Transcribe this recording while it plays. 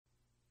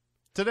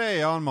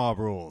Today on Mob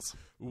Rules.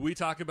 We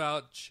talk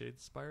about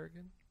Shadespire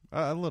again?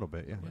 A little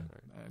bit, yeah.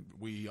 And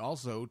we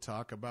also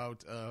talk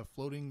about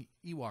floating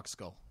Ewok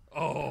skull.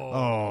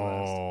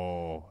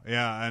 Oh,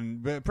 yeah,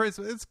 and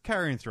it's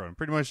Carrion Throne.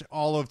 Pretty much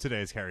all of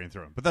today's Carrion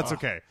Throne, but that's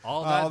okay.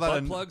 All that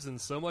butt plugs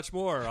and so much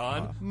more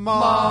on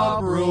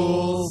Mob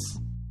Rules.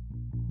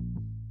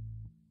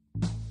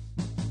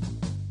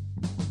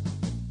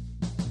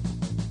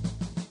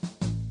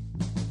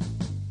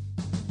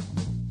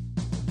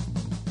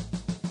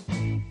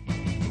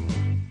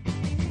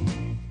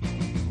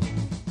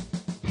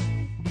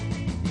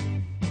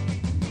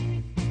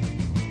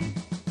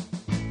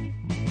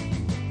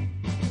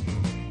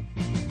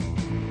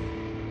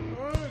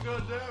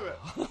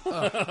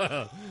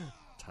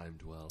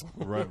 Timed well.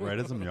 Right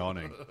as I'm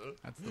yawning.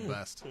 That's the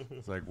best.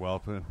 It's like,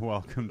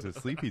 welcome to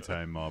Sleepy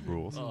Time, Mob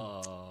Rules.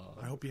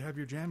 I hope you have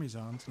your jammies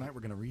on. Tonight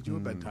we're going to read you a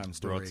bedtime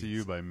story. Brought to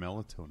you by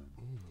melatonin.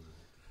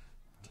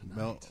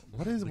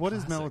 What is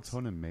classics.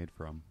 melatonin made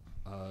from?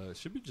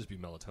 Should just be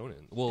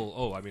melatonin.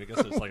 Well, I guess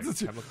it's like a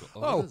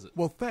chemical. What is it?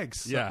 Well,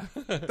 thanks. Yeah.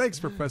 Thanks,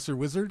 Professor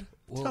Wizard.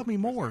 Well, Tell me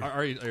more.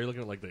 Are you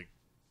looking at like the...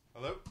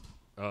 Hello?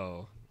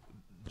 Oh,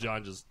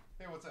 John just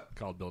Hey, what's up?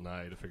 called Bill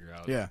Nye to figure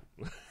out Yeah.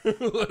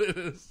 what it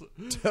is.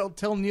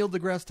 Tell Neil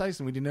deGrasse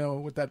Tyson we do know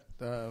what that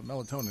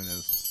melatonin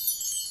is.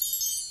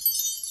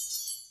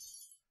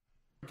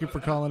 Thank you for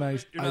calling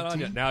You're not on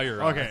IT. yet. Now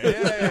you're on. Okay,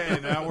 yay,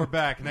 now we're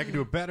back, and I can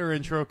do a better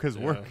intro because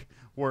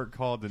work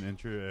called and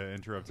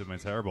interrupted my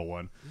terrible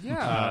one.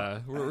 Yeah,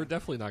 we're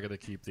definitely not going to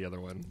keep the other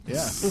one.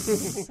 Yeah.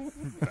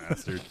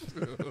 Bastard.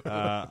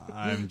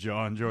 I'm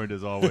John, joined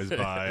as always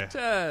by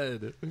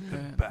Ted.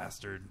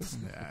 Bastard.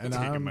 Yeah, and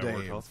Taking I'm my work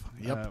Dave. calls.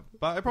 Yep.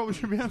 But I probably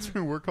should be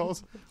answering work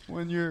calls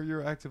when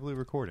you're actively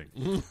recording.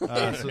 So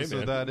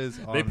that is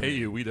on They pay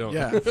you. We don't.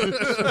 Yeah.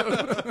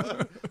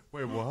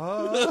 Wait,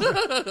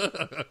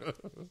 what?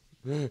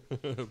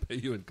 Pay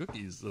you in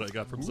cookies that I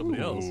got from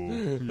somebody else.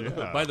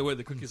 Yeah. By the way,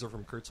 the cookies are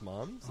from Kurt's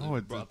mom. So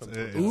Oh, brought them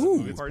it's to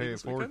the pay party it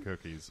this forward weekend.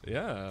 cookies.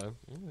 Yeah,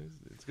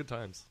 it's good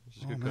times.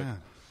 She's a Oh, good cook.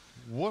 man.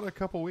 What a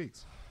couple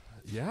weeks.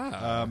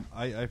 Yeah.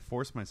 I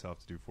forced myself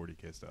to do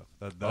 40K stuff.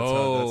 That's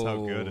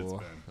how good it's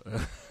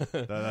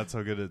been. That's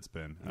how good it's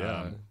been.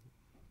 Yeah.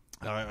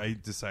 I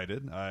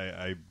decided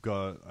I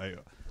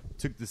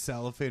took the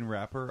cellophane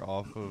wrapper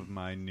off of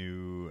my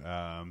new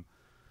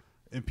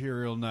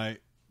Imperial Knight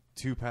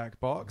 2-pack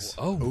box.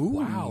 Oh,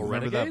 wow. Remember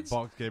Renegades? that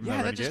box game?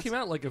 Yeah, that just came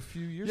out like a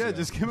few years ago. Yeah, it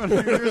just came out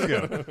a few years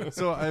ago.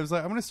 So I was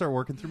like, I'm going to start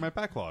working through my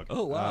backlog.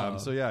 Oh, wow.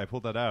 So yeah, I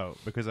pulled that out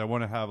because I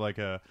want to have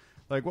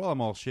while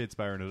I'm all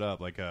Shadespiring it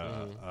up, like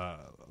a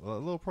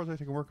little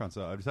project I can work on.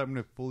 So I decided I'm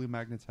going to fully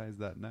magnetize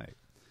that night.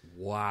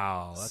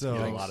 Wow. That's So-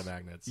 a lot of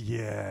magnets.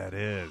 Yeah, it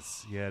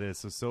is.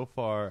 So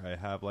far I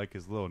have like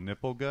his little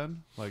nipple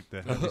gun, like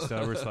the heavy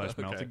stubber /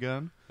 melted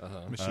gun.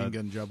 Machine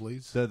gun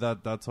jubblies.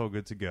 That's all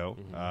good to go.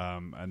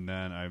 And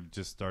then I've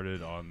just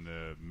started on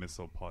the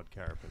missile pod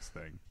carapace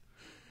thing.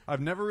 I've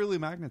never really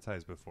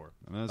magnetized before.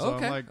 And so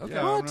Okay, I'm like, okay.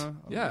 yeah, What?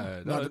 I'm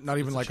Yeah. Not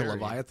even it's like a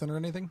charity. Leviathan or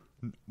anything?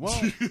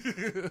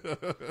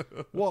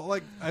 well,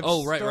 like I've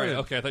Right. started,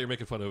 Okay, I thought you were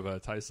making fun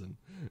of Tyson.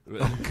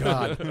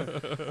 God.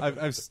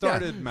 I've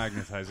started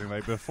magnetizing.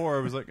 Like before,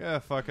 I was like,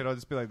 fuck it, I'll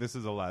just be like, this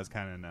is the last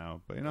cannon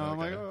now. But I'm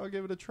like, I'll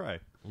give it a try.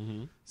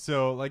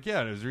 So like,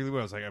 it was really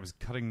weird. I was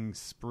cutting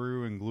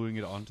sprue and gluing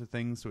it onto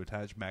things to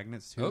attach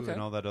magnets to, Okay.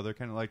 and all that other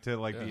kind of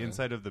the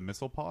inside of the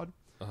missile pod.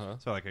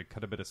 So like I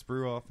cut a bit of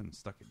sprue off and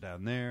stuck it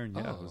down there, and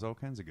it was all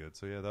kinds of good.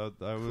 So yeah, that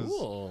was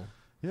Cool.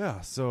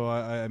 Yeah, so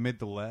I made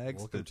the legs,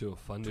 Welcome the to a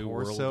fun new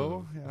world.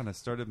 torso, and I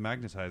started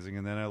magnetizing,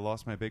 and then I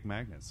lost my big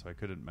magnet, so I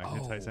couldn't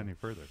magnetize any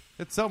further.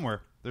 It's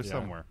somewhere. They're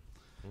somewhere.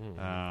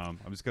 I'm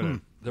just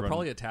gonna. They're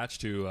probably attached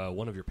to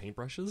one of your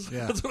paintbrushes.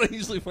 Yeah. That's what I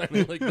usually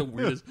find. Like the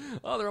weirdest.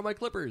 Oh, they're on my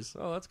clippers.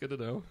 Oh, that's good to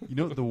know. You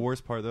know what the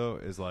worst part though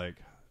is like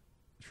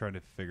trying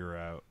to figure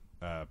out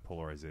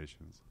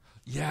polarizations.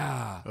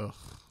 Yeah.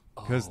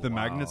 Because the wow.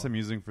 magnets I'm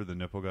using for the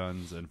nipple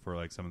guns and for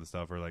like some of the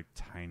stuff are like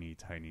tiny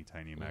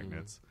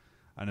magnets.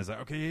 And it's like,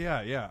 okay,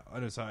 yeah.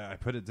 And so I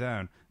put it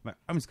down.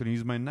 I'm just going to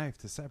use my knife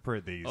to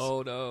separate these.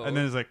 Oh no. And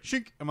then it's like,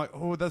 shink. I'm like,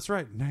 oh, that's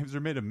right. Knives are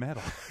made of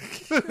metal.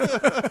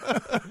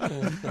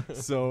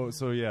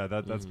 so yeah,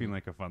 that's been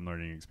like a fun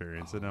learning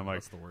experience. And I'm like,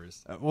 that's the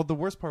worst. well, the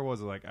worst part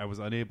was like I was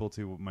unable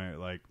to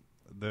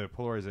the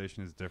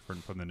polarization is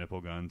different from the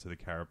nipple gun to the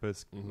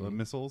carapace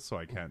missiles, so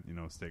I can't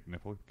stick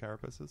nipple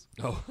carapaces.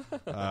 Oh.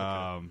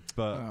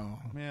 But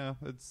yeah,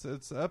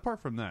 it's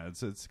apart from that,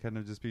 it's kind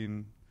of just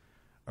been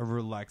a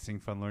relaxing,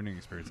 fun learning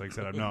experience. Like I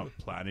said, I'm not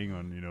planning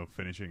on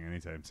finishing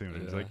anytime soon.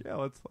 I'm just like, yeah,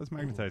 let's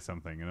magnetize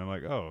something, and I'm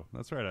like, oh,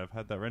 that's right, I've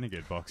had that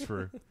Renegade box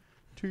for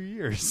 2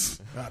 years.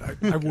 God,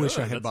 I wish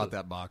I had bought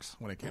that box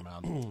when it came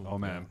out. Oh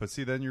man, but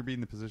see, then you're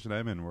being the position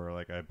I'm in, where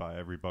like I buy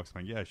every box.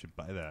 I'm like, yeah, I should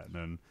buy that, and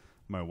then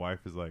my wife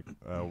is like,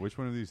 which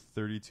one of these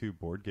 32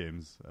 board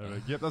games? I'm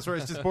like, yep, that's right,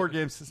 it's just board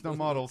games, it's no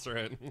models.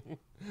 That's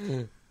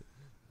right.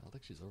 don't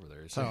think she's over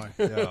there.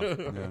 Yeah,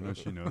 no,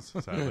 she knows.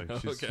 Sadly,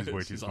 she's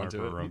way too smart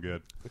for her own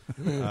good.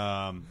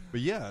 But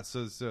yeah,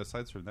 so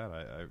aside from that,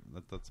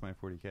 that's my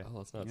 40K. Oh,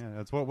 that's nuts. Yeah,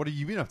 that's what have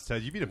you been up to,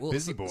 Ted? You've been a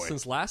busy boy.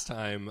 Since last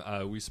time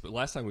we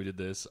did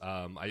this,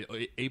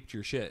 I aped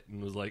your shit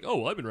and was like, oh,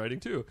 well, I've been writing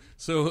too.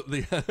 So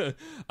the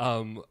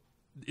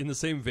in the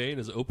same vein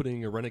as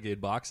opening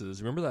Renegade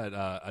boxes, remember that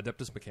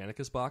Adeptus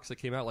Mechanicus box that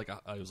came out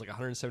it was like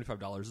 $175.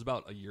 It was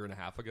about a year and a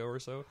half ago or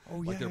so.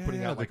 Oh they're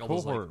putting out like all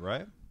cohort, those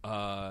right?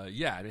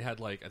 Yeah, and it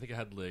had I think it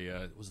had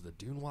was it the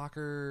Dune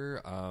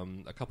Walker,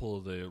 a couple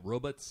of the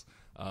robots,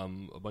 a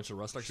bunch of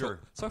Rust. Sure.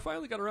 So I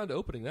finally got around to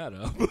opening that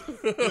up.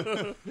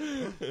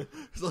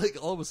 It's like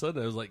all of a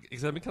sudden I was like,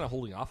 because I've been kind of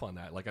holding off on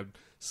that. Like I've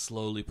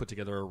slowly put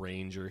together a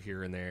Ranger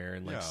here and there,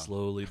 and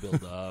slowly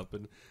build up,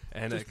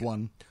 and just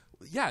one.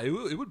 Yeah,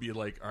 it would be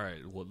like, all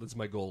right, well, that's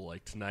my goal.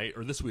 Like tonight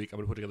or this week, I'm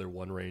gonna put together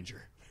one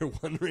Ranger.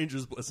 One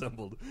Ranger's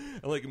assembled.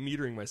 I'm like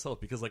metering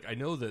myself because like I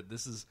know that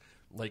this is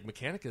like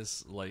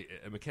Mechanicus, like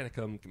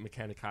Mechanicum,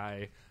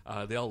 Mechanici.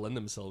 They all lend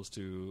themselves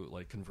to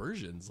like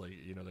conversions. Like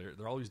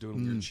they're always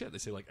doing weird shit. They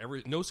say like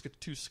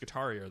two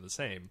Scutari are the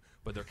same,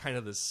 but they're kind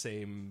of the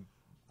same.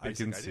 I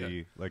can idea.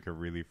 see like a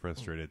really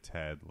frustrated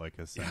Ted like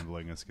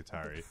assembling a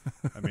Scutari.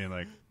 I mean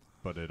like,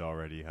 but it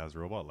already has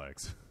robot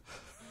legs.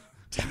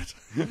 Damn it.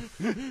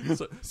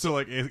 so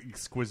like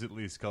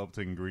exquisitely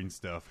sculpting green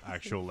stuff,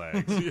 actual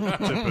legs to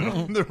put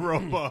on the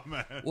robot,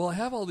 man. Well, I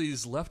have all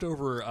these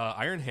leftover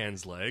Iron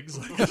Hands legs.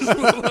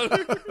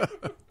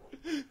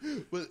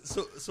 But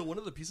so one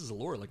of the pieces of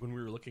lore, like when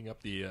we were looking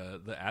up the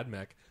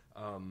AdMech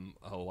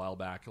a while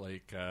back,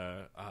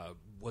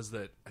 was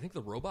that I think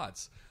the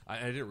robots,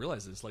 I didn't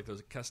realize this, like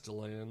those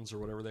Castellans or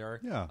whatever they are.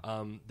 Yeah.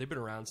 They've been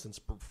around since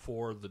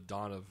before the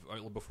dawn of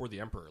before the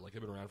Emperor. Like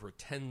they've been around for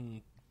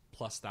 10,000+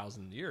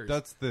 years.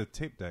 That's the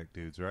tape deck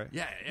dudes, right?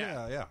 Yeah.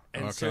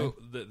 And so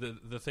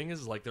the thing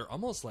is like they're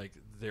almost like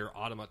they're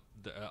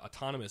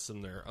autonomous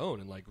in their own,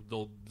 and like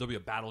there'll be a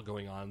battle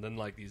going on, then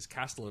like these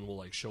Castellan will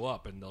like show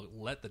up and they'll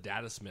let the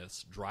data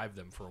smiths drive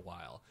them for a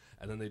while,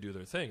 and then they do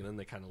their thing, and then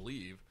they kind of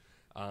leave.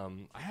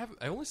 I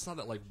only saw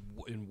that like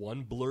in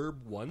one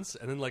blurb once,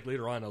 and then like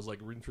later on I was like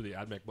reading through the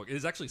AdMech book.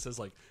 It actually says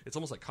like it's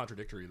almost like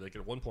contradictory. Like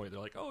at one point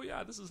they're like, oh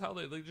yeah, this is how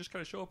they just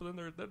kind of show up, and then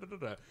they're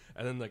da-da-da-da.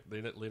 And then like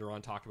they later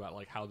on talk about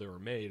like how they were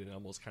made, and it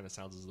almost kind of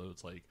sounds as though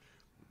it's like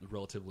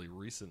relatively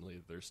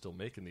recently they're still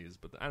making these.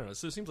 But I don't know.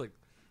 So it seems like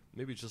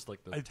maybe it's just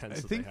like the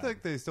tents. I think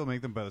like they still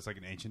make them, but it's like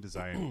an ancient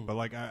design. But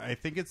like I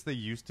think it's they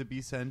used to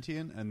be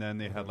sentient, and then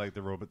they had like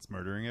the robots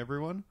murdering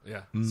everyone.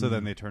 Yeah. So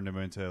then they turned them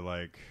into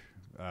like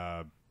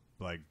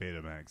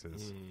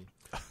Betamaxes.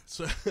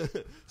 So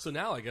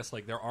now I guess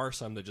like there are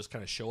some that just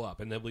kind of show up,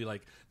 and they'll be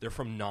like they're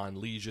from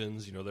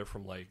non-legions, they're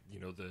from like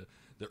the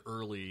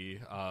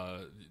early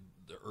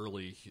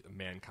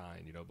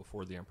mankind,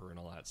 before the Emperor and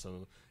all that.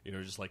 So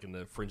just like in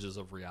the fringes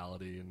of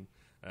reality,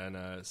 and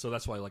so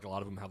that's why like a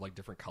lot of them have like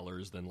different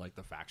colors than like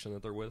the faction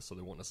that they're with. So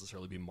they won't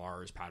necessarily be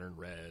Mars pattern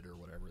red or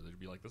whatever. They'd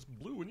be like this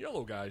blue and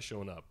yellow guy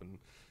showing up, and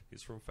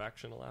he's from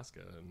faction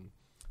Alaska. And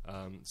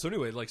so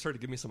anyway, it, like started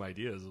to give me some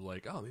ideas of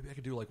like, oh, maybe I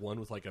could do like one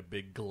with like a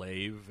big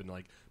glaive, and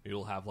like maybe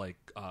it'll have like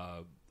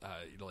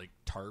like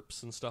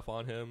tarps and stuff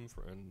on him,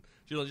 and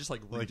just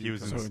like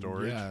using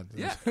storage.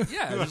 Yeah.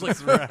 There's like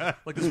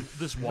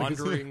this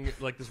wandering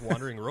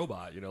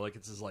robot, like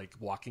it's his like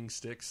walking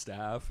stick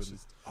staff, and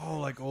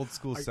like old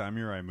school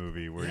samurai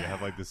movie where you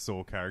have like this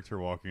sole character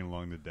walking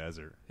along the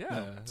desert.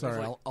 Yeah.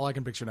 Sorry, all I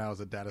can picture now is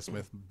a data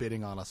smith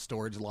bidding on a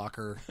storage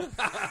locker.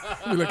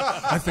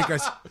 I think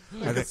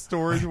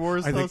Storage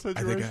Wars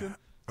situation.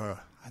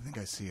 I think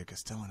I see a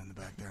Castellan in the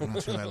back there. I'm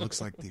not sure that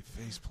looks like the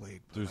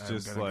faceplate. There's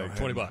just like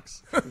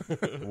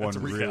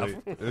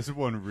 $20. This is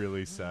one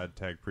really sad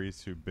tech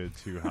priest who bid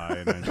too high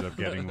and ended up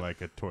getting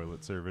like a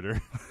toilet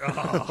servitor.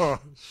 Oh,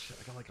 shit,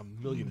 I got like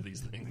 1,000,000 of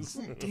these things.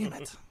 Damn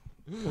it.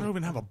 I don't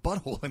even have a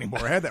butthole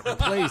anymore. I had that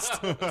replaced.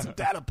 It's a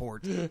data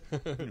port.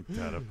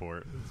 Data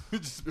port.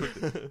 Just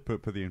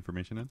put the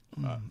information in.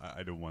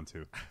 I don't want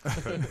to.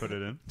 Put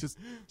it in. Just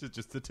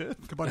the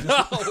tip. Come on,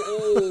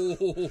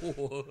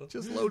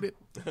 just load it.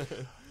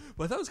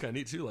 But that was kind of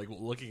neat too. Like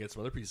looking at some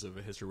other pieces of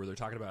history where they're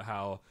talking about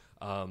how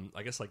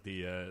I guess like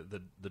the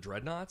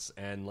dreadnoughts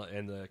and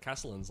the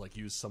Castellans like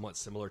use somewhat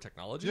similar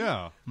technology.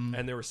 Yeah,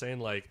 and they were saying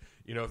like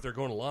if they're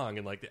going along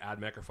and like the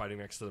AdMech are fighting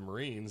next to the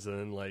Marines, and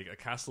then like a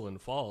Castellan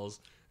falls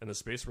and the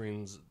Space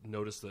Marines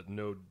notice that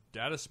no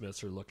data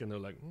smiths are looking, they're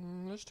like,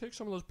 let's take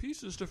some of those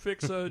pieces to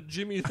fix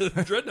Jimmy the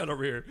dreadnought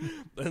over here.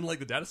 And like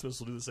the data smiths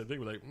will do the same thing.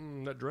 We're like,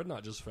 that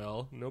dreadnought just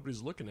fell.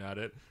 Nobody's looking at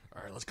it.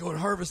 All right, let's go and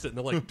harvest it. And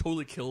they'll like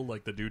totally kill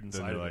like the dude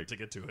inside of it to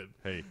get to it.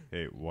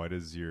 Hey, why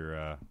does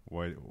your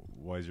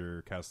why's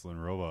your Castellan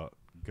robot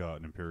got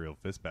an Imperial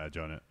Fist badge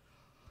on it?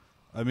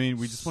 I mean,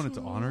 we just wanted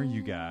to honor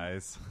you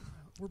guys.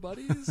 We're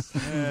buddies.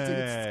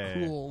 Hey.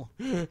 It's cool.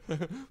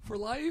 For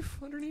life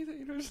underneath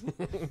it.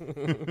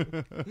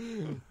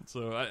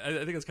 So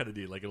I think it's kind of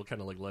neat. Like it'll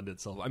kind of like lend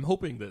itself. I'm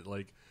hoping that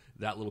like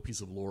that little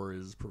piece of lore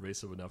is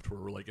pervasive enough to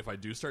where we're like, if I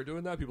do start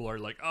doing that, people are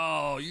like,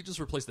 oh, you just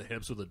replace the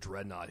hips with a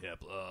dreadnought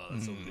hip. Oh,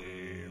 that's so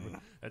lame.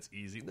 That's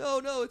easy. No,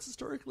 it's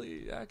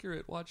historically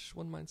accurate. Watch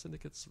One Mind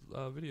Syndicate's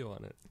video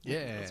on it.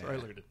 Yeah. That's where I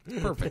learned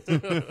it. Perfect.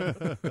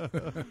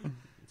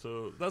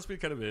 So that's been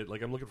kind of it.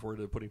 Like, I'm looking forward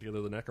to putting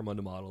together the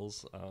Necromunda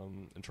models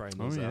and trying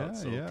those out.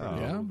 So trying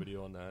to do a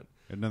video on that.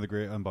 Another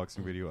great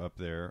unboxing video up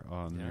there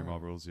on the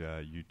Mob Rules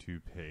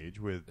YouTube page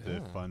with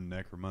the fun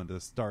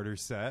Necromunda starter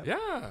set.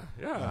 Yeah.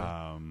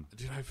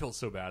 Dude, I felt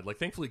so bad. Like,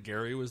 thankfully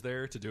Gary was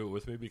there to do it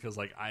with me because,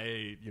 like,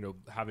 I,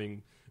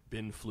 having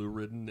been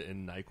flu-ridden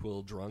and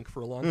NyQuil drunk for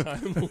a long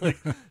time, like,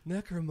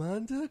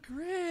 Necromunda,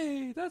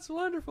 great, that's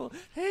wonderful.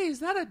 Hey, is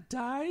that a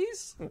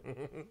dice?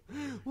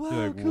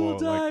 Wow, like, cool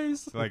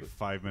dice. Like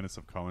 5 minutes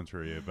of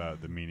commentary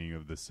about the meaning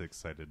of the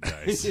 6-sided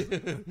dice.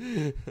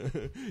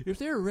 If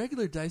they're a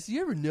regular dice, do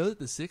you ever know that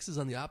the 6 is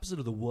on the opposite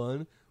of the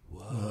 1?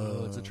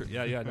 Whoa, it's a trick.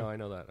 Yeah, no, I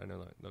know that.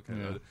 Okay.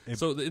 Yeah.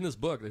 So in this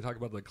book, they talk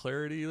about the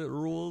clarity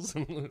rules.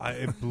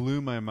 It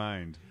blew my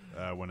mind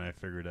when I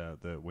figured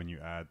out that when you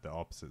add the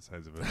opposite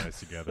sides of a dice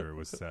together, it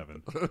was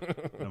 7.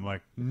 I'm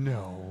like,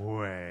 no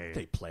way.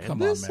 They planned Come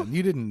this? on, man.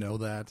 You didn't know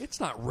that. It's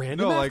not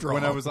random. No, like after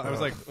when all. I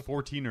was like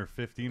 14 or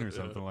 15 or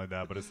something like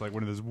that. But it's like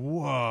one of those,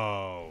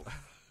 whoa.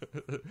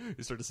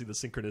 You start to see the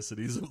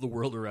synchronicities of the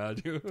world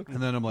around you.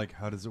 And then I'm like,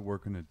 how does it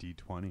work on a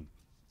D20?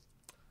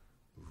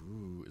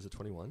 Ooh, is it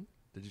 21?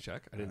 Did you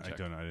check? I didn't check. I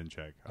don't know. I didn't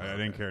check. Oh, I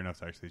didn't care enough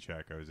to actually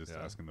check. I was just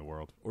Yeah. asking the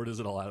world. Or does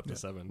it all add up to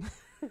 7?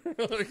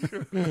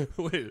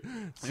 Wait.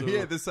 So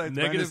Yeah, this side's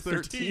negative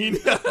minus 13.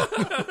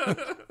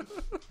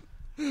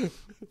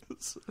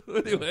 So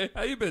anyway,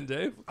 how you been,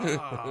 Dave?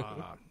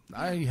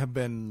 I've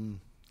been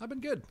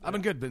good. I've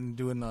been good. Been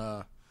doing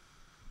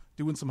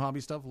some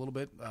hobby stuff a little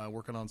bit,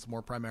 working on some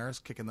more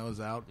Primaris, kicking those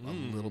out a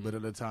little bit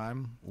at a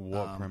time.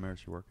 What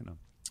Primaris you working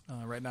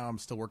on? Right now I'm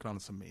still working on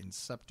some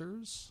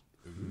Inceptors.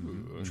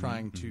 Ooh.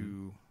 Trying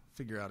to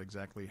figure out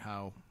exactly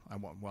how I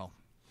want. Well,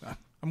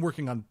 I'm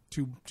working on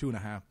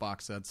 2.5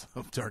 box sets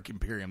of Dark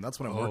Imperium. That's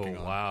what I'm working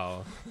on.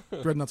 Wow.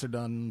 Dreadnoughts are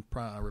done.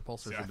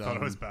 Repulsors See, are I done. thought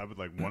it was bad with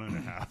like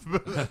 1.5,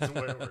 but that's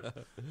way worse.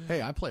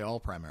 Hey, I play all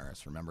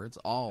Primaris. Remember, it's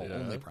all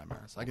only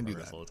Primaris. I can do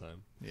that all the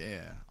time.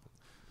 Yeah.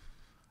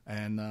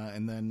 And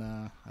then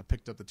I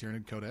picked up the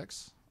Tyranid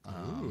Codex.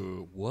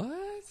 Ooh,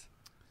 what?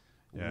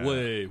 Yeah.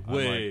 Wait.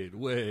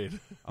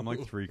 I'm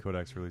like 3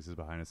 Codex releases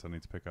behind. I still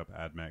need to pick up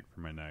Admech for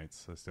my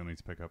Knights. I still need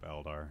to pick up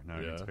Eldar. Now I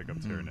need to pick up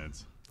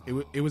Tyranids.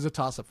 It was a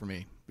toss-up for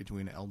me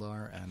between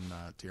Eldar and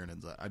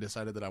Tyranids. I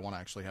decided that I want to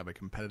actually have a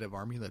competitive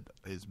army that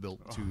is built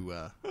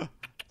to...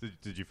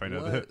 Did you find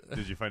out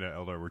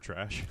Eldar were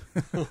trash?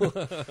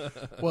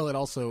 Well,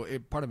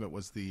 part of it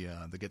was the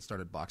Get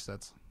Started box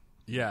sets.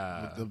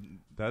 Yeah.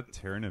 That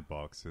Tyranid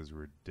box is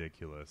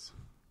ridiculous.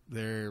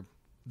 They're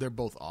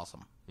both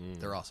awesome.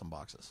 They're awesome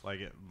boxes. Like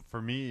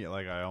for me,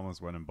 like I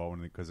almost went and bought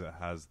one because it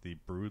has the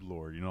Brood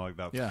Lord. You know, like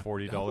that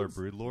 $40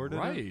 Brood Lord.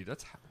 Right. In it?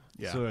 That's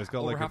So it's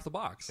got over like half the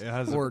box. It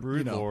has a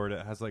Brood Lord.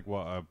 It has like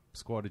a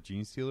squad of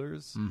Gene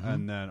Stealers,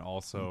 and then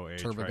also a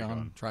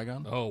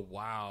Trigon. Oh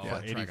wow!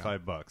 For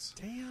 $85.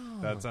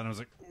 Damn. That's and I was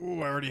like,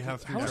 ooh, I already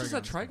have 3. How much is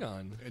that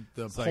Trigon?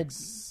 The It's whole like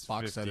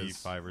box set is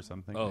 $55 or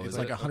something. Oh, it's is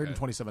like it?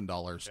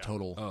 $127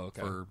 total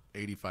for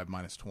 85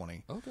 minus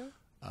 20. Okay.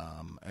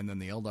 And then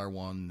the Eldar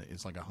one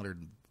is like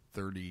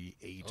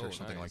 138 or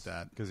something like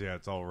that. Because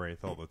it's all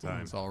Wraith all the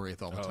time. It's all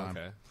Wraith all the time.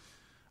 Okay.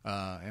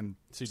 And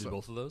So you did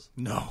both of those?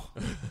 No,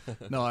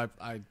 no.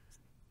 I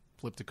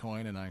flipped a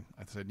coin and I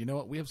said, you know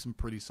what? We have some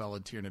pretty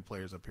solid Tyranid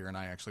players up here, and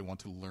I actually want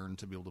to learn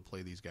to be able to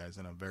play these guys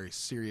in a very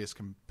serious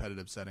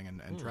competitive setting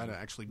and try to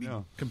actually be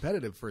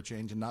competitive for a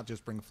change and not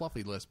just bring a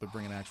fluffy list, but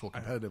bring an actual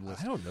competitive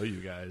list. I don't know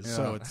you guys. Yeah.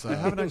 So it's I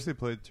haven't actually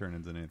played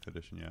Tyranid in 8th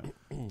edition yet,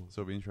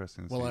 so it'll be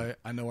interesting to see. Well,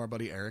 I know our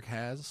buddy Eric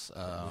has.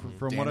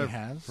 From Danny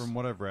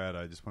what I've read,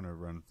 I just want to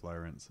run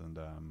Flyrants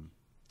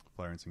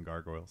and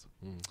Gargoyles.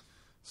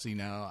 See,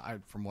 now,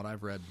 from what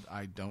I've read,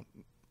 I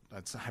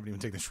haven't even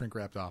taken the shrink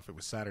wrapped off. It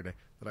was Saturday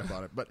that I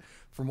bought it. But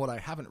from what I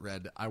haven't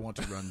read, I want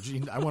to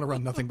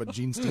run nothing but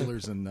Gene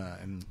Stealers and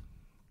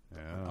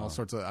all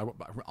sorts of.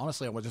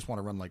 Honestly, I just want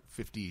to run like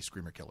 50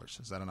 Screamer Killers.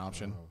 Is that an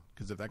option?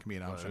 Because if that can be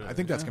an option, I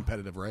think that's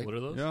competitive, right? What are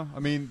those? Yeah, I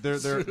mean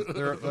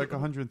they're like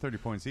 130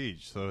 points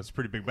each, so it's a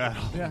pretty big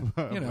battle. Yeah,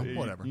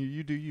 whatever.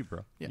 You do you,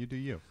 bro. Yeah. You do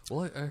you.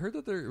 Well, I heard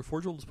that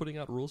Forge World is putting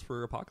out rules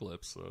for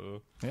Apocalypse.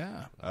 So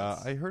Yeah.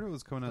 I heard it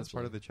was coming out as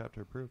part of the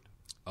chapter approved.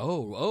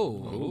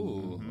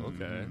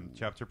 Okay.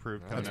 Chapter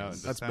approved coming out in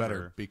That's December.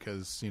 better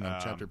because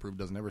chapter approved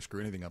doesn't ever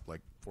screw anything up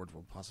like Forge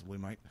World possibly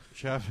might.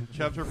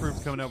 Chapter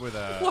approved coming up with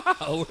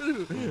Wow.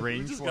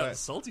 range just wide, got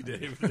salty,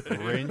 Dave.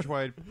 range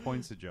wide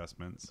points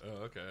adjustments.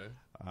 Oh, okay.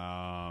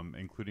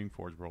 Including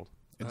Forge World,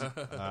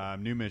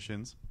 new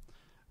missions,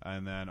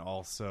 and then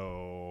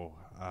also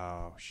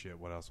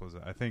what else was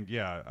it? I think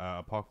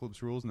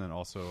Apocalypse rules, and then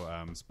also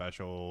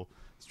special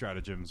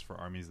stratagems for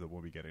armies that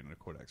will be getting in a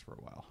Codex for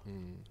a while.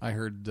 I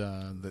heard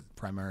that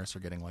Primaris are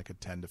getting like a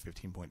 10 to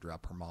 15 point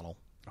drop per model.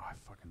 Oh, I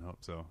fucking hope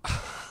so.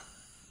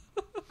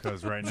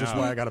 Because right now, Just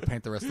why I got to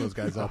paint the rest of those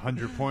guys up.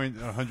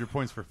 100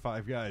 points for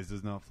 5 guys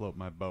does not float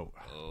my boat.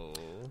 Oh.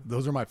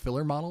 Those are my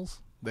filler models.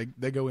 They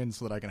go in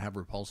so that I can have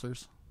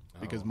repulsors.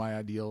 Because my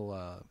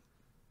ideal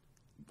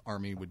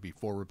army would be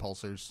 4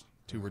 repulsors,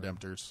 2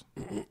 redemptors,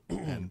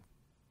 and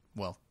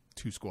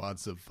 2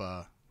 squads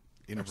of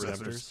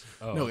intercessors.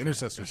 Oh,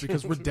 intercessors,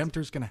 because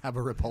redemptors can have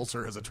a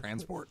repulsor as a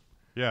transport.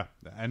 Yeah,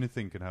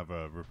 anything can have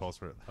a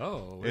repulsor.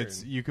 Oh, weird.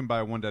 You can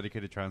buy 1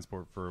 dedicated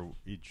transport for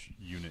each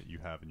unit you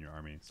have in your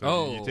army.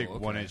 So you take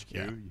 1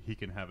 HQ, he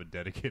can have a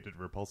dedicated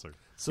repulsor.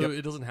 So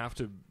it doesn't have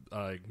to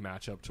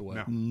match up to what?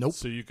 No. Nope.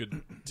 So you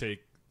could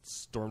take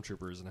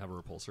stormtroopers and have a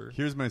repulsor.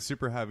 Here's my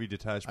super heavy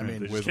detachment. I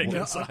mean, with can't one,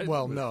 get inside.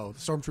 no,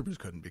 stormtroopers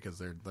couldn't because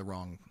they're the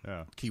wrong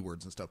yeah.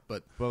 keywords and stuff.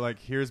 But like,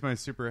 here's my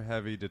super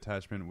heavy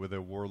detachment with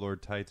a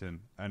Warlord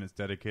Titan and its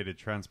dedicated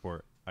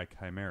transport, a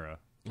Chimera.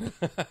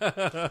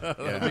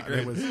 That'd be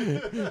great.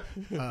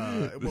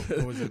 It was,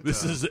 what was it?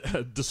 This is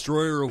a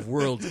Destroyer of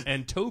Worlds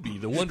and Toby,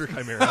 the Wonder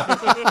Chimera.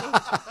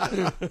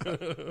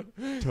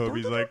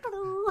 Toby's like,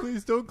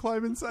 please don't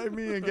climb inside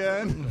me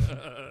again.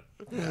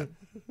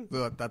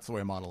 That's the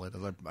way I model it.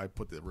 Is I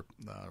put the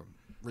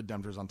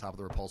redemptors on top of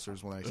the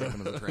repulsors when I take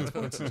them as a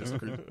transport. So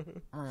just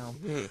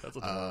That's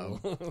adorable.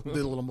 did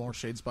a little more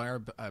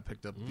Shadespire. I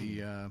picked up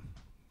the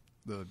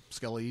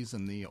Skellies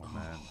and the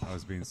Man, I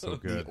was being so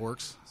good. the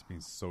Orcs. It's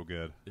being so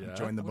good. Yeah.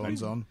 Joined the Bone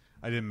Zone.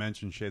 I didn't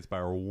mention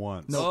Shadespire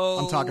once. No,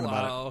 I'm talking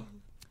about wow.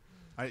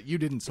 it. You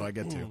didn't, so I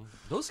get to.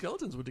 Those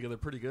skeletons went together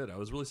pretty good. I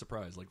was really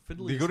surprised. Like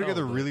fiddly They as go hell,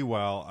 together but- really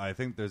well. I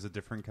think there's a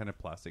different kind of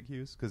plastic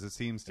use because it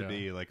seems to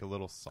be like a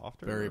little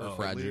softer. Very or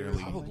fragile.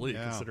 Probably,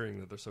 Yeah. considering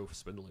that they're so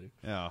spindly.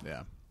 Yeah.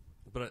 Yeah.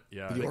 But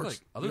I The think orcs- like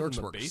the other orcs than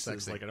the work bases,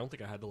 sexy. like I don't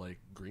think I had to like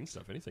green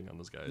stuff anything on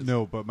those guys.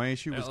 No, but my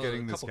issue was a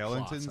getting the couple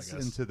clots, skeletons I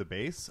guess. into the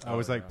base. I Oh,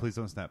 was like, yeah. please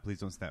don't snap, please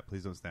don't snap,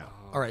 please don't snap.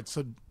 All right,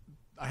 so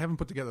I haven't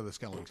put together the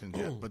skeletons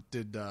yet, but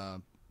did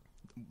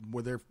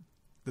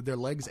their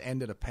legs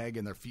end at a peg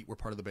and their feet were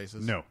part of the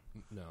bases? No.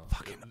 No.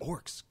 Fucking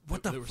orcs.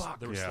 What the They were, fuck?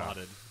 They were Yeah.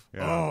 slotted.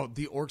 Yeah. Oh,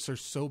 the orcs are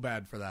so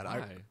bad for that.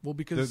 Why?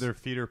 Because Their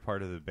feet are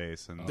part of the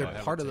base, and they're I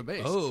haven't part of the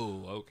taken- base.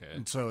 Oh, okay.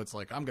 And so it's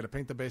like, I'm going to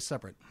paint the base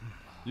separate.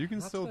 you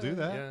can still do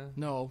that. Yeah.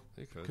 No,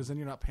 You could. because then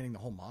you're not painting the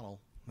whole model.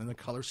 And the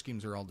color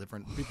schemes are all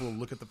different. People will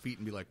look at the feet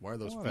and be like, why are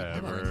those feet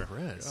Whatever.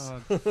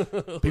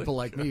 different? People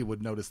like me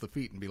would notice the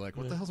feet and be like,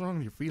 what the hell's wrong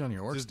with your feet on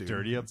your orcs, Just dude?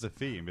 dirty up the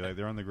feet and be like,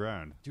 they're on the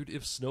ground. Dude,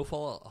 if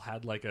Snowfall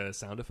had like a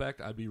sound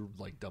effect, I'd be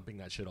like dumping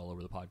that shit all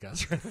over the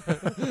podcast.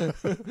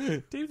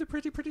 Dave the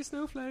pretty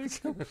snowflake.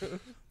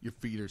 Your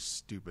feet are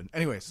stupid.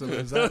 Anyway, so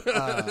there's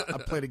that. I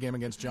played a game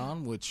against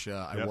John, which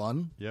I Yep.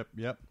 won.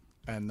 Yep.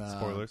 And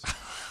Spoilers.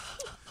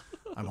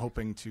 I'm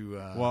hoping to.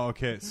 Well,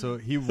 okay, so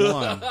he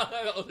won.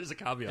 Oh, there's a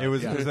caveat. It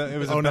was Yeah. it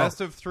was Oh, a no.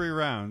 best of 3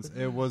 rounds.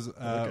 It was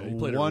Okay, you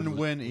played it 1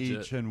 win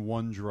legit. each and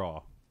 1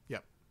 draw.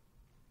 Yep.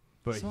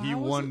 But So he how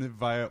was won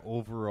via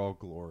overall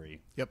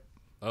glory Yep.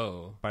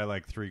 Oh. by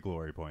like 3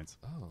 glory points.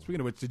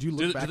 Speaking of which, did you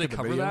look back Did they at the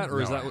cover video? that,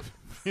 or is No. that what,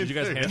 did you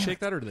guys handshake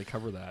that, or did they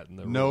cover that? In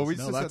the No, rules? we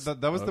No, just that's- said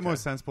that was the okay.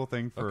 most sensible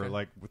thing for Okay.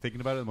 like thinking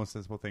about it. The most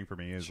sensible thing for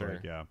me is Sure.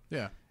 like, yeah,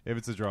 Yeah. if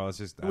it's a draw, it's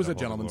just It was add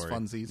a up all the gentleman's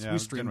glory. funsies. Yeah, We it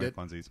was streamed generally it.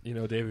 funsies. You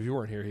know, Dave, if you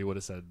weren't here, he would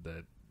have said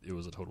that it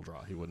was a total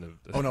draw. He wouldn't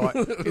have. Oh no!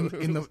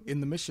 In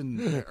the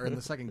mission or in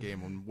the second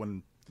game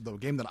when the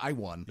game that I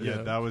won.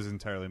 Yeah, that was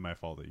entirely my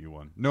fault that you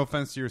won. No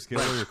offense to your skill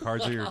or your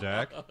cards or your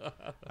deck,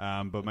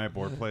 but my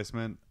board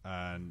placement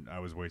and I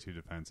was way too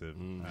defensive,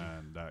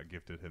 and that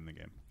gifted him the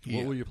game.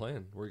 What were you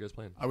playing? What were you guys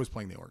playing? I was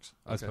playing the orcs,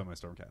 I spent my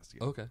Stormcast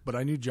again. Okay. but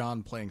I knew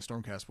John playing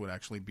Stormcast would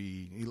actually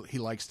be. He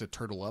likes to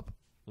turtle up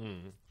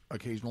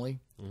occasionally,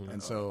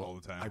 and so All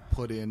the time. I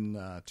put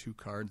in 2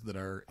 cards that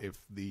are if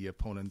the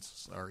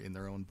opponents are in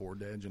their own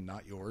board edge and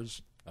not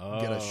yours,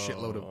 get a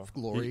shitload of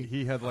glory.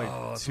 He had like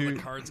So 2 the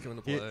cards come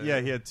into he- play.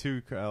 yeah, he had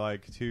 2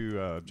 two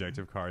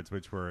objective cards,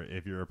 which were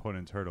if your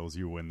opponent turtles,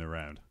 you win the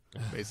round.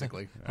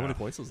 basically. How many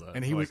points was that?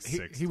 And he Like was he,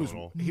 6 he was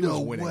total. he was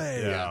No winning.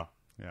 way. Yeah.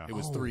 Yeah. It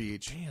was 3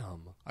 each.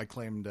 Damn. I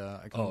claimed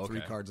Oh, 3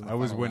 okay. cards. In the I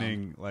was final round.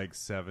 winning like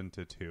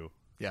 7-2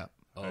 Yeah,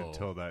 Oh.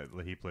 until that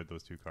he played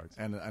those 2 cards.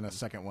 and a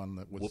second one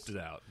that was Whooped it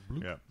out.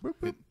 Yeah.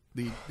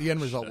 the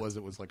end result was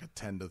it was like a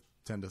 10-7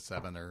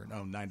 or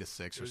no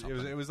 9-6 or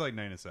something. It was like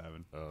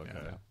 9-7. Oh, okay.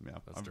 Yeah.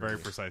 That's I'm very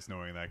dirty. precise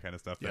knowing that kind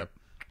of stuff. Yep. There.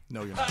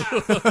 No, you're not.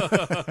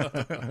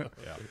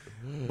 Yeah.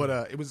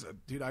 But it was,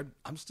 dude.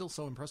 I'm still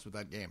so impressed with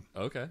that game.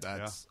 Okay.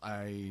 That's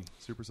I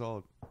Super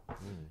solid.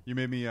 You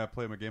made me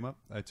play my game up.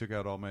 I took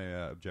out all my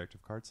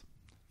objective cards.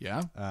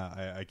 yeah.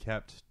 I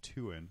kept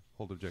 2 in.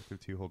 Hold objective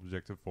 2, hold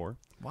objective 4.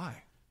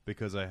 Why?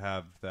 Because I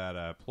have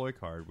that ploy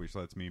card, which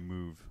lets me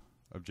move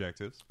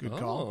objectives. Good Oh.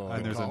 call. And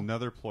Good there's call.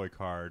 another ploy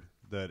card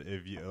that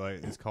if you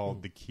like, it's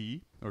called the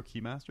Key or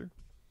Keymaster,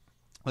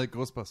 like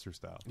Ghostbuster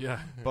style.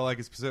 Yeah. But like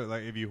it's specific,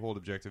 like if you hold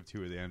objective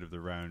 2 at the end of the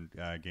round,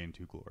 gain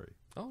 2 glory.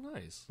 Oh,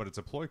 nice. But it's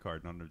a ploy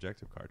card, not an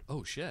objective card.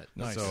 Oh, shit.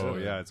 Nice. So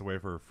yeah, it's a way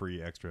for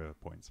free extra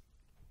points.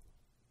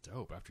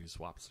 Dope. After you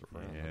swap stuff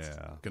around.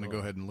 Yeah. Gonna go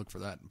ahead and look for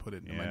that and put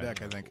it in my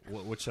deck. I think.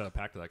 Which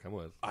pack did that come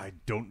with? I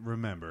don't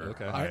remember.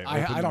 Okay.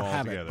 I don't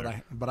have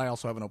it, but I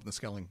also haven't opened the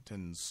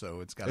skeletons,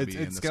 so it's got to be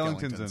in the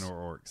skeletons and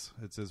or orcs.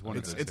 It's one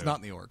of those. It's not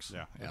in the orcs.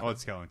 Yeah. Oh,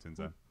 it's skeletons.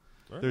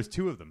 There's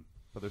 2 of them,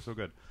 but they're so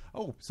good.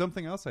 Oh,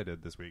 something else I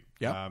did this week.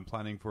 Yeah. I'm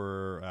planning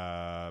for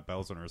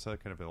Battles on Ursa,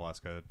 kind of the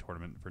Alaska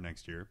tournament for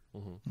next year.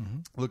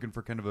 Looking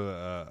for kind of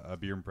a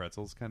beer and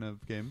pretzels kind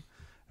of game.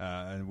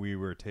 And we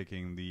were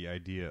taking the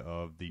idea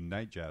of the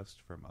night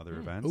joust from other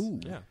events. Ooh.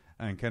 Yeah.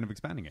 And kind of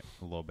expanding it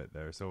a little bit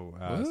there. So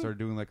I started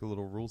doing like a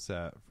little rule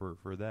set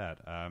for that.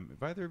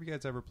 If either of you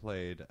guys ever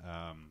played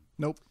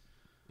Nope.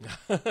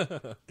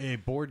 a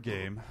board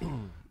game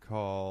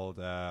called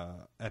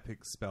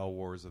Epic Spell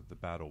Wars of the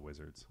Battle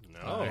Wizards.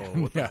 No.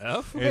 What the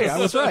F? Hey, I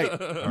was right.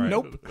 Right.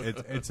 Nope.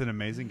 It's an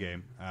amazing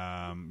game.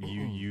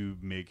 You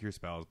make your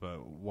spells,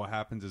 but what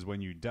happens is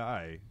when you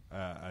die,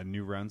 a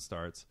new round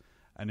starts.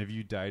 And if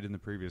you died in the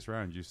previous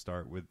round, you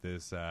start with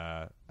this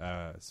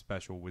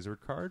special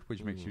wizard card,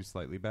 which makes you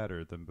slightly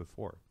better than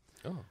before.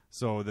 Oh.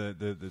 So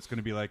it's going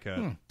to be like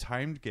a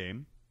timed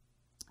game.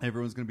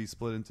 Everyone's going to be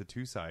split into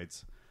 2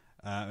 sides.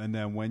 And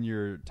then when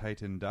your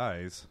Titan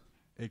dies,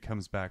 it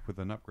comes back with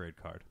an upgrade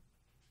card.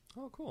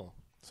 Oh, cool.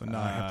 So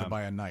now I have to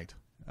buy a knight.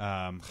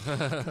 Wow,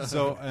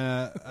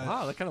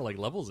 that kind of like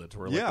levels it to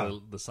where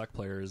the suck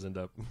players end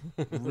up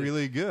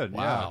really good.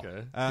 Wow. Yeah.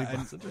 Okay. And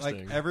interesting.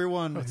 like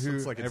everyone who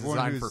It's like it's everyone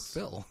designed who's for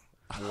Phil.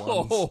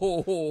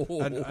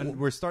 and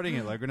we're starting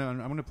it like I'm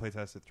gonna play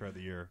test it throughout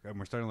the year, and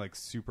we're starting like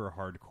super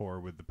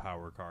hardcore with the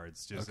power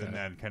cards, and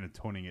then kind of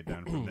toning it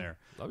down from there.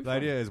 The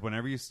idea is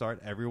whenever you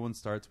start, everyone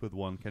starts with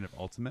one kind of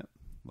ultimate,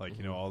 like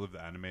all of the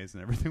animes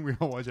and everything we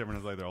all watch. Everyone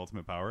has like their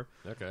ultimate power.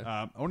 Okay.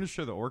 I want to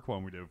share the orc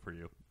one we did for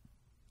you.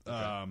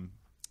 Okay.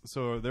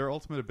 So their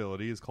ultimate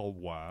ability is called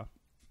Wa.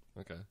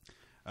 Okay.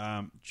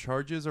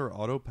 Charges are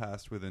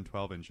auto-passed within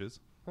 12 inches.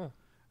 Huh.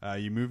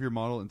 You move your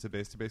model into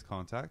base-to-base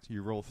contact.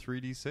 You roll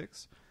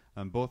 3d6.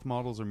 Both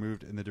models are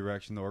moved in the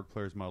direction the orc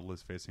player's model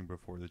is facing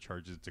before the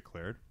charge is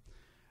declared.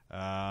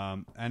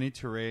 Any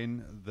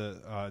terrain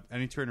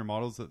or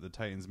models that the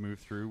Titans move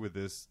through with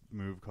this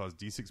move cause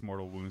d6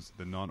 mortal wounds to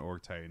the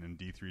non-orc Titan and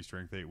d3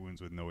 strength 8 wounds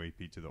with no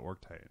AP to the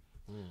orc Titan.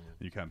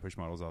 You can't push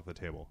models off the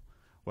table.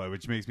 Well,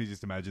 which makes me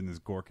just imagine this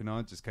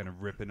Gorkanaut just kind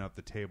of ripping up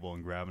the table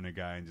and grabbing a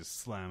guy and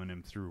just slamming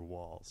him through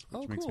walls,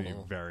 which makes me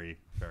very,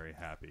 very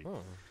happy.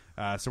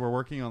 So we're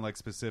working on like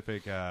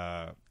specific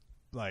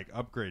like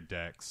upgrade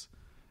decks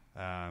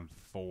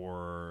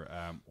for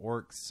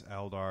Orcs,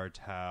 Eldar,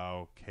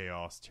 Tau,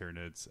 Chaos,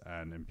 Tyranids,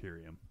 and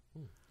Imperium.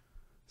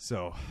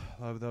 So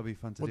that'll be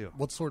fun to do.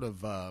 What sort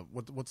of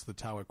what's the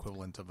Tau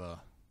equivalent of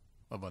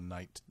a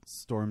knight?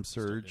 Storm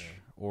Surge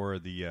or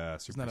the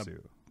Super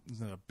Suit.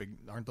 Isn't that a big?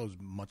 Aren't those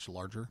much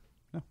larger?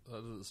 No.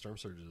 The Storm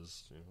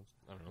Surges,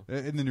 I don't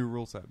know. In the new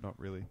rule set, not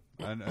really.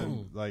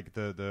 And like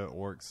the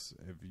orcs,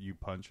 if you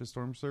punch a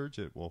Storm Surge,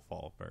 it will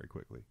fall very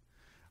quickly.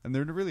 And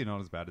they're really not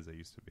as bad as they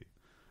used to be.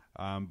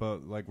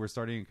 But like we're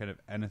starting kind of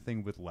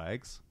anything with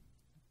legs.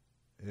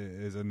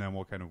 And then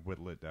we'll kind of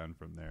whittle it down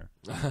from there.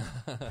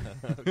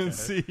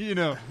 See,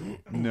 no,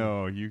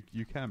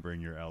 you can't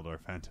bring your Eldar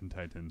Phantom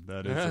Titan.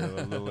 That is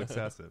a little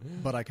excessive.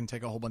 But I can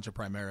take a whole bunch of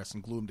Primaris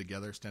and glue them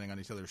together, standing on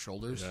each other's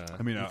shoulders. Yeah,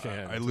 I mean,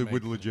 I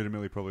would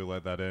legitimately probably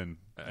let that in.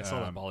 I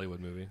saw that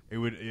Bollywood movie. It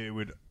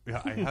would.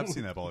 I have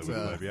seen that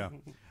Bollywood movie. Yeah,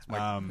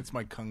 it's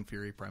my Kung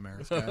Fury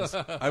Primaris, guys.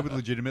 I would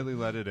legitimately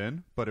let it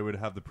in, but it would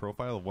have the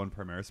profile of one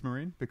Primaris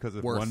Marine because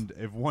if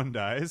one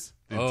dies,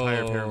 the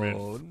entire pyramid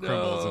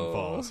crumbles and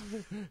falls.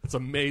 It's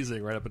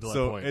amazing right up until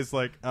that point. So it's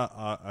like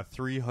a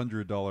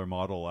 $300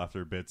 model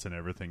after bits and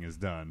everything is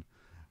done,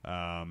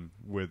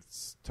 with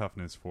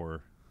toughness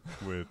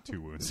with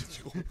 2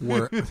 wounds.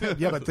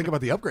 Yeah, but think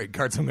about the upgrade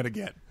cards I'm going to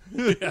get.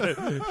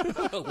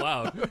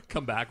 Wow.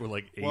 Come back with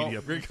like 80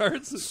 upgrade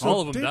cards. So all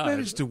of them Dave died.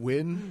 managed to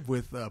win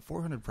with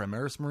 400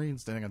 Primaris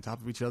Marines standing on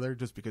top of each other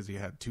just because he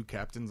had 2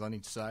 captains on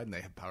each side and they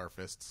had power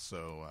fists.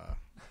 So,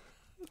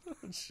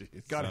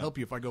 God help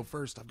you if I go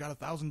first. I've got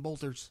 1,000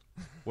 bolters.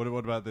 What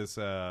about this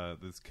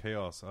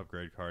Chaos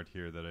upgrade card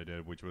here that I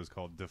did, which was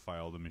called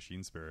Defile the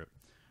Machine Spirit,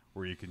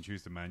 where you can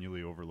choose to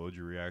manually overload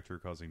your reactor,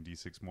 causing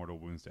d6 mortal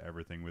wounds to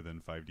everything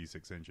within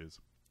 5d6 inches.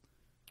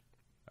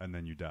 And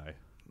then you die.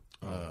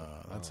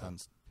 That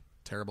sounds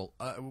terrible.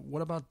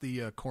 What about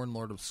the Corn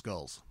Lord of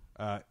Skulls?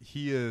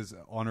 He is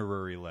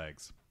honorary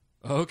legs.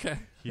 Okay.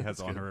 He has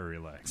honorary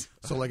legs.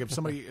 So, like, if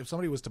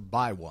somebody was to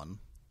buy one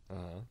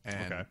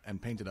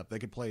and paint it up, they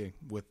could play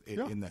with it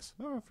in this.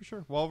 Oh, for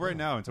sure. Well, right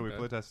now, until we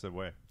play test it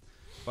away.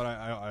 But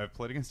I've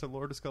played against a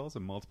Lord of Skulls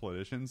in multiple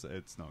editions.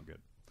 It's not good.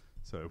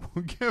 So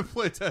we can't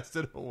play test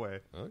it away.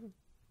 Okay.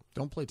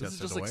 Don't play test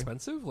it away. Is it just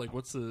expensive? Like,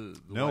 what's the...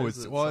 No,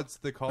 it's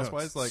the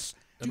cost-wise, like...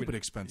 Stupid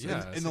expensive.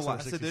 Yeah, in the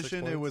last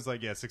edition, it was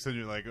like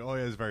 600. Like, oh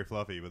yeah, it's very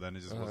fluffy, but then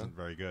it just wasn't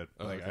very good.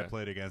 Like I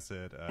played against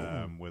it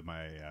with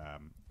my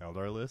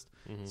Eldar list.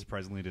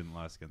 Surprisingly, didn't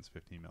last against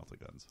 15 melted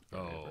guns.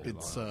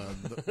 It's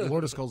the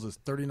Lord of Skulls is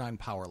 39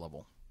 power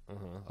level,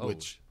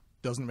 which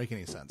doesn't make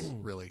any sense,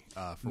 really,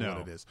 for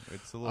what it is.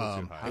 It's a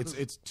little too high.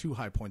 It's too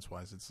high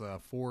points-wise. It's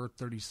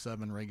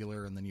 437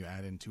 regular, and then you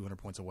add in 200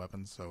 points of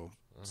weapons, so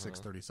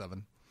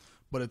 637.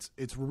 But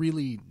it's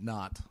really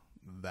not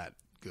that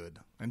good.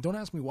 And don't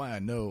ask me why I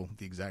know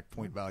the exact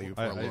point value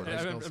for our Lord of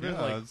Skills. I've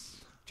been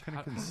kind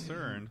of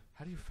concerned.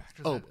 How do you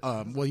factor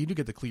that in? Well, you do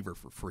get the cleaver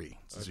for free.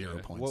 It's 0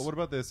 points. What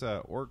about this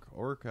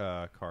orc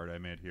card I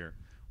made here,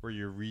 where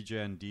you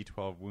regen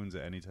D12 wounds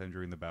at any time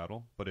during the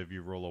battle, but if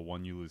you roll a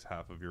 1, you lose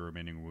half of your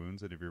remaining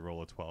wounds, and if you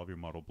roll a 12, your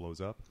model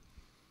blows up?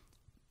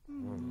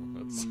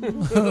 Well,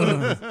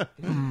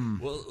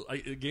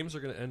 games are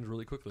going to end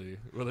really quickly,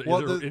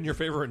 either in your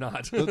favor or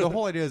not. the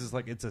whole idea is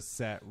like it's a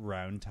set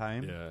round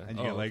time, and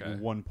you get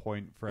 1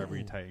 point for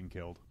every Titan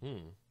killed.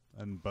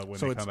 But when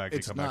they come back, they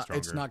come back stronger.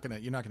 It's not gonna.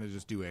 You're not gonna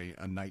just do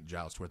a night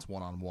joust where it's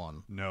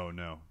 1-on-1.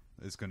 No,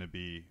 it's gonna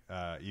be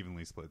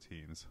evenly split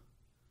teams,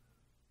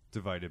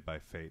 divided by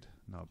fate,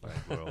 not by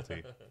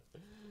loyalty.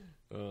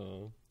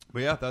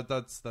 But yeah,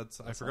 that's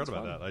I forgot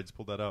about that. I just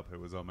pulled that up. It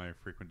was on my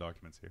frequent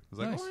documents here. I was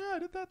like, Nice. oh yeah, I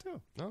did that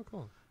too. Oh,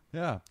 cool.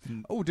 Yeah.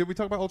 Oh, did we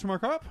talk about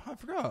Ultramar Cup? I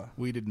forgot.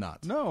 We did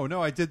not.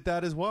 No, I did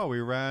that as well. We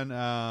ran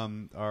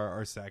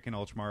our second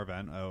Ultramar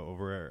event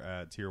over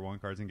at Tier 1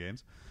 Cards and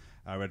Games.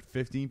 We had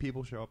 15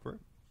 people show up for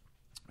it,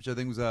 which I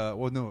think was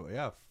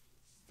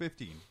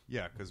 15.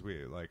 Yeah, because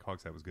we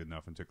Hogshead was good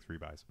enough and took 3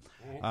 buys.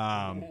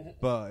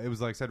 But it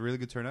was, like I said, really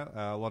good turnout.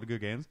 A lot of good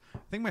games. I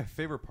think my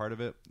favorite part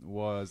of it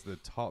was the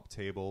top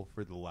table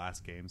for the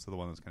last game, so the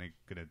one that's kind of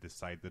going to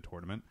decide the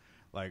tournament.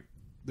 Like,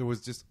 there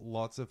was just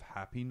lots of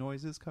happy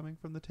noises coming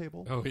from the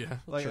table. Oh yeah,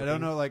 like I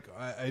don't know. Like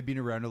I've been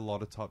around a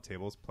lot of top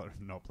tables,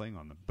 not playing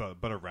on them, but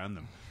around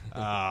them.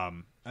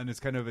 And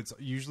it's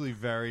usually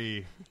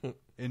very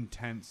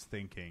intense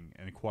thinking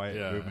and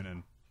quiet movement.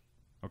 And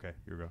okay,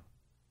 here we go.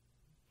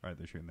 All right,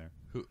 they're shooting there.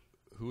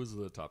 Who was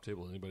the top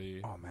table?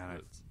 Anybody? Oh man, I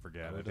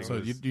forget. I think so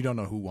you don't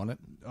know who won it?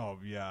 Oh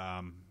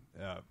yeah.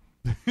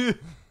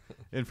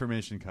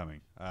 Information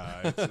coming.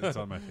 It's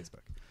on my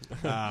Facebook.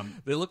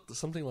 They looked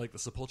something like the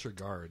Sepulture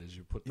Guard as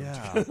you put them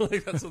Yeah. together.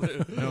 Like that's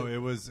what they, No, it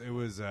was.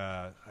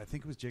 I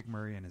think it was Jake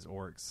Murray and his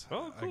orcs.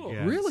 Oh, cool.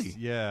 Really?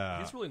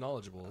 Yeah. he's really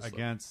knowledgeable. So.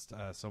 Against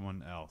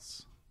someone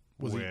else.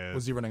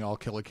 Was he running all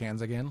killer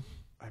cans again?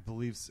 I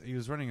believe he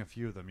was running a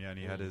few of them. Yeah, and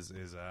he had his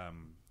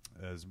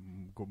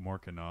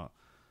Morkanaut.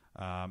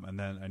 And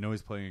then I know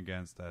he's playing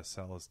against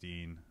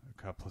Celestine, a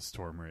couple of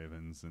Storm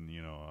Ravens, and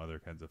other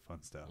kinds of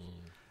fun stuff.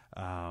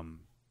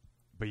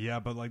 But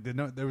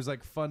there was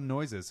like fun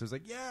noises. So it was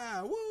like,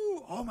 yeah,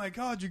 woo, oh my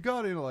god, you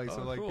got it!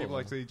 Cool. People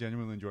actually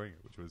genuinely enjoying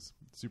it, which was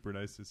super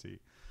nice to see.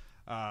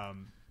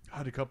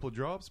 Had a couple of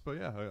drops, but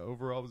yeah,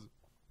 overall it was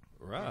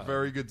a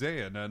very good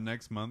day. And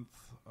next month,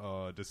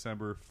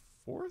 December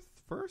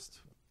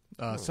 1st.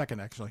 Second,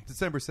 actually.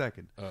 December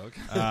 2nd. Oh,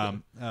 okay.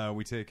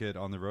 We take it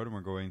on the road, and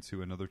we're going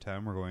to another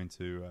town. We're going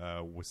to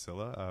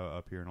Wasilla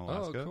up here in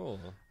Alaska. Oh, cool.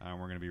 And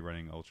we're going to be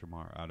running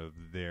Ultramar out of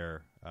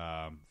there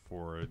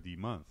for the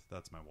month.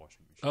 That's my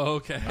washing machine. Oh,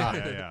 okay.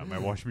 Yeah. My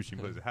washing machine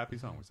plays a happy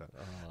song with that.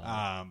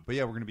 But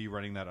yeah, we're going to be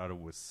running that out of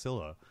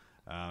Wasilla.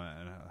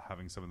 And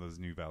having some of those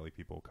new Valley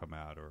people come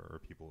out, or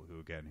people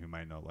who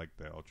might not like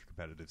the ultra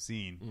competitive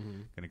scene,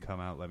 going to come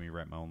out, let me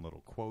write my own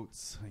little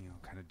quotes,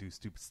 kind of do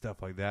stupid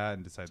stuff like that,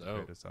 and decide to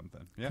create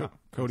something. Yeah,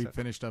 Cody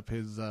finished up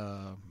his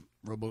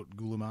Rowboat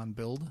Gulaman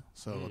build,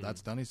 so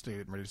that's done. He's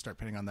ready to start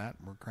pinning on that.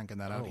 We're cranking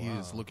that out. He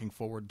is looking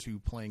forward to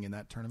playing in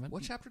that tournament.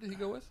 What chapter did he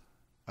go with?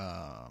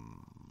 The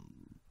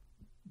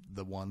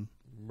one.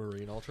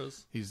 Marine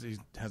Ultras? He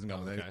hasn't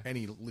gone with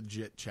any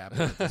legit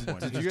chapter at this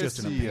point. Did you guys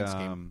see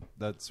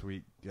that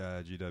sweet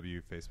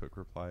GW Facebook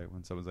reply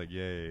when someone's like,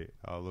 yay,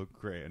 I'll look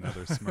great,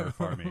 another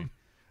Smurf army.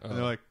 And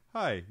they're like,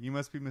 hi, you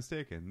must be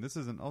mistaken. This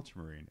is an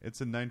Ultramarine.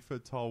 It's a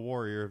 9-foot-tall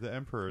warrior of the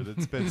Emperor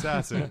that spits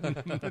acid.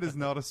 That is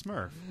not a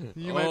Smurf.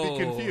 You might be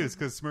confused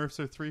because Smurfs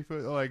are 3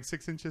 foot,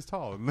 6 inches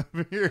tall and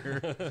live here.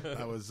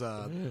 That was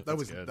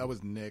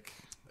Nick.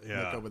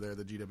 Yeah. Nick over there,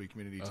 the GW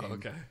community team. Oh,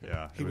 okay.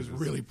 Yeah, he was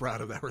really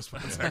proud of that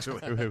response.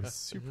 Actually, it was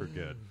super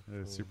good. It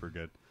was super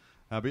good.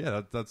 But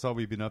yeah, that's all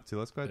we've been up to.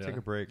 Let's go ahead and take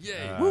a break.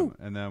 Yay!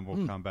 And then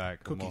we'll come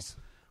back. Cookies.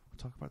 And we'll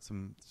talk about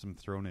some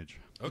thronage.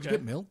 Okay. Did you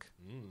get milk?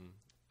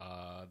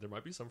 There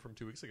might be some from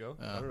 2 weeks ago.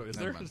 I don't know. Is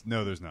there?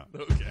 No, there's not.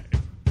 Okay.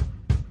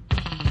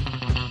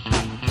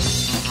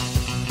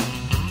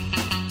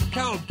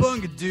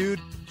 Cowabunga, dude!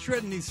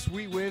 Shredding these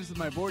sweet waves with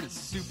my board is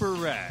super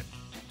rad.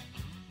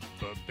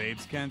 But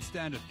babes can't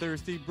stand a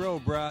thirsty bro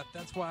brat.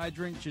 That's why I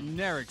drink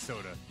generic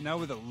soda, now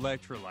with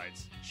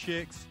electrolytes.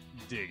 Chicks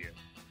dig it.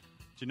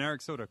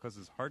 Generic soda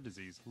causes heart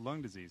disease,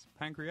 lung disease,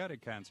 pancreatic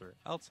cancer,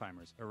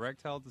 Alzheimer's,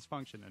 erectile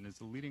dysfunction, and is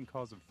the leading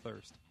cause of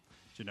thirst.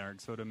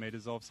 Generic soda may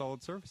dissolve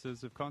solid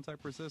surfaces if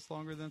contact persists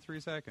longer than 3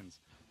 seconds.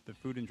 The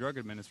Food and Drug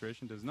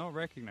Administration does not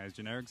recognize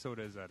generic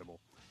soda as edible.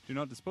 Do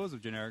not dispose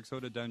of generic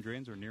soda down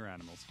drains or near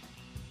animals.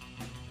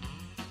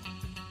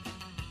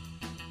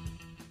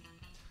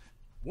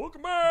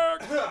 Welcome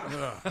back.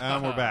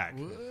 And we're back.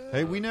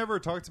 Hey, we never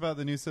talked about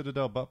the new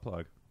Citadel butt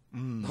plug.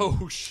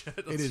 Oh shit!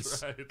 That's It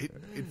is. right.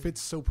 It fits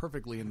so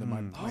perfectly into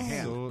my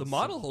hand. So- The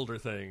model holder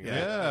thing. Yeah.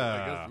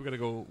 I guess we gotta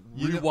go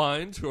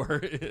rewind to our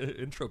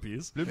intro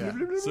piece. Yeah.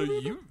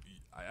 So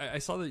I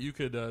saw that you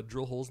could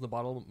drill holes in the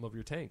bottom of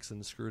your tanks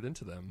and screw it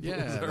into them. Is Yeah,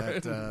 that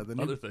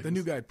right? the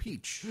new guy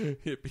Peach,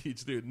 Yeah,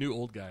 Peach, dude, new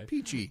old guy.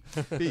 Peachy.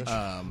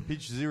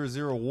 Peach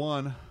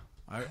 001.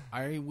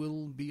 I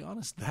will be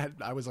honest that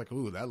I was like,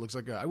 ooh, that looks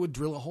like I would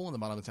drill a hole in the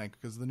bottom of the tank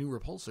because the new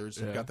repulsors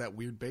have got that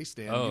weird base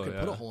stand. Oh, you could yeah.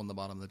 put a hole in the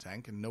bottom of the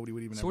tank and nobody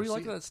would even. So ever what do you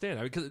see like it. that stand?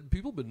 Because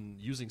people have been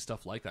using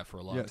stuff like that for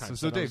a long Yeah, time.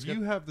 so that Dave, was good.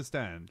 you have the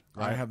stand. I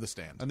Right? have the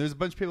stand. And there's a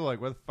bunch of people like,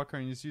 why the fuck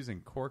aren't you just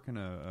using cork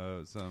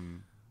and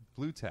some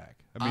blue tack?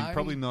 I mean,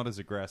 probably not as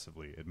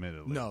aggressively,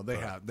 admittedly. No, they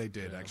but-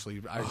 did actually.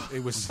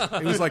 It was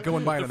like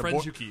going by The an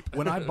friends you keep.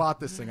 When I bought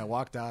this thing, I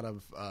walked out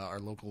of our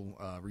local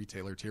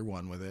retailer, Tier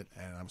 1, with it,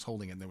 and I was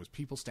holding it. And there was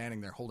people standing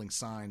there holding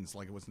signs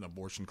like it was an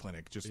abortion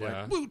clinic, just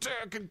Yeah. like blue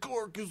tack and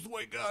cork is the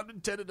way God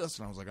intended us.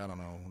 And I was like, I don't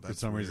know. For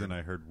some reason,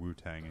 I heard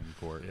Wu-Tang in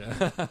court.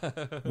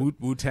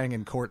 Wu Tang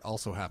in court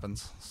also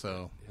happens.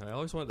 So Yeah, I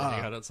always wanted to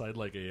hang out outside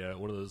like a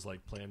one of those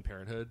like Planned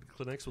Parenthood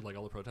clinics with like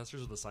all the protesters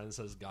with a sign that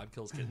says "God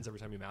kills kittens every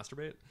time you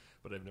masturbate,"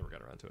 but I've never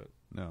got around to it.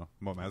 No,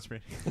 what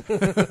masturbate?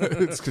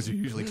 it's because you're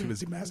usually too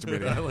busy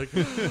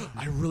masturbating.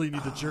 I really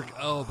need to jerk.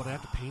 Oh, but I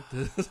have to paint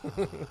this.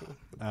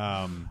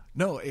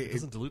 No, It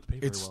doesn't dilute the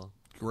paint it's very well.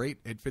 great.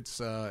 It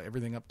fits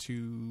everything up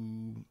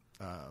to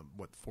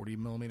 40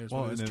 millimeters.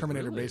 Well, What it is? and it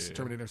Terminator really- base,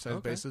 Terminator size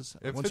Okay. bases.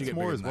 It Once you fits get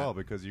more bigger as than well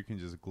that- because you can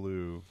just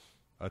glue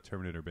a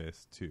Terminator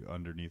base to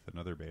underneath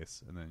another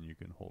base, and then you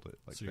can hold it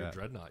like So your that.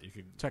 dreadnought, you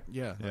can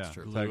yeah, that's Yeah.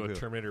 true. glue Technically. a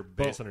Terminator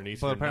base But-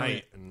 underneath but your apparently-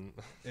 knight. And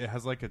It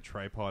has like a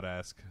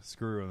tripod-esque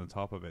screw on the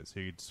top of it, so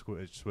you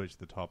could switch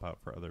the top out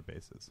for other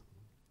bases.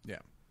 Yeah.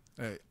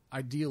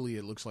 Ideally,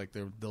 it looks like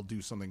they'll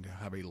do something to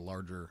have a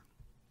larger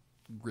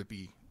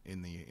grippy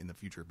in the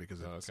future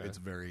because it's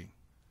very,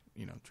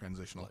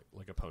 transitional.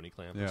 like a pony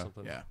clamp or Yeah.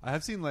 something. Yeah. I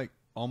have seen like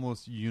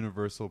almost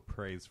universal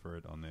praise for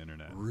it on the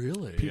internet.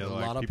 Really? People- Yeah, a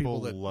like, lot of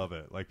people that- love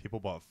it. Like people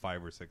bought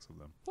 5 or 6 of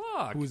them,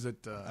 Fuck. Who is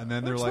it? and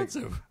then they're How like,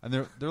 expensive. and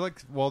they're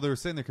like, well, they're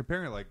saying they're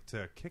comparing it like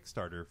to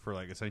Kickstarter for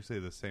like essentially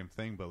the same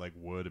thing, but like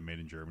wood and made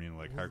in Germany and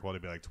like higher quality,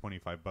 be like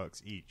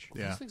 $25 each.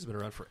 Yeah. These things have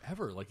been around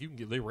forever. Like you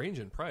can they range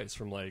in price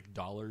from like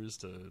dollars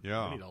to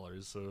Yeah.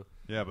 $20. So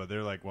Yeah, but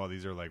they're like, well,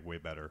 these are like way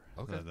better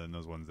than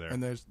those ones there.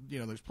 and there's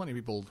plenty of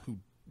people who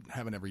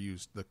haven't ever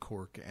used the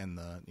cork and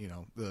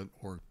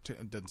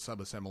done sub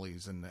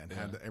assemblies and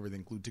had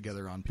everything glued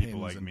together on pins.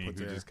 People like and me who put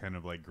there. just kind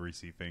of like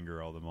greasy finger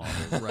all the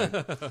models.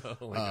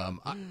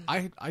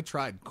 Right. I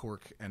tried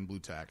cork and blue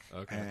tack,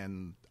 Okay.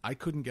 and I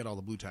couldn't get all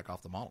the blue tack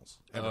off the models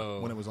ever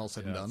when it was all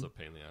said and It's a done.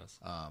 pain in the ass.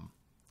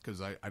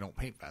 Because I don't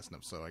paint fast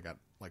enough, so I got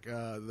like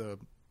the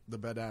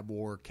Bedab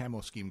War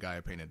camo scheme guy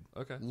I painted.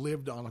 Okay.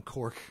 Lived on a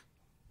cork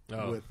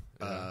Oh,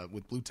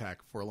 with blue tack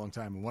for a long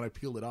time, and when I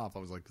peeled it off, I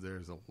was like,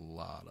 "There's a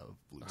lot of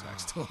blue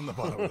tack still on the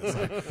bottom of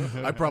this."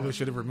 I probably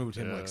should have removed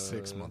him like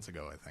 6 months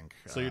ago. I think.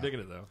 So you're digging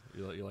it though.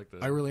 You like the?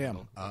 I really am.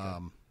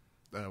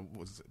 Okay.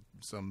 Was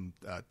some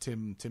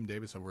Tim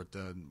Davis over at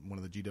one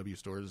of the GW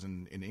stores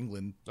in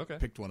England. Okay.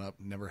 Picked one up,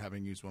 never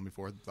having used one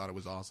before. Thought it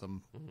was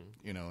awesome,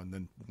 and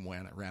then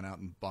ran out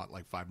and bought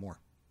like 5 more.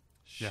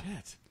 Shit.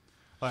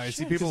 I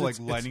see Shit, people 'cause like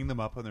it's- lining them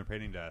up on their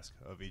painting desk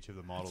of each of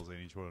the models and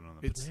each one on them.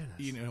 It's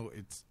Bananas.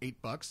 it's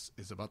 $8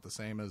 is about the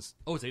same as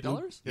Oh, it's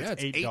 $8? Yeah,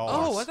 it's $8.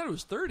 Oh, I thought it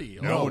was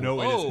 $30. No, no,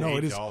 it is oh, No,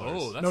 it is- $8.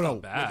 Oh, that's no,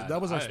 not bad. That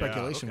was our I-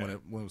 speculation okay.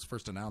 when it was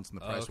first announced and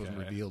the price wasn't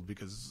Okay. revealed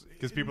because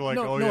Because people are like,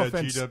 no oh yeah,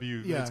 offense,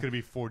 GW, yeah. it's going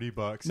to be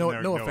 $40. No, And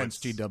they're no like,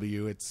 offense, it's-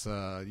 GW. It's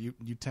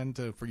you tend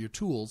to for your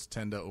tools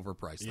tend to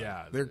overprice them.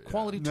 Yeah, they're yeah.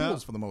 quality No,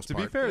 tools for the most to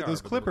part. be fair, They are,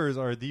 those but clippers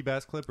are the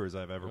best clippers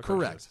I've ever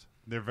Correct. purchased.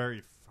 They're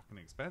very fucking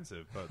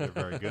expensive, but they're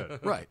very good.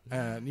 Right,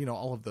 and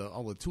all the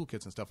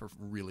toolkits and stuff are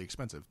really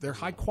expensive. They're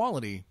high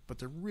quality, but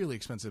they're really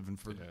expensive. And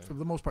for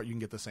the most part, you can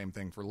get the same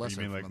thing for less.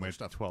 You mean like from my other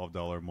stuff?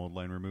 $12 mold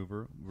line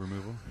removal,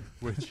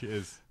 which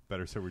is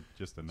better so with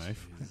just a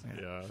knife.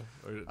 Yeah.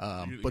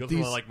 You but go these-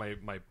 through like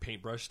my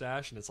paintbrush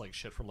stash, and it's like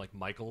shit from like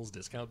Michael's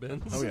discount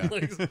bins. Oh, yeah.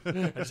 Like, I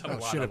just have a Oh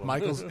lot shit! of If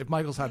them.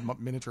 Michael's had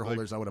miniature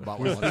holders, I would have bought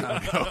one a long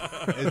time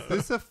ago. Is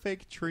this a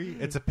fake tree?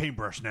 It's a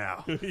paintbrush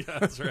now. Yeah,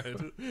 that's right.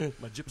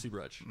 My gypsy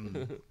brush.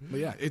 But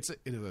yeah, it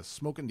is a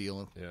smoking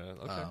deal. Yeah,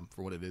 okay.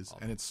 For what it is,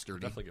 and it's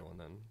sturdy. Definitely get one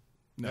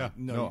then.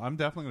 No, I'm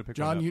definitely going to pick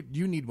John, one up.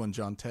 you need one.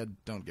 John, Ted,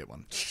 don't get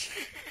one.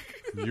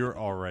 You're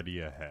already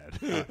ahead.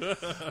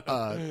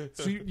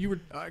 So you were.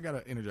 I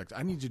gotta interject.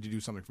 I need you to do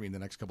something for me in the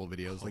next couple of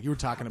videos. Like you were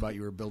talking about,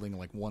 you were building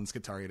like one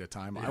Skitari at a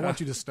time. I want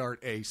you to start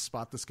a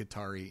spot the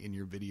Skitari in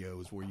your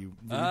videos where you're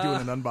doing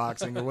an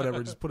unboxing or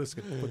whatever. Just put the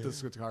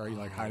Skitari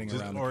like hiding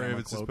Just, around. or the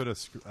if camera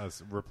it's just cloak.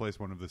 replace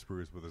one of the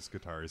sprues with a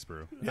Skitari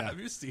sprue. Yeah. Have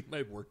you seen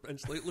my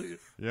workbench lately?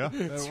 Yeah,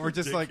 or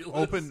just like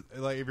ridiculous. open,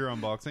 like if you're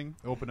unboxing,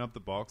 open up the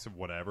box of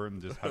whatever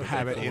and just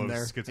Have it full in of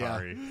there.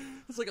 Skitari.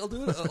 It's like I'll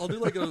do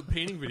like a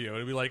painting video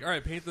and it'll be like, all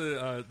right, paint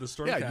the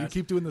Stormcast. Yeah, you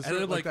keep doing this and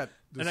then like that.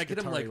 The and I get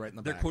them Skitari like right in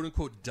the they're back. quote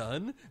unquote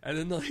done, and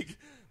then like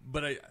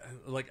But I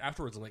like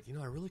afterwards. I'm like,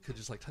 I really could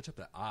just like touch up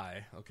that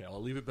eye. Okay,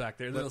 I'll leave it back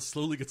there. And then it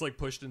slowly gets like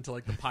pushed into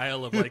like the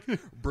pile of like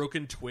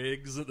broken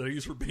twigs that I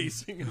use for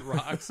basing and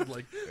rocks and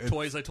like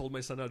toys I told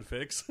my son how to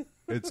fix.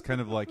 It's kind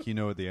of like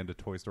at the end of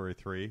Toy Story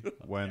 3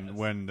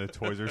 when the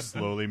toys are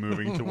slowly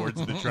moving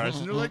towards the trash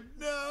and they're like,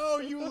 "No,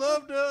 you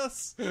loved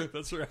us."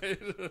 That's right.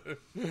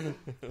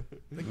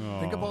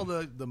 Think of all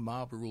the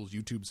Mob Rules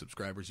YouTube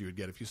subscribers you would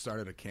get if you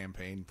started a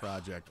campaign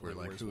project where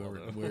like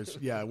where's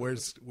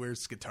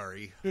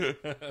Skitari?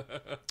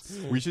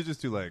 We should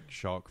just do like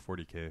shock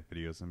 40K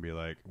videos and be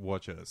like,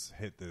 watch us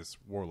hit this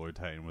Warlord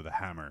Titan with a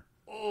hammer.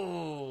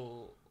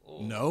 No.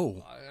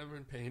 I'm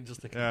in pain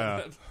just thinking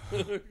about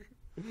that.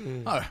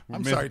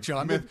 I'm sorry,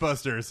 John.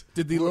 Mythbusters.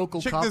 Did the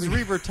local check copy... this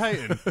Reaver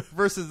Titan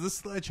versus the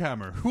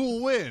Sledgehammer? Who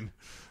will win?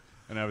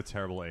 And I have a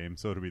terrible aim,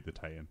 so it'll be the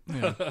Titan.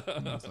 Yeah.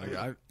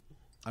 Like,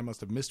 I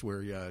must have missed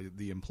where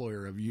the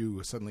employer of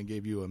you suddenly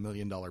gave you $1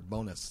 million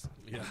bonus.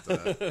 Yeah.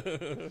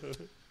 But,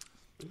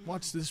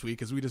 watch this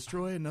week as we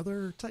destroy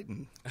another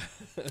Titan.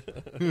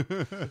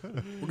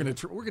 We're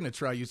gonna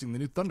try using the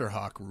new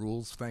Thunderhawk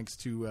rules, thanks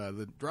to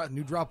the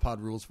new drop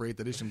pod rules for 8th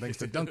edition, thanks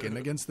to Duncan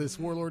against this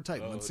Warlord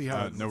Titan. Let's see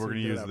how. No, we're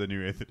gonna use the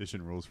new 8th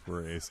edition rules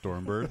for a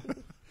Stormbird.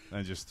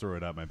 And just throw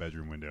it out my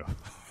bedroom window. I'm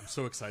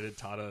so excited.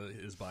 Tada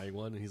is buying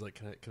one, and he's like,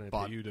 "Can I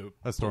pay you to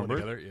a Stormbird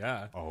together?"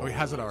 Yeah. Oh, he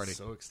has it already.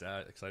 So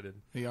excited.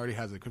 He already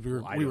has it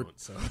because I don't.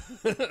 So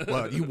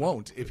well, you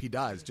won't if he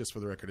dies. Just for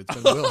the record, it's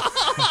been Will.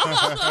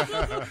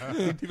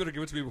 You better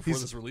give it to me before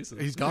this releases.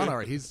 He's gone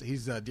already.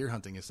 He's deer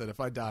hunting. He said, "If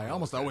I die, I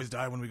almost always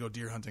die when we go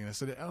deer hunting." And I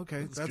said,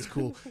 "Okay, that's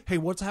cool. Hey,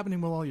 what's happening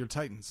with all your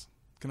Titans?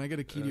 Can I get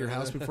a key to your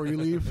house before you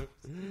leave?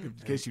 In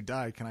case you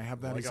die, can I have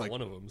that?" Well, I got like,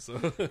 one of them. So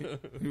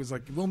he was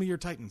like, "Roll me your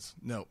Titans."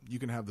 No, you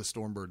can have the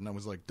Stormbird. And I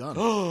was like, "Done."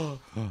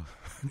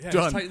 yeah,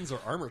 Done. Titans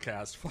are armor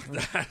cast. Fuck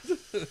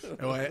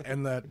that.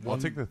 And that I'll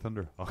take the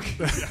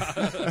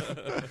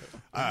Thunderhawk.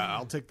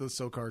 I'll take the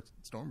Sokar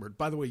Stormbird.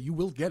 By the way, you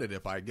will get it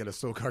if I get a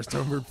Sokar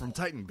Stormbird from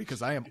Titan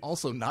because I am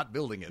also not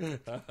building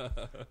it.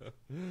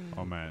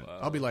 Oh man,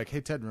 I'll be like,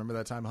 "Hey Ted, remember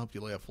that time I helped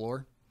you lay a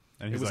floor?"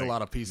 And it was like, a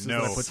lot of pieces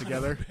no. that I put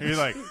together. He's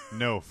like,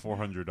 "No,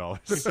 $400."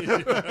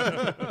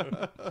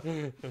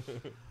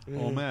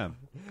 Oh man.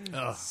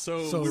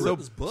 So we read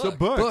this book. So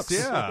books,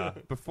 yeah.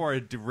 Before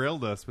it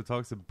derailed us with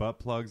talks of butt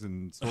plugs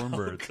and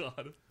Stormbirds. Oh,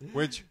 God.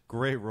 Which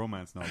great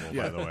romance novel,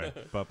 by the way.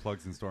 Butt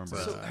plugs and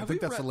Stormbirds. So I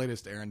think that's the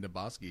latest Aaron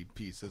Dabowski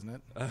piece, isn't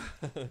it?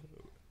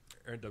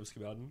 Aaron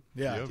Dubsky-Bowden.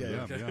 Yeah.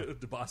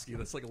 Dubosky,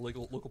 that's like a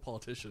local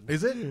politician.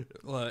 Is it?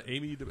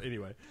 Amy.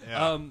 Anyway,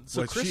 Yeah.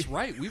 so Chris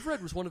Wright, we've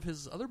read was one of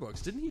his other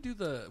books. Didn't he do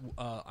the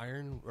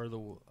Iron or the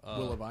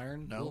Will of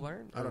Iron? No, Will of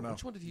Iron. I don't know.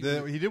 Which one did he?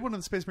 He did one of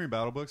the Space Marine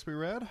battle books we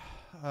read.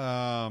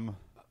 What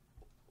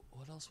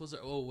else was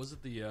it? Oh, was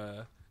it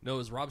the? No, it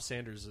was Rob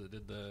Sanders that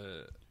did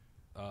the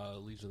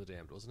Legion of the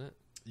Damned, wasn't it?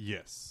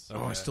 Yes.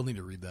 Oh, I still need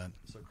to read that.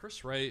 So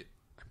Chris Wright.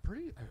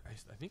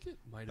 I think it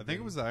might have. I think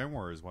it was the Iron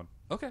Warriors one.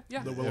 Okay,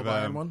 yeah. The Will of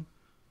Iron one?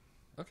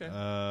 Okay.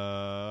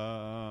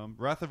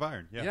 Wrath of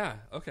Iron. Yeah. Yeah.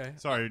 Okay.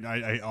 Sorry,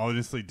 I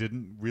honestly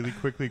didn't really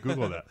quickly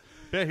Google that.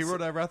 Yeah, he wrote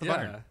Wrath of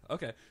Iron.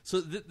 Okay.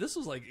 So this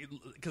was like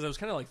because I was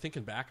kind of like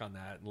thinking back on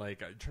that, and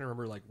like I'm trying to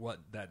remember like what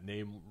that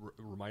name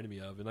reminded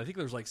me of, and I think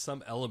there's like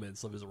some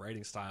elements of his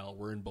writing style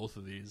were in both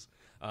of these.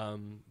 But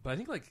I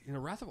think like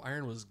Wrath of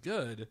Iron was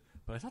good,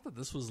 but I thought that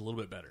this was a little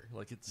bit better.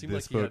 Like it seemed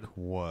this like book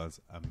was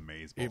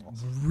amazing. It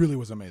really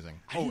was amazing.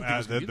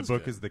 The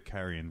book is the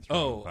Carrion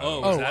Throne.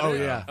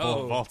 Yeah.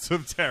 Vaults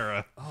of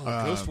Terra.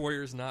 Ghost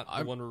Warrior's not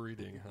the one we're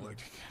reading. Huh?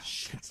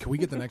 Can we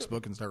get the next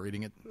book and start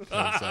reading it?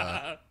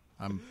 'Cause,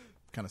 I'm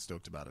kind of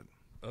stoked about it.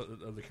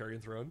 The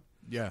Carrion Throne.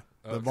 Yeah,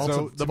 Okay.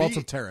 the Vaults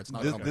of Terra. It's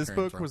not called this the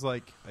Carrion book Throne. was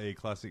like a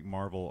classic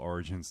Marvel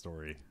origin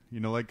story. You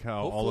know, like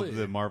how all of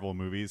Hopefully. the Marvel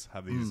movies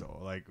have these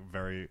like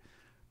very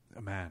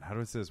how do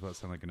I say this without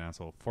sounding like an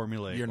asshole?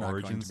 Formulaic You're not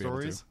origin going to be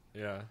able to. stories.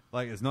 Yeah.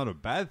 Like it's not a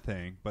bad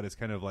thing, but it's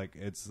kind of like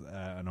it's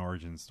an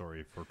origin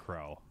story for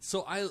Krell.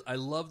 So I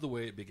love the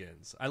way it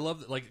begins. I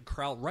love like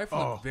Krell right from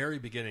the very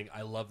beginning.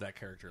 I love that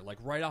character. Like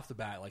right off the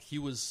bat, like he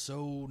was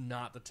so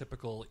not the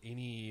typical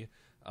any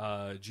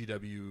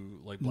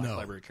GW like Black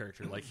Library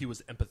character. Like he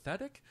was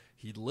empathetic.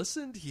 He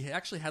listened. He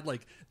actually had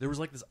like there was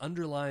like this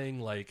underlying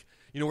like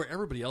where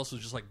everybody else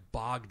was just like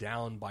bogged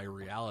down by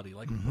reality.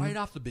 Like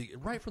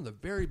right from the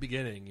very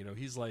beginning.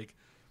 He's like.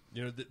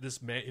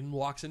 This man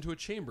walks into a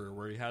chamber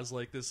where he has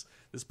like this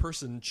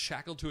person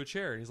shackled to a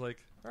chair, and he's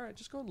like, "All right,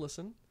 just go and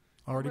listen."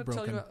 Already I'm gonna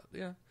broken. tell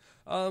you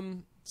about,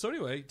 So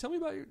anyway, tell me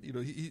about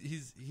your.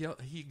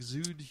 He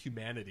exudes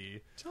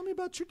humanity. Tell me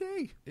about your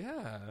day.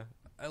 Yeah,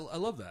 I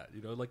love that.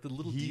 Like the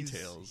little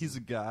details. He's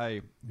a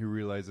guy who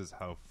realizes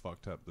how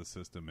fucked up the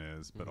system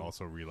is, but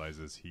also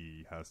realizes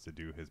he has to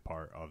do his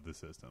part of the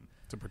system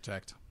To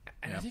protect.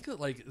 And I think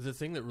that like the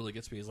thing that really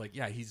gets me is like,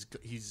 yeah, he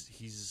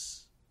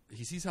sees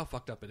how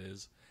fucked up it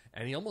is.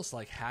 And he almost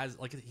like has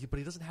like, but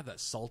he doesn't have that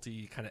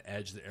salty kind of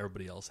edge that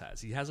everybody else has.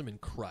 He hasn't been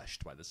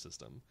crushed by the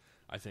system.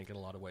 I think in a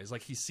lot of ways,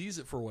 like he sees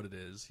it for what it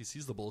is. He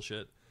sees the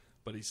bullshit,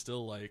 but he's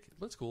still like,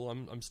 that's cool.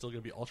 I'm still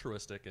gonna be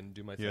altruistic and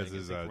do my thing and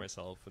his, think for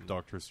myself. And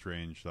Doctor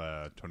Strange,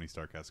 Tony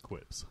Stark has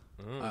quips.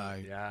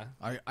 Yeah,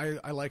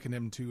 I liken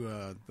him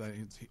to.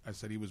 I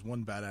said he was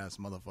one badass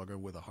motherfucker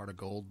with a heart of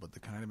gold, but the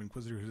kind of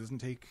Inquisitor who doesn't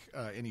take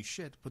any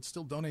shit, but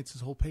still donates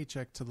his whole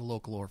paycheck to the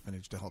local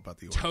orphanage to help out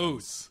the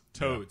orphans.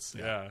 Toads.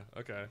 Yeah.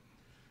 Okay.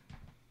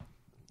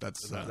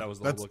 That was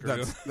the whole book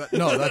review.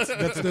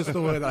 That's just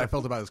the way that I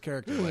felt about his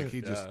character. Like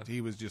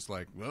he was just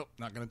like, well,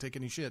 not going to take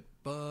any shit,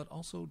 but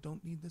also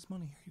don't need this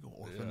money. Here you go,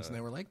 orphans. And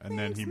they were like, and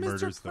then he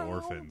murders the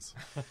orphans.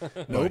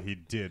 Nope. He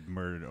did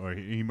murder, or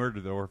he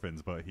murdered the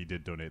orphans, but he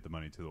did donate the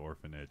money to the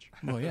orphanage.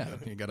 Well, yeah,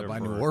 you got to buy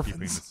new Keeping orphans.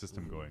 the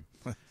system going.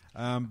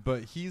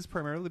 But he's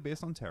primarily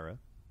based on Terra.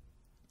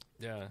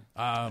 Yeah.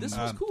 This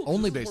was cool.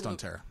 Only based on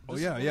Terra. Oh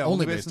yeah,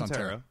 only based on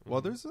Terra.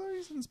 Well,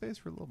 he's in space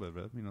for a little bit,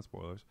 but no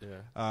spoilers.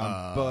 Yeah.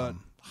 But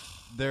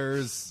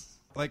there's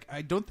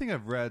I don't think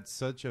I've read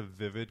such a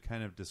vivid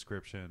kind of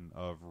description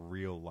of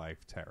real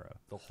life Terra.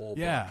 The whole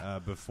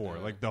book. Before.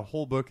 Like the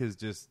whole book is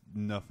just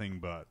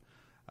nothing but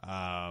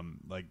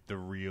the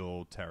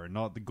real Terra,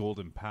 not the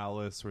Golden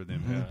Palace or the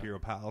Imperial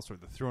Palace or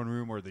the throne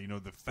room or the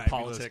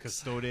fabulous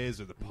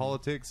custodes or the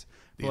politics,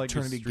 the but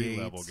Eternity the street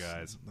Gates. level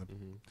guys.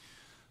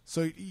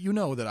 So you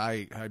know that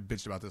I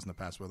bitched about this in the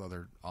past with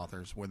other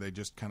authors where they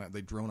just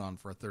they drone on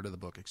for a third of the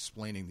book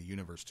explaining the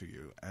universe to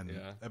you, and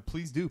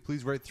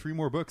please write 3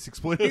 more books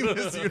explaining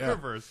this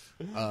universe.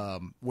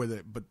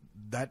 But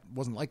that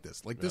wasn't like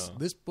this.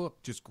 This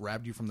book just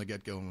grabbed you from the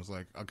get go and was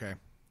like, okay,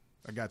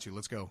 I got you,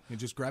 let's go. It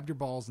just grabbed your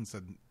balls and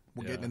said,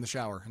 we're getting in the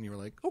shower, and you were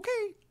like, okay.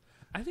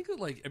 I think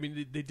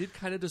that they did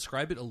kind of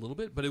describe it a little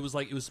bit, but it was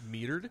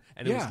metered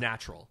and it was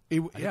natural.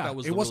 That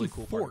was the wasn't really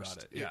cool forced.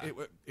 Part about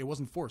it. It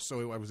wasn't forced,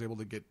 so I was able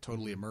to get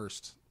totally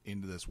immersed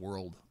into this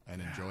world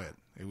and enjoy it.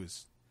 It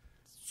was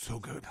so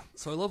good.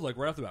 So I love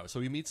right off the bat. So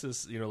he meets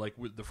this,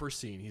 with the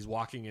first scene, he's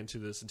walking into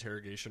this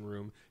interrogation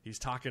room. He's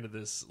talking to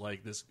this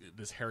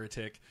this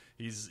heretic.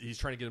 He's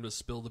trying to get him to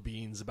spill the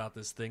beans about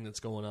this thing that's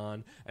going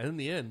on. And in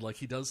the end,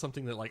 he does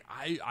something that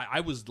I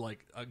was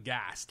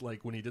aghast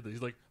when he did this.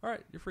 He's like, "All right,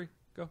 you're free.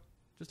 Go.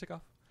 Just take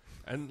off."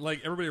 And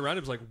everybody around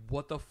him was like,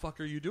 "What the fuck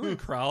are you doing,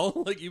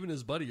 Crowl?" Even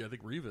his buddy, I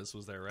think Revis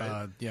was there,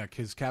 right? Yeah,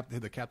 because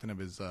the captain of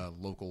his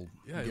local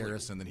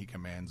garrison that he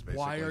commands. Basically,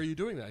 why are you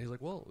doing that? He's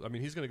like, "Well, I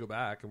mean, he's going to go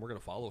back, and we're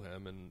going to follow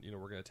him, and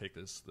we're going to take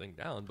this thing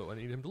down, but I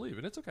need him to leave,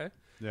 and it's okay."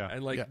 Yeah,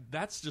 and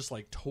that's just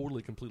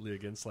totally, completely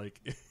against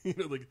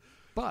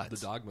but the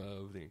dogma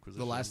of the Inquisition.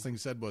 The last thing he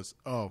said was,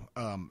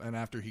 and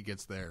after he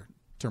gets there,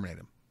 terminate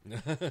him.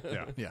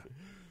 yeah.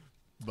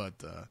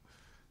 But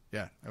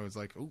I was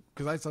like, oh,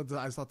 because I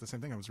thought the same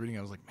thing. I was reading,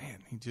 I was like, man,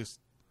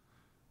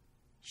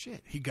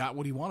 he got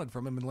what he wanted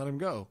from him and let him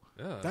go.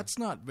 Yeah. That's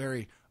not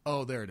very.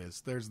 Oh, there it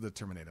is. There's the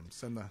terminate him.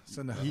 Send the.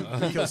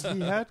 He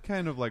had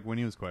kind of when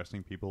he was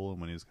questioning people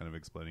and when he was kind of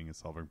explaining his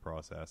solving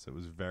process. It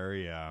was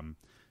very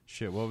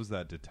what was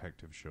that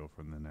detective show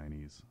from the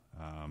 90s?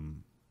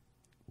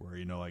 Where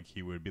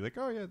he would be like,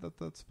 oh yeah,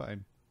 that's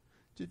fine.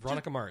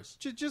 Veronica Mars.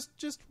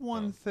 Just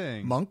one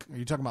thing. Monk? Are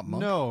you talking about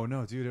Monk?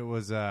 No, dude. It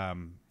was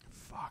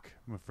fuck.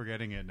 I'm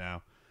forgetting it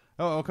now.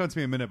 Oh, it'll come to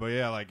me in a minute. But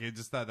yeah, it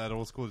just that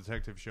old school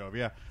detective show.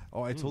 Yeah.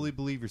 Oh, I totally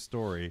believe your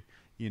story.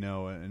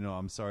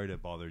 I'm sorry to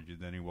bother you.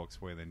 Then he walks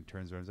away. Then he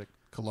turns around. He's like,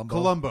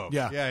 Columbo.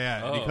 Yeah.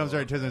 And he comes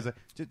around and turns around and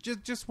he's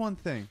like, just one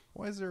thing.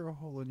 Why is there a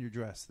hole in your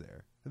dress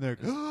there? And they're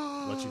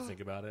like, let you think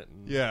about it.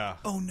 And yeah.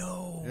 Oh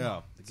no.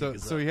 Yeah.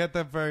 So he had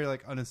that very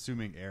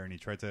unassuming air, and he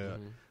tried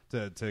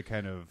to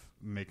kind of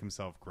make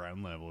himself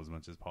ground level as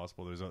much as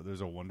possible.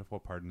 There's a wonderful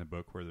part in the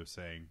book where they're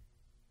saying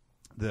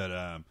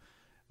that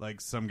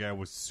some guy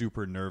was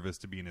super nervous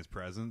to be in his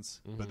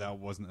presence, but that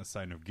wasn't a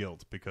sign of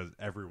guilt because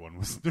everyone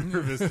was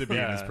nervous to be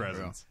in his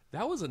presence.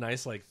 That was a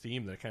nice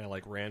theme that kind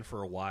of ran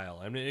for a while.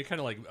 I mean, it kind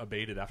of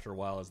abated after a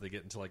while as they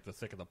get into the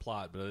thick of the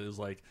plot. But it was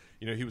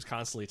he was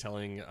constantly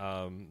telling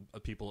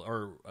people,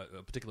 or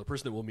a particular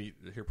person that we'll meet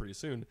here pretty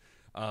soon,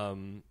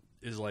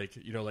 is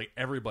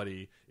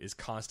everybody is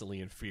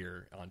constantly in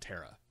fear on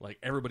Terra.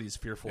 Everybody's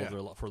fearful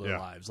for their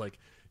lives.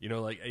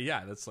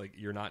 That's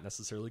you're not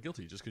necessarily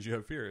guilty just because you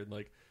have fear. And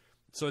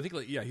so I think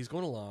he's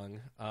going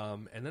along,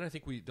 and then I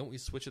think we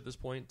switch at this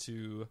point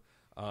to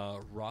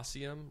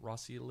Rossili.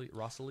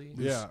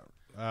 Yeah,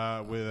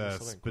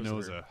 with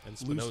Spinoza and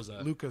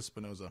Spinoza, Luca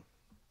Spinoza,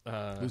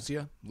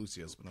 Lucia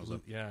Spinoza.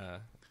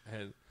 Yeah,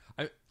 and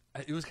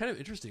it was kind of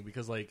interesting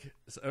because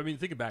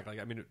thinking back,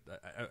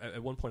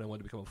 at one point I wanted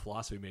to become a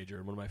philosophy major,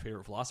 and one of my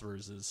favorite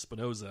philosophers is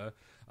Spinoza,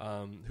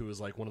 who was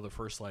one of the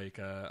first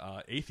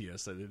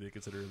atheists. They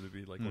consider him to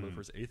be one of the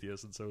first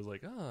atheists, and so I was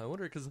like, I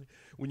wonder, because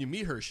when you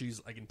meet her, she's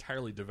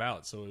entirely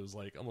devout, so it was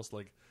almost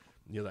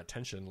that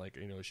tension,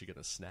 is she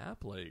gonna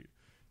snap,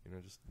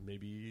 just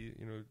maybe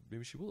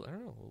she will. I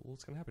don't know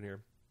what's gonna happen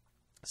here.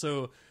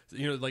 So,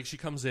 she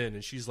comes in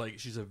and she's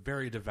a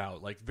very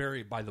devout,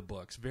 very by the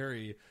books,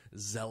 very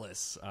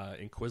zealous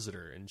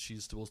inquisitor, and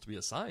she's supposed to be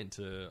assigned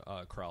to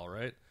Crowl,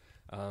 right?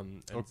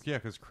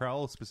 because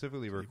Crowl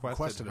specifically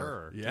requested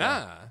her.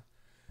 Yeah.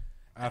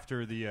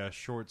 after the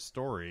short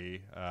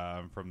story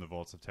from the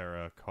Vaults of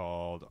Terra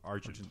called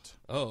Argent.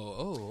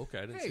 Oh, okay.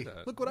 I didn't see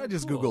that. Look what I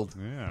just Cool. Googled.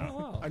 Yeah. Oh,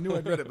 wow. I knew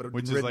I'd read it, but I'd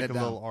Which is written like it a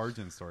down. little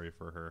origin story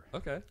for her.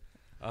 Okay.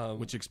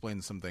 Which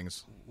explains some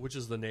things. Which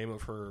is the name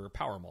of her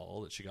power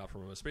maul that she got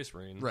from a Space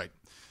Marine. Right.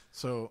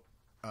 So...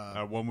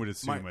 One would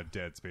assume a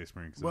dead Space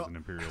Marine because it was an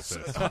Imperial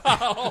fist.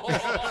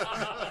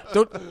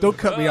 Don't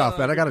cut me off,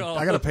 man. I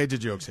got a page of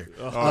jokes here.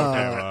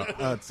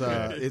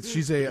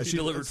 She's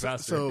delivered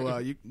faster. So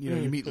you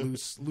meet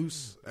Luce Luc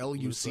is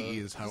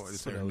how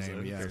is her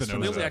name. Yeah, They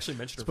only actually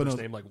mentioned her first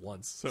name like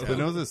once. So.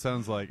 Spinoza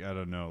sounds like, I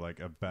don't know,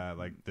 like a bad,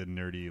 like the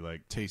nerdy,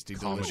 like tasty,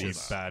 comedy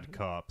delicious bad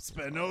cop.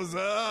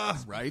 Spinoza,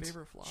 right?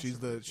 She's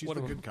the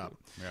good cop.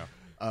 Yeah.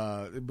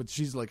 But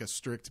she's like a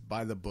strict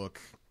by the book,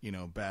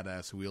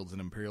 badass who wields an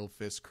Imperial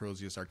Fist,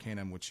 Crozius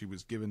Arcanum, which she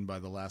was given by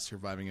the last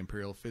surviving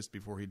Imperial Fist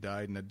before he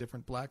died in a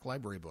different black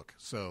library book.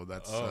 So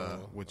that's I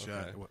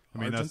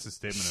mean, that's a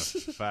statement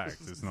of fact.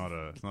 It's not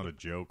a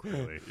joke,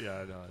 really.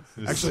 Yeah, no.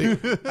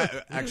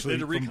 Actually,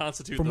 to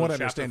reconstitute from the what I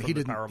chapter understand, from he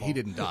the Power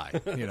didn't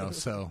Maul. die.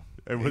 So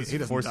it was he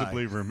doesn't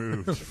forcibly die.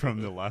 removed from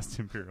the last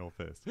Imperial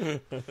Fist.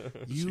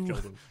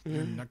 You're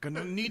not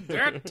gonna need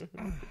that.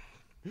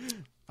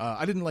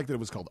 I didn't like that it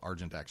was called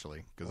Argent,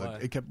 actually, because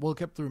it kept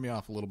throwing me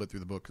off a little bit through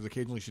the book, because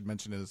occasionally she'd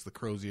mention it as the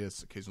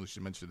Crozius, occasionally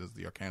she'd mention it as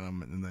the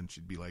Arcanum, and then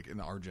she'd be like in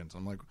Argent.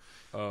 I'm like,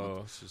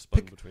 it's just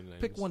spun between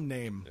names. pick one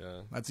name.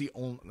 Yeah. That's the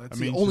only She's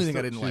thing I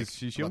still- didn't like.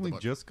 She about only the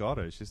book. just got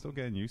it. She's still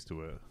getting used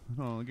to it.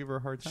 I'll give her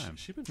a hard time.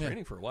 She's been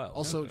training for a while.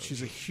 Also,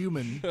 she's a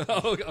human.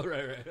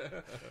 right.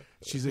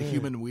 She's a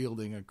human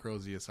wielding a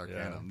Crozius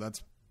Arcanum.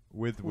 That's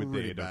with the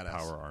pretty aid of badass.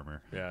 power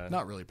armor. Yeah.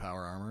 not really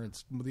power armor.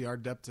 It's the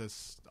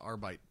Ardeptus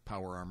Arbite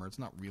power armor. It's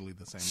not really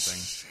the same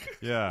thing.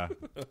 Yeah.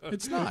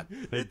 It's not.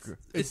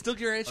 It still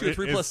guarantees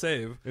you a 3+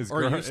 save. Is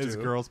used to.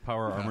 girls'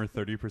 power armor It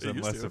 30% used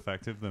less to.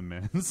 effective than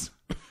men's?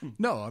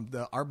 No,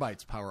 the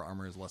Arbite's power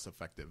armor is less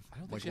effective.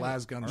 Like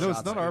Lasgun No,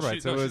 shots. it's not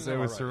Arbite. No, It she's not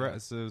was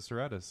Arbite,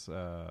 Serratus.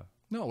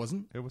 No, it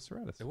wasn't. It was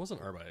Serratus. It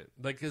wasn't Arbite.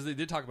 Because they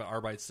did talk about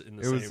Arbites in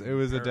the It same...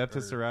 was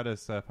Adeptus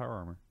Serratus power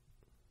armor.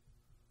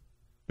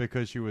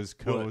 Because she was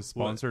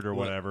co-sponsored or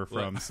whatever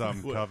from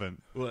some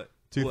coven. What?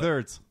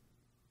 2/3.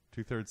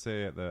 2/3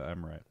 say that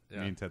I'm right.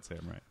 Yeah. Me and Ted say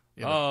I'm right.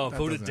 Yeah, that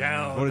voted doesn't-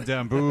 down. Voted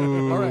down.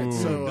 Boo. All right,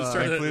 so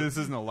Thankfully, this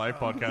isn't a live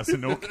podcast,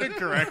 and no one can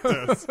correct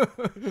us.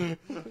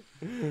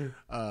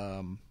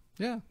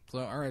 yeah. So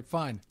all right,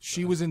 fine.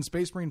 She was in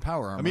Space Marine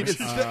power armor. I mean,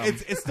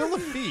 it's still a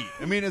feat.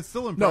 I mean, it's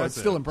still impressive. no, it's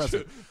still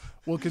impressive.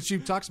 Well, because she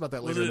talks about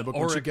that Was later in it the book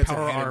when she auric gets it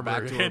power handed armor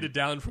back to her. handed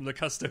down from the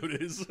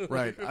custodes?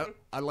 Right.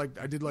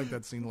 I did like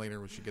that scene later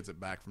when she gets it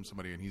back from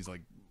somebody and he's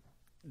like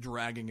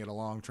dragging it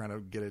along, trying to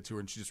get it to her,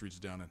 and she just reaches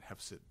down and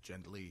hefts it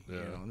gently. Yeah.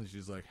 And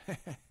she's like,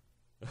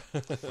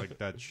 Like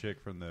that chick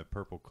from the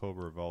Purple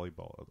Cobra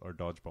volleyball or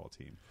dodgeball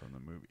team from the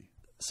movie.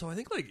 So I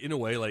think, like, in a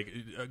way, like,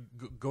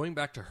 going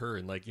back to her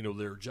and, like,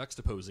 they're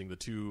juxtaposing the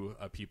two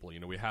people.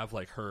 We have,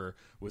 like, her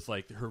with,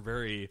 like, her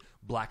very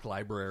Black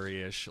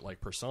Library-ish, like,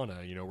 persona,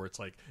 where it's,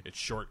 like, it's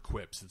short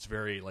quips. It's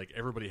very, like,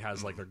 everybody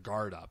has, like, their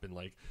guard up and,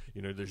 like,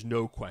 there's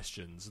no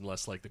questions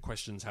unless, like, the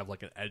questions have,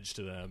 like, an edge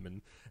to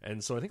them.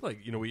 And so I think, like,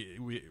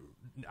 we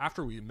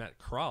after we met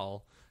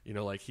Kral,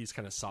 like, he's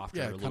kind of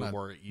softer, a little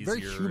more easier.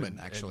 Very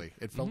human, actually.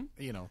 It felt,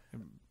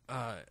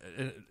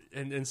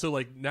 and so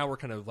like now we're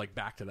kind of like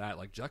back to that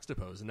like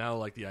juxtapose, and now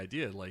like the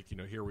idea like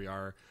here we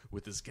are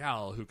with this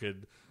gal who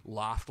could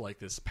loft like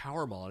this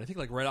power maul, and I think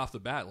like right off the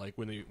bat like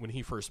when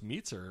he first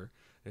meets her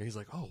and he's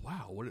like, oh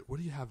wow, what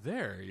do you have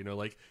there?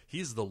 Like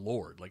he's the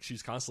Lord, like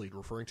she's constantly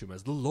referring to him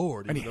as the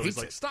Lord, and he's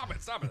like, stop it,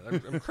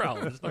 I'm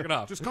Kral, just knock it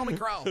off, just call me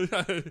Kral.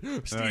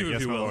 Steve, yes,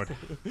 if you my will. Lord.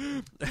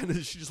 And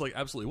then she just like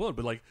absolutely won't,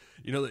 but like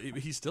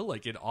he's still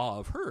like in awe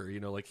of her,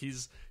 like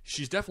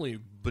she's definitely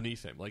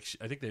beneath him. Like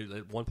I think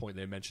at one point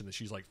they mentioned that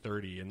she's like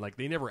 30, and like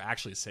they never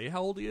actually say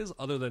how old he is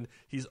other than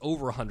he's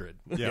over 100.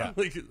 Yeah.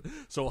 Like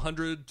so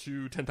 100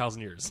 to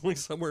 10,000 years, like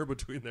somewhere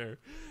between there.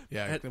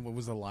 Yeah, and what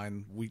was the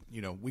line?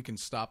 We can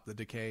stop the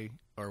decay,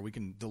 or we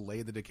can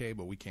delay the decay,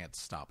 but we can't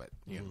stop it.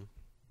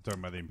 Talking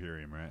about the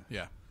Imperium, right?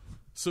 Yeah.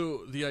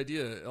 So the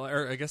idea,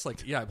 or I guess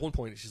like, yeah, at one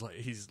point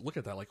he's looking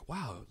at that like,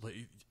 wow, like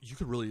you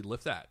could really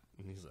lift that.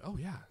 And he's like, oh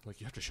yeah, like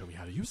you have to show me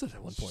how to use it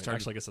at one point.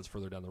 Actually, I guess that's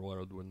further down the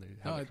road when they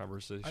have the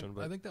conversation.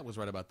 I think that was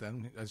right about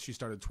then. As she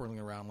started twirling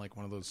around like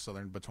one of those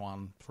southern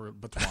baton. Well,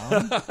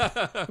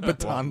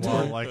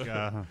 like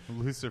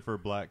Lucifer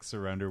Black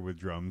surrender with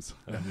drums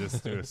and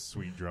just do a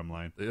sweet drum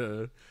line.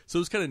 Yeah. So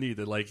it's kind of neat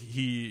that like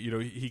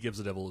he gives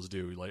the devil his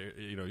due. Like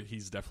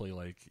he's definitely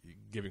like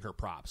giving her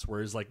props,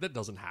 whereas like that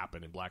doesn't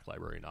happen in Black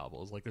Library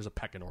novels. Like there's a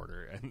pecking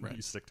order and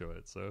you stick to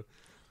it. So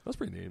that's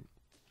pretty neat.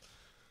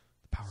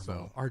 Power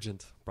Maul.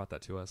 Argent brought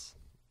that to us.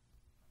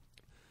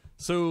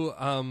 So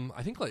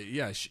I think like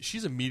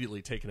she's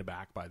immediately taken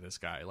aback by this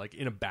guy, like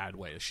in a bad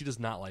way. She does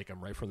not like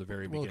him right from the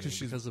very beginning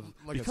because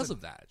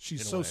of that.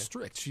 She's so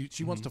strict.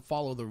 She wants to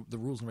follow the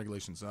rules and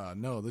regulations.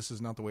 No, this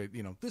is not the way.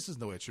 This is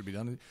the way it should be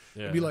done.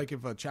 It'd be like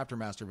if a chapter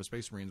master of a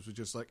Space Marines was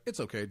just like, it's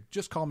okay,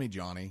 just call me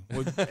Johnny.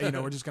 We're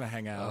just gonna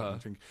hang out.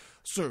 And think,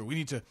 sir, we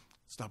need to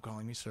stop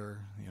calling me sir.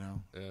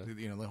 Yeah.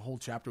 The whole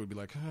chapter would be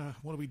like,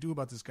 what do we do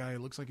about this guy?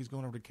 It looks like he's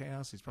going over to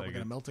chaos. He's probably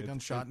going to melt a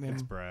gunshot in him.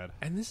 It's Brad.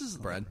 And this is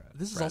Brad.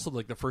 This is also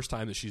like the first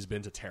time that she's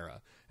been to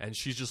Terra, and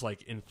she's just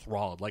like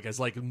enthralled, like as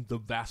like the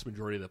vast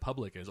majority of the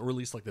public is, or at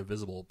least like the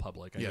visible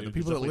public. Yeah, I mean, the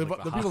people that live,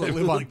 like the people that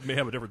live on like, may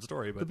have a different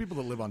story, but the people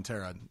that live on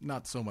Terra,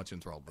 not so much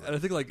enthralled with it. and I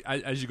think like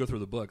as you go through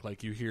the book,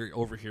 like you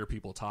overhear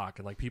people talk,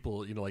 and like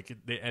people, like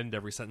they end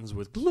every sentence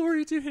with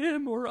 "glory to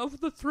him" or "of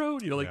the throne."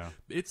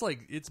 It's like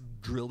it's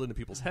drilled into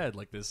people's head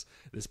like this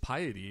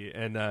piety,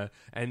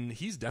 and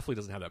he's definitely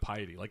doesn't have that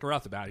piety. Like right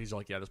off the bat, he's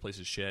like, yeah, this place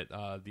is shit.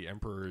 The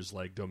emperor's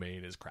like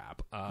domain is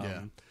crap.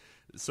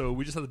 So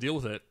we just have to deal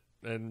with it.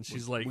 And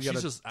she's like, we she's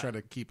gotta just try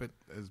to keep it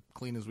as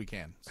clean as we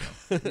can.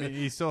 So. I mean,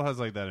 he still has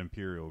like that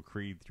imperial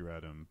creed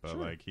throughout him, but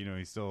like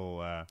he's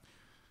still.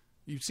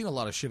 You've seen a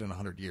lot of shit in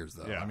 100 years,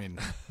 though. Yeah. I mean,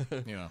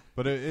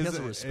 But it is has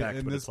a respect,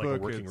 in but this it's like a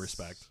book, working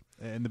respect.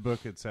 In the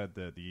book, it said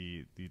that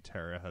the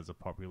Terra has a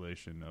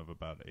population of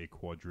about a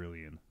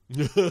quadrillion.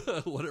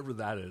 Whatever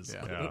that is.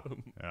 Yeah.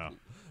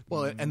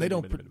 Well, and they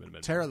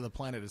don't. Terra, the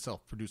planet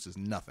itself, produces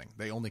nothing.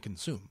 They only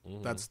consume.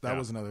 That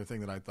was another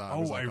thing that I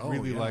thought. I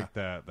really like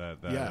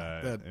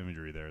that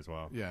imagery there as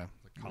well. Yeah,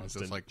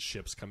 Constant just like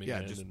ships coming in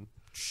and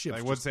ships.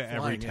 Like what's it?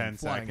 Every 10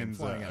 flying seconds,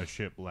 flying a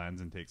ship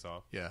lands and takes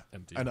off. Yeah,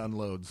 empty and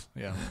unloads.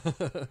 Yeah.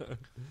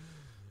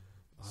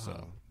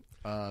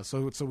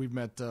 So we've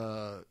met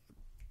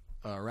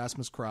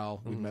Erasmus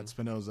Crowell. We've met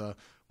Spinoza.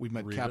 We've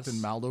met Rivas.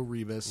 Captain Maldo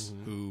Rivas,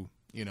 who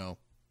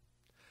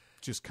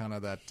just kind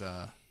of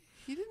that.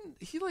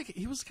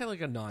 He was kind of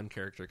like a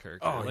non-character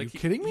character. Oh, like, are you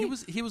kidding me?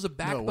 He was a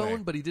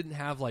backbone, but he didn't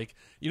have like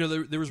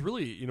there was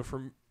really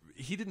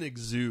he didn't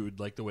exude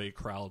like the way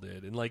Crowell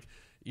did, and like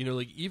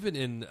even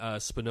in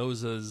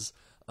Spinoza's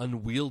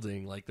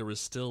Unwielding, like there was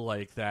still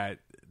like that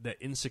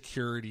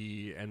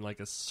insecurity and like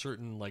a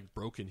certain like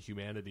broken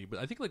humanity. But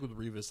I think like with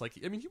Rivas, like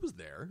he was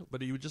there,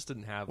 but he just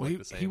didn't have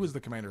the same. He was the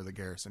commander of the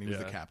garrison. He was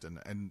the captain,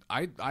 and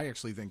I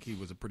actually think he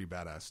was a pretty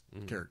badass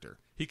character.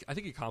 I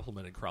think he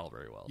complimented Crowell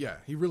very well. Yeah,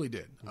 he really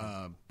did.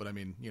 But I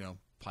mean,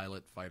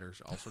 pilot,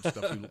 fighters, all sorts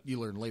of stuff you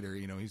learn later.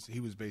 He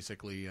was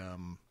basically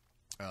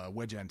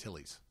Wedge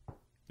Antilles.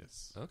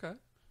 Yes. Okay.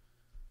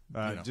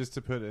 Just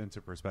to put it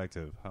into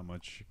perspective, how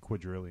much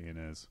quadrillion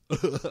is.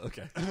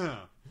 Okay.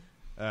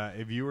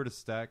 If you were to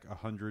stack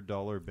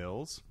 $100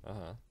 bills,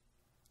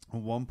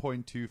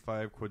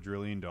 $1.25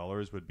 quadrillion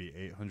would be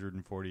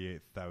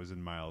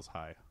 848,000 miles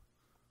high.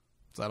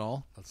 Is that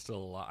all? That's still a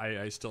lot.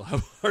 I still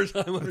have a hard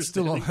time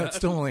understanding That's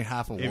still only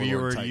half a if you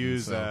were to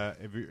use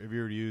if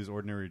you were to use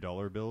ordinary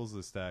dollar bills,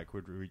 the stack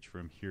would reach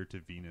from here to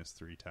Venus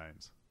 3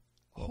 times.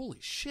 Holy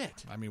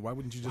shit! I mean, why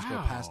wouldn't you just go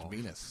past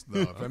Venus,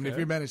 though? I mean, if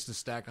you managed to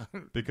stack...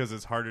 Because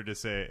it's harder to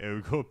say it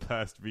would go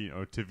past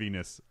to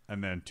Venus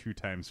and then 2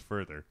 times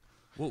further.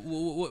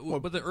 Well,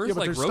 but the Earth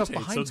but there's rotates, stuff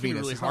behind so it's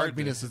Venus. really It's not hard. like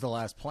Venus is the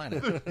last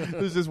planet.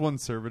 There's just one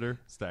servitor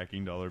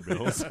stacking dollar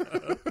bills.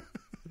 I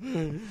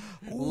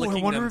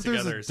Licking wonder them if there's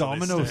together a so they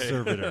domino stay.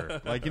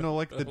 servitor. Like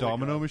the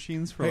domino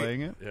machines for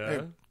laying it. Yeah. Hey,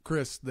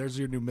 Chris, there's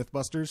your new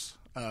Mythbusters.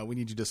 We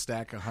need you to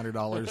stack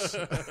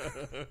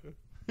 $100.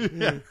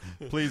 Yeah.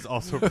 Please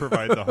also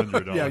provide the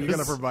 $100. Yeah, you got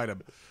to provide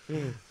them.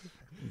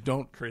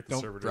 Don't the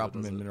servitor drop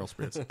that them in does it. mineral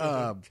spirits.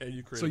 Can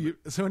you create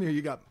So anyway,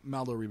 you got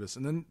Maldo Rivas,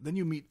 and then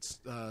you meet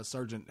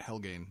Sergeant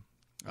Helgain,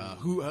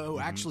 who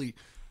actually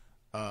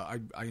I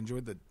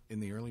enjoyed that in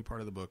the early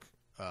part of the book.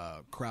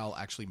 Crowell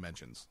actually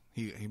mentions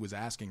he was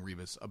asking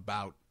Rivas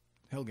about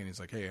Helgain. He's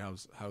like, "Hey,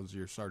 how's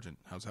your sergeant?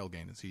 How's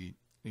Helgain? Is he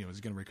going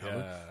to recover?"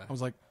 Yeah. I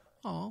was like,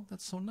 "Oh,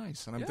 that's so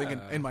nice." And I'm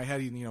thinking in my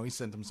head, he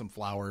sent him some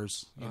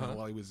flowers,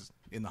 while he was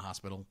in the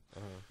hospital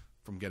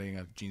from getting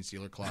a gene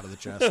stealer claw to the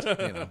chest,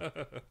 or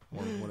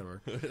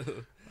whatever.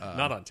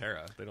 Not on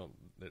Terra. They don't.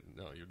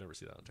 No, you'd never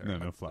see that on Terra.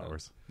 No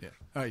flowers. Yeah.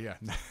 Yeah.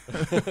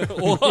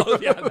 Oh,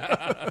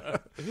 yeah.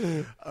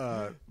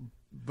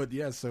 But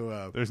yeah,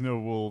 so There's no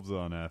wolves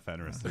on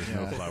Fenris. There's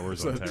no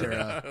flowers on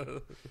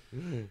Terra.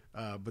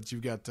 But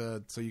you've got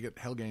you get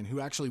Helgain, who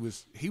actually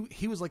was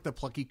he was like the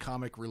plucky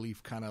comic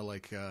relief kind of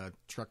like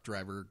truck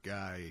driver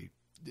guy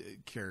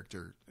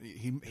character.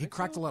 He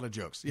cracked a lot of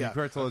jokes. Yeah, He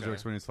cracked all the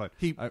jokes when he's like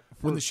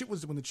when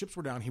the chips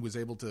were down, he was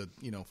able to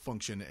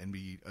function and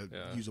be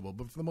usable.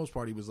 But for the most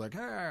part, he was like,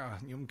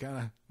 kind of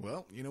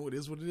it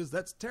is what it is.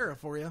 That's Terra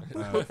for you.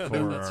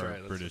 For our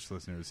British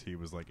listeners, he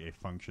was like a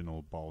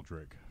functional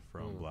Baldric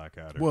from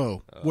Blackadder.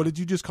 Whoa, what did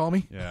you just call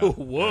me? Yeah.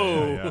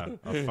 Whoa. Yeah.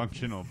 A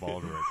functional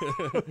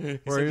Baldric.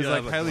 Where he's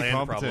like highly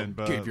competent,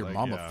 but Gave your like,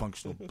 mom a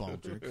functional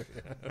Baldric.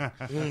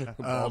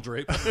 Ball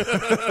drape.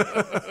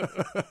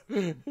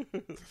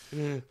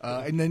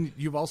 And then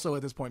you've also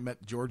at this point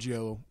met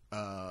Giorgio,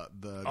 the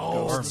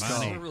ghost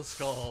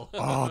Skull.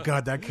 Oh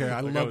God, that character!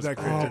 I love that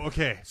character. Oh,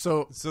 okay.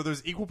 So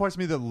there's equal parts of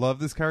me that love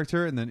this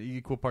character, and then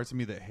equal parts of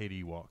me that hate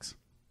Ewoks.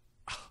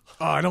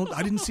 Oh,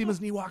 I didn't see him as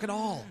an Ewok at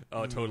all.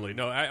 Oh, totally.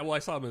 No, I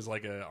saw him as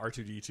like a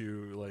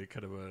R2D2, like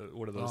kind of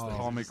one of those things.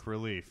 Comic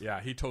relief. Yeah,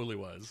 he totally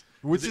was.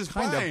 Which is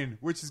fine.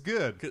 Which is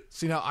good.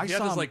 See, now he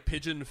had this like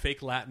pigeon,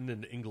 fake Latin,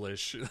 and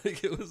English.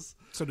 Like it was.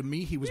 So to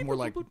me, he was more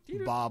like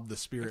Bob the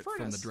Spirit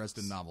from the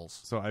Dresden novels.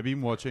 So I've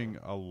been watching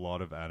a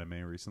lot of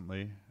anime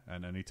recently,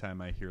 and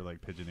anytime I hear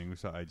like pigeon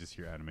English, I just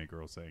hear anime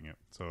girl saying it.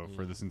 So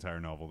for this entire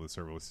novel, the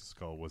Serverless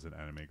Skull was an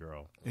anime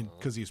girl.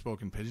 Because he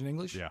spoke in pigeon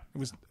English? Yeah. It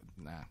was,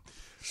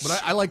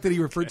 But I like that he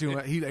referred to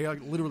him, he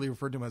literally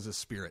referred to him as a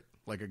spirit,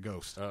 like a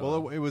ghost.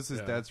 Well, it was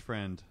his dad's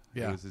friend.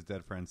 Yeah. It was his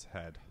dead friend's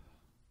head.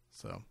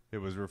 So it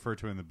was referred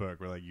to in the book.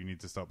 We're like, you need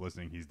to stop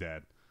listening. He's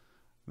dead.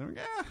 And I'm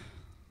like,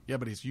 yeah,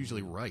 but he's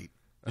usually right.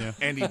 Yeah.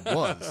 And he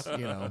was,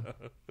 you know.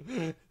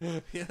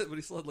 Yeah, but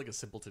he still had like a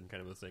simpleton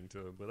kind of a thing to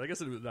him. But I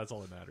guess that's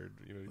all that mattered.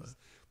 You know, he's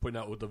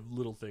pointing out what the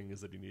little thing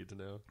is that you need to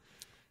know.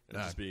 And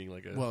just being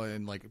like a... Well,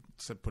 and like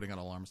putting on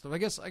alarm stuff. I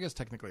guess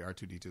technically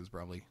R2-D2 is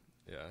probably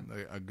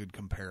a good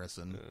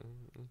comparison.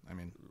 I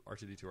mean...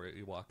 R2-D2 or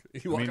Ewok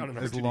on an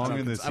as R2-D2. long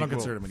in the sequel, I don't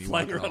consider him an Ewok.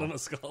 Flying around on a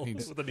skull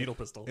with a needle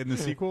pistol. In the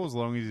sequel, as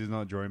long as he's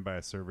not joined by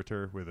a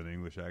servitor with an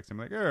English accent,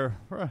 I'm like,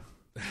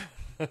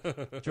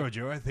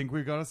 Jojo, I think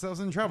we got ourselves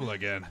in trouble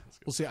again.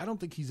 Well, see, I don't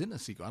think he's in the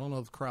sequel. I don't know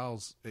if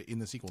Krau's in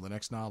the sequel. The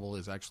next novel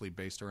is actually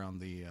based around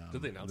the...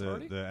 Did they announce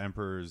already? The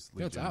Emperor's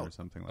Legion or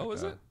something like that. Oh,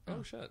 is it?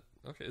 Oh, shit.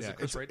 Okay, is it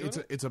Chris Wright doing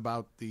it? It's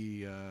about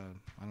the...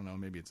 I don't know,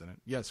 maybe it's in it.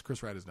 Yes,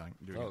 Chris Wright is doing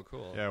it. Oh,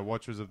 cool. Yeah,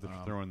 Watchers of the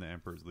Throne, the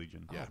Emperor's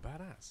Legion. Yeah,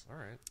 badass. All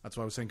right. That's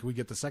why I was saying, can we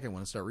get the second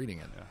one and start reading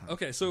it? Yeah.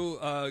 Okay, so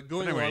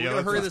going along, we're going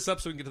to hurry this up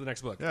so we can get to the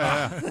next book.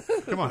 Yeah.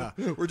 Come on.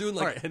 We're doing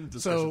like end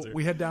discussions So here.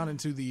 we head down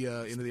into the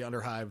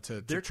Underhive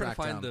to They're trying to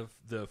find down.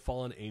 the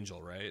fallen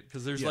angel, right?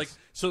 Because there's like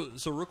so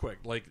real quick,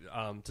 like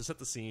to set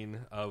the scene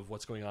of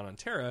what's going on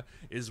Terra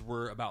is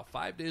we're about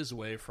 5 days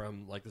away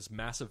from like this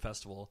massive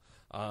festival,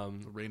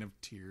 the Reign of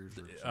Tears,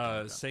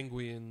 or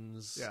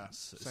Sanguines. Yeah,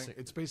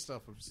 it's based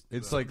off of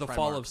It's like the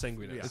fall of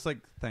Sanguinus. It's like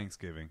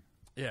Thanksgiving.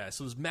 Yeah,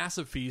 so this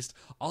massive feast.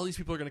 All these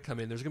people are going to come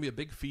in. There's going to be a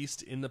big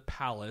feast in the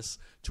palace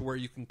to where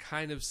you can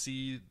kind of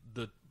see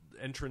the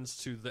entrance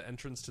to the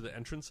entrance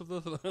of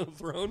the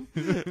throne.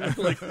 And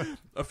like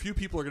a few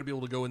people are going to be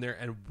able to go in there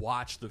and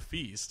watch the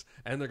feast,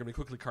 and they're going to be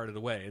quickly carted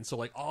away. And so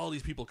like all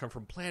these people come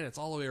from planets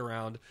all the way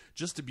around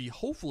just to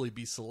hopefully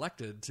be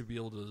selected to be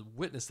able to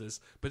witness this.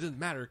 But it doesn't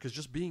matter because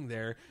just being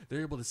there,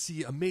 they're able to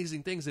see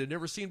amazing things they'd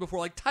never seen before,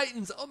 like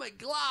Titans. Oh my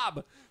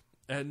glob!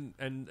 And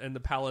the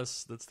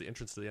palace, that's the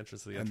entrance to the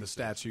entrance to the entrance. And the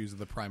statues of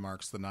the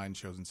Primarchs, the 9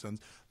 chosen sons.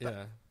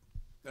 Yeah.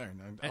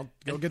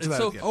 I'll get to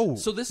that at the end.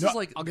 So this is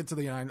like... I'll get to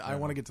the end. I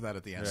want to get to that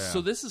at the end. Yeah.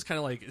 So this is kind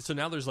of like... So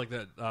now there's like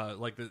that...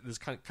 this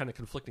kind of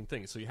conflicting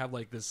thing. So you have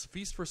like this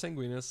feast for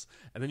Sanguinus,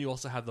 and then you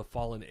also have the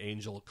fallen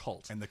angel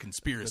cult. And the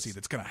conspiracy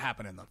that's going to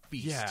happen in the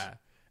feast. Yeah.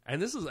 And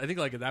this is, I think,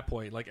 like at that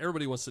point, like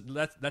everybody wants to.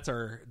 That's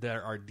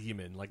our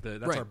demon, like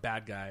that's our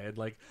bad guy. And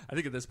like I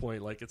think at this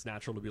point, like it's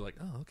natural to be like,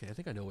 oh, okay, I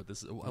think I know what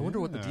this is. I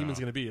wonder what the demon's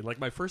going to be. And like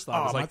my first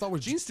thought was like, I thought it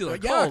was Gene Stealer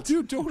cult. Yeah,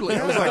 dude, totally.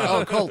 I was like,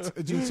 oh, cult,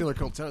 a Gene Stealer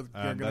cult.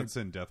 That's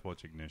in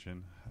Deathwatch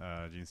Ignition.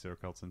 Gene Stealer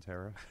cults in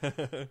Terra.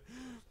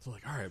 So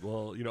like, all right,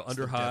 well,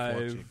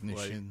 Underhive.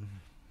 Like,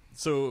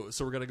 so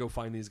we're gonna go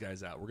find these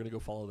guys out. We're gonna go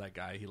follow that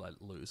guy he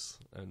let loose,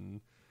 and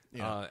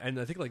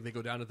I think like they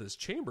go down to this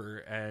chamber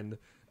and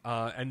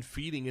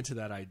feeding into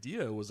that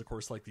idea was, of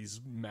course, like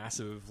these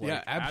massive,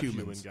 like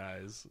abhuman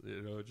guys.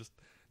 Just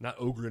not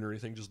ogre or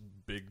anything, just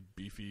big,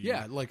 beefy.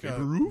 Yeah, like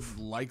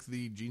like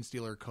the Gene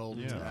Stealer cult,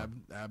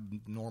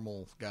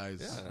 abnormal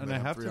guys. Yeah. And I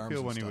have to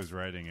feel when he was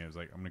writing it was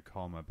like, I'm going to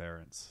call my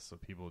parents, so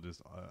people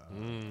just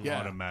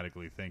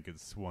automatically think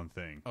it's one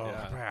thing. Oh,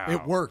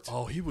 it worked.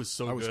 Oh, he was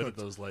so good at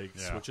those like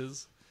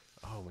switches.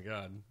 Oh my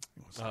god!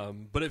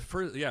 But at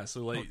first,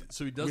 so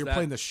he does. We were that.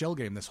 playing the shell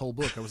game this whole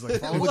book. I was like,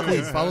 follow the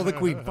queen, follow the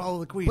queen, follow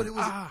the queen. But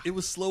it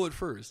was slow at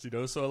first,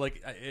 So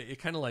like it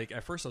kind of like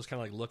at first I was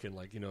kind of like looking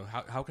like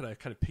how could I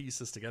kind of piece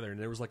this together? And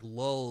there was like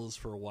lulls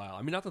for a while.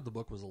 I mean, not that the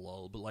book was a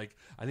lull, but like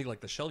I think like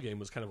the shell game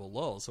was kind of a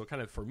lull. So it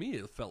kind of for me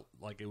it felt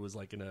like it was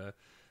like in a.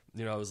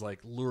 I was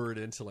like lured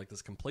into like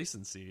this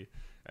complacency,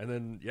 and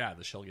then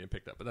the shell game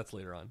picked up, but that's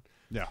later on.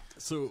 Yeah.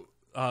 So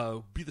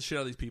beat the shit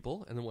out of these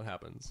people, and then what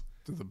happens?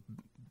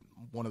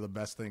 One of the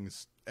best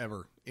things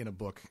ever in a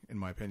book, in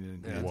my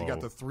opinion. Yeah. You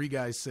got the 3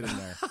 guys sitting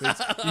there.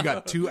 You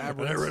got 2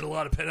 aberrants. I read a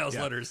lot of penthouse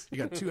letters. You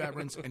got 2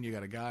 aberrants, and you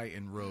got a guy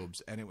in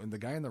robes. And the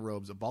guy in the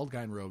robes, a bald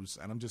guy in robes,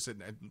 and I'm just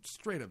sitting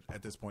straight up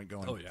at this point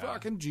going,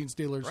 fucking Gene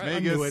Stealers. Right. I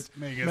knew it.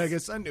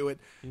 Megas, I knew it.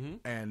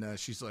 Mm-hmm. And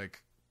she's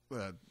like,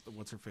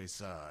 what's her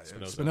face?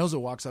 Spinoza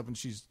walks up, and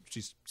she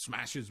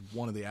smashes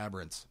one of the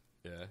aberrants.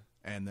 Yeah.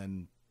 And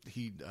then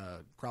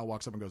Crow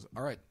walks up and goes,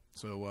 all right,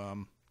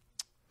 so...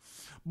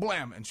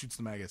 blam, and shoots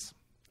the Magus.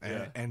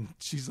 And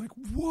she's like,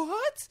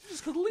 what? You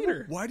just killed the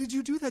leader. Why did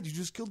you do that? You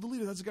just killed the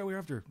leader. That's the guy we're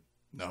after.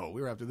 No,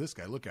 we were after this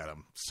guy. Look at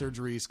him.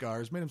 Surgery,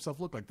 scars, made himself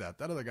look like that.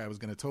 That other guy was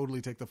going to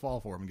totally take the fall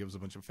for him and give us a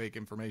bunch of fake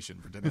information,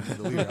 pretending to be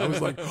the leader. I was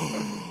like,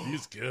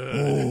 he's good.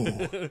 Oh,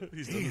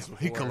 He's done this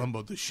he before.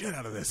 Columbo'd the shit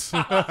out of this.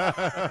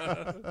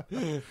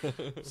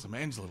 Some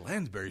Angela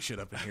Lansbury shit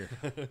up in here.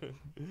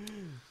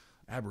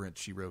 Aberrant,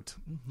 she wrote.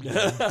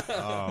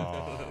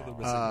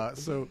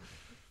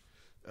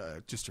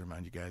 Just to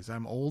remind you guys,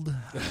 I'm old.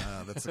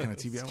 That's the kind of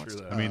TV I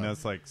watched. I mean,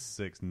 that's like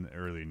 6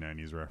 early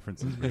 90s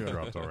references we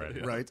dropped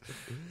already. Right.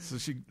 So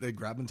they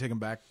grab him and take him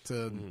back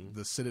to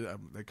the Citadel.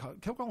 They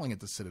kept calling it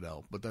the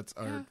Citadel, but that's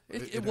our...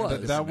 It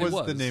was. That was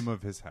It the name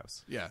of his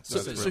house. Yeah.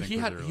 So he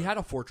had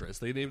a fortress.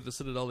 They named it the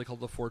Citadel. They called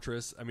it the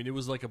fortress. I mean, it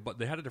was like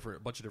they had a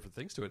bunch of different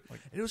things to it. And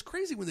it was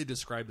crazy when they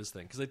described this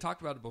thing because they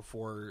talked about it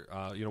before.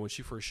 When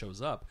she first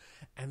shows up,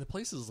 and the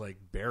place is like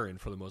barren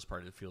for the most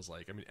part. It feels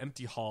like. I mean,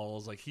 empty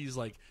halls. Like he's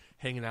like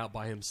hanging out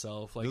by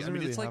himself. Like Doesn't I mean,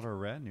 really it's have like a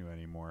retinue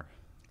anymore.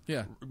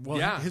 Yeah. Well,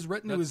 Yeah, his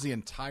retinue is the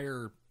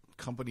entire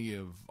company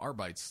of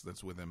Arbites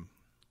that's with him.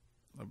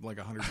 Like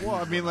 100. Well,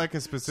 I mean, like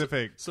a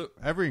specific. So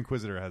every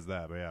Inquisitor has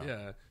that, but yeah.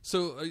 yeah.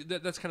 So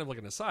that's kind of like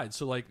an aside.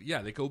 So like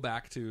they go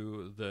back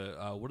to the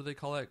what do they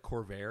call it?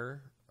 Corvair.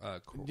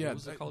 What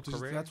was it called?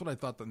 Corvair? That's what I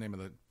thought the name of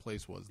the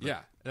place was.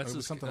 That's it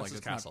was something that's like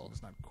his castle.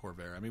 It's not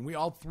Corvair. I mean, we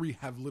all three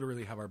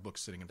literally have our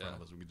books sitting in front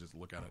of us. We could just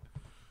look at it.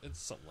 It's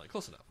something like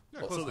close enough. Yeah,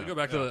 So they enough. go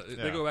back to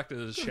they go back to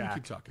his Keep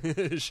shack, talking.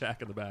 his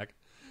shack in the back.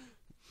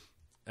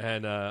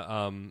 And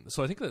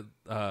so I think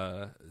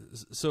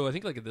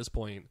that like at this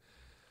point,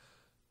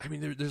 I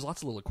mean, there's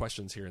lots of little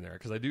questions here and there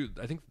because I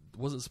think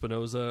wasn't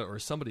Spinoza or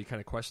somebody kind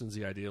of questions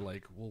the idea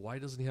like, well, why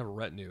doesn't he have a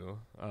retinue?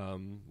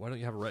 Why don't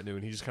you have a retinue?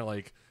 And he just kind of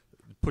like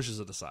pushes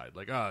it aside,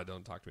 like,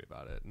 don't talk to me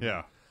about it. And,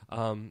 Yeah.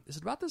 is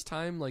it about this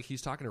time like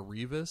he's talking to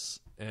Revis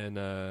and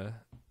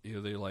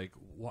they like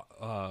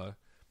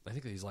I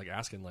think that he's like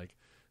asking like,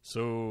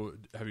 so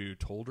have you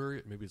told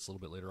her? Maybe it's a little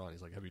bit later on.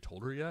 He's like, have you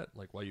told her yet?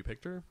 Like why you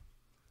picked her?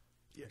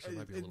 Yeah, Actually, it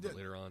might be a little bit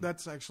later on.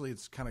 That's actually,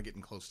 it's kind of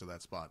getting close to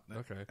that spot.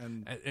 Okay,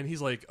 and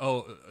he's like,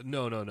 oh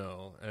no,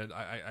 and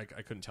I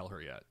couldn't tell her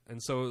yet,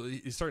 and so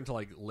he's starting to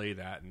like lay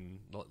that and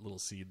little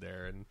seed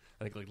there, and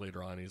I think like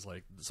later on he's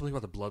like something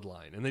about the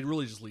bloodline, and they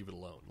really just leave it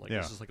alone. Like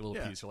it's just like a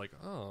little piece. You're like,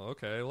 oh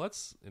okay, well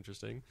that's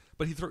interesting,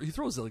 but he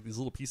throws like these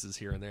little pieces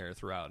here and there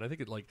throughout, and I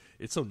think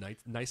it's so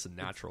nice and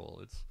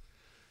natural.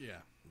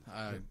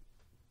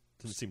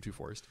 Doesn't seem too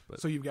forced. But.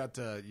 So you got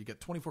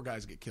 24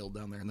 guys get killed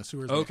down there in the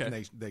sewers. Okay.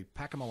 And they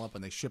pack them all up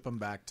and they ship them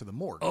back to the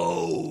morgue.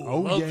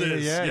 Love yeah,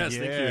 this. yeah, Yes, yeah.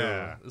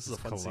 thank you. This is a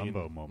fun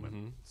Columbo scene. moment.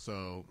 Mm-hmm.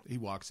 So he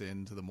walks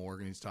into the morgue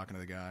and he's talking to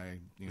the guy.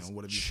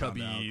 What have you Chubby,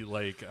 found out?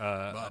 like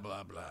Blah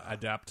blah blah.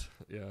 adapt.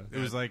 Yeah, It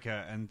was like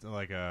a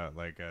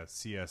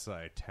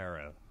CSI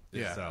Terra.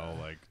 Yeah. Style,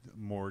 like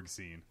morgue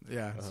scene.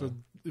 Yeah. So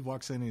he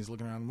walks in and he's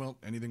looking around. Well,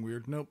 anything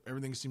weird? Nope.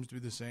 Everything seems to be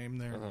the same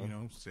there.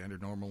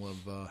 Standard normal of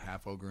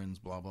half ogrins,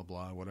 blah blah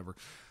blah, whatever.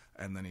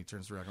 And then he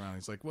turns around and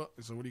he's like, well,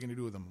 so what are you going to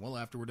do with them? Well,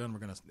 after we're done, we're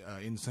going to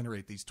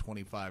incinerate these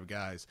 25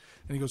 guys.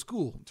 And he goes,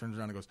 cool. Turns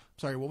around and goes,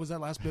 sorry, what was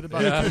that last bit about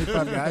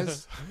 25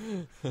 guys?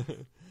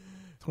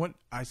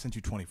 I sent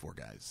you 24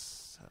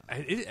 guys.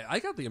 I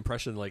got the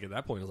impression, like, at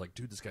that point, I was like,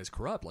 dude, this guy's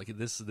corrupt. Like,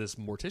 this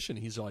mortician,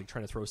 he's, like,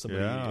 trying to throw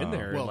somebody in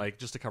there, like,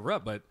 just to cover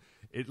up. But,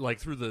 it like,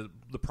 through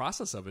the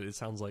process of it, it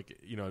sounds like,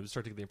 I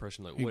start to get the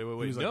impression, like, wait, no,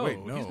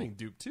 he's being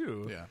duped,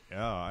 too. Yeah.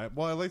 Yeah.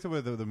 I liked the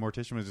way the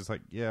mortician was just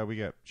like, yeah, we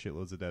got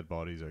shitloads of dead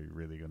bodies. Are you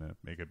really going to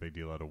make a big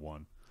deal out of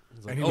one?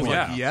 Like, and he was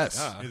like,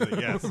 yes. He's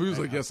like, yes. He was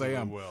like, yes, I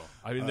am. Will.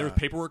 I mean, there was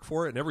paperwork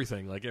for it and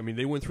everything. Like, I mean,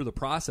 they went through the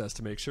process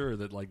to make sure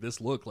that, like,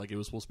 this looked like it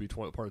was supposed to be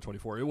part of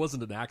 24. It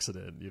wasn't an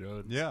accident,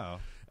 Yeah.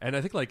 And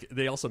I think, like,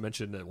 they also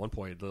mentioned at one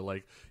point, they're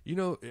like, I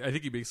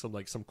think he makes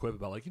some quip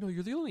about, like,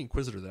 you're the only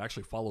Inquisitor that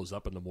actually follows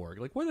up in the morgue.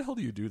 Like, why the hell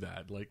do you do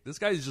that? Like, this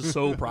guy's just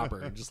so proper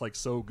and just, like,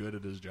 so good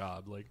at his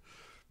job. Like,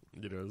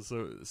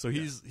 so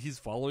he's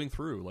following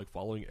through, like,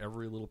 following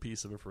every little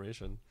piece of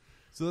information.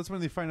 So that's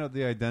when they find out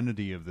the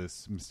identity of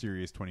this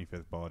mysterious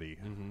 25th body.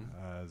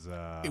 As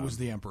it was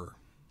the Emperor.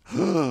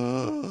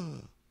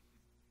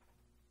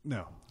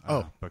 No.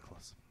 But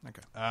close.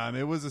 Okay.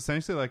 It was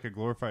essentially like a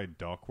glorified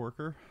dock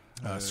worker.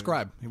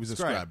 Scribe. He was a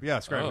scribe. Yeah,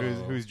 scribe. Oh.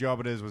 Whose job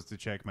it is was to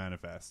check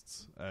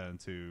manifests and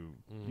to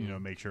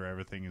make sure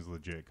everything is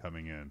legit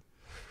coming in.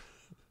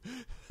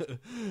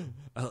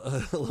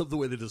 I love the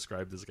way they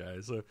describe this guy.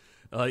 So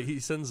he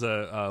sends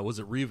was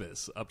it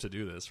Revis up to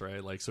do this,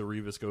 right? Like, so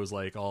Revis goes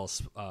like all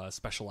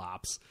special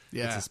ops.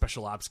 Yeah. It's a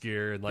special ops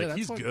gear, and like Yeah,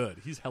 he's like-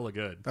 good. He's hella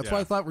good. That's why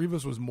I thought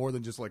Revis was more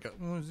than just like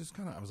just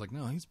kind of. I was like,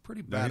 no, he's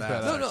pretty No, he's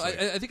badass. badass. No,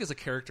 I think as a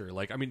character,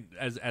 like, I mean,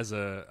 as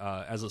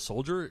a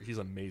soldier, he's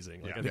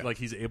amazing. Like, I think like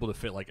he's able to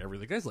fit like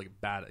everything. The guy's like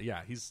bad.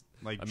 Yeah, he's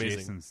Like amazing.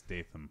 Jason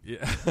Statham.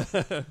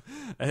 Yeah,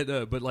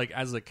 and but like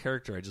as a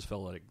character, I just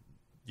felt like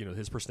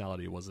his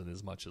personality wasn't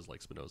as much as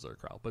like Spinoza or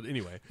Krall. But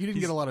anyway, You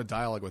didn't get a lot of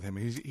dialogue with him.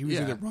 He was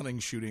Yeah. either running,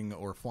 shooting,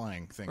 or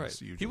flying things.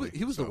 Right. Usually,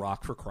 He was the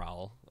rock for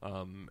Krall,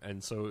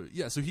 and so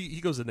so he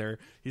goes in there.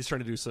 He's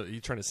trying to he's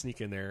trying to sneak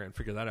in there and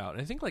figure that out.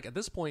 And I think like at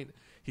this point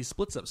he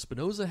splits up.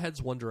 Spinoza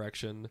heads one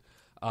direction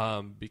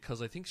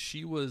because I think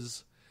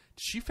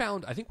she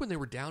found, I think when they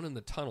were down in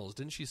the tunnels,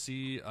 didn't she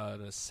see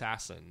an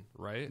assassin,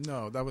 right?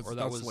 No, that was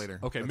later.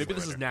 Okay, that's maybe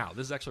later. this is now.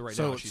 This is actually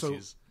now. She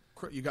sees.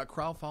 You got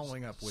Crowl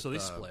following up with. So they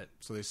split.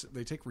 So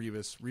they take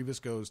Revis.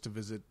 Revis goes to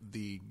visit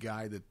the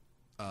guy that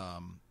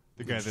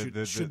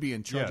should be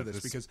in charge of this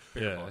because.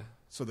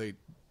 So they,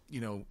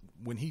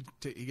 when he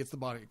gets the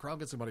body, Crowl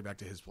gets the body back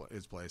to his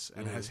place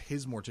and has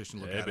his mortician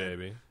look at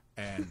it.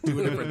 And do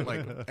a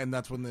different and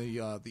that's when the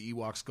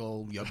Ewok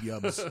skull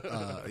yubs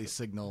a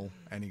signal,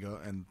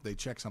 and they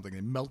check something. They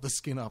melt the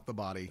skin off the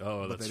body.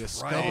 Oh, but that's they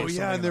discover right.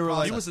 And they were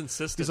like, he was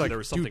insistent that there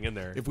was something in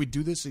there. If we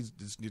do this,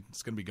 it's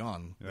going to be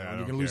gone. Yeah,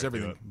 you're going to lose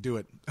everything. Do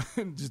it.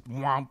 Just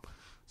whomp.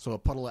 So a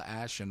puddle of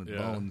ash and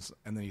bones,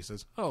 and then he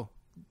says, "Oh,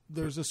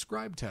 there's a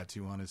scribe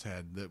tattoo on his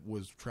head that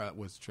was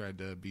tried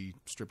to be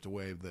stripped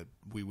away that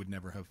we would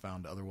never have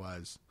found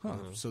otherwise."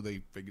 So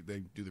they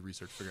do the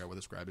research, figure out where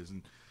the scribe is,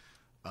 and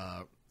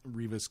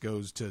Revis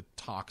goes to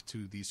talk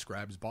to the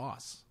scribe's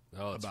boss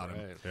about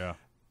him. Yeah,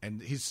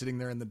 and he's sitting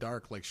there in the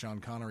dark like Sean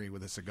Connery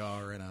with a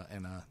cigar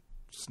and a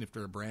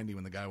snifter of brandy.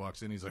 When the guy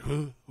walks in, he's like,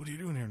 "Huh? What are you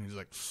doing here?" And he's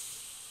like,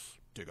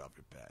 "Take off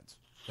your pads."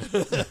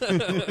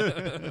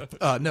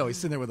 No, he's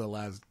sitting there with a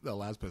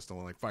las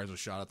pistol and fires a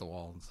shot at the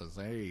wall and says,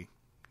 "Hey,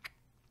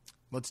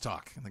 let's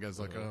talk." And the guy's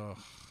like, "Oh,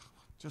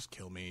 just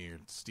kill me or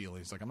steal."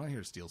 He's like, "I'm not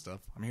here to steal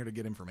stuff. I'm here to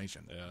get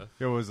information." Yeah.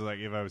 It was like,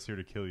 if I was here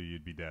to kill you,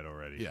 you'd be dead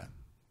already. Yeah.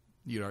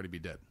 You'd already be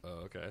dead.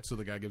 Oh, okay. So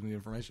the guy gives me the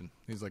information.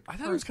 He's like, I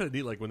thought it was kind of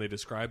neat, when they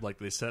described,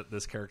 they set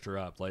this character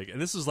up,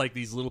 and this is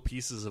these little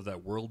pieces of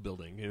that world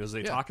building. As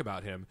they talk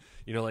about him,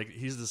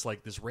 he's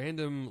this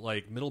random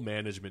middle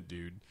management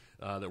dude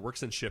that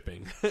works in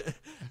shipping,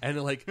 and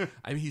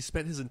he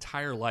spent his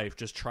entire life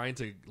just trying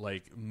to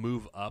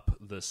move up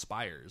the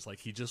spires.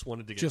 He just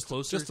wanted to get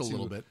closer, just a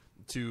little bit,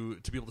 to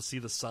be able to see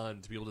the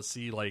sun, to be able to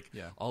see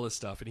all this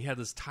stuff. And he had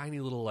this tiny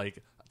little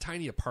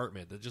tiny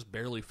apartment that just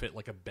barely fit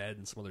a bed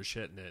and some other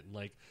shit in it, and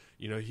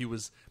he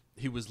was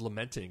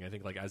lamenting, I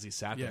think, as he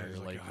sat there,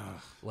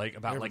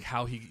 about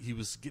how he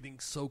was getting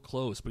so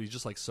close, but he's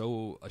just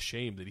so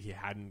ashamed that he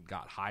hadn't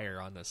got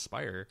higher on the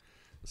spire.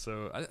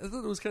 So I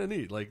thought it was kind of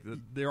neat.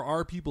 There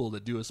are people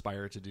that do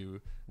aspire to do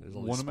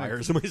one of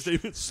my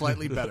statements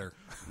slightly better.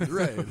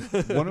 Right.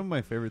 One of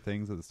my favorite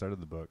things at the start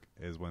of the book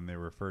is when they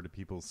refer to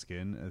people's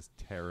skin as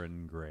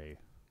Terran gray.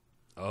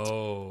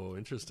 Oh,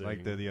 interesting.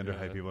 The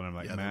underhide people, and I'm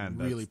like, man,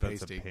 really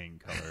that's a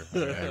paint color.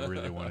 I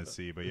really want to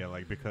see, but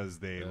because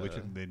they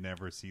they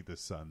never see the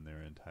sun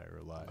their entire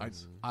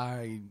lives.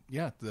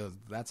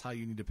 That's how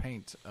you need to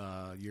paint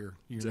your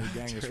new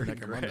gangers for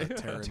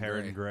Necromunda.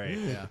 Terran gray.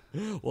 Yeah.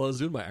 Well, I was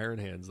doing my Iron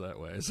Hands that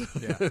way. So.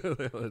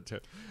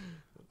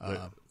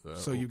 Yeah.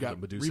 So you've got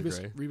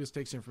Revis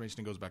takes information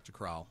and goes back to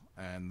Crowl,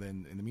 and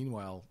then in the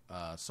meanwhile,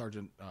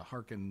 Sergeant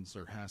Harkins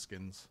or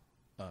Haskins.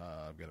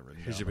 I've got it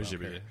written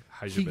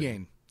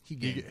down.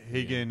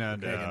 Higgin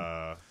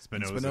and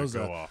Spinoza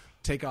go off.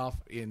 Take off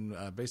in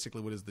basically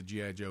what is the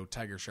G.I. Joe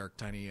Tiger Shark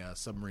tiny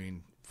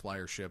submarine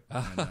flyer ship.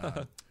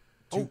 And,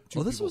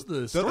 this was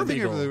the Storm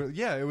Eagle.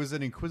 It was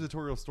an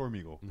Inquisitorial Storm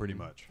Eagle, pretty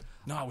much.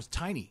 No, it was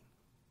tiny.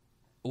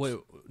 Wait,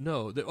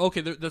 no.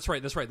 That's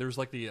right. There was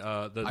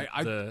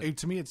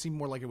to me, it seemed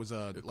more like it was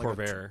a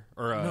Corvair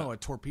a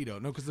torpedo.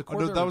 No, because the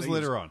Corvair that was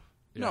later on.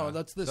 Yeah. No,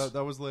 that's this.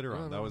 That was later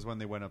on. That was when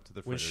they went up to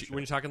the freighter ship. When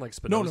you're talking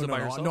Spinoza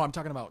by herself? No, I'm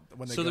talking about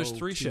when they go. So there's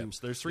three ships.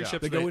 There's three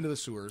ships. They go into the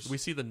sewers. We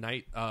see the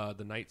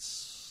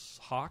Knight's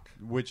Hawk,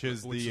 which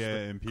is the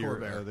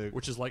Imperial,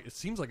 which is it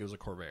seems like it was a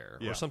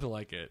Corvair or something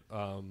like it.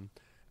 And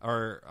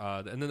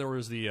then there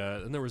was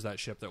that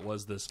ship that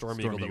was the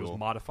Storm Eagle that was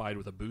modified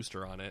with a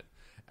booster on it.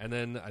 And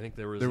then I think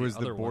there was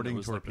the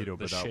boarding torpedo,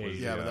 but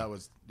that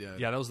was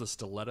that was the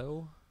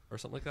Stiletto or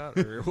something like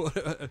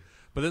that.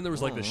 But then there was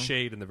the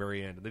Shade in the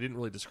very end, and they didn't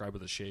really describe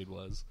what the Shade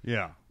was.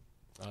 Yeah.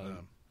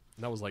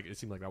 That was it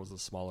seemed like that was the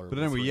smaller. But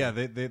anyway,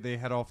 they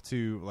head off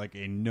to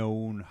a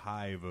known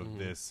hive of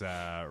this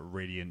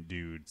radiant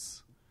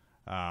dudes.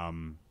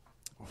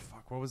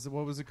 What was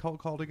it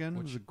called again?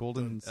 Was it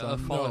Golden Sun?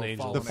 Fallen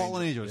Angels. The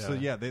Fallen Angels.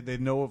 Yeah. So they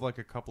know of a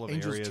couple of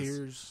Angels areas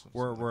Tears,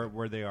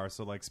 where they are.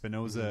 So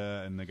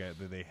Spinoza and the guy,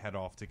 they head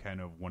off to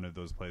kind of one of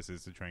those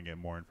places to try and get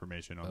more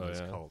information on this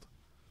cult.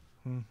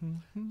 And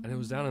it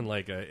was down in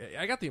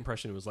I got the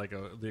impression it was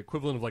the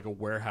equivalent of a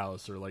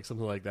warehouse or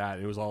something like that.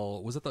 It was all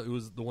it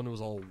was the one that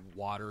was all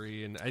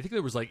watery, and I think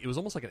there was it was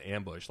almost like an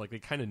ambush. They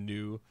kind of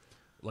knew,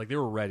 they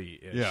were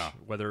ready-ish,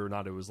 whether or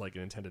not it was an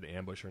intended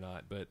ambush or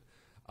not. But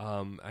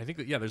I think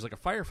that there's a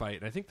firefight,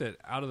 and I think that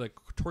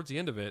towards the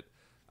end of it,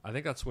 I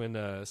think that's when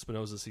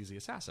Spinoza sees the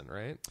assassin,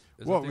 right?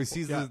 He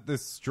sees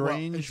this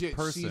strange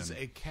person. Sees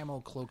a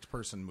camel-cloaked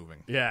person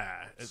moving. Yeah.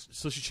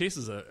 So she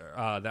chases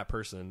that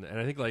person, and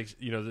I think,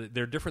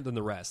 they're different than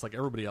the rest.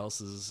 Everybody else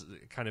is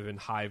kind of in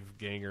hive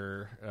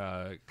ganger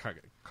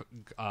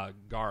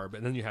garb,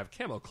 and then you have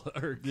camo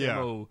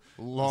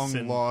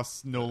long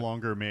lost, no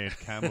longer made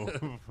camo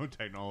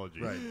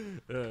technology. Right.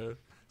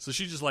 So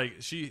she just like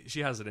she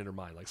has it in her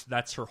mind, like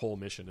that's her whole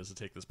mission is to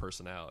take this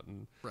person out,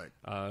 and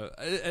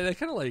and I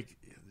kind of like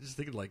just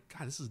thinking like,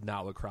 God, this is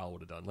not what Crowell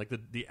would have done. Like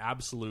the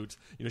absolute,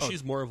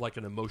 she's more of like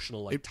an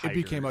emotional like. It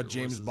became a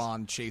James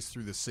Bond chase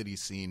through the city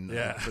scene,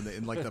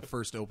 in like the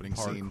first opening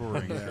scene.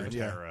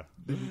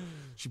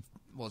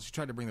 She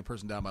tried to bring the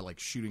person down by like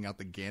shooting out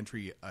the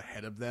gantry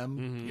ahead of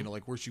them,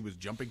 like where she was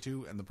jumping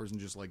to, and the person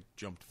just like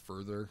jumped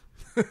further.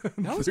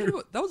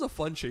 that was a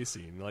fun chase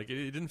scene. Like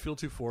it didn't feel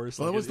too forced.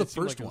 Well, like, that was the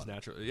like first one. It was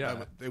natural.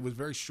 Yeah, it was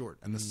very short,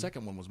 and the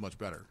second one was much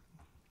better.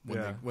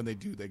 When they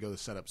go to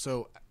setup,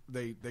 so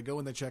they go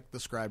and they check the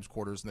scribe's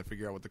quarters, and they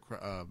figure out what the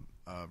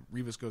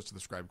Revis goes to the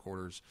scribe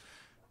quarters,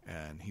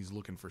 and he's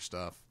looking for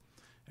stuff,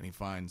 and he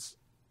finds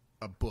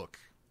a book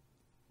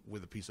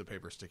with a piece of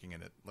paper sticking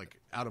in it, like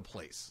out of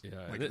place. Yeah,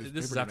 like,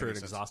 this is after an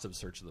exhaustive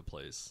search of the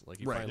place. Like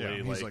he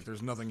finally, he's like,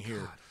 "There's nothing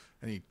here,"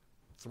 and he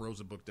throws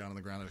a book down on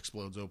the ground. It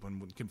explodes open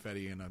with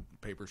confetti, and a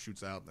paper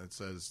shoots out that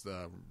says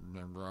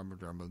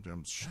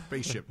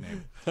spaceship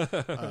name.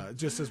 It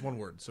just says one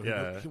word. So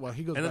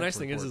he goes. And the nice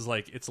thing is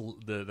like it's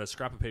the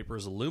scrap of paper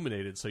is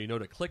illuminated, so you know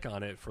to click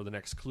on it for the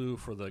next clue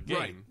for the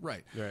game.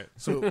 Right.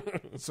 So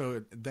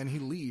then he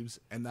leaves,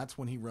 and that's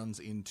when he runs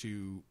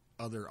into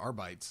other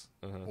Arbites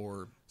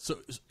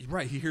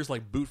he hears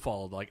like boot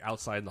fall like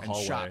outside in the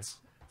hallway. Shots.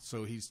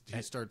 So he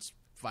starts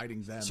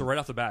fighting them. So right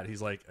off the bat,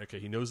 he's like, okay,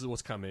 he knows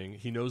what's coming.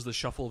 He knows the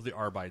shuffle of the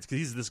Arbites because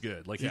he's this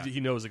good. Like he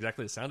knows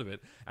exactly the sound of it.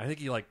 And I think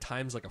he like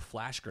times like a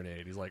flash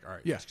grenade. He's like, all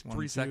right,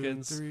 3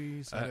 seconds,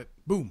 3 seconds,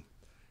 boom.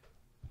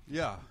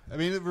 Yeah, I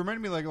mean, it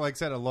reminded me like I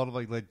said, a lot of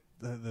like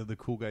the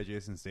cool guy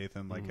Jason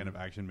Statham kind of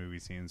action movie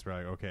scenes where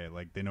like, okay,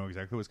 like they know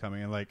exactly what's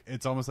coming, and like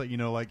it's almost like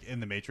like in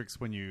the Matrix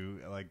when you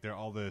like they're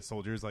all the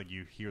soldiers, like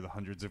you hear the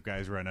hundreds of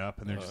guys run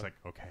up and they're just like,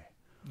 okay,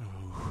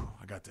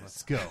 I got this,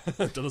 let's go.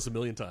 I've done this a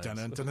million times.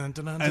 And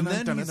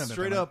then he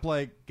straight up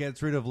like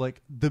gets rid of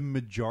like the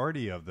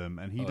majority of them,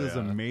 and he does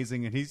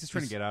amazing, and he's just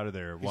trying to get out of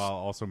there while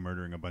also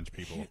murdering a bunch of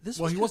people.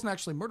 He wasn't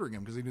actually murdering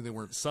them because he knew they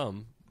weren't.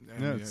 Some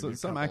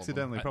some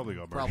accidentally probably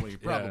got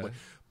murdered. Probably.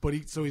 But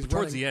he's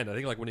towards the end. I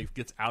think like when he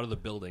gets out of the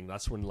building,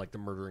 that's when like the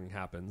murdering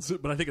happens.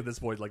 But I think at this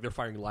point, like they're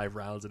firing live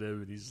rounds at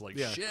him, and he's like,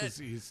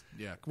 shit.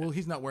 Well,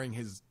 he's not wearing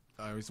his.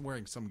 He's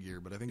wearing some gear,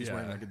 but I think he's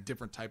wearing like a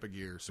different type of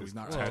gear, so he's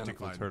not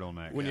tactical identified.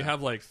 turtleneck. When you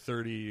have like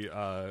 30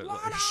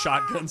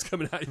 shotguns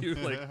coming at you,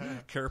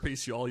 like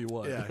carapace you all you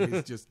want. Yeah,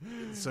 he's just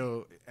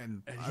so.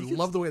 And I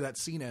love the way that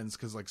scene ends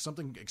because like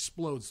something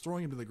explodes,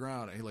 throwing him to the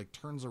ground, and he like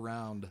turns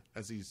around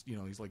as he's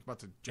he's like about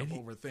to jump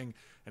over a thing,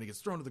 and he gets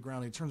thrown to the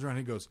ground. And he turns around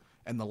and he goes,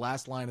 and the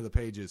last line of the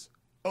page is,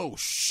 "Oh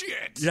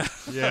shit!"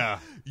 Yeah.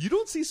 You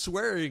don't see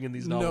swearing in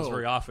these novels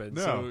very often.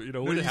 No.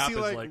 So when it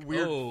happens, see, like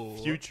weird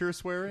future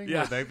swearing.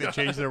 Yeah, they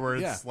change their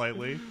words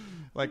slightly,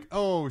 like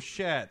 "oh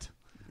shit."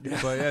 Yeah.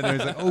 But and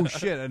he's like, "oh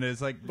shit," and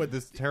it's like, but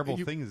this terrible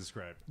thing is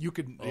described. You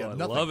could, I nothing.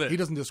 Love it. He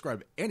doesn't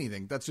describe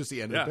anything. That's just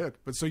the end of the book.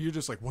 But so you're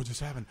just like, what just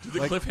happened?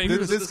 Like,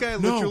 this guy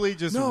literally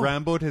just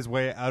ramboed his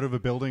way out of a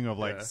building of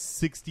like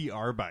 60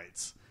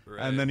 Arbites.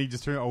 Right. And then he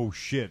just turned. Oh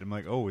shit! I'm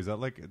like, oh, is that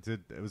like?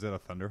 Was that a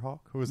Thunderhawk?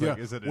 Who was like?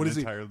 Is it an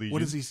entire legion?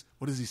 What is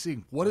he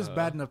seeing? What is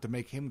bad enough to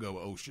make him go?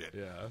 Oh shit!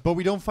 Yeah. But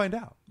we don't find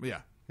out. Yeah.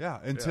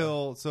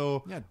 Until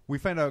we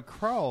find out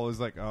Carl is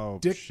like, oh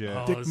Dick, shit,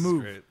 Dick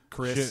move,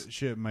 Chris.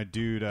 Shit, my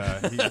dude,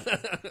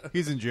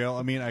 he's in jail.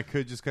 I mean, I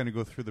could just kind of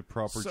go through the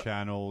proper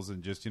channels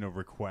and just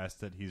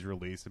request that he's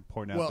released and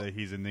point out that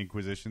he's in the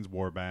Inquisition's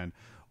warband.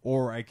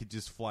 Or I could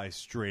just fly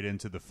straight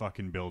into the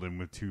fucking building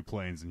with 2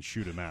 planes and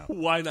shoot him out.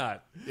 Why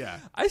not? Yeah.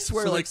 I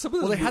swear, so some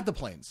of them... Well, they had the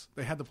planes.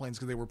 They had the planes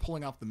because they were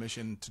pulling off the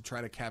mission to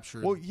try to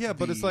capture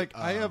but it's like,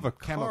 I have a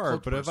car,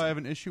 but if I have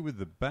an issue with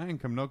the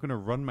bank, I'm not going to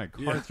run my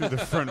car through the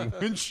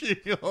front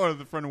windshield or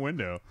the front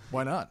window.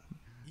 Why not?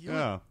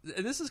 And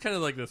this is kind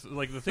of like the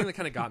thing that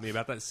kind of got me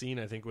about that scene.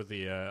 I think with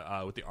the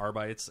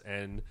Arbites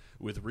and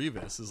with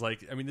Revis is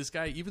like, I mean, this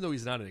guy, even though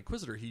he's not an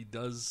Inquisitor, he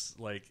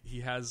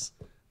has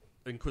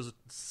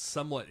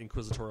somewhat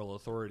inquisitorial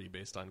authority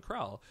based on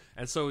Krell,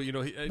 and so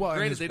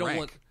granted they don't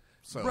want.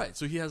 So. Right,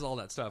 so he has all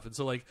that stuff, and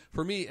so like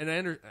for me,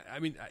 and I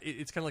mean,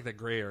 it's kind of like that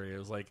gray area. It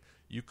was like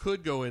you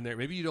could go in there.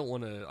 Maybe you don't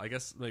want to. I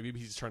guess maybe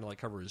he's trying to like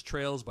cover his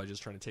trails by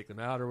just trying to take them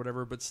out or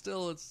whatever. But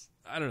still, it's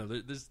I don't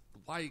know. There's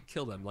why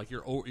kill them? Like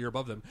you're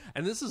above them.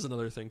 And this is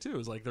another thing too.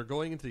 Is like they're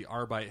going into the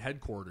Arbite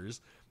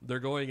headquarters. They're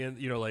going in.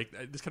 Like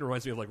this kind of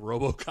reminds me of like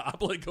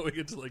RoboCop, like going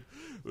into like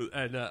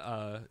and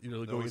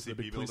going into the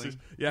big police station.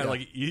 Yeah,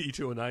 like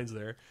E209's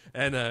there,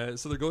 and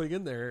so they're going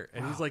in there,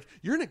 and he's like,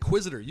 "You're an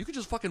Inquisitor. You could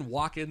just fucking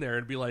walk in there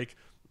and be like."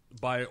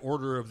 By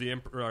order of the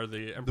emperor, or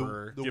the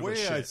emperor. The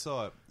way I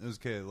saw it was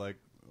okay. Like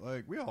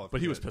we all have but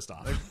kids. He was pissed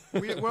off.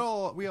 Like,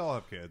 we all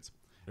have kids.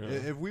 Yeah.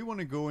 If we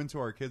want to go into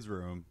our kids'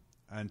 room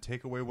and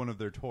take away one of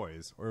their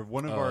toys, or if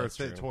one of our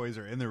toys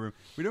are in their room,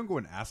 we don't go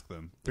and ask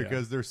them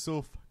because they're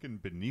so fucking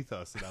beneath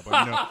us at that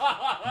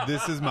point.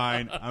 This is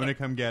mine. I'm gonna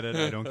come get it.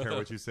 I don't care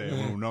what you say.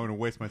 I'm not gonna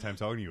waste my time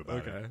talking to you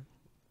about it.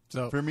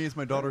 So for me, it's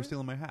my daughter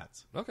stealing my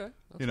hats. Okay.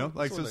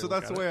 So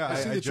that's the way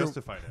I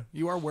justified it.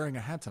 You are wearing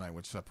a hat tonight,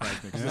 which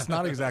surprised me because it's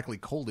not exactly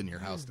cold in your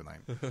house tonight.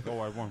 Oh,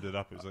 I warmed it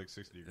up. It was like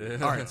 60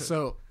 degrees. All right,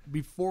 so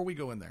before we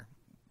go in there,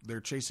 they're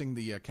chasing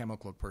the camo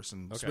cloak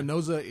person. Okay.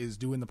 Spinoza is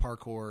doing the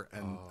parkour,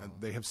 and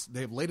they have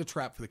laid a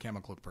trap for the camo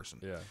cloak person.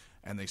 Yeah,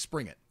 and they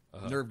spring it.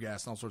 Nerve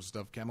gas and all sorts of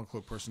stuff. Camo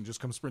cloak person just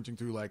comes sprinting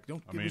through like,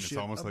 don't give me shit.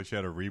 It's almost like she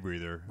had a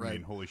rebreather. Right. I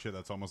mean, holy shit,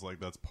 that's almost like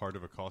that's part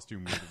of a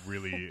costume with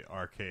really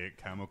archaic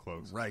camo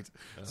cloaks. Right.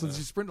 So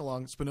she's sprinting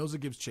along. Spinoza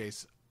gives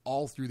chase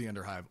all through the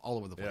Underhive, all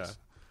over the place.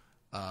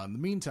 Yeah. In the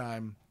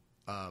meantime,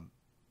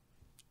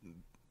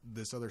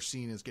 this other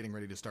scene is getting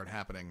ready to start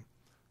happening.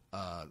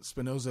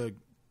 Spinoza...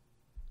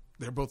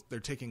 They're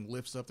taking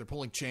lifts up. They're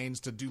pulling chains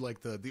to do like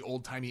the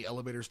old timey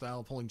elevator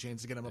style, pulling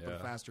chains to get them up and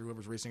faster.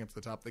 Whoever's racing up to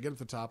the top, they get up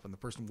to the top, and the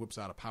person whips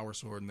out a power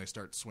sword and they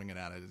start swinging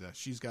at it.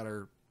 She's got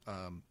her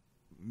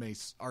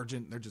mace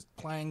argent. They're just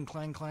clang,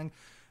 clang, clang,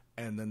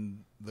 and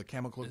then the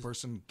camo cloak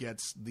person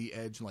gets the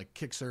edge and like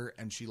kicks her,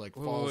 and she like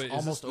falls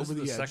almost over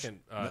the edge.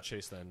 Second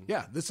chase then.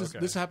 Yeah,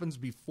 this happens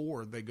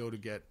before they go to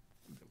get.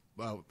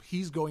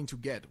 He's going to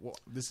get. Well,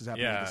 this is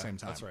happening at the same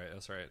time.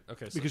 That's right.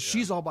 Okay, because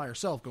she's all by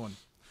herself going.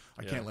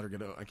 I can't let her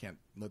get. I can't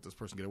let this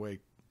person get away.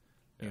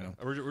 You know,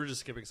 we're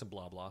just skipping some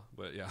blah blah,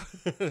 but yeah.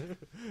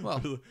 Well,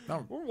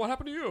 what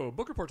happened to you?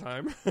 Book report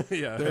time.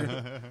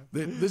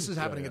 This is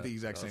happening at the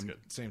exact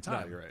same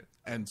time. No, you're right.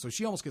 And so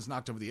she almost gets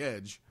knocked over the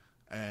edge,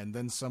 and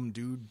then some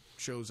dude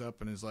shows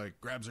up and is like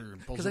grabs her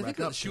and pulls her back up.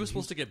 Because I think she was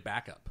supposed to get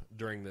backup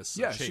during this.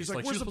 Yeah, chase. she's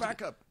like, "Where's the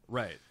backup?"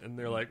 Right, and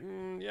they're like,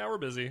 "Yeah, we're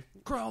busy."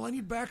 Carl, I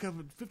need backup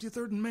at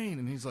 53rd and Main,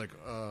 and he's like,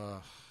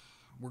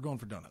 we're going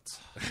for donuts.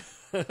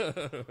 I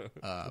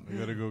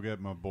gotta go get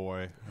my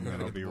boy, and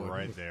then I'll be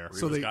right there.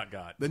 So then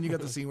you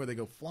got the scene where they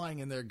go flying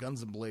in there,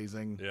 guns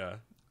blazing. Yeah.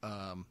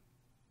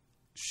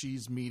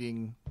 She's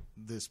meeting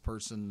this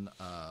person,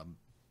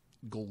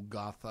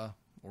 Golgotha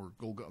or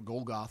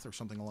Golgoth or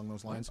something along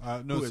those lines.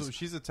 So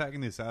she's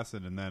attacking the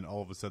assassin, and then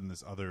all of a sudden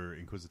this other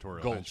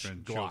inquisitorial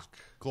henchman, Glock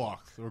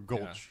or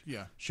Gulch,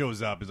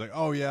 shows up. He's like,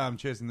 "Oh yeah, I'm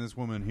chasing this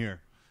woman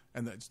here."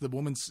 And the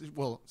woman's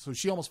so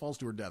she almost falls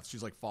to her death.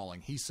 She's like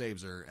falling. He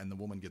saves her, and the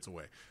woman gets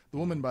away. The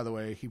woman, by the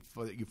way,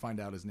 you find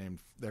out is named.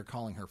 They're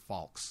calling her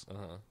Fawkes.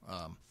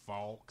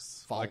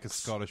 Fawkes, like a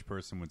Scottish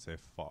person would say,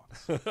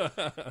 Fox.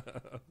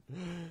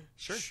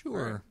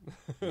 Sure.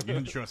 You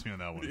didn't trust me on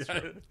that one.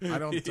 I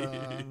don't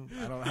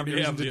have any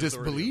reason to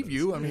disbelieve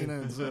you. I mean,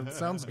 it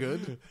sounds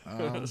good.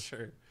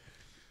 Sure.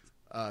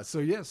 So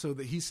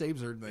he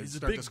saves her. They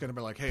start just going to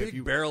be like, "Hey,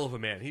 big barrel of a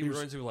man." He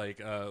runs to like,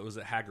 was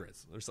it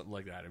Hagrid's or something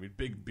like that? I mean,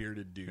 big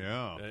bearded dude.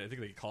 Yeah. I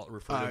think they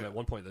refer to him at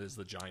one point as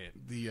the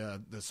giant.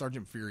 The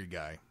Sergeant Fury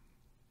guy.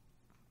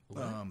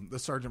 The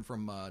sergeant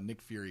from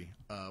Nick Fury.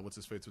 What's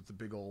his face with the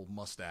big old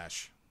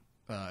mustache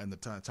and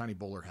the tiny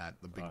bowler hat.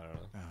 The big. I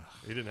don't know.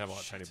 He didn't have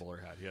a tiny bowler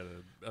hat. He had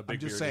a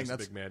big beard. Saying, a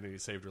big man, and he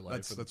saved her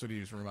life. That's what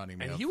he was reminding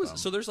me and of. He was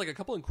so. There's like a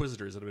couple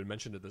Inquisitors that have been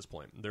mentioned at this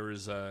point. There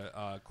was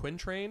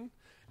Quintrain.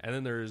 And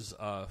then there's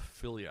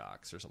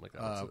Philiox or something like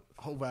that.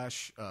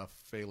 Hovash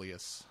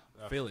Phalius.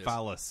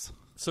 Phallus.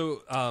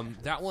 So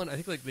that one, I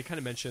think like they kind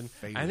of mentioned.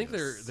 I think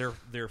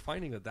they're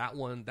finding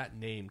that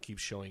name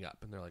keeps showing up,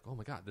 and they're like, oh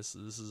my god, this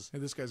is. Hey,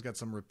 this guy's got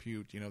some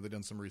repute. You know, they've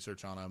done some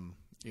research on him.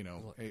 You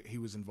know, he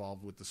was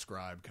involved with the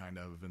scribe kind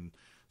of, and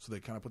so they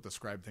kind of put the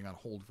scribe thing on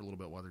hold for a little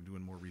bit while they're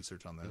doing more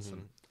research on this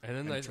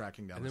and then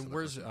tracking down. And then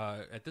where's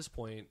at this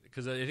point,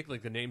 because I think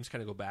like the names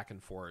kind of go back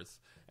and forth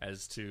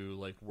as to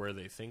like where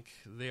they think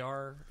they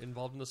are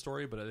involved in the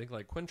story, but I think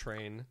like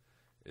Quintrain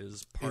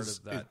is part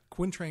of that.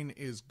 Quintrain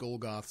is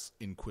Golgoth's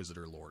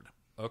Inquisitor Lord.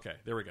 Okay,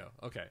 there we go.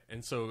 Okay,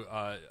 and so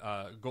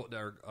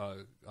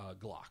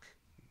Glock.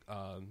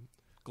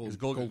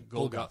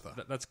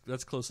 Golgotha.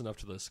 That's close enough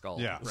to the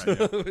skull. Yeah. Right.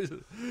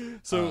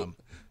 So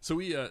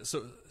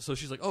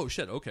she's like, oh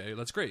shit, okay,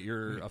 that's great.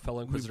 You're a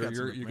fellow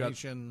Inquisitor. You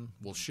got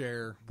we'll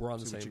share. We're on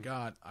the same. What you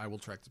got? I will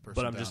track the person.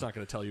 But I'm just not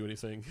going to tell you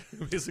anything.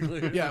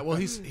 Basically. Yeah. Well,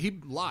 he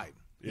lied.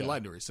 He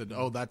lied to her. He said,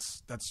 "Oh,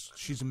 that's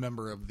she's a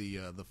member of the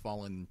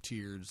Fallen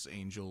Tears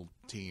Angel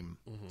Team,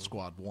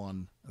 Squad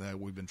 1 that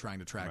we've been trying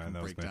to track and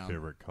break down." That was my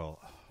favorite cult.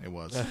 It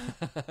was.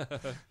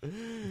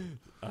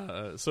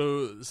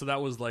 So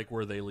that was like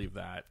where they leave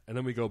that, and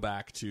then we go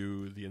back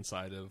to the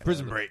inside of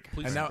Prison Break,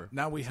 and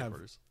now we have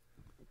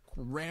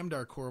rammed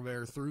our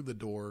Corvair through the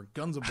door,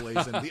 guns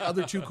ablazing. The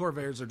other two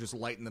Corvairs are just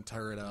lighting the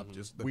turret up.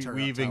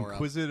 We've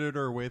inquisited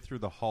our way through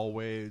the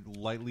hallway,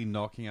 lightly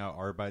knocking out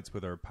Arbites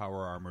with our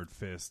power armored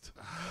fist.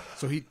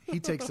 So he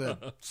takes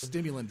a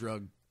stimulant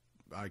drug.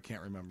 I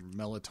can't remember,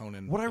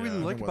 melatonin. What I really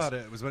like about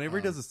it was whenever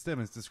he does a stim,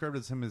 it's described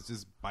as him as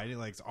just biting,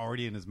 like it's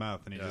already in his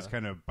mouth, and he just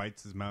kind of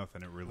bites his mouth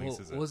and it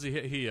releases it. What was he?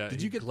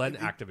 Did you get gland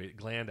activated?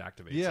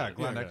 Yeah,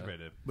 gland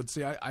activated. But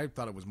see, I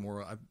thought it was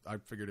more. I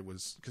figured it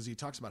was because he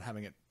talks about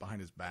having it behind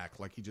his back,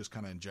 like he just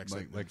kind of injects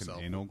it like himself.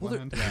 An anal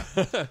gland.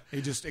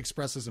 He just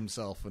expresses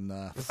himself and.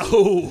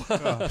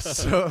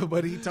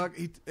 But he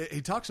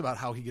talks about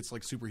how he gets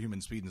like superhuman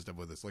speed and stuff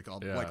with this, like a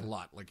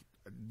lot. Like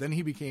then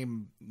he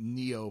became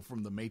Neo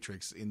from the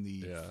Matrix in the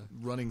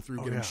running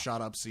through getting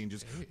shot up scene.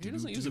 Just he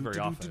doesn't use it very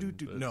often.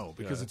 No,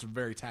 because it's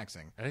very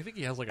taxing. And I think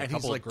he has like a and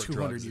couple he's like of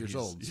 200 years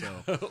old,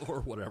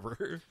 or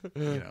whatever.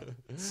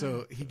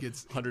 So he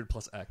gets 100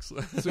 plus X.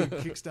 So he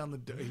kicks down the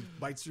door. He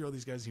bites through all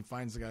these guys. He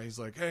finds the guy. He's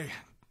like, "Hey."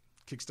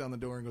 Kicks down the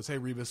door and goes, "Hey,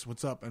 Revis,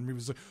 what's up?" And Revis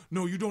is like,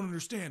 "No, you don't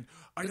understand.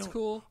 It's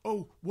cool.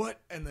 Oh, what?"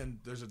 And then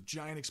there's a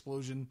giant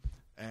explosion,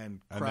 and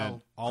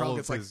then Krell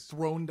gets like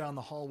thrown down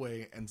the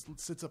hallway and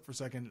sits up for a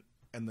second,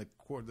 and the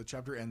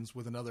chapter ends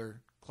with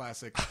another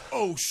classic.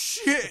 Oh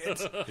shit!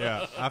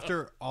 Yeah,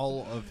 after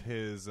all of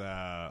his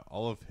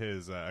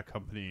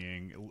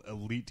accompanying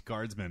elite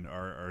guardsmen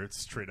are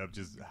straight up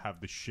just have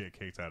the shit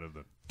kicked out of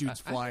them. Dudes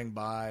flying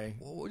by.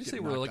 What would you say?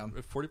 We're like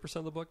 40%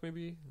 of the book,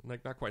 maybe,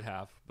 like not quite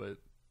half, but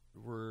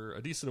we're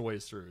a decent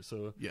ways through.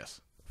 So yes.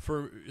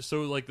 When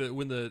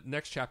the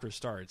next chapter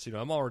starts,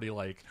 I'm already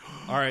like,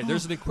 all right,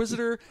 there's an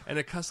Inquisitor and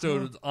a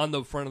Custode on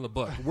the front of the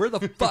book. Where the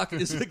fuck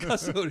is the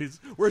Custode?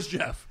 Where's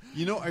Jeff?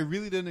 I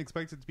really didn't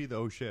expect it to be the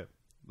oh shit.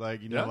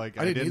 Like,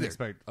 I didn't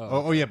expect.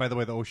 Oh yeah, by the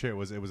way, the oh shit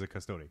was a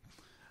Custode.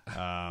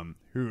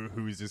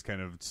 Who's just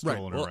kind of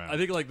strolling around. I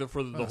think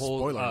for the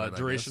whole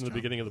duration of the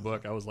beginning of the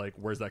book, I was like,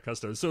 "Where's that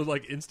Custode?" So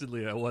like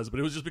instantly I was, but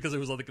it was just because it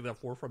was like at the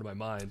forefront of my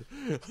mind.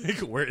 Like,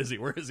 where is he?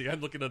 Where is he?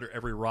 I'm looking under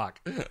every rock,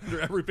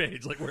 under every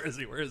page. Like, where is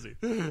he? Where is he?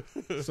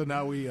 So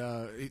now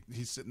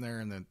he's sitting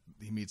there and then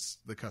he meets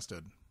the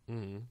Custode,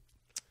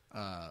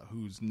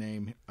 whose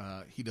name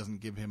he doesn't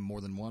give him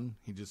more than one.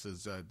 He just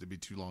says to be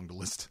too long to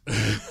list,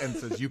 and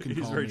says you can.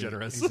 He's call very me,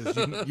 generous. He says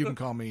you can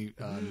call me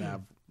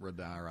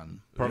Navradaran.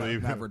 Probably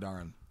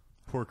Navradaran.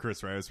 Poor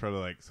Chris, right? It was probably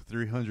like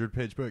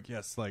 300-page book.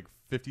 Yes, like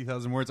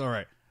 50,000 words. All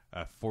right.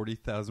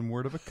 40,000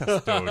 word of a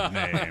Custode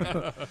name.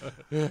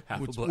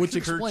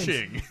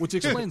 which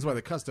explains why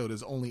the Custode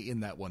is only in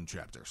that one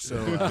chapter. So,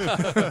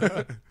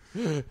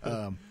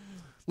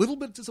 little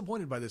bit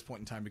disappointed by this point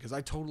in time because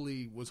I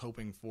totally was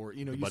hoping for,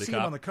 you see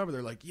him on the cover.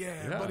 They're like,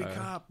 yeah, buddy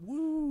cop,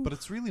 woo. But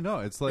it's really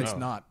not. It's like it's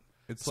not.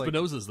 It's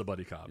Spinoza's the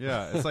buddy cop.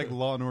 Yeah, it's like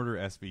Law and Order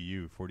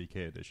SVU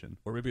 40K edition.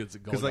 Or maybe it's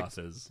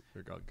Golgoth's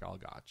or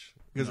Galgotch.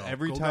 Because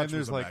every time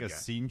there's like a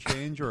scene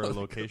change or a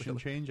location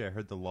change, I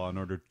heard the Law and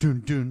Order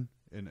dun dun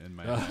in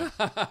my head.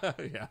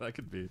 Yeah, that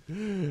could be.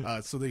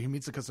 So he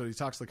meets the Custode, he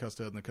talks to the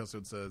Custode, and the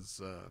Custode says,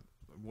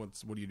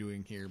 what are you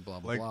doing here, blah,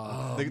 blah,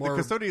 blah. The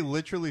Custode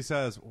literally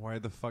says, why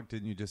the fuck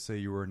didn't you just say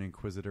you were an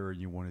Inquisitor and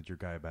you wanted your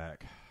guy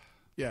back?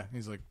 Yeah,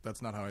 he's like,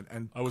 that's not how I...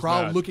 And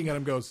Krell looking at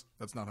him goes,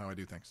 that's not how I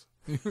do things.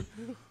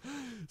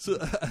 So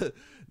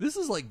this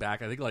is like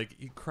back, I think like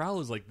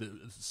Krell is like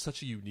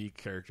such a unique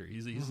character.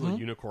 He's a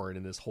unicorn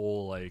in this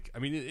whole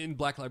in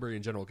Black Library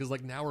in general, because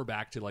like now we're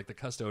back to like the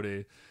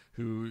Custode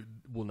who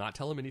will not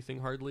tell him anything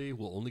hardly,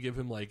 will only give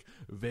him like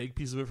vague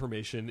piece of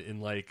information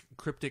in like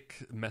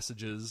cryptic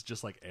messages,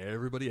 just like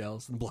everybody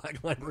else in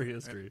Black Library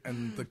history.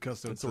 And the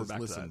Custode says,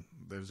 listen,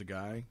 there's a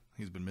guy,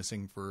 he's been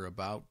missing for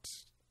about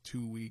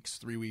 2 weeks,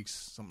 3 weeks,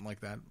 something like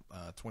that,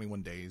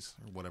 21 days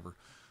or whatever.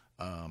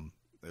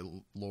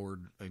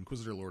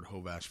 Inquisitor Lord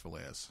Hovash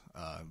Phileas,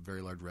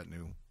 very large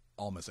retinue,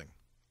 all missing.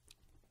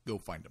 Go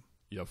find him.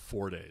 You have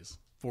 4 days.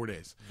 4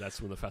 days.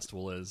 That's when the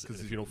festival is. Because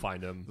if you don't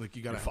find him, like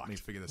you got to help me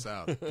figure this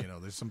out.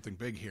 There's something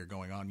big here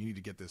going on. You need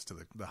to get this to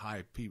the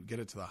high people, get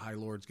it to the high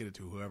lords, get it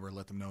to whoever,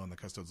 let them know. And the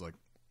Custode's like,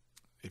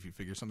 if you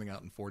figure something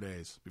out in 4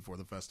 days before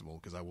the festival,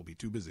 because I will be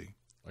too busy.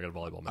 I got a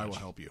volleyball match. I will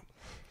help you.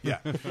 Yeah.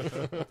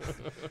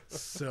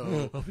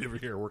 So I'll be over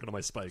here working on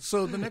my spikes.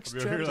 So the next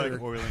chapter,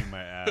 like oiling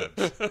my abs.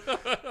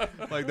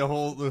 Like the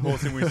whole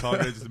thing we saw,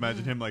 I just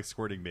imagine him like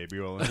squirting baby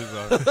oil in his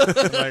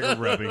like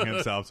rubbing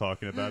himself,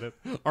 talking about it.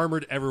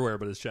 Armored everywhere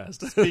but his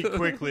chest. Speak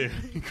quickly,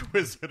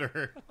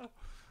 Inquisitor.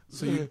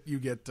 So you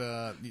get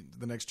the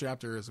next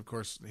chapter is, of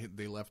course,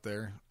 they left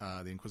there.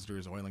 The Inquisitor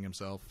is oiling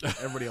himself.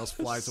 Everybody else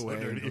flies away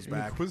and goes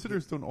back.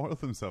 Inquisitors don't oil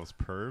themselves,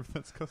 perv.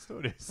 That's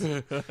Custodes.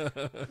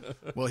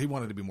 Well, he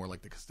wanted to be more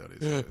like the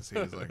Custodes. He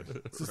was like,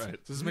 does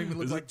this make me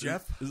look like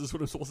Jeff? Is this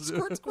what I'm supposed to do?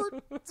 Squirt,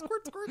 squirt,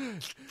 squirt,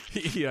 squirt.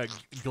 He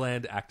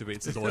gland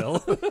activates his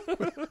oil.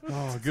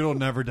 Oh, good old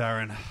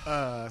Neverdarren.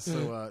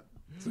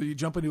 So you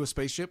jump into a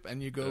spaceship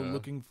and you go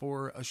looking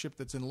for a ship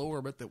that's in low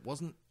orbit that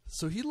wasn't.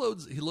 So he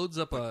loads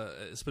up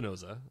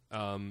Spinoza,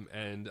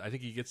 and I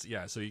think he gets He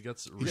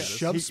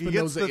shoves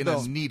Spinoza in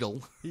a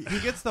needle. He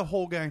gets the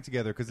whole gang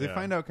together because they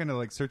find out kind of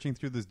like searching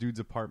through this dude's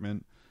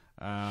apartment,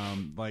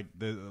 like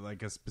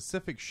a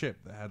specific ship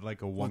that had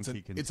like a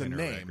wonky container it's a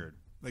name. record.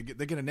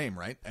 They get a name,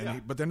 right?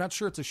 And but they're not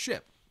sure it's a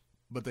ship.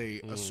 But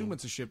they assume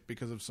it's a ship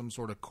because of some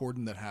sort of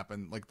cordon that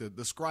happened. Like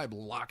the scribe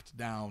locked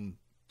down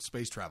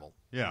space travel.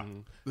 Yeah.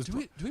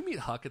 Do we meet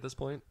Huck at this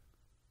point?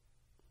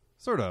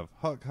 Sort of.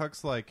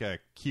 Huck's like a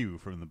Q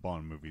from the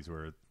Bond movies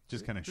where it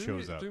just kind of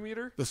shows up. Do we meet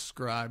her? The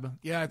scribe.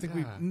 Yeah, I think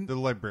the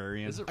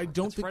librarian. I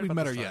don't think we've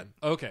met her yet.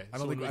 Okay. I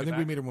think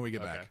we meet her when we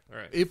get back. All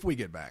right. If we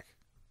get back.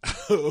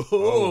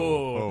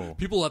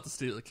 People will have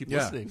to keep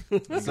listening.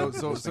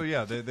 So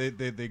yeah,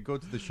 they go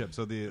to the ship.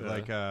 So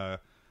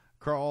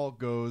Carl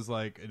goes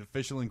like, an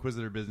official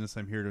Inquisitor business.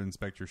 I'm here to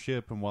inspect your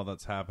ship, and while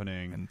that's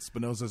happening, And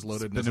Spinoza's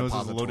loaded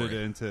loaded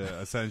into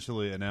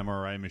essentially an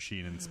MRI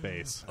machine in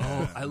space.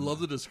 Oh, I love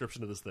the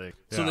description of this thing.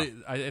 So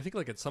I think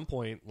like at some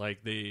point,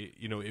 like they,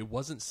 it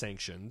wasn't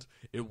sanctioned.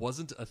 It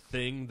wasn't a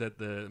thing that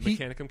the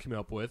Mechanicum came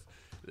up with.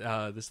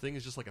 This thing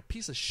is just like a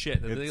piece of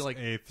shit. And It's they like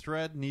a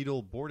thread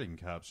needle boarding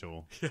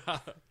capsule. Yeah.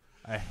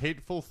 A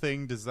hateful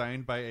thing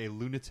designed by a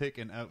lunatic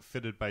and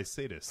outfitted by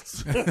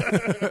sadists.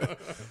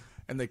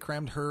 And they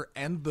crammed her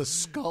and the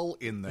skull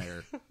in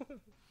there.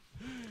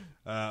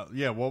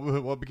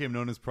 What became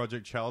known as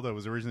Project Chalda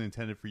was originally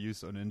intended for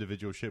use on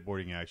individual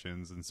shipboarding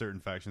actions and certain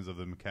factions of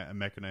the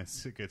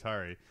mechanized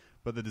Qatari,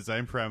 but the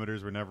design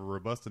parameters were never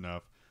robust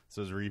enough,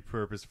 so it was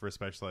repurposed for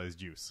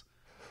specialized use.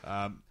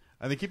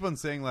 And they keep on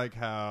saying like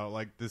how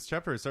like this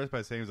chapter starts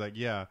by saying, it's like,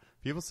 yeah,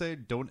 people say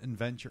don't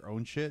invent your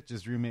own shit,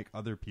 just remake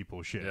other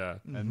people's shit. Yeah.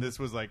 And this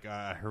was like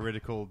a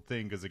heretical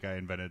thing because the guy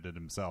invented it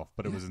himself,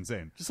 but it was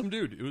insane. Just some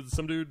dude. It was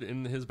some dude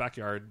in his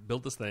backyard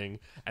built this thing,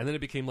 and then it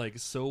became like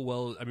so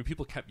well. I mean,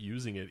 people kept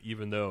using it,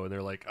 even though, and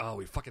they're like, "Oh,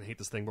 we fucking hate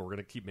this thing, but we're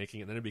gonna keep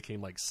making it." And then it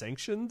became like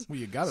sanctioned. Well,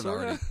 you got it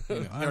already.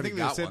 I think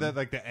they said that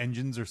like the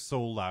engines are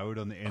so loud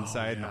on the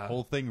inside, and the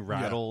whole thing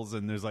rattles,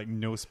 and there's like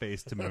no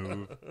space to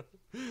move.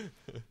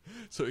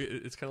 So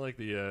it's kind of like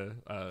the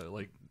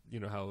like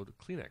how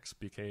Kleenex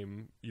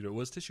became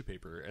was tissue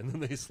paper, and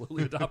then they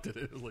slowly adopted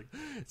it. It was like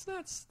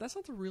that's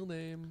not the real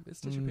name.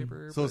 It's tissue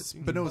paper. So but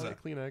Spinoza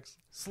Kleenex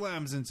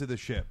slams into the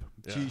ship.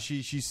 Yeah.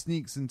 She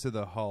sneaks into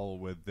the hull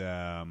with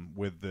the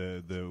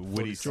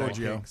witty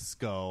Giorgio psychic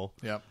skull.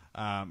 Yep.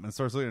 And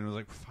starts looking and was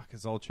like, "Fuck,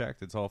 it's all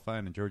checked. It's all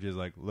fine." And Giorgio's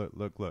like, "Look,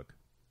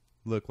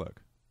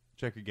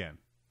 check again.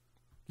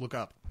 Look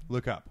up.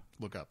 Look up."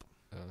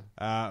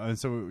 And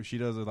so she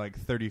does like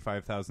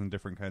 35,000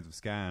 different kinds of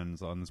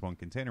scans on this one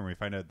container. And we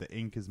find out the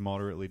ink is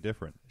moderately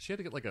different. She had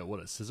to get like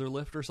a scissor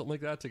lift or something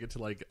like that to get to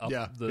like up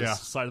Yeah. the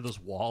side of this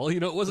wall. It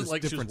wasn't This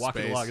like she was different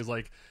walking space. along. It's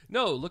like,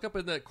 no, look up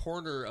in that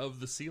corner of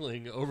the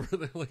ceiling over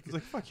there. Like, It's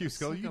like, "Fuck you,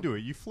 Skull. You do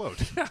it. You float."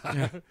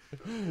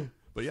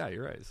 but yeah,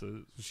 you're right.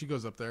 So She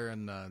goes up there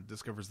and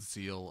discovers the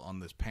seal on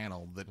this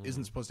panel that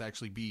isn't supposed to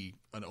actually be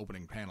an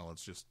opening panel.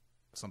 It's just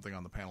something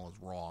on the panel is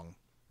wrong.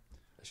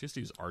 she has to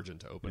use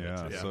Argent to open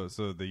Yeah, it. Too.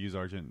 so they use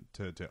Argent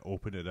to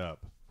open it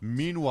up.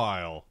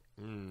 Meanwhile,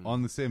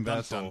 on the same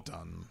vessel,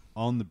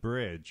 on the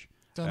bridge,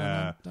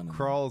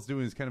 Krall's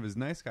doing his kind of his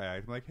nice guy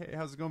act. I'm like, "Hey,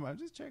 how's it going? I'm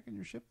just checking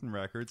your shipping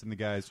records," and the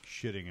guy's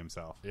shitting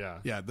himself.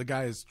 Yeah, the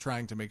guy is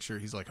trying to make sure.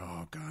 He's like,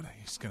 "Oh God,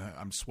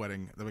 I'm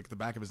sweating." The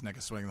back of his neck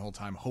is sweating the whole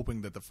time,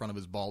 hoping that the front of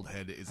his bald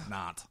head is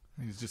not.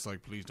 He's just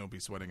like, "Please don't be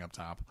sweating up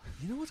top."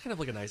 You know what's kind of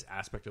like a nice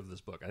aspect of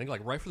this book? I think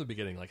like right from the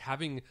beginning, like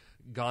having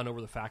gone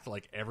over the fact that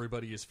like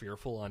everybody is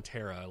fearful on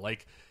Terra,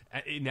 like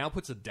it now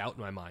puts a doubt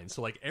in my mind.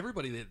 So like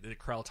everybody that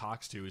Krall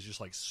talks to is just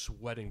like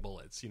sweating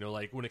bullets.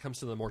 Like when it comes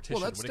to the Mortician,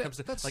 Well, that's when it comes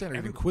to that's like standard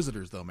of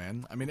Inquisitors, though,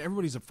 man. I mean,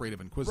 everybody's afraid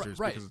of Inquisitors,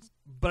 right? Because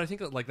But I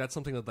think that like that's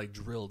something that like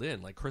drilled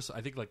in. Like Chris,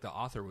 I think like the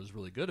author was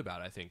really good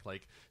about it. I think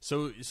like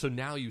so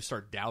now you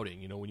start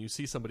doubting. When you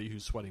see somebody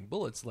who's sweating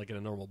bullets, like in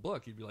a normal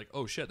book, you'd be like,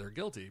 "Oh shit, they're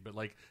guilty." But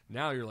like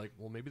now you're like,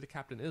 well, maybe the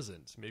captain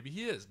isn't. Maybe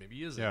he is. Maybe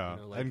he isn't. Yeah,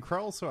 and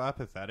Krall's so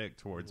apathetic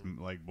towards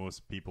like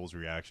most people's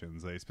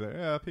reactions. They say,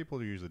 "Yeah,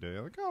 people usually do."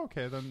 You're like, "Oh,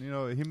 okay, then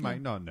he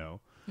might not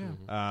know."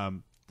 Yeah.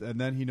 And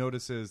then he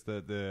notices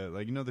that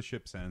the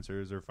ship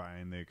sensors are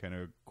fine. They kind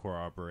of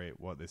corroborate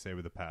what they say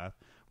with the path.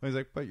 But he's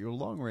like, "But your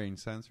long range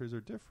sensors are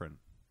different.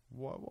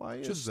 Why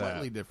is just that?"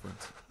 slightly different.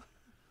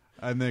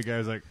 And the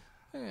guy's like,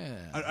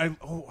 Yeah.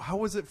 how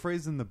was it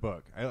phrased in the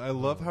book? I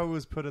love how it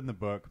was put in the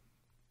book,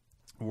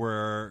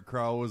 where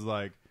Krall was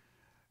like,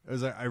 it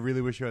was like, "I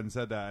really wish you hadn't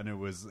said that," and it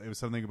was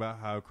something about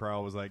how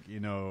Krall was like,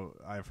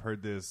 "I've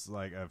heard this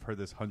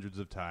hundreds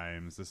of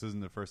times. This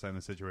isn't the first time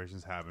this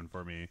situation's happened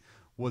for me.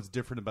 What's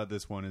different about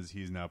this one is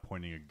he's now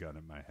pointing a gun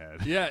at my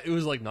head." Yeah, it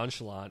was like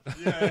nonchalant.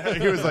 Yeah,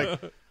 he was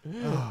like,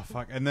 "Oh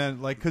fuck," and then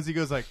like because he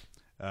goes like,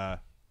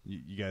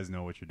 "You guys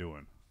know what you're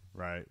doing,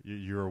 right?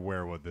 You're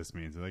aware what this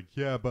means." And like,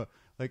 "Yeah, but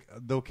like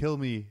they'll kill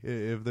me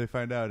if they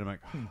find out." And I'm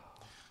like, I'm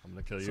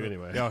gonna kill you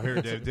anyway. "Yeah,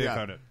 here, Dave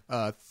found it."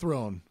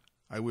 Throne.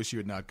 I wish you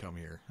had not come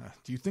here.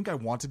 Do you think I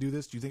want to do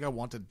this? Do you think I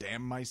want to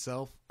damn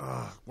myself?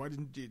 Why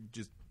didn't you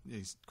just...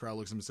 Krall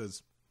looks at him and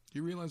says, "Do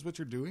you realize what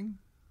you're doing?"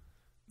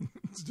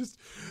 It's just,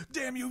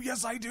 "Damn you,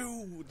 yes I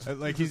do."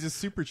 Like he's just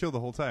super chill the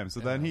whole time.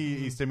 So then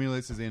he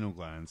stimulates his anal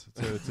glands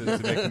to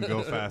make him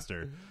go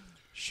faster.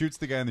 Shoots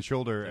the guy in the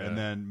shoulder, and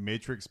then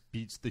Matrix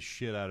beats the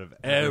shit out of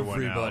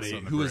everybody else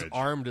on the who is bridge.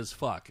 armed as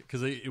fuck,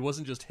 because it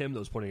wasn't just him that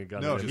was pointing a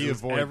gun. No, it he was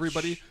avoids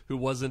everybody who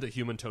wasn't a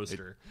human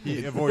toaster.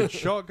 He avoids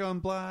shotgun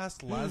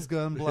blast, las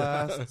gun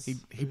blast.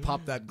 He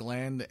popped that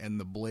gland and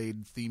the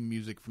Blade theme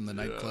music from the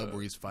nightclub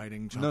where he's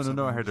fighting.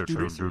 No, I heard it. The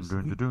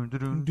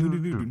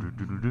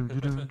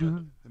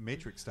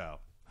Matrix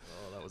style.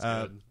 Oh, that was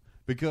good.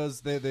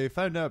 Because they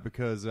found out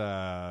because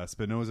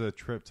Spinoza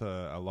tripped an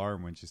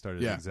alarm when she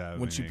started examining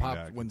when she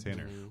popped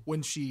container.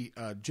 when she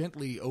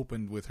gently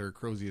opened with her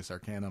Crozius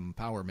Arcanum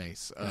power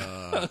mace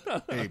a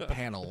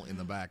panel in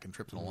the back and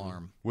tripped an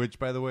alarm. Which,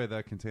 by the way,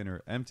 that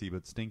container empty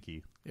but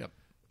stinky. Yep.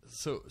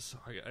 So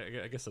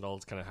I guess it all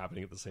is kind of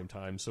happening at the same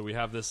time. So we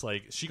have this,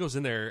 like, she goes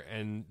in there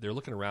and they're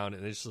looking around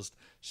and it's just,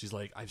 she's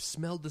like, I've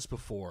smelled this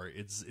before.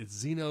 It's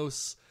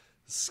Xenos,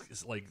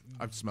 like,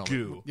 I've smelled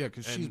goo. it. Yeah,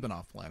 because she's been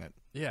off planet.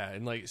 Yeah,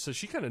 and like, so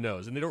she kind of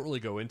knows, and they don't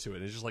really go into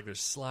it. It's just like there's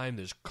slime,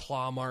 there's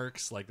claw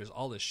marks, like there's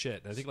all this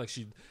shit. And I think like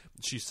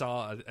she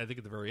saw, I think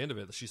at the very end of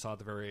it, she saw at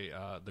the very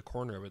the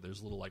corner of it,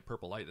 there's a little like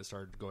purple light that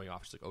started going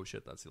off. She's like, oh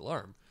shit, that's the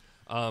alarm.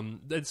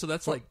 And so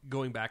that's like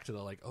going back to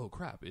the like, oh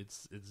crap,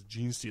 it's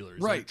gene stealers,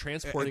 right? Like,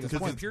 transporting because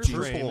from it's pure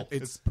purple. strain.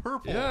 It's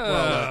purple. Yeah.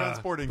 Well,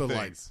 transporting but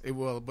things.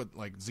 but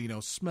like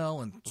Xeno smell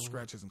and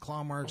scratches and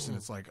claw marks, and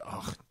it's like,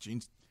 oh,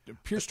 genes.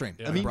 Pure strain.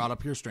 Yeah. I mean, brought a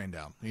pure strain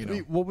down. You know,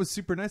 what was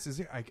super nice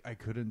is I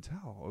couldn't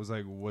tell. I was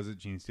like, was it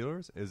Gene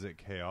Stealers? Is it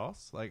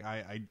Chaos? Like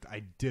I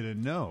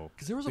didn't know.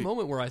 Because there was a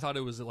moment where I thought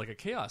it was like a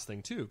chaos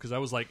thing too. Because I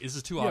was like, "Is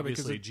this too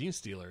obviously Gene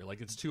Stealer?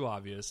 Like it's too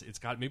obvious. It's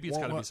got to be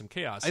some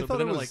chaos." So, I thought but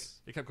then it was like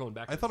it kept going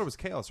back. I thought it was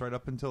Chaos right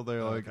up until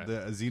they're like okay.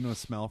 the Xeno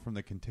smell from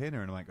the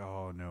container, and I'm like,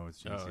 oh no, it's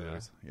Gene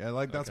Stealers. Yeah. Yeah,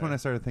 like that's when I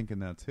started thinking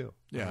that too.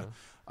 yeah.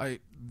 I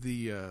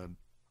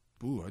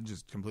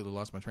just completely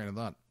lost my train of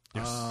thought.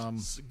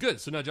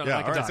 Good. So now John and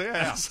I can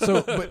talk.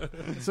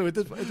 So at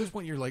this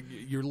point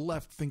you're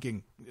left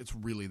thinking it's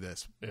really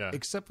this. Yeah.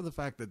 Except for the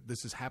fact that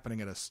this is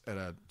happening at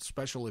a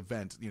special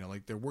event. You know,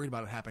 like they're worried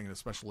about it happening at a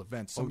special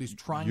event. Somebody's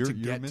trying to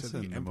get to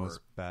the Emperor most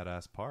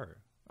badass part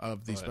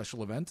of the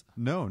special event.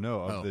 No,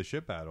 of the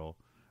ship battle.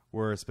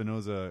 Where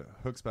Spinoza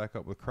hooks back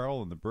up with Carl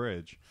on the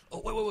bridge.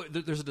 Oh, wait.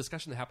 There's a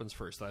discussion that happens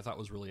first that I thought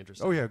was really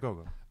interesting. Oh yeah,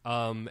 go.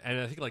 And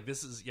I think like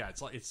this is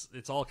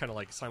it's all kind of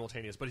like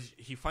simultaneous. But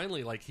he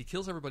finally like he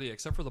kills everybody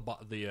except for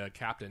the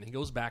captain. He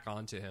goes back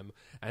onto him.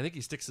 And I think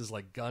he sticks his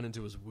like gun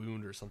into his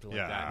wound or something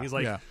like that. And he's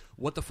like,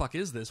 "What the fuck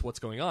is this? What's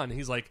going on?" And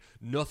he's like,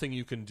 "Nothing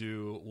you can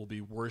do will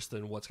be worse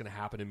than what's going to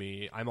happen to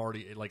me. I'm going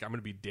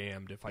to be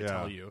damned if I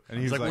tell you."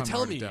 And he's like, "Well,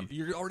 tell me. Damned.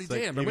 You're already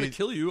like, damned. I'm going to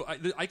kill you.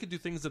 I could do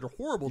things that are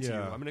horrible to you.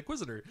 Yeah. I'm an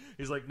Inquisitor."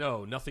 He's like,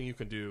 "No. Nothing you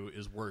can do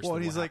is worse than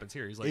what happens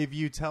here." He's like, if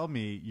you tell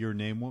me your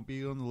name won't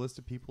be on the list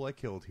of people I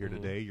killed here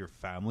today, your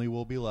family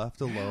will be left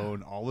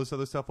alone, all this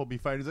other stuff will be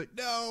fine. He's like,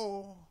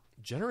 no.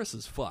 generous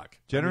as fuck.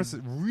 Generous,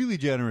 really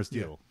generous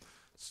deal.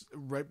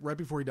 Yeah. Right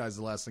before he dies,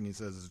 the last thing he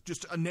says is,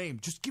 just a name.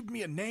 Just give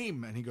me a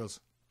name. And he goes,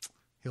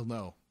 he'll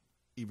know.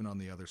 Even on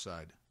the other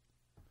side,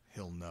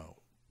 he'll know.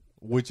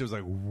 Which was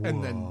like, whoa.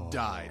 And then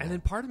died. And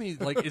then part of me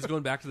like is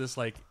going back to this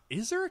like,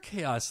 is there a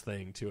chaos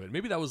thing to it?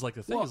 Maybe that was like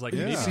the thing is like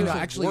maybe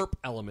there's a warp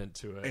element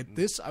to it. At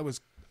this, I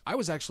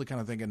was actually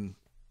kind of thinking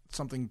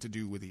something to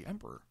do with the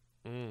Emperor,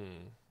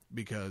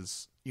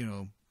 because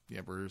the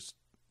Emperor's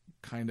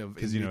kind of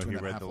because he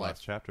read the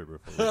last chapter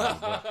before.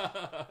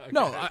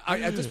 No, I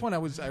at this point I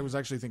was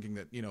actually thinking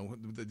that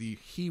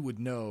he would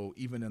know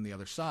even on the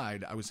other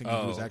side. I was thinking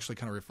he was actually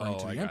kind of referring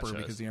to the Emperor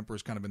because the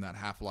Emperor's kind of in that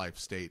half-life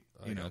state,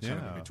 kind of in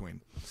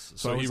between.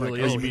 So he like,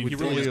 really he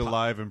really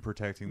alive and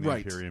protecting the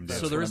Imperium.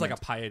 So there is like a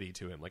piety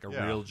to him, like a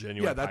real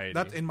genuine piety.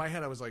 That in my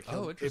head I was like,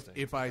 interesting.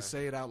 if I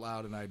say it out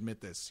loud and I admit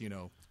this,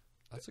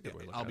 that's a good way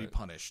to look I'll at be it.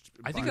 punished.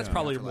 I think that's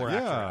probably more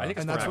accurate. I think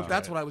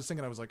that's what I was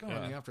thinking. I was like, in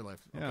the afterlife.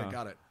 Okay,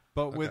 got it.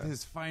 But with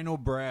his final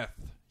breath,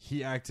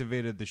 he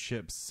activated the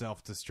ship's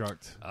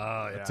self-destruct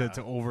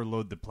to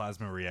overload the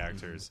plasma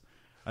reactors.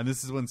 And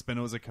this is when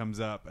Spinoza comes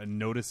up and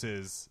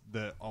notices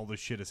that all this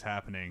shit is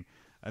happening.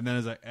 And then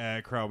is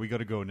like, Crow, we got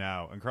to go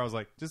now. And Crow's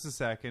like, just a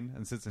second,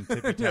 and sits and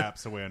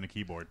tippy-taps away on the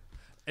keyboard.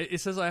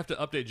 It says I have to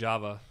update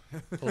Java.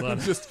 Hold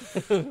on.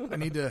 I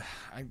need to.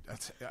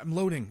 I'm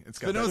loading. It's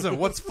got Spinoza,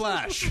 what's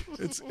Flash?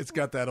 It's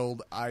got that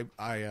old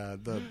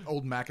the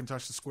old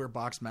Macintosh, the square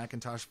box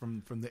Macintosh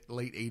from the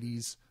late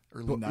 '80s.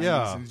 Early 90s.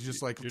 Yeah. He's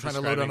just like trying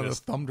to load onto the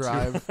thumb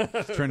drive.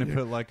 Trying to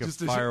put like a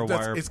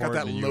FireWire it's got port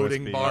that in the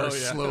loading USB. bar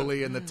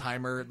slowly, and the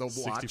timer, the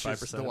watch is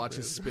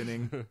 65%.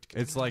 spinning.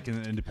 It's like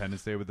an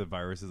Independence Day with the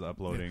viruses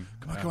uploading.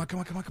 Come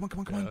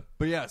on.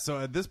 But yeah, so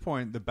at this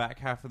point, the back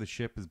half of the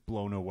ship is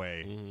blown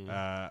away,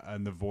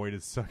 and the void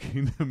is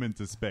sucking them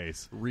into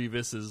space.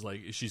 Revis is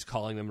like, she's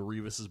calling them.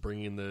 Revis is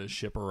bringing the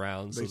ship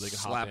around so they can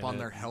slap hop on in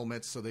their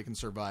helmets so they can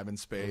survive in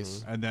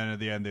space. And then at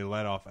the end, they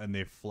let off and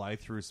they fly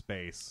through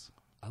space.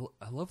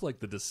 I love like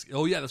the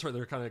oh yeah, that's right,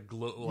 they're kind of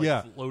floating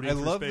I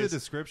love through space. the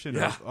description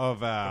of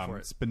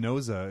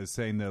Spinoza is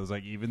saying that it was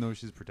like, even though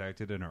she's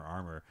protected in her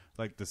armor,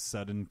 like the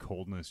sudden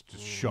coldness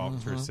just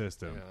shocked her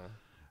system.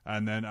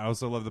 And then I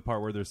also love the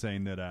part where they're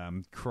saying that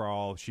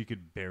Crawl, she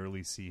could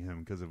barely see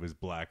him because of his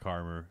black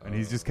armor, and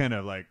he's just kind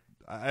of like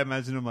I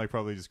imagine him like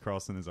probably just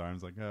crossing his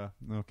arms, like,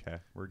 okay,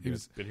 we're good.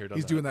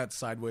 He's doing that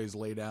sideways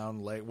lay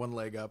down, one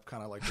leg up,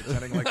 kind of like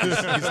pretending like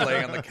he's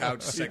laying on the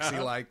couch, sexy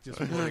like, just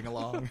floating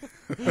along.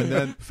 And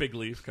then fig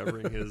leaf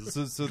covering his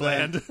so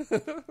gland.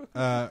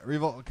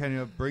 Revolt kind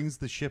of brings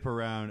the ship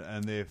around,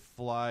 and they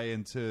fly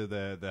into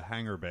the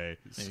hangar bay.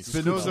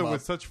 Spinoza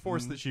with such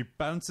force that she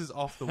bounces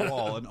off the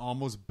wall and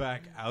almost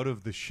back out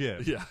of the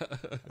ship. Yeah.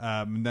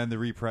 And then they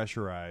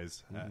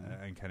repressurize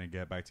and kind of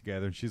get back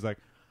together. And she's like,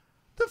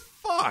 "The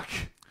fuck?"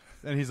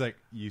 And he's like,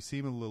 "You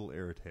seem a little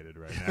irritated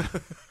right now."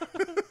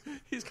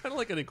 He's kind of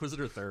like an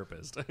Inquisitor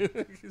therapist.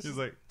 He's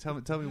like, "Tell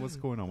me what's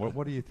going on.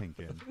 What are you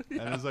thinking?"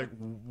 Yeah. And I was like,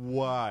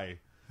 "Why?"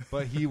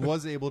 But he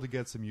was able to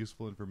get some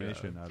useful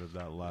information out of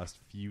that last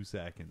few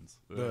seconds.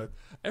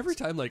 Every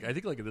time, like, I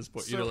think, like, at this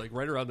point, like,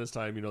 right around this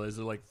time, as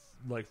they're, like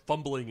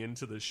fumbling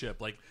into the ship,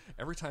 like,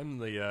 every time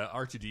the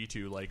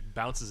R2-D2, like,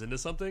 bounces into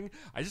something,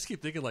 I just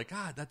keep thinking, like,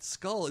 God, that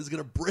skull is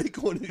going to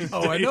break one of these days.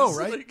 I know,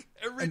 right? Like,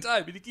 every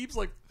time. And he keeps,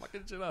 like,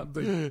 fucking shit up.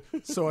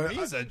 So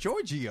he's a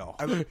Giorgio.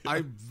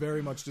 I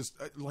very much just,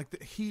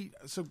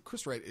 so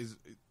Chris Wright is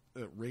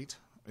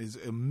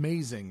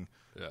amazing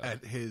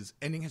at his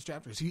ending his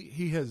chapters.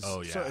 He has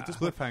so at this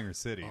Cliffhanger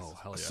Cities. Oh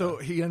hell yeah! So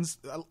he ends.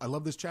 I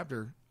love this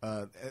chapter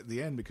at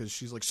the end because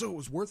she's like, "So it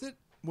was worth it?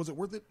 Was it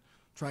worth it?"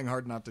 Trying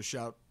hard not to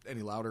shout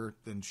any louder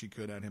than she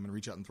could at him and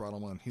reach out and throttle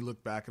him. And he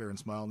looked back at her and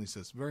smiled and he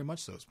says, "Very much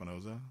so,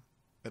 Spinoza.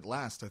 At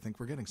last, I think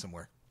we're getting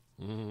somewhere."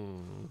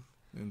 And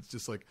it's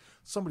just like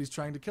somebody's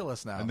trying to kill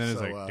us now. And then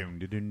it's like, dun,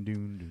 dun, dun,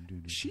 dun, dun,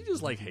 dun, she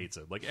just like hates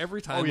him. Like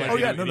every time.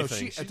 No.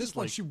 She at this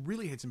point she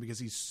really hates him because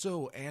he's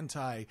so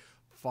anti.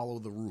 Follow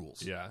the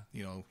rules. Yeah.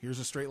 Here's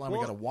a straight line. We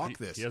got to walk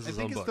this. He has his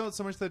I think own it's book. not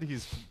so much that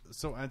he's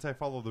so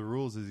anti-follow the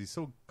rules as he's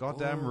so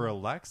goddamn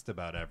relaxed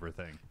about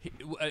everything.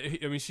 I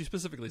mean, she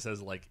specifically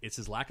says, like, it's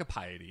his lack of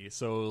piety.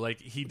 So,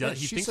 like, he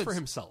thinks says, for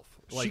himself.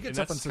 Like, she gets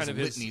up and says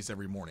litanies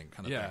every morning,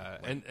 kind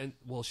of thing. And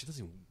well, she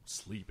doesn't even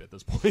sleep at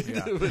this point.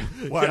 Yeah.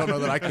 Well, I don't know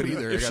that I could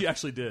either. If she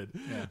actually did.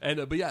 Yeah.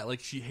 And but yeah,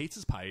 like, she hates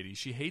his piety.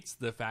 She hates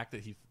the fact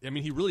that he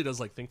really does,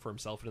 like, think for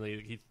himself,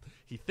 and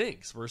he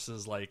thinks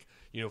versus, like,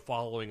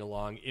 following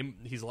along.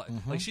 He's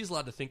like she's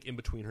allowed to think in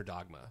between her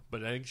dogma,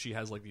 but I think she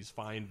has, like, these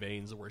fine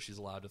veins where she's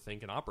allowed to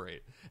think and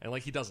operate, and,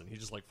 like, he doesn't. He's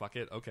just like, fuck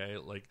it, okay,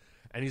 like,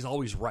 and he's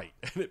always right,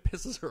 and it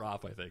pisses her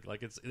off. I think,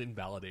 like, it's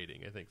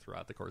invalidating, I think,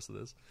 throughout the course of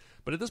this.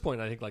 But at this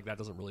point, I think, like, that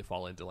doesn't really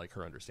fall into, like,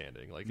 her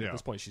understanding. Like, at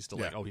this point, she's still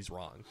like, oh, he's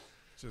wrong.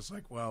 It's just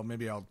like, well,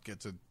 maybe I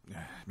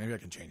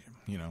can change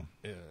him.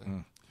 Yeah.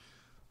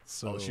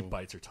 So she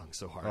bites her tongue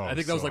so hard. I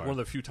think that was like one of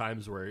the few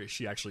times where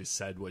she actually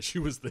said what she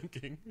was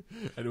thinking,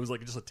 and it was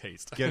like just a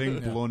taste. Getting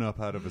blown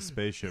up out of a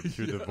spaceship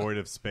through the void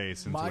of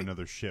space into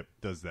another ship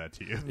does that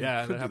to you.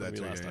 Yeah, that happened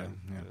to me last time.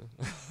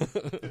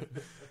 Yeah.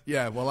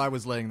 Yeah, while I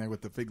was laying there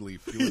with the fig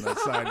leaf doing that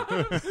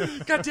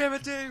side. God damn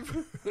it, Dave!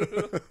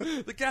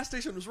 The gas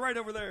station was right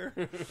over there.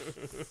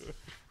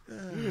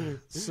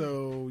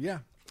 So yeah.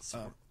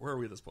 Where are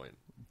we at this point?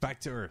 Back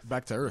to Earth.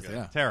 Back to Earth,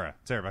 yeah. Tara,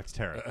 back to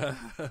Tara.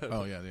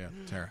 Oh yeah,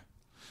 Tara.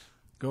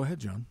 Go ahead,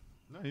 John.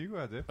 No, you go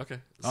ahead, Dave. Okay.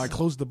 I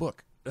closed the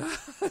book. I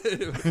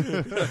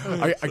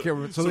can't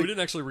remember. So we didn't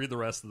actually read the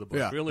rest of the book.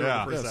 Yeah. We only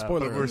read the first half.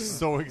 Spoiler. But we're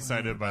so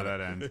excited by that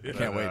end.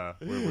 Can't wait.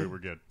 We're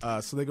good.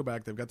 So they go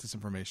back. They've got this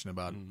information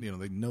about,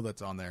 they know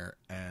that's on there.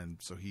 And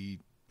so he,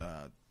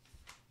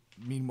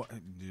 meanwhile,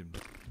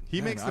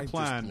 he makes the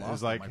plan.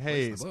 Is like,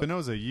 hey,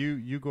 Spinoza,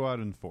 you go out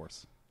in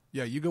force.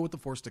 Yeah, you go with the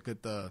force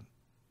to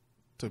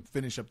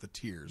finish up the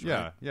tiers,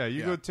 right? Yeah.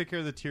 You go take care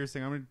of the tiers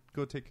thing. I'm going to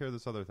go take care of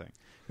this other thing.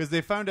 Because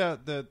they found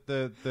out that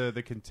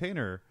the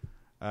container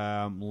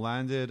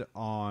landed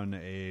on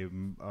a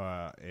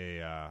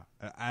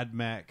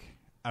AdMech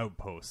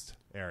outpost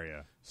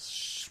area.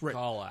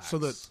 Skrillex. So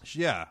that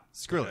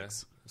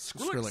Skrillex.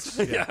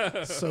 Skrillex.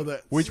 Yeah. So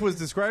that which was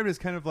described as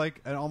kind of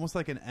like almost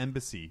like an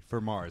embassy for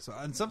Mars.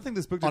 And something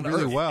this book did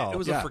really well. It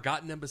was a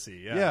forgotten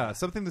embassy. Yeah,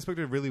 something this book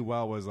did really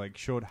well was like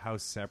showed how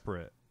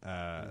separate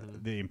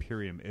the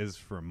Imperium is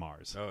from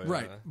Mars. Oh, yeah.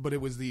 Right, but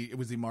it was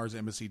the Mars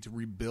embassy to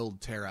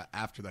rebuild Terra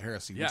after the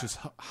heresy, which is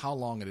how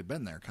long it had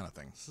been there, kind of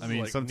thing. I mean,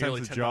 like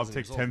sometimes the job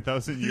takes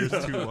 10,000 years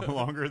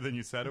longer than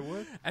you said it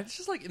would. And it's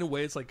just like, in a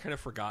way, it's like kind of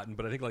forgotten,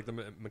 but I think like the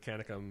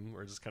Mechanicum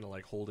are just kind of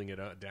like holding it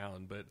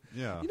down. But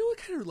what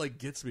kind of like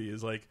gets me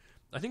is like,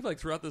 I think like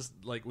throughout this,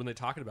 like when they're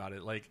talking about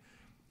it, like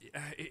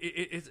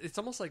it's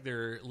almost like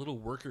they're little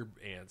worker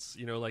ants,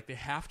 like they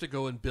have to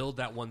go and build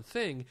that one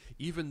thing,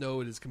 even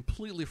though it is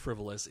completely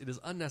frivolous, it is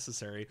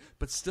unnecessary,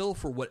 but still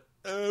for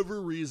whatever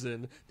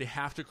reason they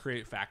have to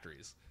create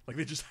factories. Like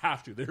they just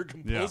have to. They're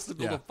compelled to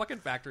build a fucking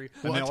factory.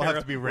 And they all have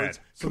to be red.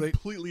 So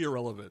completely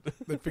irrelevant.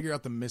 They figure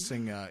out the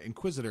missing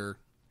Inquisitor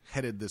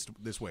headed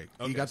this way.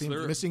 Okay, he got the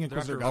missing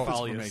Inquisitor, got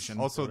this information.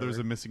 Also, there's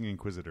a missing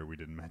Inquisitor we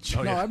didn't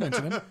mention. No, I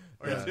mentioned him.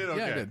 You did? Okay.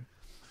 Yeah, I did.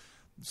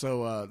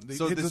 So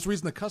this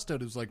reason the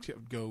custode is like,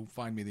 go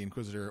find me the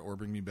Inquisitor or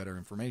bring me better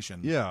information.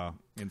 Yeah.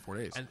 in 4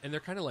 days. And they're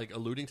kind of like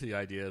alluding to the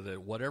idea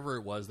that whatever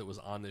it was that was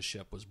on this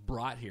ship was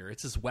brought here.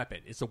 It's his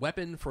weapon. It's a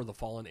weapon for the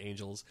fallen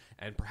angels,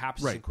 and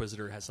perhaps this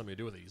Inquisitor has something to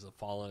do with it. He's a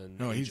fallen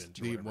agent.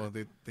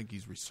 They think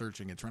he's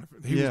researching it, trying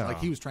to.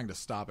 He was trying to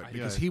stop it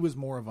because he was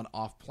more of an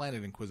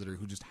off-planet Inquisitor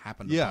who just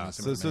happened to find this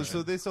information.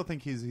 So they still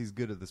think he's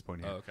good at this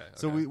point here. Oh, okay.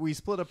 So we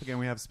split up again.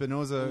 We have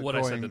Spinoza. What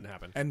going, I said didn't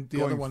happen. And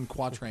the other one,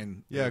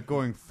 Quatrain.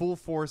 Going full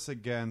force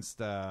against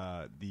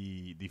the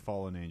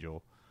fallen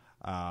angel.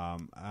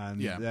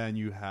 Then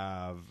you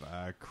have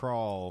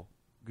Kral,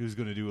 who's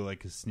going to do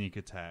like a sneak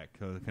attack,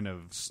 kind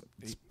of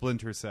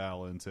splinter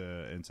cell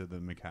into the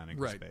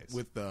mechanical space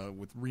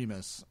with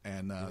Remus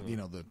and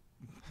the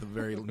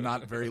very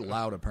not very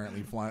loud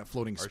apparently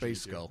floating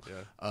space skull.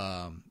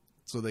 Yeah.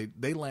 So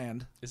they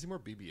land. Is he more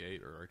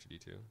BB-8 or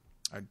R2-D2?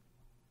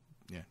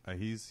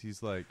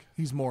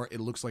 He's more.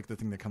 It looks like the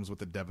thing that comes with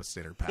the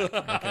Devastator pack. Okay,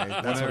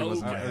 that's what I it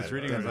was. I was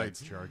reading. It was like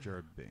Jar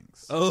Jar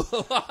Binks. Oh,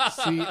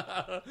 see,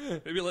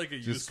 maybe like a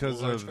just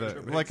because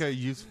of like a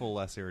useful,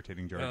 less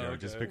irritating Jar Jar.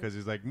 Just because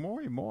he's like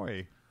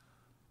moi.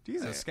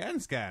 Jesus,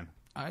 scan.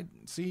 I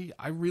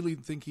really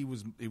think he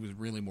was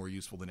really more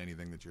useful than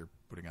anything that you're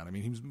putting on. I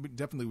mean, he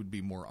definitely would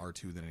be more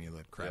R2 than any of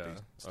that crappy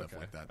stuff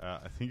like that.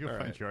 I think you'll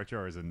find Jar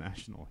Jar as a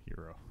national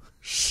hero.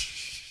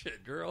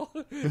 Shit, girl.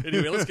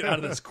 Anyway, let's get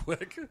out of this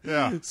quick.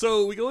 Yeah.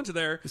 So we go into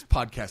there. This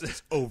podcast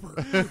is over.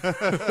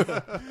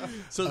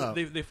 So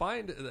they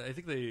find. I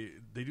think they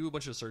do a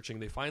bunch of searching.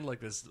 They find like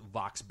this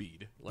Vox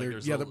bead. Like they're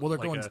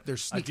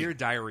a Dear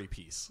Diary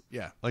piece.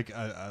 Yeah, like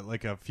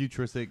a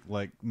futuristic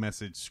like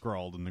message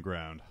scrawled in the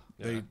ground.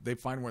 They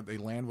find where they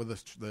land where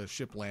the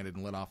ship landed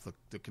and let off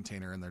the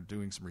container, and they're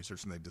doing some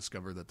research, and they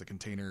discover that the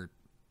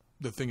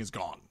thing is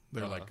gone.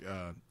 They're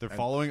they're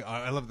following.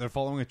 I love. They're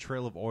following a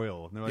trail of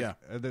oil. And they're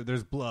like,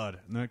 there's blood.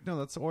 And they're like, no,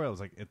 that's oil.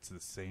 It's like it's the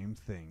same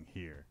thing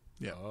here.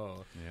 Yeah.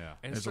 Oh. Yeah.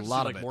 And there's a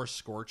lot of like more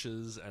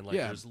scorches and like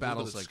there's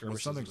battles like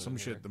some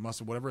shit here.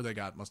 that whatever they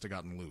got must have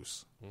gotten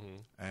loose. Mm-hmm.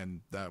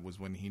 And that was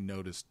when he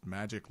noticed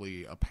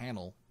magically a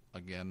panel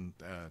again.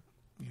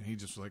 He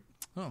just was like,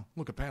 oh,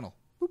 look, a panel.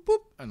 Boop, boop,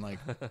 and like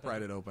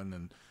pried it open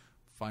and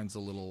finds a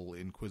little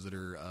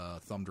Inquisitor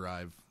thumb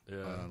drive,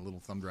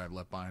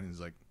 left behind. And he's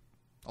like,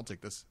 I'll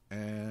take this.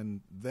 And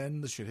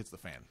then the shit hits the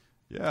fan.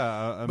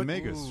 Yeah,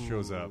 Magus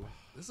shows up.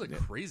 This is a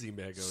crazy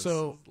Magos.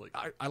 So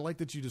I like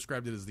that you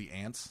described it as the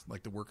ants,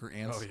 like the worker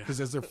ants. Because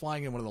as they're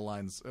flying in one of the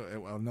lines,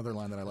 another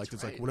line that I liked,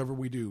 it's like, whatever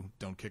we do,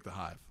 don't kick the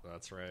hive.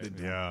 That's right.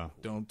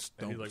 Don't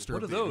like, stir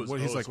what up are those?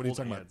 He's like, what are you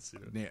talking ants,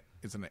 about? Yeah,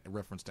 it's a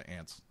reference to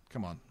ants.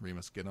 Come on,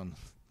 Remus, get on.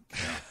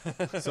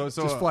 So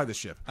just fly the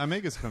ship.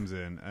 Amagus comes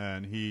in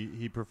and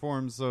he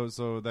performs.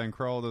 So then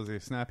Kral does a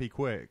snappy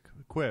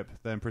quip,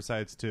 then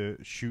proceeds to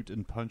shoot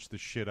and punch the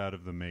shit out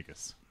of the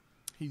Magus.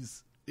 He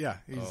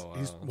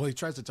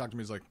tries to talk to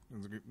me. He's like,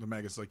 the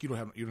Magus is like, you don't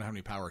have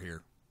any power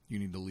here. You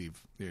need to leave.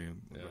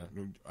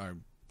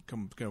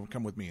 Come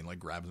with me, and like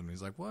grabs him. And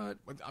he's like, what?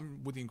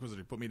 I'm with the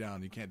Inquisitor. Put me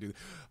down. You can't do that.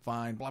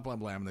 Fine. Blah blah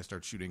blah. And they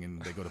start shooting,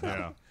 and they go to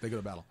battle. They go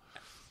to battle.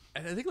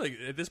 And I think, like,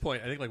 at this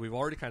point, I think, like, we've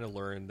already kind of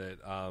learned that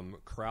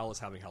Kral is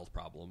having health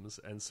problems,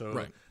 and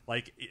so,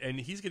 like, and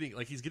he's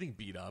getting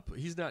beat up.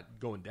 He's not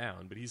going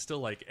down, but he's still,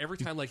 like, every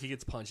time, like, he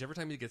gets punched, every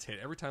time he gets hit,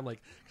 every time,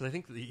 like, because I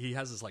think he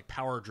has this, like,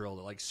 power drill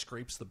that, like,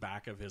 scrapes the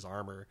back of his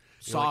armor.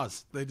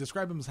 Saws. They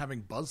describe him as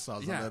having buzz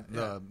saws.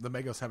 The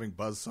Magos having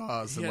buzz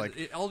saws and,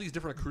 like, all these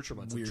different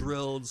accoutrements, like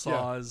drilled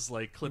saws,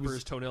 like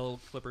clippers,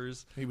 toenail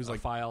clippers. He was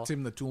like file.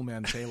 Tim the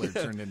Toolman Taylor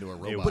turned into a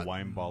robot. A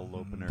wine bottle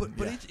opener.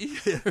 But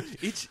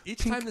each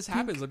time this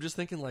happens, I'm just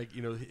thinking, like,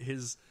 you know, he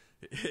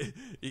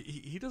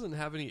doesn't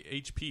have any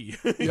HP.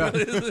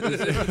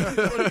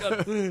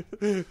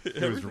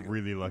 He was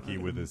really lucky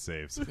with his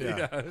saves.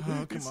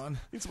 Oh, come on.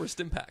 Needs more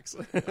stim packs.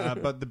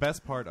 But the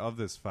best part of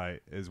this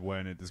fight is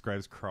when it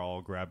describes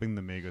Kral grabbing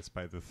the Magus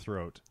by the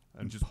throat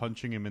and just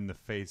punching him in the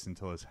face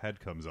until his head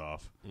comes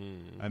off,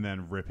 and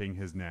then ripping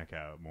his neck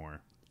out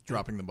more.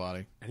 Dropping the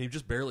body. And he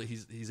just barely,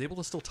 he's able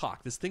to still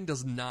talk. This thing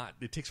does not,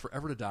 it takes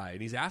forever to die.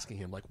 And he's asking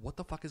him, like, what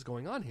the fuck is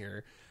going on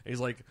here? And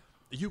he's like,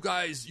 you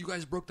guys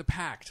broke the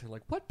pact. And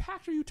like, what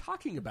pact are you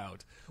talking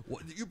about?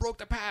 What, you broke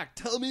the pact.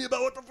 Tell me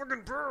about what the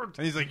fucking pact.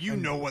 And he's like, you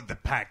know what the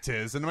pact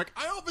is. And I'm like,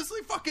 I obviously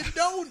fucking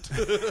don't.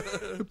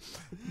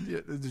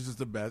 It's just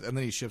the best. And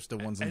then he shifts to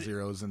ones and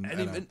zeros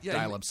and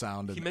dial-up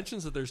sound. He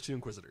mentions that there's two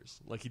Inquisitors.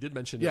 Like, he did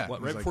mention right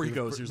before he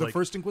goes. He was the like,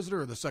 first Inquisitor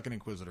or the second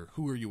Inquisitor?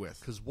 Who are you with?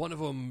 Because one of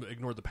them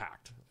ignored the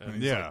pact.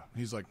 And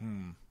he's like,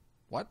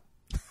 what?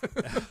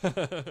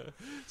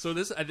 So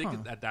this, I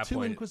think, at that two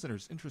point,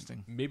 Inquisitors.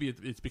 Interesting. Maybe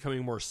it's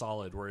becoming more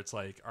solid, where it's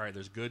like, all right,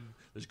 there's good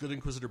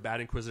Inquisitor,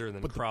 bad Inquisitor, and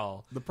then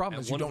Kral. The problem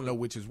is you don't know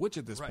which is which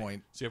at this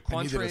point. So you have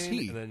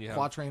Quatrain, and then you have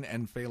Quatrain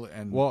and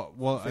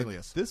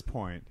Phalius. At this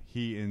point,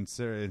 he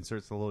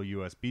inserts a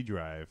little USB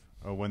drive.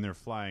 When they're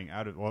flying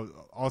out of,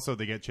 also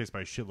they get chased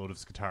by a shitload of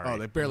Skitarii. Oh,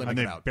 they barely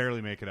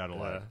make it out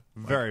alive.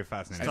 Very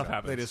fascinating. Stuff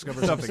happens. They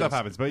discover stuff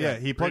happens.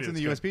 But he plugs in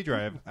the USB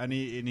drive and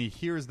he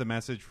hears the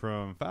message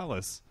from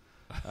Phallus.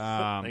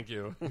 Thank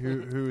you.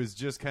 who is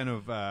just kind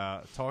of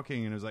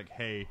talking and is like,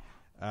 hey,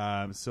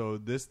 So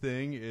this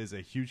thing is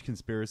a huge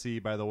conspiracy.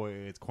 By the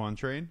way, it's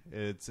Quantrain.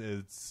 It's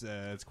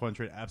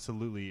Quantrain.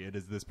 Absolutely, it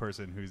is this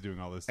person who's doing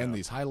all this stuff. And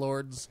these High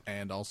Lords,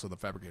 and also the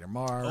Fabricator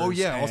Mars. Oh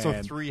yeah,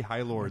 also 3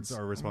 High Lords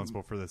are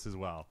responsible for this as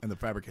well. And the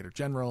Fabricator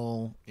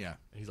General. Yeah,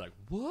 he's like,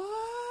 what?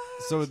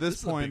 So at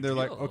this point, they're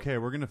like, okay,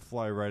 we're gonna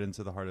fly right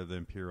into the heart of the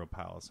Imperial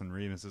Palace, and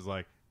Remus is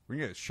like, we're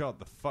gonna get shot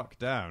the fuck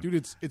down,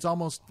 dude. It's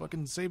almost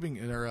fucking saving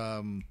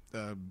or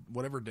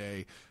whatever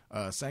day,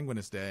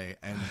 Sanguinus Day,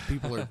 and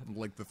people are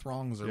like the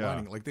throngs are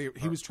lining. Like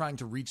he was trying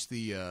to reach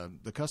the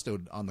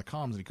custode on the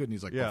comms and he couldn't.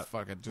 He's like, oh,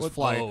 fuck it, just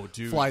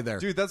fly there,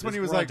 dude. That's when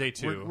he was like, day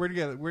 2. we're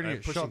gonna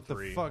get shot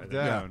the fuck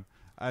down,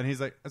 and he's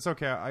like, it's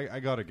okay, I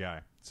got a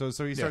guy. So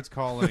he starts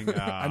calling.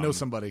 I know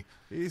somebody.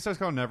 He starts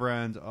calling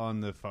Neverend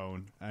on the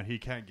phone, and he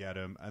can't get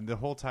him. And the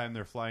whole time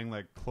they're flying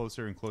like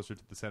closer and closer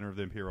to the center of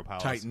the Imperial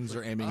Palace. Titans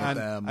are aiming at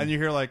them, and you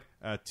hear like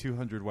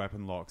 200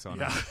 weapon locks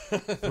on us,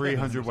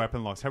 300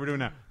 weapon locks. How are we doing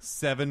now?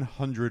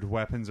 700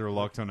 weapons are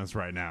locked on us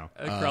right now.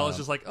 And Krell is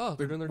just like, oh,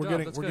 they're doing their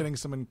job.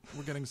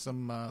 We're getting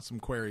some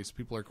queries.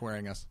 People are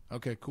querying us.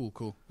 Okay,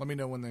 cool. Let me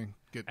know when they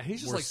get. And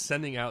he's just like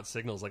sending out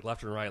signals like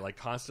left and right, like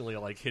constantly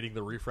like hitting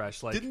the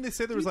refresh. Like, didn't they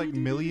say there was like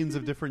millions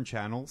of different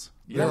channels?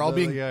 They're all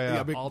being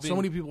so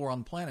many people were on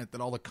the planet that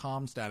all the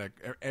comm static,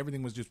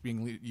 everything was just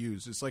being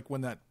used. It's like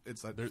when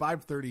it's like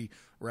 5:30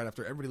 right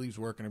after everybody leaves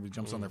work and everybody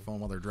jumps on their phone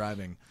while they're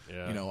driving.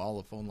 Yeah. You know, all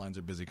the phone lines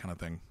are busy, kind of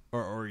thing.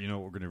 Or you know,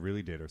 we're going to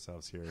really date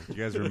ourselves here. Do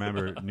you guys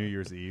remember New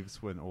Year's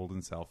Eves when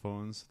olden cell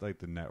phones, like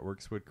the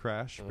networks would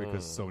crash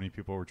because so many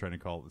people were trying to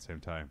call at the same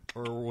time?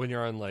 Or when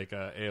you're on like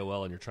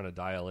AOL and you're trying to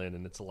dial in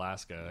and it's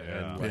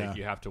Alaska and like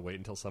you have to wait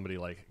until somebody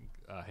like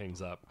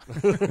hangs up,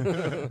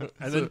 and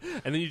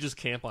then you just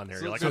camp on there.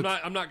 You're like,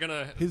 I'm not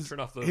gonna turn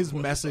off his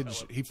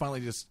message. He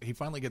finally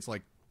gets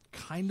like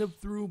kind of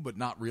through, but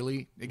not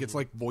really. It gets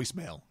like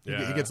voicemail.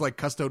 Yeah. He gets like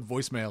custode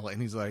voicemail,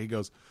 and he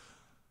goes,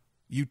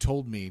 "You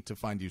told me to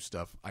find you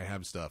stuff. I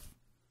have stuff.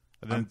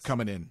 And I'm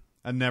coming in."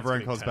 And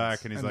Neverend calls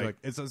back, and he's like,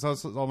 it's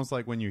almost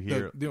like when you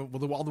hear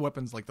all the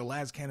weapons, like the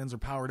las cannons are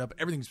powered up.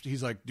 Everything's.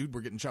 He's like, dude, we're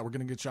getting shot. We're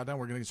gonna get shot down.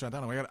 We're gonna get shot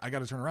down. I got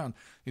to turn around.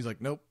 He's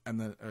like, nope. And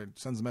then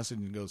sends a message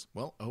and goes,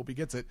 well, I hope he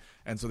gets it.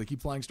 And so they keep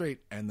flying straight.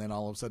 And then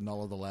all of a sudden,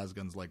 all of the las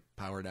guns like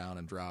power down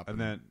and drop. And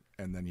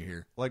then you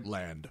hear like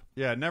land.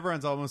 Yeah,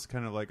 Neverend's almost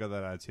kind of like got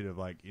that attitude of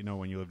like, you know,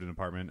 when you lived in an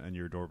apartment and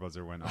your door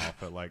buzzer went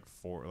off at like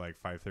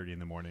 5:30 in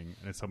the morning,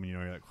 and it's someone you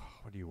know, you're like, oh,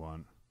 what do you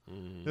want?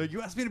 Like,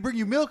 you asked me to bring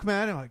you milk,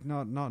 man. I'm like,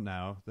 not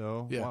now,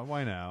 though. Yeah.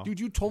 Why now? Dude,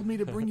 you told me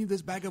to bring you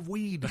this bag of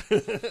weed.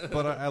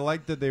 But I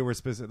like that they were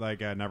specific. Like,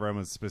 Neverend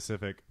was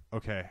specific.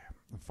 Okay,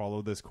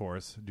 follow this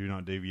course. Do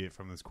not deviate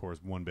from this course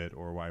one bit,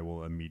 or I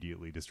will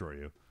immediately destroy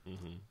you.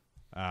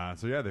 Mm-hmm.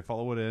 So yeah, they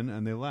follow it in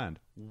and they land.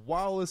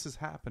 While this is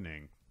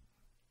happening,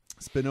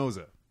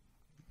 Spinoza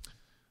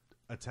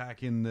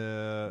attacking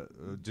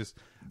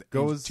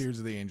goes Tears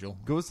of the Angel.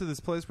 Goes to this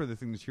place where they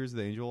think the Tears of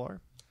the Angel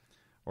are.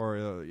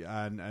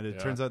 And it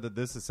turns out that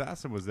this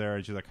assassin was there,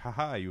 and she's like,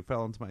 haha, you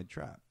fell into my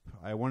trap.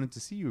 I wanted to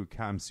see you,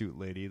 cam suit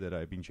lady that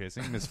I've been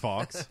chasing, Miss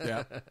Fox.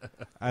 Yeah.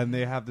 And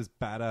they have this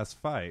badass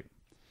fight.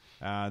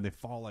 They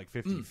fall like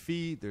 50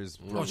 feet. There's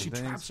she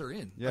traps her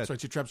in. Yeah. That's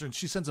right, she traps her in.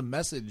 She sends a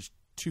message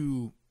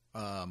to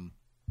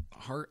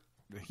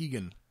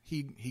Hegan,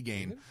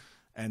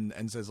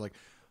 and says like,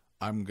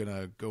 I'm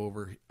gonna go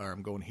over, or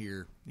I'm going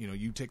here. You know,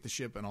 you take the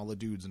ship and all the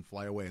dudes and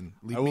fly away and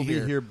leave me here. I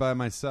will be here by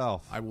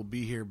myself. I will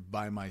be here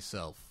by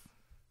myself.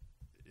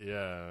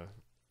 Yeah.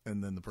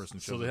 And then the person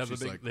shows up. So they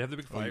have the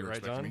big fight,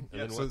 right, John?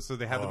 Yeah. So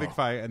they have the big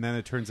fight, and then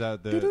it turns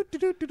out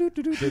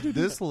that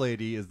this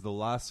lady is the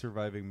last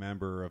surviving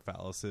member of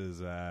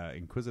Phallus's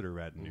Inquisitor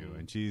retinue,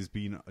 and she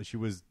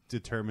was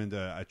determined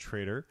a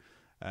traitor,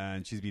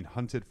 and she's been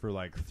hunted for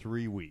like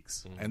 3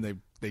 weeks. And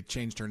they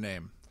changed her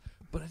name.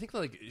 But I think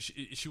like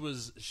she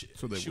was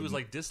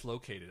like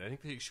dislocated. I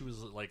think she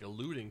was like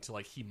alluding to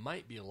like he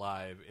might be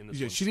alive in this.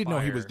 Yeah, she didn't know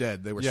he was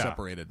dead. They were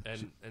separated,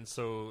 and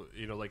so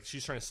you know like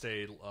she's trying to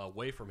stay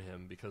away from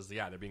him because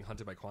they're being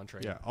hunted by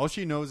Quantrain. Yeah, all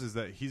she knows is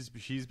that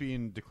she's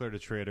being declared a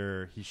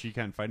traitor. She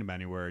can't find him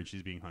anywhere, and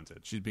she's being hunted.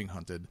 She's being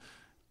hunted.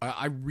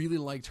 I really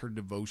liked her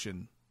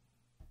devotion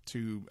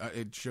to.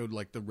 It showed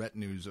like the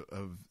retinues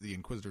of the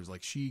Inquisitors.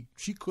 Like she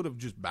could have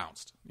just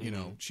bounced. You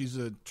know, she's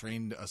a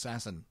trained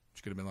assassin.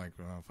 She could have been like,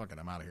 oh, fuck it,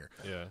 I'm out of here.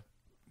 Yeah.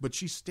 But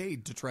she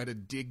stayed to try to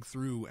dig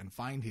through and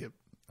find him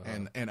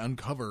and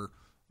uncover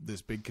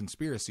this big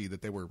conspiracy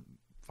that they were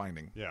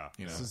finding. Yeah.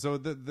 You know? So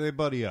they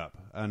buddy up.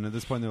 And at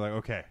this point, they're like,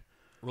 okay.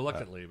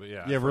 Reluctantly, but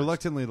yeah. Yeah,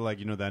 reluctantly, like,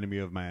 you know, the enemy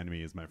of my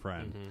enemy is my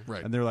friend. Mm-hmm.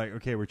 Right. And they're like,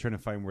 okay, we're trying to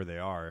find where they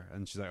are.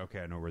 And she's like,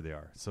 okay, I know where they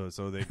are. So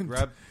they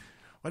grab...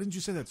 Why didn't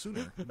you say that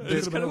sooner?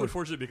 It's kind of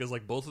unfortunate because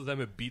like both of them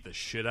have beat the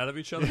shit out of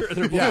each other, and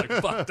they're both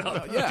like fucked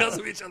up because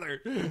of each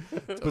other.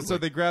 But so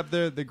they grab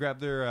their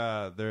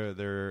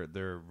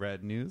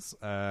retinues,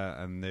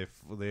 and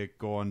they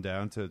go on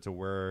down to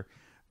where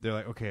they're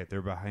like, okay,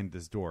 they're behind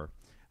this door,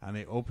 and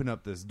they open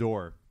up this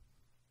door,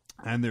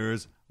 and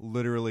there's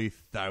literally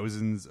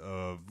thousands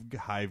of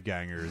hive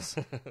gangers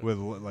with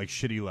like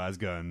shitty las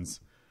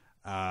guns,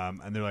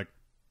 and they're like,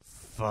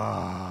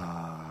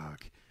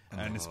 fuck.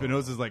 And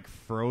Espinosa's like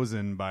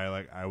frozen by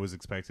like I was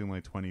expecting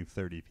like 20,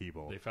 30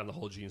 people. They found the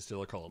whole Gene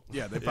Stealer cult.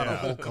 Yeah, they found a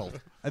whole cult.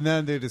 And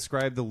then they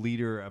described the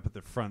leader up at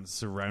the front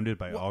surrounded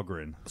by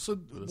Oghren. So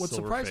what silver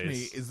surprised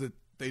face. me is that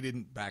they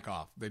didn't back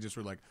off. They just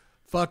were like,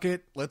 fuck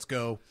it, let's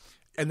go.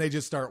 And they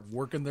just start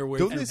working their way.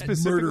 Don't they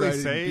specifically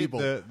murdering say people.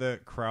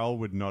 that Krell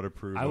would not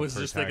approve I of was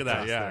her just thinking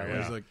that, tactics yeah. there? I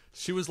was like,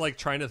 She was like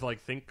trying to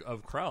like think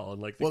of Krell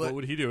and like think, what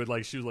would he do? And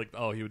like she was like,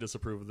 oh, he would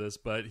disapprove of this,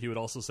 but he would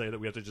also say that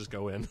we have to just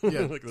go in.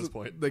 Yeah, like at this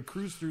point. They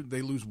cruise through.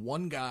 They lose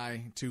one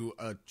guy to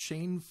a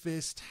chain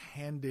fist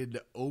handed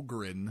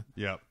Oghren.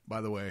 Yep.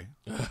 By the way,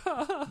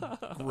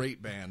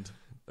 great band.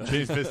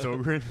 Chain Fist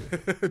Oghren.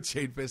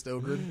 Chain Fist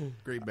Oghren,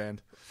 great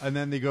band. And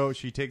then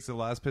she takes the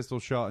last pistol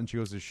shot and she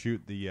goes to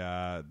shoot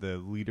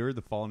the leader,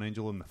 the fallen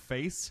angel, in the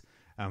face.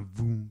 And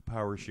boom,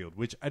 power shield.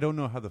 Which I don't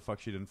know how the fuck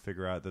she didn't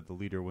figure out that the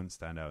leader wouldn't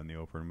stand out in the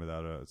open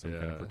without some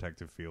kind of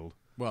protective field.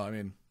 Well, I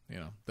mean,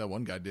 that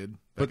one guy did.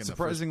 But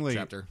surprisingly,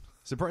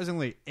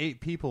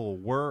 8 people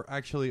were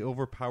actually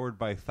overpowered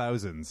by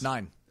thousands.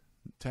 9.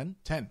 10?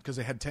 10, because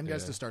they had 10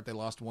 guys to start. They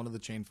lost one of the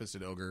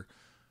chain-fisted ogre.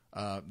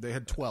 They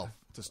had 12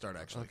 to start,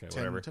 actually. Okay,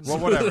 10, whatever. 10, Well,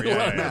 whatever.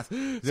 Yeah.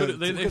 So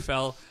they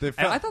fell. And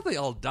I thought they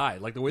all died.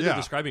 Like the way they're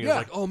describing it, Yeah.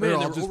 like, oh man, They're they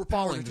all were just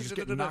overpowered, falling, just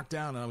getting knocked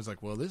down. And I was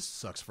like, well, this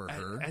sucks for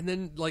her. And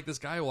then like this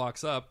guy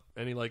walks up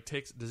and he like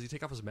does he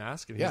take off his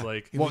mask? And he's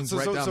like, He leans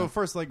right down. So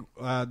first, like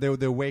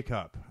they wake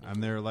up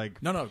and they're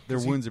like, No, their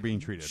wounds are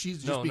being treated.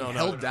 She's just being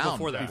held down.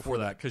 Before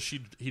that, because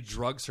he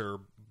drugs her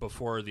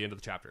before the end of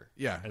the chapter.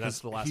 Yeah. And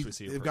that's the last we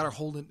see of her. They've got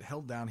her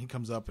held down. He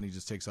comes up and he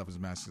just takes off his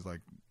mask. He's like,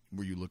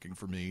 were you looking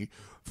for me?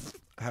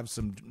 Have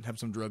some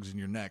drugs in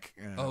your neck.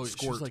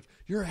 She was like,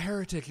 you're a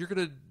heretic.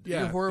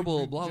 You're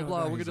horrible. Blah blah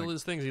blah. We're gonna do all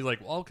these things. He's like,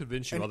 well, I'll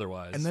convince you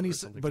otherwise. And then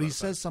he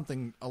says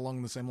something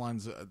along the same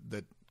lines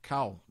that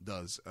Cal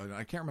does.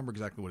 I can't remember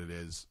exactly what it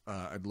is.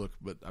 I'd look,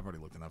 but I've already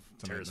looked enough.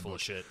 Tara's full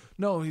of shit.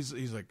 No,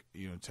 he's like,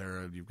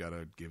 Tara, you've got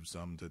to give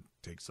some to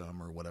take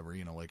some or whatever.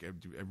 Like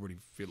everybody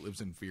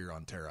lives in fear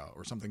on Tara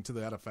or something to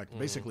that effect.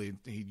 Basically,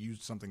 he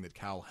used something that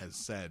Cal has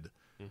said,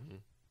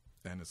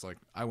 and it's like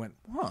I went,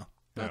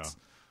 that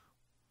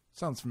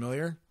sounds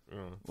familiar.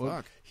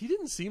 Fuck. He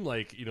didn't seem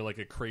like like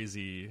a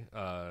crazy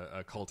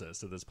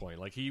occultist at this point.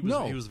 Like he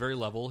was very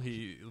level.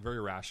 He very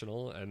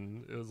rational,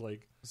 and it was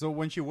like. So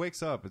when she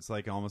wakes up, it's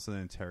like almost an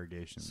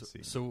interrogation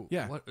scene. So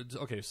yeah.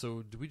 Okay.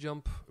 So do we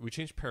jump? We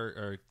changed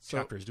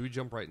chapters. Do we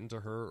jump right into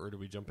her, or do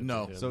we jump into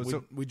him?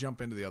 So we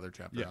jump into the other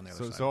chapter on the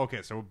other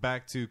side. So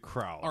back to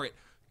Krell. All right.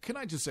 Can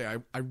I just say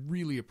I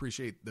really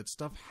appreciate that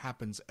stuff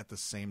happens at the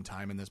same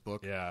time in this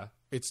book. Yeah.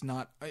 It's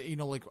not,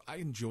 like I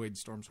enjoyed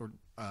Storm Sword,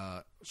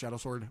 Shadow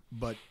Sword,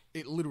 but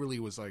it literally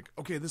was like,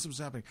 okay, this was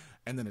happening,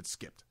 and then it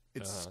skipped.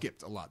 It's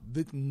skipped a lot.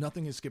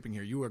 Nothing is skipping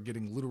here. You are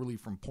getting literally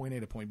from point A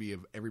to point B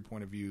of every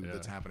point of view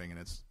that's happening, and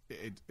it's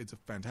a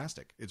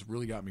fantastic. It's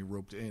really got me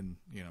roped in,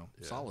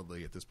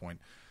 solidly at this point.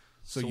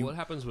 So what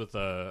happens with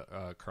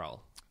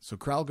Krell? So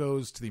Krell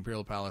goes to the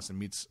Imperial Palace and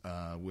meets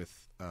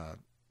with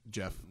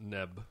Jeff.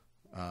 Neva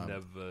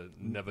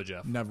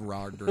Jeff.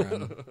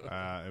 Nevrardran.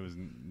 It was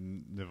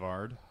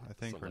Navard, I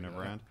think, Something or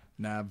like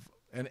Navrand.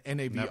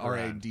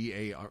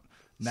 Navradar.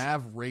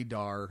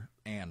 Navradar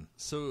Ann.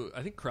 So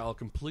I think Krell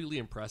completely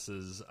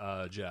impresses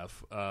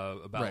Jeff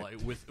about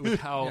like with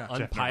how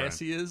unpious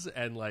he is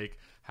and like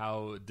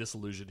how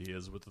disillusioned he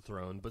is with the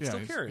throne, but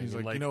still caring. He's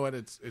like, you know what?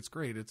 It's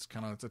great. It's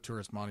a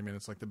tourist monument.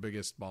 It's like the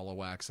biggest ball of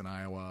wax in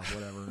Iowa.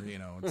 Whatever.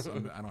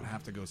 I don't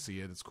have to go see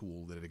it. It's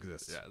cool that it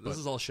exists. Yeah, this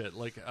is all shit.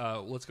 Like,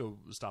 let's go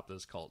stop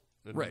this cult.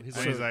 And right.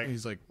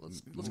 He's like,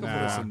 let's go.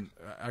 Listen,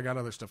 I got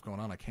other stuff going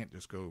on. I can't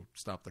just go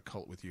stop the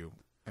cult with you.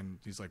 And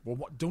he's like,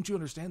 well, don't you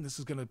understand? This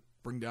is going to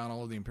bring down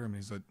all of the Imperium.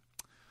 He's like,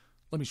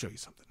 let me show you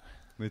something.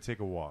 They take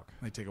a walk.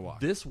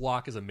 This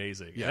walk is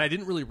amazing. Yeah. And I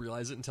didn't really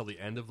realize it until the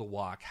end of the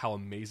walk how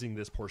amazing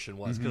this portion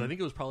was. Because I think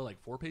it was probably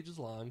like 4 pages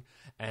long.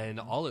 And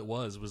all it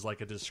was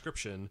like a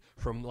description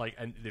from like,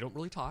 and they don't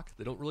really talk.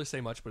 They don't really say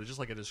much, but it's just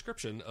like a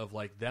description of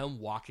like them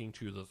walking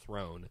to the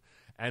throne.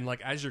 And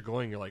like as you're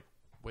going, you're like,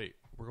 wait,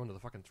 we're going to the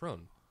fucking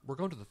throne. We're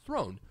going to the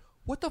throne.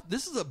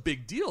 This is a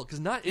big deal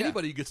because not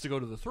anybody gets to go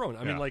to the throne.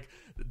 I mean, like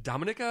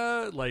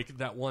Dominica, like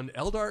that one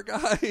Eldar guy,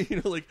 I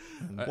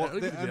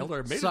don't think the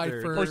Eldar made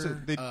Cypher,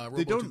 it there.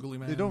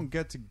 They don't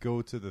get to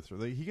go to the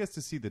throne. Like, he gets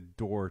to see the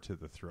door to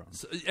the throne.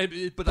 So,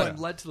 but I'm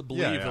led to the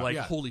belief that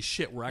holy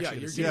shit, we're actually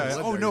going to see this.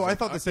 Oh no, I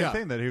thought the same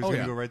thing, that he was going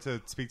to go right to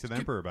speak to the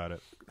Emperor about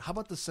it. How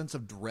about the sense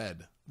of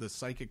dread, the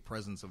psychic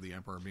presence of the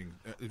Emperor being?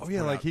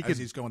 Like he could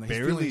he's going.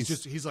 Barely,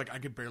 he's like, I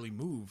could barely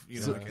move.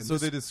 So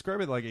they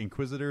describe it like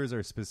Inquisitors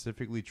are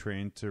specifically trained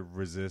to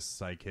resist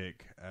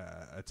psychic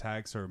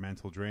attacks or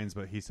mental drains,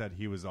 but he said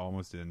he was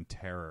almost in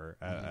terror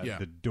at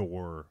the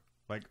door.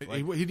 Like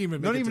he didn't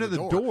even not make even it at to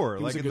the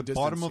door, like at the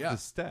bottom of the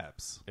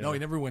steps. No, he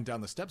never went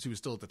down the steps. He was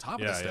still at the top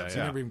of the steps.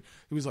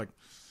 He was like,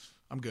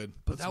 I'm good.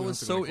 But that was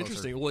so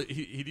interesting. Well,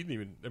 he didn't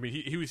even. I mean,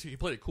 he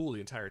played it cool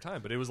the entire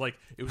time. But it was neat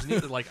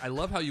that, like, I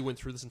love how you went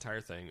through this entire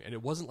thing, and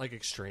it wasn't like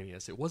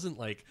extraneous. It wasn't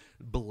like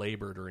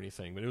belabored or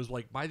anything. But it was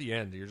like by the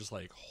end, you're just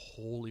like,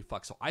 holy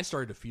fuck. So I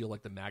started to feel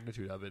like the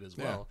magnitude of it as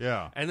well.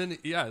 Yeah. And then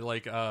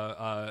like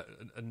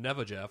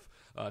Neva Jeff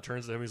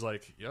turns to him. He's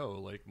like, yo,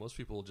 like most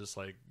people just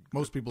like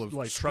have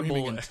like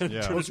tremble and turn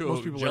into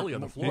a jelly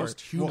on the floor.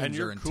 Most humans and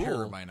you're are in cool.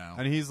 terror by now.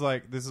 And he's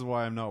like, this is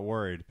why I'm not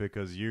worried,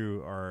 because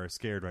you are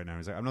scared right now.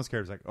 He's like, I'm not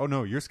scared. He's like, oh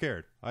no, you're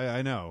scared.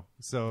 I know.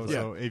 So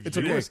if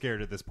you are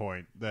scared at this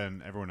point,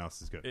 then everyone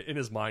else is good. In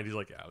his mind, he's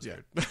like, yeah, I was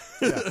scared.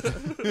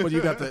 Yeah. Well,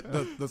 you got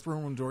the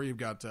throne room door. You've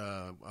got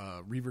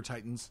Reaver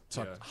Titans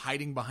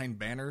hiding behind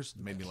banners.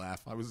 It made me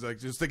laugh. I was like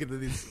just thinking of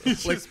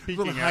these like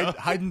little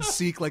hide and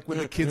seek, like when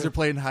the kids are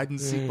playing hide and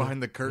seek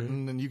behind the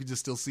curtain, and you can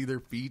just still see their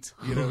feet.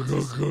 You know,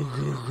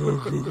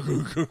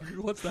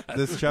 what's that?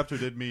 This chapter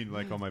did mean,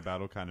 like, on my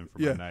battle cannon for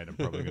my knight, I'm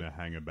probably going to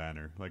hang a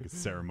banner, like a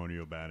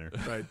ceremonial banner.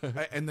 Right.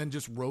 And then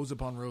just rows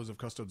upon rows of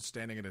custodes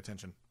standing at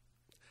attention.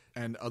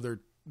 And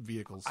other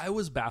vehicles. I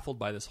was baffled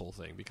by this whole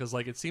thing because,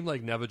 like, it seemed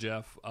like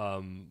Nevajeff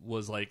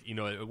was like, you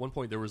know, at one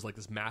point there was like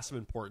this massive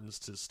importance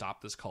to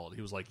stop this cult.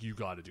 He was like, you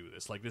got to do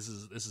this. Like, this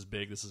is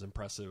big. This is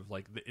impressive.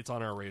 Like, it's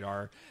on our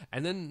radar.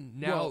 And then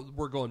now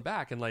we're going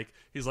back, and like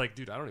he's like,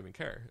 dude, I don't even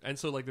care. And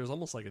so like there's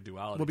almost like a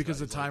duality. Well, because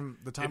the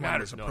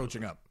timeline is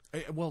approaching up.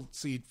 Well,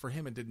 see, for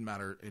him it didn't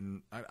matter.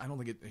 I don't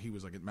think he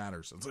was like, it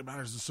matters. It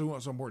matters. It's so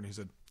important. He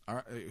said, all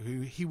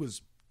right, he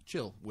was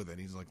chill with it.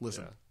 He's like,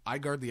 listen, I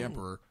guard the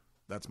Emperor.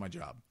 That's my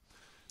job.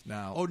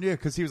 Now,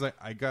 because he was like,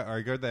 I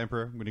guard the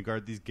Emperor. I'm going to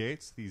guard these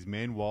gates, these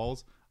main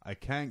walls. I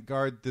can't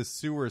guard the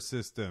sewer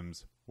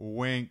systems.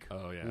 Wink.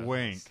 Oh yeah.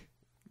 Wink.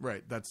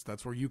 Right.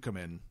 That's where you come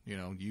in. You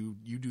know,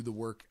 you do the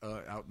work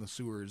out in the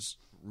sewers,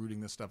 rooting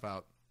this stuff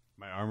out.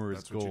 My armor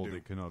is gold.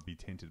 It cannot be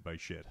tainted by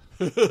shit.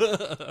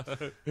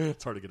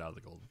 It's hard to get out of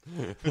the gold.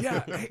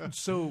 Yeah. Hey,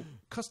 so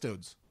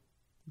custodes,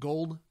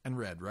 gold and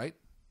red, right?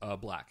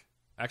 Black.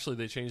 Actually,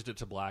 they changed it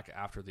to black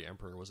after the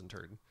Emperor was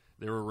interred.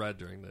 They were red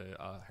during the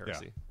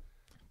heresy. Yeah.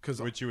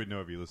 Which you would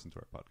know if you listened to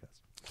our podcast.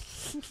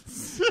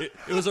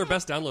 it was our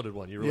best downloaded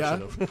one. You really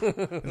should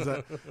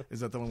have.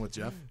 Is that the one with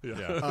Jeff?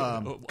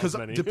 Yeah. Because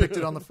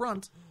depicted on the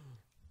front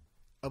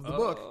of the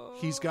book,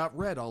 he's got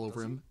red all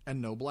over him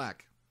and no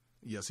black.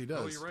 Yes, he does.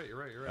 Oh, you're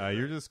right.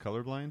 You're just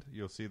colorblind.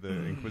 You'll see the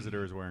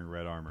Inquisitor is wearing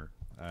red armor,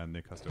 and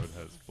the Custode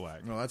has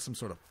black. No, that's some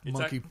sort of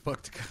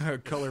monkey-fucked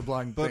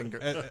colorblind thing.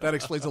 That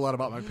explains a lot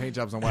about my paint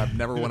jobs and why I've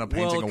never won a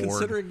painting award.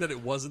 Considering that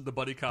it wasn't the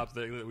buddy cop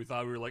thing that we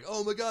thought, we were like,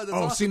 oh my god, that's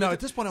awesome. See, now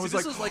at this point I was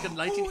like, this is like a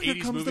 1980s here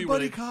comes movie the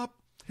buddy cop.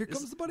 Here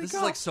comes the buddy cop. This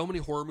is like so many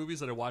horror movies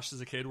that I watched as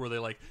a kid where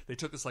they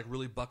took this like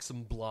really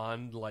buxom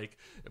blonde, like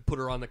put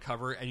her on the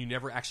cover, and you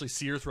never actually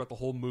see her throughout the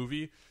whole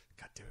movie.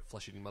 God damn it,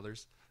 flesh-eating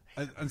mothers.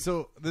 And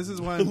so this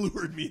is when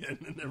lured me in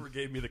and never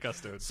gave me the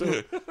custode.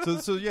 So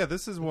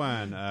this is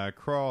when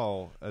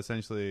Crawl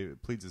essentially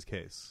pleads his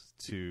case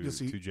to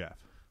Jeff.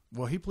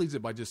 Well, he pleads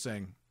it by just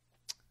saying,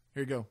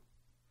 "Here you go,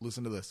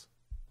 listen to this,"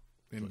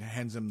 and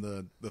hands him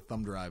the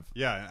thumb drive.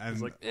 Yeah, and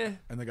he's like,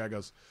 and the guy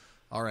goes,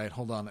 "All right,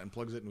 hold on," and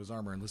plugs it into his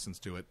armor and listens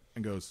to it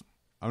and goes,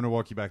 "I'm going to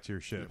walk you back to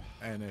your ship,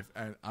 and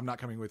I'm not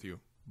coming with you,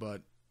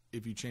 but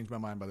if you change my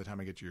mind by the time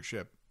I get to your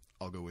ship,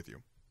 I'll go with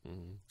you."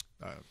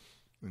 Mm-hmm.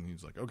 And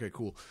he's like, okay,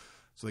 cool.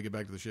 So they get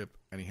back to the ship,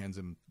 and he hands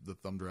him the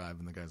thumb drive,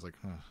 and the guy's like,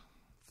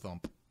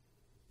 thump.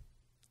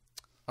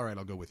 All right,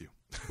 I'll go with you.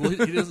 Well,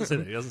 he doesn't say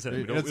that. He doesn't say that.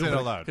 He doesn't say it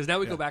out loud. Because now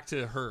we go back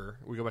to her.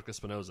 We go back to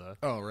Spinoza.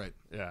 Oh, right.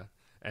 Yeah.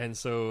 And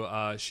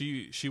so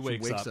she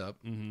wakes up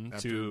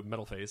to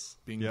Metal Face.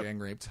 Being gang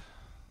raped.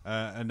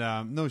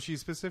 No, she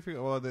specifically.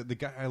 Well, the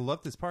guy. I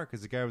love this part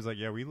because the guy was like,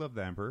 "Yeah, we love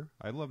the Emperor.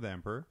 I love the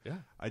Emperor. Yeah,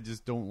 I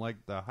just don't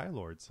like the High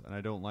Lords, and I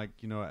don't like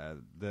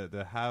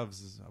the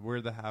haves.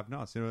 We're the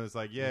have-nots. It's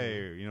like,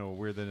 yay,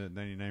 we're the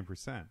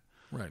 99%.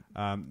 Right.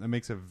 That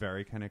makes a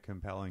very kind of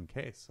compelling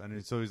case,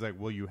 and so he's like,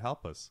 "Will you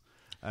help us?"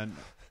 And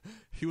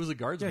he was a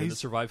guardsman that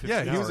survived 15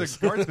 hours. He was a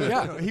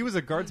guardsman. He was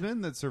a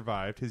guardsman that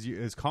survived.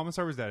 His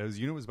commissar was dead. His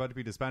unit was about to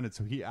be disbanded,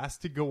 so he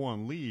asked to go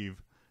on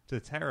leave to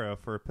Terra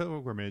for a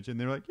pilgrimage, and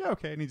they're like, yeah,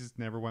 okay, and he just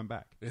never went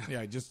back.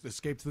 Yeah, he just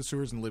escaped the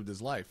sewers and lived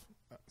his life.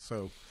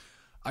 So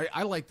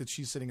I like that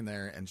she's sitting in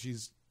there and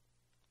she's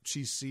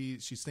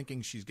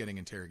thinking she's getting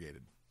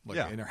interrogated.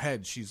 In her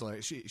head, she's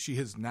like she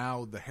is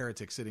now the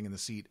heretic sitting in the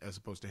seat as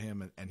opposed to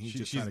him, and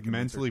she's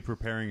mentally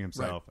preparing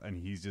himself, and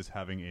he's just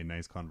having a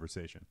nice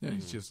conversation. Yeah,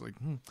 he's just like,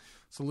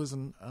 So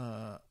listen,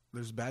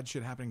 there's bad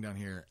shit happening down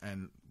here,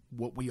 and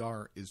what we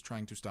are is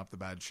trying to stop the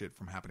bad shit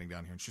from happening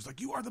down here. And she's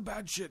like, you are the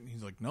bad shit. And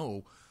he's like,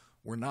 no,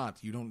 we're not.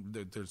 You don't.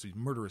 There's these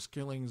murderous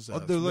killings,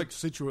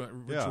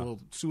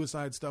 ritual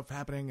suicide stuff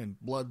happening, and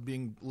blood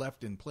being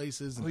left in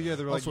places. And they're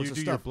like, you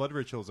do your blood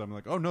rituals. I'm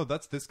like, oh no,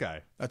 that's this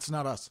guy. That's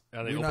not us.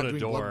 And they open a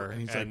door,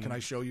 and he's like, can I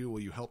show you? Will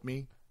you help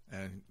me?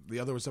 And the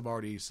others have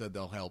already said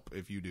they'll help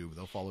if you do.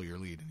 They'll follow your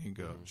lead. And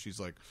she's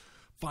like,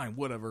 fine,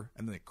 whatever.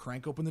 And then they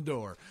crank open the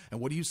door, and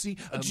what do you see?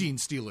 A gene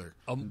stealer.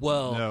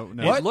 Well,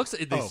 No. it looks.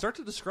 They start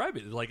to describe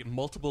it like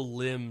multiple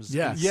limbs,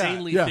 Yeah.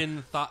 insanely Yeah.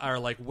 thin, or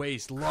like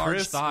waist, large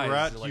Chris thighs.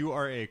 Rat, Like, you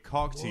are a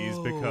cock tease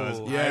because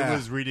Yeah. I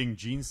was reading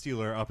Gene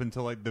Stealer up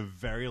until like the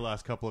very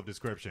last couple of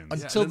descriptions.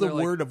 Until and the they're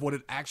like- word of what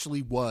it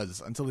actually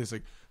was. Until he's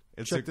like,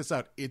 check a- this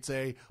out. It's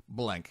a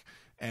blank.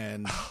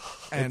 And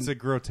it's a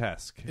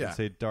grotesque. Yeah. It's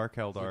a Dark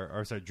Eldar,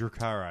 or sorry,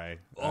 Drukhari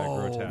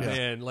oh grotesque.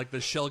 man, like the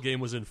shell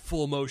game was in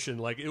full motion.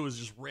 Like it was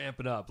just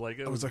ramping up. Like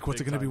it I was like, what's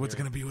it going to be? What's it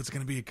going to be? What's it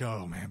going to be?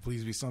 Oh, man,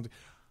 please be something.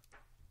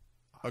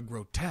 A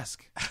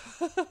grotesque.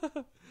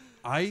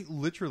 I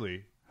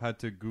literally had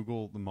to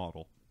Google the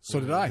model. So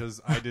did I.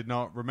 Because I did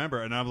not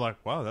remember. And I'm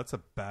like, wow, that's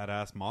a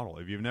badass model.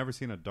 If you've never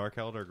seen a Dark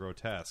Eldar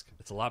grotesque,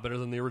 It's a lot better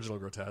than the original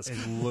grotesque.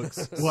 it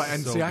looks Well,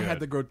 and so see, I good.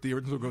 had the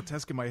original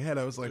grotesque in my head.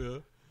 I was like,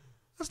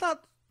 that's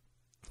not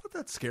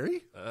that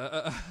scary.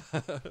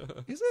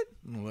 Is it?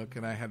 Look,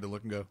 and I had to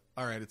look and go,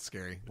 all right, it's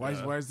scary. Why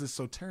is this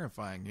so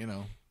terrifying? You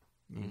know,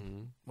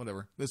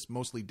 whatever. This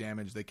mostly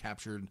damage they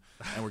captured,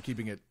 and we're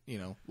keeping it,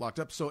 locked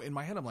up. So in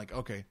my head, I'm like,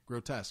 okay,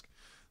 grotesque.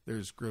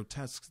 There's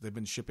grotesques. They've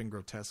been shipping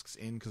grotesques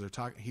in because they're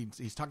talking.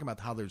 He's talking about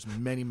how there's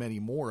many, many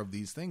more of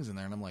these things in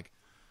there, and I'm like,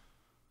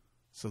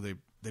 so they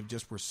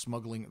just were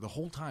smuggling the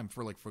whole time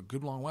for a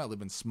good long while. They've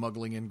been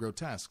smuggling in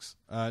grotesques.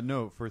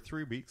 No, for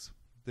 3 weeks.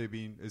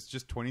 It's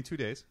just 22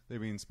 days. They've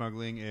been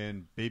smuggling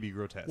in baby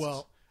grotesques.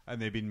 Well- and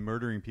they've been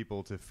murdering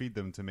people to feed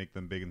them to make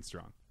them big and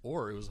strong.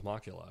 Or it was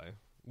homoculi.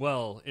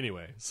 Well,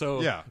 anyway,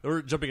 so Yeah.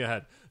 we're jumping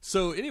ahead.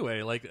 So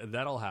anyway, like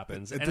that all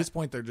happens. At And this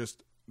point, they're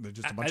just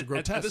a bunch of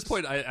grotesques. At this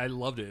point, I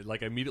loved it.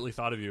 Like I immediately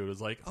thought of you. It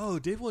was like, oh,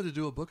 Dave wanted to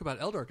do a book about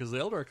Eldar because the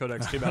Eldar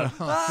Codex came out. He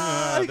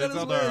got That's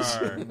his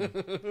wish.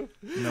 Eldar.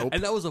 Nope.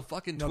 And that was a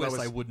fucking No, that twist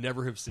was- I would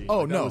never have seen. Oh,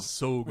 Like, that no. was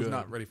so good. Was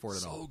not ready for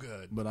it at all. So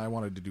good. But I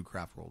wanted to do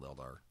Craft World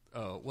Eldar.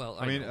 Oh well,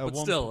 I mean, know, but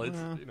one- still, it's,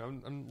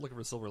 I'm looking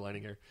for a silver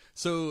lining here.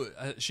 So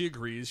she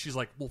agrees. She's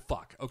like, "Well,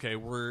 fuck. Okay,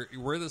 we're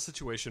in a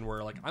situation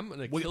where like I'm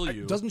gonna kill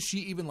you." Doesn't she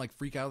even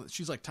freak out?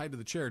 She's tied to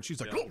the chair, and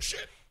she's like, Yeah. "Oh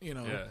shit!"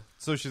 Yeah,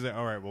 So she's like,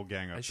 all right, we'll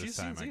gang up and this she's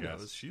time, I seen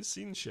guess. Xenos. She's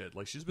seen shit.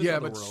 Like she's been Yeah,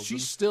 to but other worlds,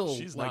 she's and still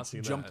she's not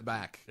seen jumped that.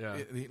 back. Yeah.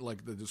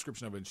 Like the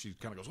description of it, she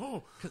kind of goes,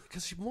 "Oh,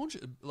 Because she won't.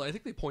 Like, I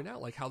think they point out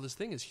like how this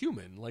thing is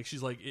human. Like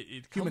she's like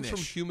it comes from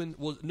Humanish. human.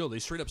 Well, no, they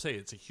straight up say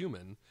it's a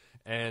human,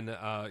 and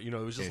it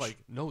was just Ish. like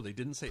no, they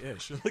didn't say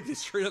ish. Like they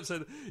straight up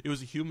said it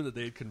was a human that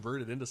they had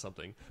converted into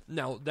something.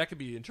 Now that could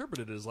be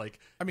interpreted as like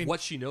what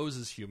she knows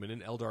is human,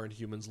 and Eldar and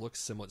humans look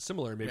somewhat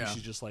similar. Maybe Yeah.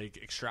 she's just like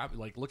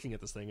looking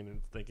at this thing and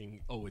then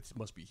thinking, oh, it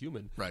must be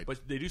human. Right.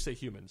 But they do say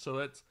human, so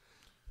that's.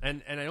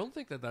 And I don't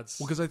think that's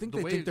well," because I think the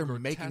they way think they're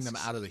making them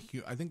grotesques- out of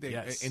the. I think they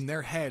Yes. in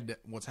their head,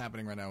 what's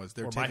happening right now is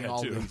they're Or my taking head,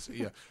 all too. these.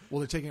 Yeah, well,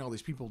 they're taking all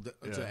these people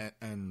Yeah.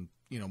 and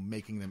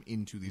making them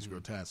into these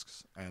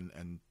grotesques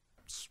and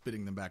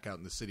spitting them back out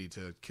in the city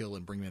to kill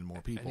and bring in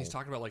more people. And he's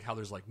talking about like how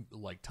there's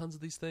like tons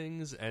of these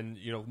things, and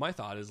my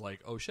thought is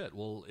like, oh shit,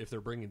 well if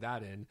they're bringing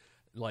that in,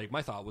 like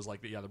my thought was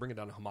like, yeah, they're bringing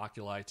down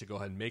homoculi to go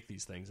ahead and make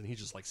these things, and he's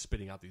just like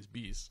spitting out these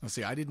beasts. Now,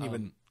 see, I didn't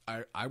even.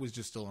 I was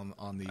just still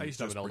on the. I used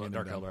to have just an bringing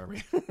Dark them down.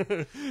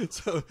 Eldar army,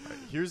 so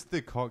Here's the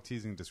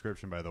cock-teasing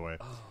description, by the way.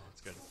 oh,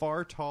 it's good.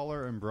 Far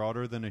taller and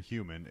broader than a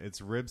human,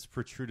 its ribs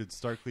protruded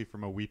starkly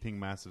from a weeping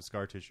mass of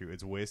scar tissue.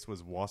 Its waist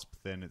was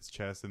wasp-thin, its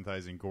chest and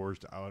thighs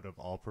engorged out of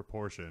all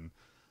proportion.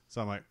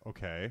 So I'm like,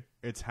 okay.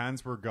 Its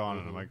hands were gone,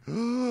 and I'm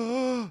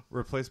like,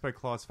 replaced by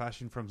claws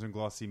fashioned from some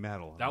glossy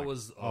metal. I'm That like,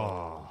 was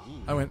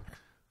I went,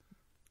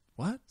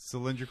 what?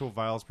 Cylindrical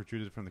vials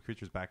protruded from the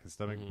creature's back and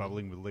stomach,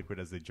 bubbling with liquid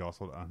as they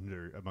jostled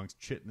under amongst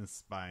chitinous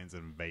spines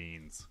and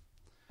veins.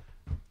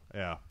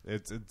 Yeah,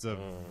 it's a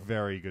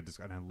very good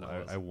description.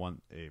 I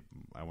want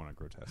a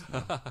grotesque.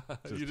 Now.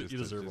 you deserve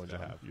just one, to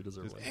John. have. You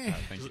deserve Just- one.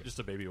 Thank you. Just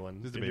a baby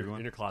one. Just a in baby your, one.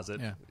 in your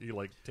closet. Yeah. You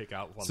like take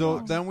out one. So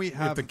box. then we If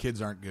have the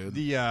kids aren't good,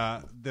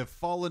 the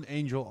fallen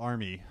angel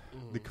army,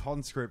 the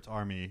conscript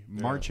army,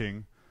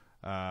 marching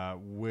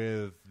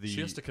with the.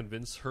 she has to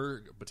convince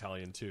her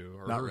battalion too.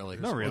 Or Not her- really.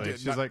 her- No, really. Well,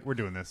 She's like, we're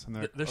doing this, and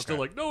They're still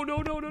like, no.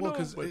 well,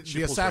 because But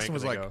she the pulls assassin rank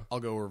was and they like, go. "I'll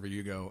go wherever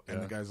you go," and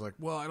Yeah. the guy's like,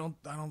 "Well, I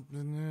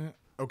don't."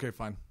 Okay,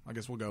 fine. I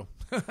guess we'll go.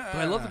 But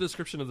I love the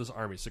description of this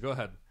army. So go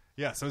ahead.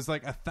 Yeah, so it's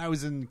like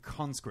 1,000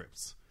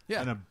 conscripts.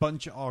 Yeah. And a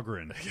bunch of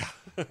Ogren.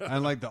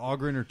 And like the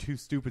Ogren are too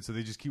stupid, so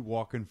they just keep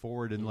walking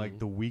forward, and like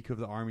the weak of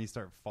the army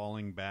start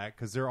falling back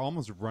because they're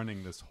almost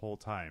running this whole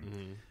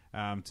time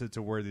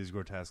to where these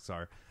grotesques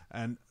are.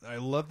 And I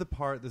love the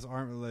part this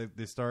army, like,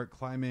 they start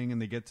climbing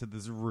and they get to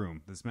this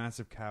room, this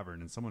massive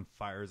cavern, and someone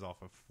fires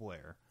off a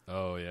flare.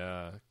 Oh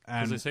yeah,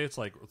 because And- they say it's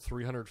like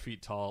 300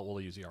 feet tall. Well,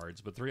 they use yards,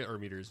 but 300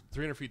 meters,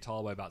 300 feet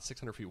tall by about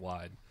 600 feet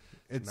wide.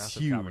 a It's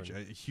massive huge,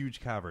 cavern. a huge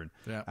cavern.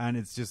 Yeah. And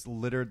it's just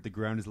littered, the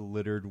ground is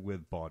littered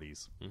with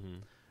bodies.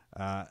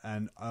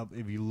 And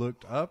if you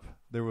looked up,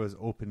 there was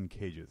open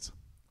cages.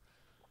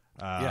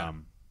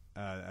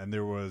 And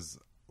there was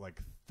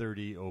like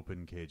 30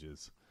 open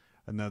cages.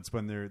 And that's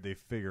when they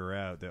figure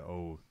out that,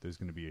 there's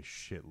going to be a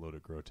shitload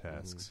of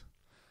grotesques.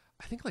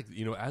 I think, like,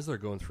 as they're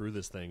going through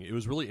this thing, it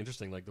was really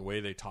interesting, like, the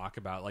way they talk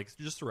about, like,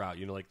 just throughout,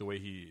 like, the way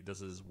he does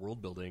his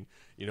world building,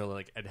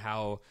 like, and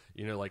how,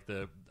 like,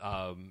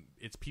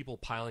 it's people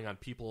piling on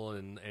people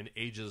and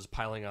ages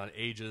piling on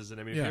ages. And,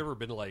 I mean, if you've ever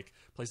been to, like,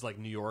 places like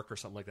New York or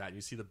something like that, and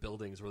you see the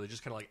buildings where they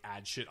just kind of, like,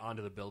 add shit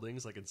onto the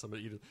buildings, like, in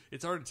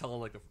it's hard to tell,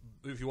 like,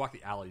 if you walk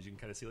the alleys, you can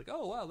kind of see, like,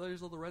 oh, wow,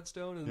 there's all the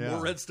redstone and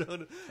more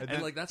redstone.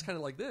 And like, that's kind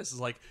of like this. Is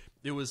like,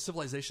 it was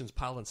civilizations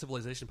piled on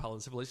civilization piled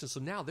on civilization. So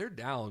now they're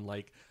down,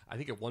 like, I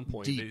think at one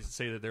point they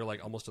say that they're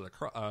like almost to the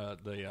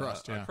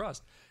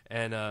crust,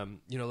 and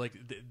like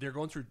they're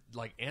going through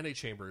like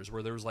antechambers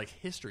where there was like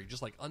history,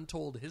 just like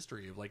untold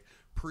history of like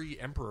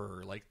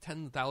pre-emperor, like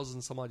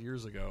 10,000 some odd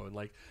years ago,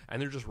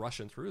 and they're just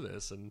rushing through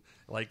this, and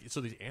like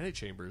so these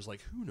antechambers,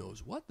 like who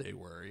knows what they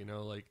were,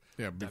 like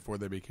before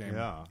they became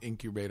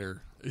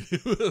incubator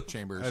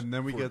chambers, and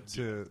then we get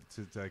to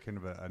kind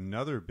of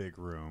another big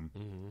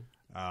room.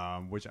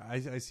 Which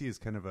I see as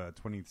kind of a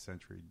 20th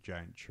century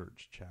giant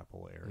church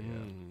chapel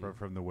area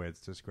from the way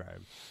it's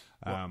described.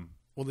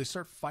 Well, they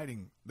start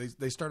fighting.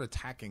 They start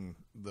attacking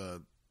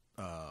the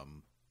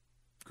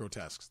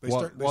grotesques.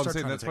 I'm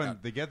saying that's when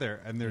they get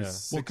there, and there's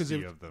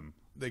 60 of them.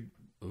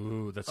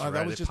 That's right.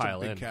 That was just a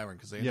big cavern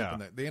because they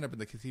end up in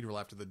the cathedral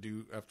after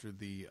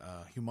the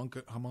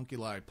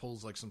homunculi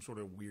pulls like some sort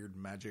of weird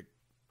magic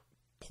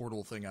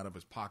portal thing out of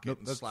his pocket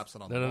and slaps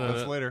it on the wall.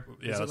 That's later.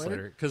 Yeah, that's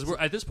later. Because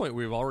at this point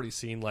we've already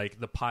seen like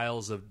the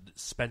piles of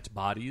spent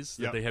bodies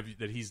that they have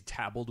that he's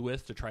tabbled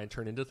with to try and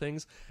turn into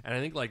things. And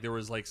I think like there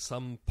was like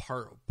some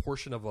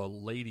portion of a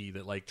lady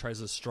that like tries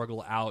to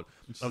struggle out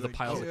of the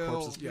piles of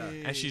corpses,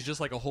 and she's just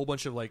like a whole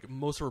bunch of like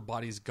most of her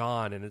body's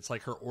gone, and it's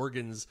like her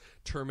organs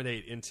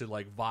terminate into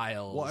like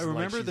vials. Well, I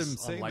remember them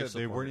saying that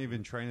they weren't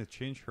even trying to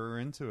change her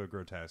into a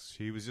grotesque.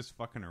 She was just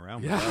fucking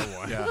around with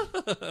that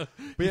one.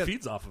 But he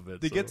feeds off of it.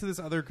 They get to this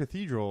other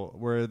cathedral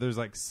where there's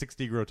like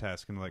 60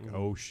 grotesque, and like,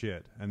 oh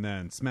shit. And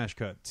then smash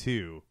cut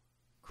to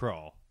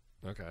Crawl.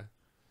 Okay.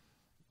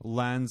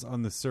 Lands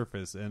on the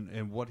surface,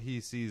 and what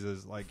he sees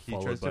is like he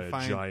followed tries by to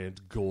find a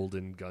giant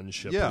golden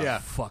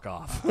gunship. Fuck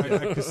off.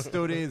 a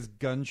Custodes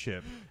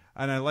gunship.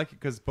 And I like it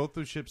because both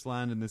those ships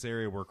land in this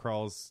area where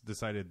Crawl's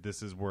decided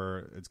this is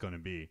where it's going to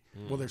be.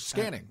 Well, they're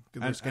scanning.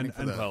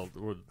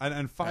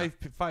 And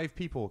five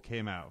people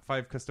came out.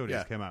 5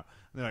 custodians came out.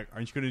 And they're like,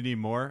 aren't you going to need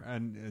more?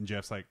 And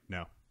Jeff's like,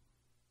 no.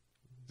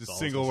 Just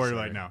single word,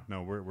 like,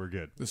 no, we're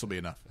good. This will be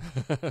enough.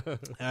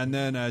 And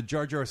then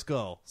Jar Jar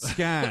Skull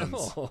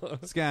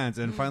scans,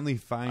 and finally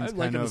finds I'm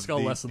liking the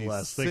skull less and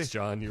less. Thanks,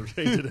 John. You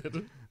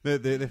hated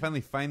it. They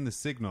finally find the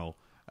signal.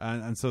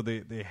 And so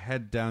they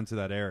head down to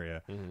that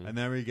area. And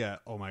then we get,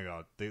 oh my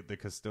god, the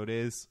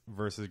Custodes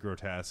versus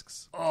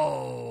Grotesques.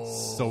 Oh.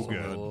 So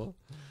good.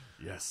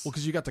 Yes. Well,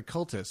 because you got the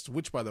cultists,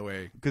 which, by the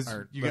way,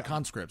 are you got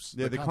conscripts.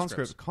 Yeah, the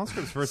conscripts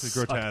versus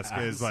Grotesque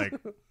is like...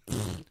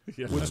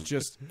 Which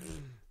just...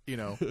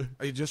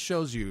 it just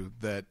shows you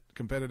that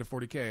competitive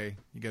 40K,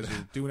 you guys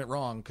are doing it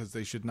wrong because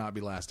they should not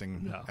be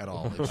lasting at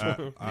all.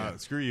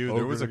 Screw you.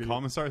 There was a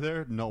commissar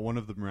there. Not one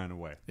of them ran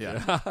away. Yeah.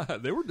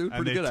 They were doing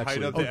pretty good, actually.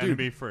 They tied up the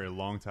enemy for a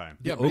long time.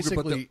 Yeah,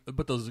 basically.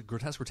 But those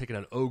grotesques were taking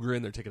out Ogre,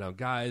 and they're taking out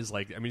guys.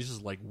 Like, I mean, it's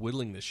just like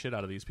whittling the shit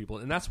out of these people.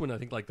 And that's when I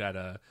think like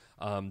that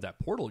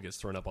portal gets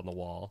thrown up on the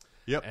wall.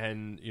 Yep.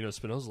 And,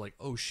 Spinoza's like,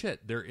 oh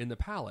shit, they're in the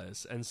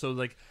palace. And so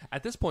like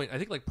at this point, I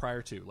think like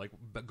prior to, like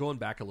going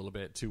back a little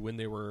bit to when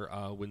they were,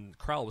 when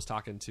Krell was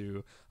talking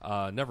to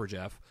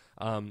Neverjeff,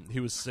 he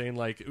was saying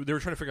like they were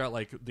trying to figure out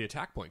like the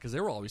attack point because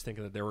they were always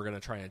thinking that they were going to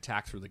try and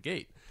attack through the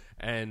gate.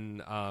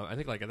 And I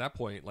think like at that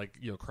point, like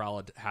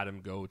Krell had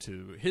him go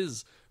to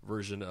his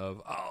version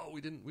of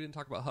we didn't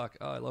talk about Huck.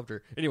 Oh, I loved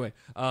her. Anyway,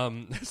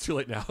 it's too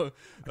late now.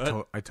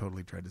 I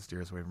totally tried to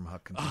steer us away from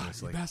Huck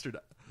continuously. You bastard.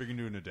 We can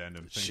do an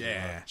addendum.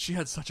 She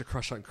had such a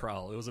crush on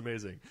Krell. It was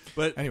amazing.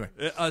 But anyway,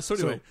 but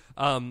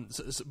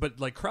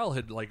like Krell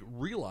had like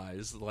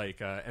realized like,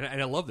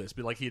 and I love this,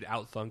 but like he had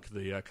outthunk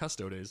the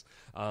Custodes,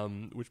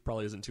 which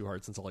probably isn't too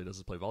hard since all he does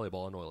is play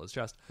volleyball and oil his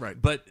chest. Right.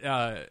 But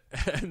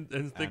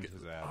and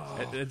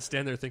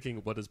stand there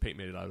thinking, what is paint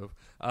made out of?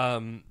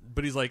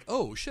 But he's like,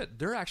 oh shit,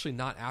 they're actually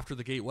not after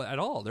the gate at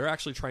all. They're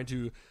actually trying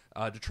to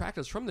detract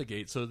us from the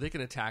gate so they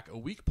can attack a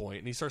weak point.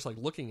 And he starts like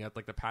looking at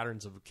like the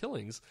patterns of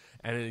killings,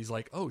 and he's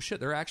like, oh shit,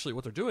 they're actually,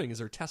 what they're doing is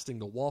they're testing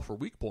the wall for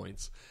weak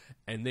points,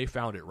 and they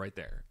found it right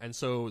there. And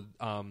so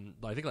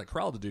I think like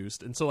Krell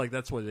deduced, and so like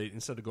that's why they,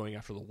 instead of going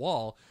after the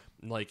wall,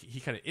 like he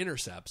kind of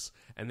intercepts,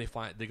 and they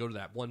go to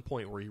that one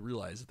point where he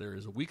realizes that there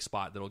is a weak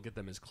spot that'll get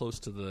them as close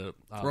to the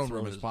throne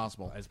room as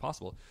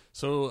possible.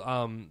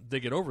 So they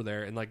get over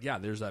there, and like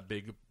there's that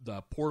big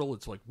portal.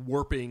 It's like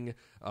warping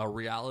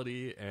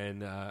reality,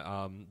 and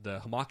the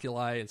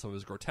homunculi and some of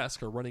his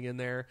grotesque are running in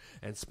there,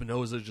 and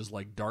Spinoza's just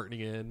like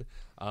darting in,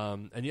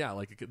 and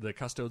like the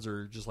custodes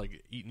are just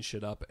like eating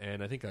shit up,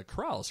 and I think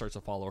Krell starts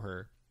to follow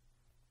her.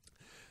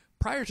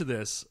 Prior to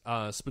this,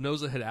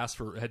 Spinoza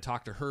had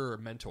talked to her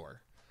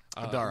mentor.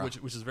 Adara.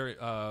 which is very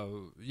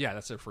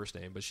that's her first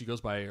name, but she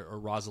goes by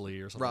Rosalie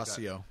or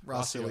something.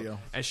 Rosilio.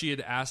 And she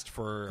had asked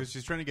for because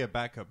she's trying to get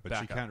backup, but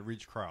she can't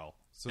reach Kral.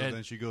 So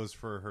then she goes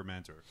for her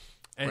mentor.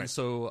 And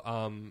so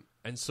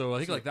I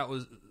think like that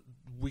was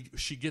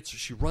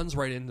she runs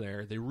right in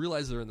there. They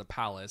realize they're in the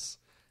palace.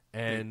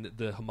 And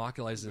the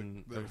homunculi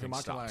and the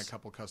homunculi and a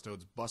couple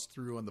custodes bust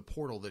through on the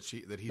portal that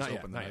he's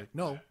opened.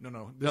 No.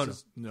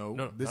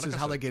 This is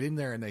how they get in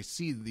there, and they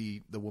see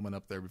the woman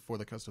up there before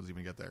the custodes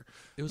even get there.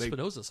 It was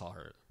Spinoza saw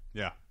her.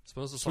 Yeah,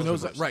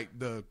 Spinoza, right?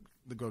 The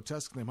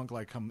grotesque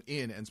homunculi come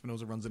in, and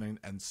Spinoza runs in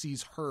and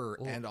sees her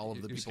and all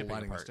of the people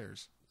lining the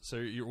stairs.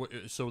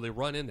 So they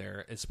run in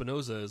there, and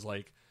Spinoza is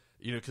like.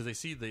 Because they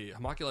see the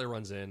homunculi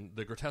runs in,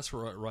 the grotesque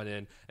run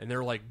in, and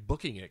they're like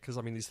booking it because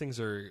I mean these things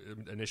are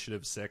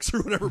initiative 6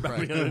 or whatever,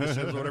 initiatives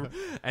or whatever,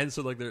 and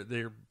so like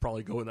they're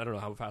probably going. I don't know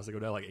how fast they go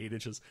down, like 8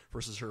 inches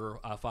versus her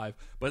 5,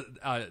 but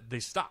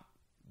they stop.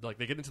 Like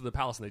they get into the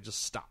palace and they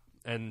just stop.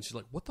 And she's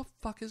like, what the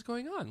fuck is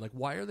going on? Like,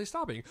 why are they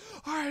stopping?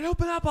 All right,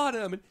 open up on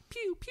him. And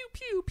pew, pew,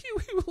 pew, pew,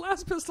 pew,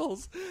 last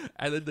pistols.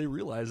 And then they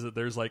realize that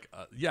there's like,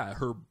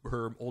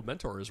 her old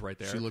mentor is right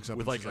there. She looks up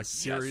with like a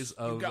series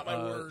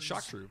of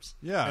shock troops.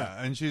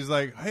 Yeah, and she's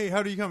like, hey,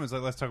 how do you come? It's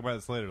like, let's talk about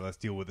this later. Let's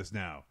deal with this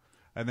now.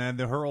 And then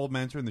her old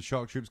mentor and the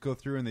shock troops go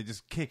through and they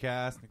just kick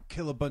ass and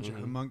kill a bunch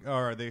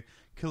of they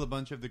kill a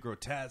bunch of the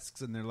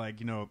grotesques, and they're like,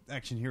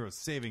 action hero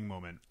saving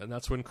moment. And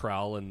that's when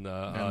Kral and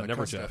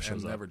Neverjeff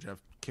shows up. Neverjeff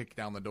kick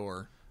down the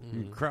door.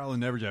 Kral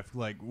and Neverjeff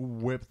like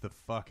whip the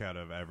fuck out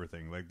of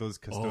everything. Like those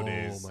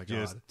custodes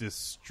just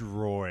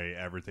destroy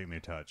everything they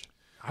touch.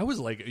 I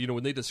was like,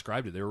 when they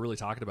described it, they were really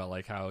talking about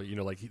like how,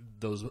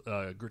 those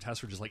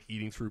grotesques were just like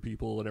eating through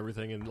people and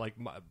everything. And like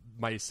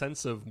my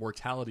sense of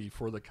mortality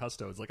for the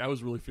custodes, like I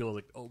was really feeling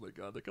like, oh my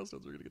God, the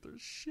custodes are going to get their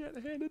shit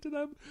handed to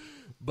them.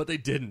 But they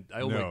didn't.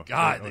 My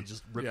God, they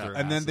just ripped their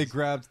asses. And then they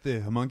grabbed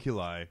the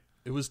homunculi.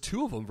 It was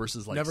 2 of them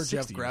versus like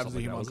Neverjeff grabs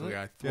the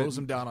homunculi, throws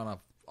him down on a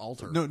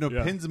altar.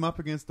 Pins him up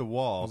against the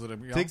wall,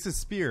 takes a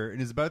spear,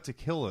 and is about to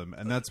kill him,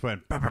 and that's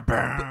when...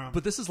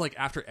 But this is like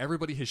after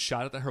everybody has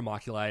shot at the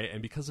homunculi, and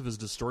because of his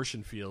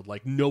distortion field,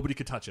 like nobody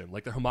could touch him.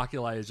 Like the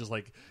homunculi is just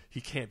like, he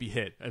can't be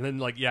hit. And then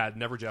like,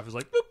 Neverjeff is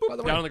like, boop,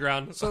 boop, down on the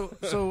ground. So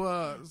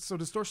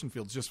distortion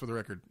fields, just for the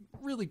record,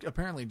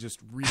 apparently just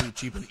really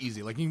cheap and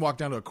easy. Like you can walk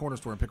down to a corner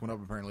store and pick one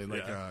up apparently.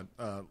 Like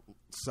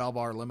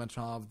Salvar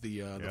Lementov,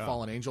 the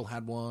Fallen Angel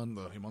had one,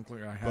 the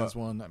homunculi has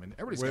one. I mean,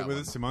 everybody's got one. With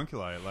this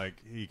homunculi,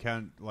 like he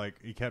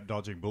kept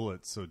dodging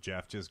bullets, so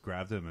Jeff just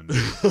grabbed him and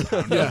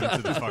pounded him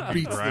into the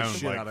fucking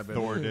ground like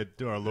Thor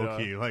did, or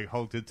Loki, like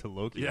Hulk did to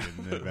Loki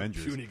in the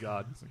Avengers.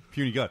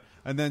 Puny God.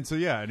 And then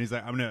and he's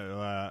like, I'm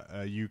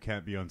gonna, you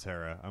can't be on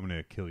Terra. I'm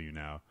gonna kill you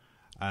now.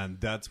 And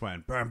that's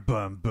when, bum,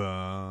 bum,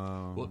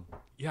 bum. Well,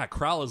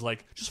 Kral is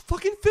like, just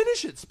fucking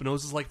finish it.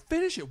 Spinoza's like,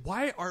 finish it.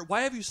 Why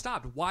have you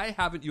stopped? Why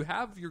haven't you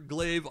have your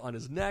glaive on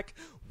his neck?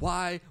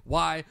 Why?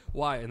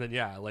 And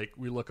then, like,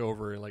 we look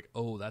over and like,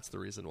 oh, that's the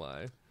reason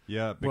why.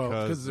 Yeah,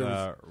 because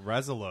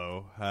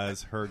Razalo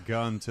has her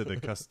gun to the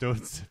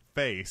custode's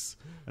face,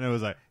 and it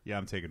was like,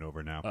 I'm taking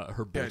over now.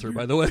 Her bolter,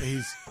 by the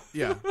way.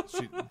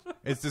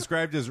 It's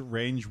described as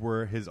range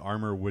where his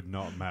armor would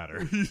not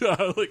matter.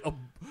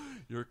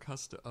 Your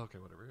custom. Okay,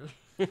 whatever.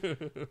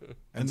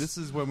 And this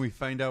is when we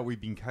find out we've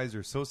been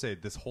Kaiser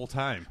Sose this whole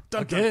time.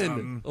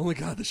 Again. Oh my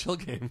God, the shell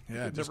game.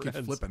 Yeah, it just keeps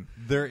flipping.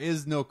 There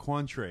is no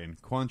Quantrain.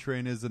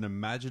 Quantrain is an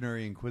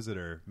imaginary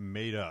inquisitor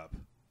made up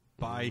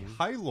by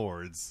High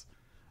Lords.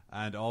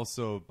 And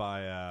also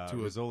by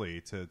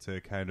Rizzoli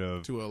to kind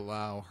of... To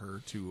allow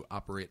her to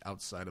operate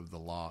outside of the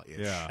law-ish.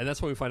 Yeah. And that's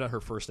when we find out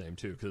her first name,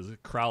 too, because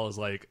Kral is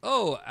like,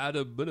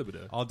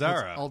 Adabunabada.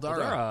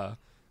 Aldara.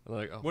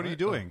 Like, what are you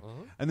doing?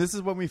 And this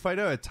is when we find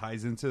out it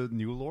ties into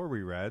new lore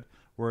we read,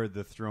 where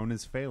the throne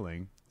is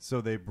failing. So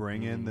they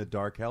bring in the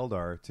Dark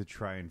Eldar to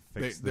try and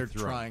fix the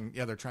throne.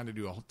 They're trying to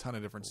do a ton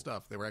of different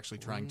stuff. They were actually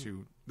trying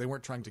to... They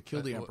weren't trying to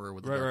kill the Emperor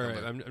with the Dark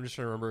Eldar. I'm just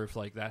trying to remember if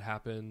like that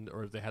happened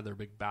or if they had their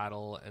big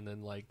battle and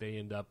then like they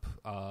end up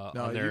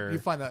on their you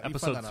find that,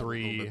 episode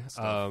 3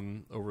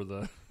 over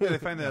the... Yeah, they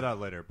find that out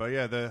later.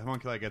 But the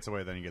homunculi gets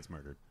away, then he gets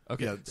murdered.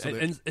 Okay,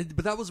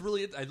 but that was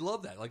really... I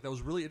love that. Like that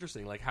was really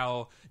interesting. Like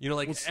how,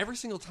 every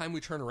single time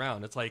we turn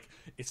around, it's like,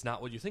 it's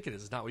not what you think it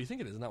is. It's not what you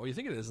think it is. It's not what you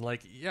think it is. And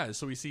like,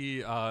 so we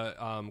see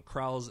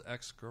Kral's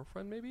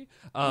ex-girlfriend maybe?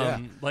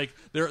 Like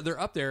they're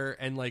up there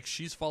and like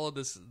she's followed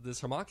this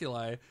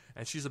homunculi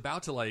and she's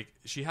about to like,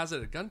 she has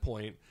it at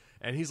gunpoint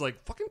and he's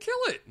like, fucking kill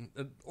it.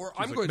 Or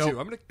I'm going to.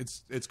 I'm going to.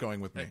 It's going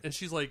with me. And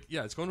she's like,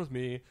 it's going with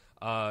me.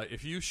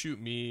 If you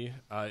shoot me,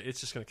 it's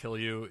just going to kill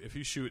you. If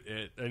you shoot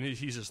it, and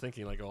he's just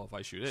thinking like, if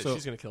I shoot it,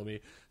 she's going to kill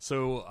me.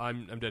 So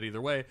I'm dead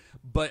either way.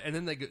 But and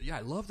then they go,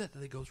 I love that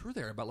they go through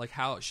there about like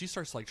how she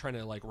starts like trying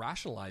to like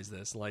rationalize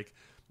this, like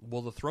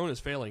well, the throne is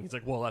failing. He's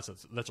like, well, that's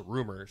a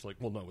rumor. It's like,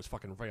 well, no, it's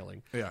fucking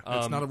failing. Yeah,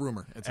 it's not a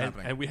rumor. It's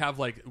happening. And we have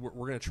like we're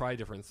going to try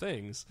different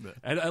things. Yeah.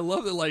 And I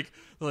love it. Like,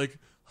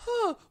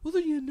 well,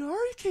 the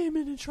Yannari came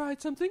in and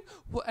tried something,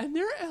 well, and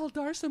they're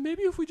Eldar, so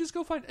maybe if we just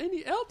go find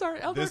any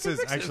Eldar this can is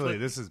fix actually it.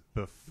 This is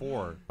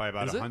before by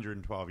about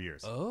 112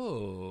 years.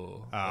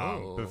 Before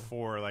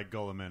like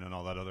Guilliman and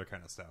all that other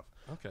kind of stuff.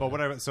 Okay.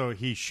 But so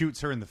he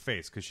shoots her in the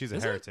face because she's a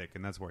heretic,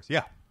 and that's worse.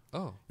 Yeah.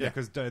 Oh. Yeah,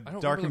 because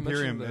Dark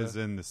Imperium is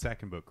in the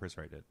second book Chris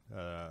Wright did,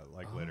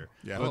 later.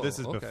 Yeah. But this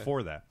is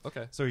before that.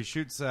 Okay. So he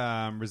shoots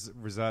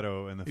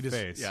Rosado in the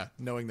face.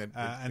 Knowing that.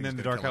 And then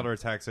the Dark Eldar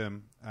attacks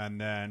him,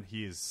 and then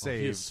he is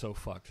saved. He is so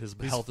fucked. His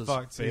health is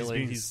fucked.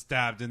 failing. He's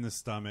stabbed in the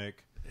stomach.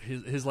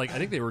 His like I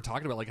think they were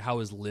talking about like how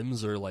his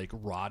limbs are like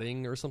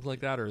rotting or something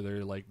like that, or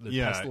they're like the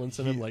pestilence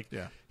in him. Like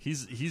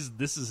he's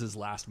this is his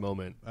last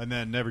moment. And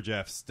then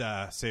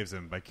Neverjeff saves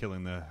him by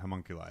killing the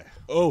homunculi.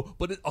 Oh,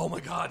 but oh my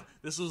god,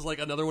 this was like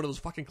another one of those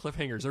fucking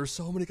cliffhangers. There were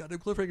so many goddamn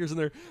cliffhangers in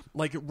there.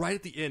 Like right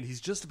at the end,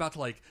 he's just about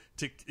to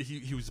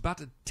he was about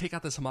to take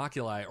out this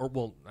homunculi, or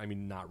well, I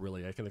mean not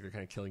really. I think they're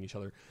kind of killing each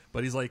other.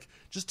 But he's like,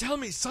 just tell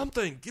me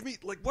something. Give me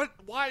like what?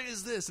 Why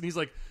is this? And he's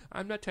like,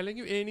 I'm not telling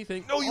you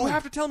anything. No, you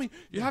have to tell me.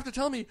 You have to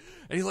tell me.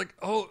 And he's like,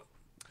 oh.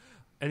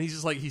 And he's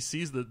just like, he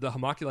sees the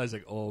homunculi. He's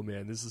like, oh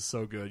man, this is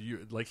so good.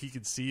 You like, he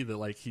can see that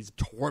like he's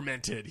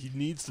tormented. He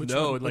needs to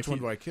know. Which one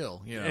do I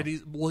kill? You know? And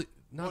he's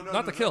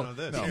not the kill.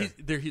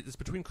 It's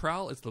between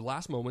Kral. It's the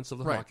last moments of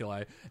the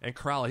homunculi and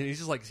Kral. And he's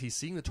just like, he's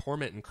seeing the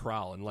torment in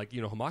Kral, and like,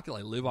 you know,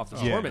 homunculi live off the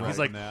torment. He's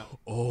like,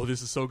 oh,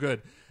 this is so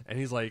good. And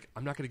he's like,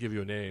 I'm not going to give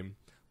you a name,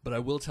 but I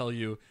will tell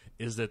you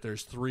is that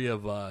there's 3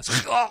 of us.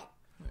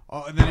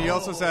 And then he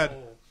also said.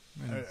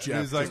 He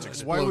was like,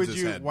 why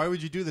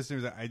would you do this? And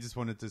he was like, I just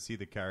wanted to see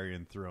the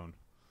Carrion Throne.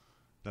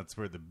 That's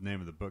where the name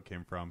of the book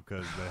came from,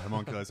 because the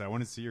homunculi said, I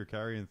want to see your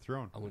Carrion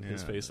Throne. I want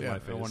his face in my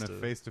face. I want to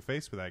face to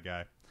face with that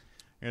guy.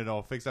 And it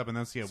all fixed up, and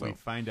then we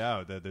find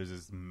out that there's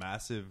this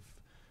massive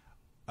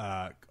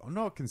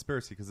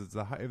conspiracy, because it's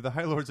if the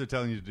High Lords are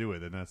telling you to do it,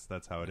 then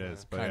that's how it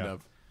is. But kind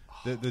of.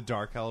 The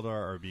Dark Eldar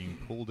are being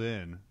pulled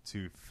in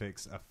to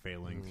fix a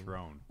failing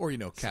throne, or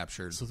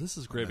captured. So this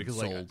is great because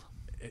sold. Like.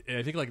 And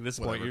I think like at this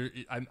point,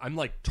 I'm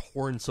like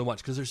torn so much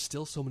because there's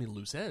still so many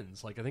loose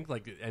ends. Like I think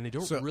like, and they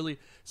don't really.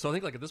 So I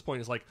think like at this point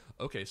it's like,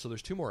 okay, so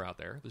there's 2 more out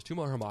there. There's 2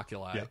 more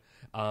homunculi.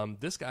 Yeah.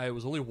 This guy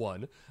was only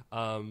 1.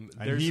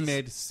 And he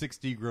made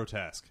 60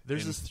 grotesque.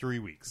 There's in 3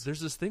 weeks. There's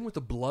this thing with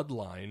the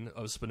bloodline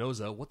of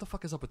Spinoza. What the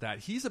fuck is up with that?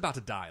 He's about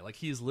to die. Like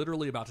he is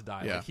literally about to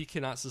die. Yeah. Like he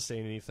cannot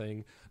sustain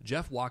anything.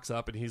 Jeff walks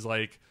up and he's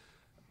like,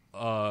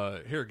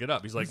 here, get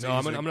up. He's like, no,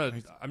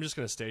 I'm just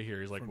gonna stay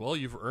here. He's like, well,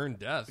 you've earned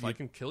death. I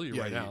can kill you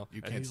right now.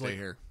 You can't stay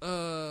here.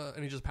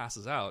 And he just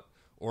passes out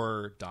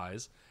or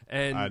dies.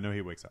 And no, he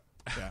wakes up.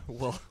 Yeah.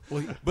 well,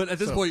 but at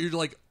this point, you're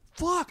like,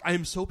 fuck, I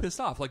am so pissed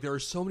off. Like there are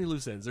so many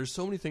loose ends. There's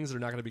so many things that are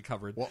not going to be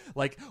covered. Well,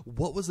 like,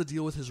 what was the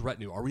deal with his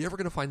retinue? Are we ever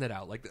going to find that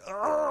out? Like,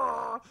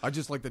 I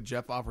just like that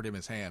Jeff offered him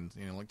his hand,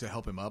 like to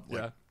help him up.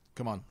 Like,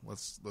 come on,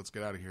 let's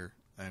get out of here.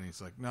 And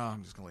he's like, no,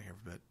 I'm just going to lay here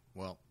for a bit.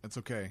 Well, it's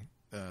okay,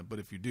 but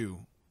if you do,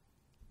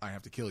 I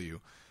have to kill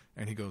you.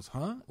 And he goes,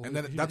 huh? Well, and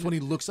then that's when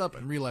he looks up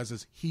and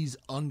realizes he's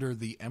under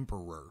the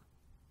Emperor.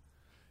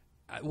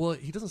 Well,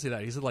 he doesn't say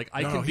that. He said, like,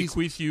 I can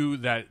bequeath you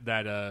that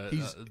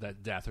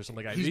death or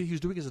something like that. He's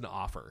doing it as an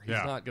offer. He's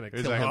not going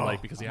to kill him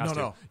because he has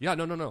to. Yeah,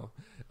 no.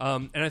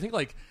 And I think,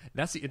 like,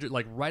 that's the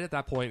like right at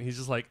that point, he's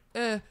just like,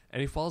 and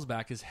he falls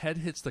back. His head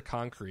hits the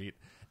concrete.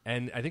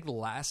 And I think the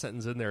last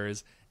sentence in there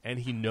is, and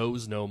he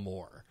knows no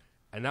more.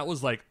 And that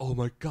was like, oh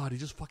my God, he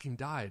just fucking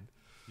died.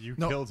 You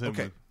killed him.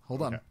 Okay,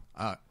 hold on.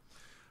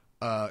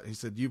 He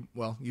said,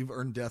 you've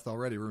earned death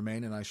already.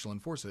 Remain, and I shall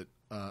enforce it.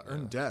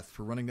 Earn death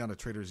for running down to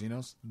traitor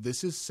Xenos.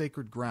 This is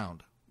sacred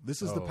ground.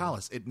 This is the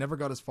palace. It never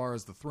got as far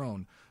as the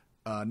throne.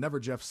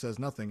 Neverjeff says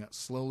nothing.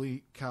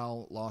 Slowly,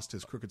 Cal lost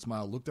his crooked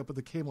smile, looked up at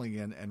the cabling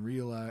again, and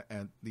realized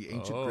at the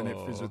ancient granite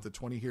frieze with the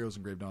 20 heroes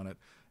engraved on it,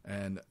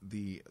 and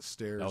the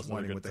stairs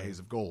winding with the haze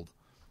of gold.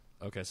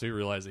 Okay, so he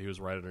realized that he was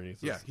right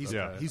underneath. Yeah, he's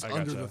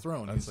under the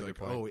throne. That's he's like,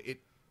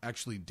 it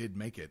actually did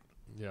make it.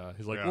 Yeah,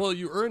 he's like, well,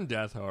 you earned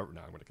death. However,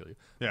 no, I'm going to kill you.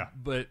 Yeah,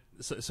 but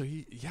so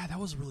he, that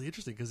was really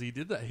interesting because he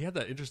did that. He had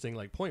that interesting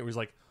like point where he's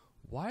like,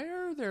 why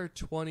are there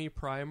 20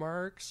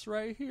 Primarchs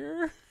right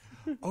here?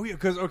 Oh yeah,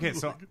 because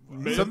so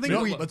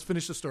let's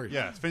finish the story.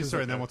 Yeah, finish the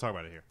story, and then we'll talk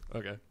about it here.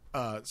 Okay.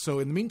 So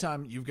in the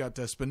meantime, you've got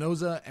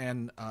Spinoza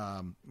and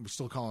we're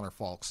still calling her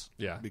Falks.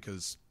 Yeah,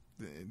 because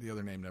the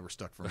other name never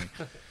stuck for me.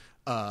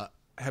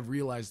 Have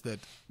realized that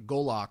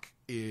Golok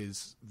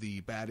is the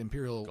bad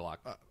Imperial. Golok.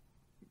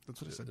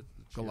 That's what I said.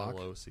 Golok.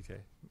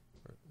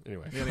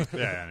 Anyway.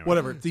 Anyway.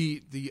 Whatever.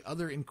 The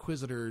other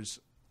Inquisitor's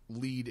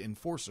lead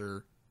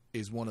enforcer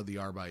is one of the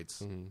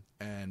Arbites,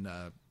 and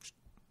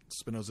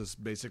Spinoza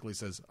basically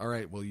says, "All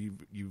right, well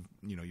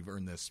you've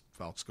earned this.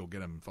 Falks, go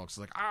get him." And Falks is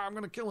like, "I'm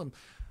going to kill him.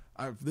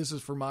 This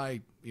is for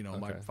my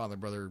my father,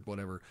 brother,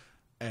 whatever."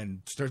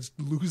 and starts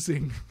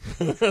losing,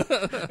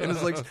 and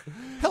is like,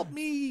 "Help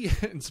me!"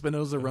 And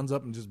Spinoza runs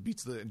up and just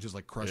beats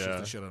crushes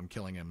the shit out of him,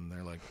 killing him. And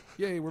they're like,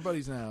 "Yay, we're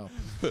buddies now."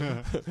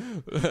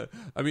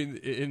 I mean,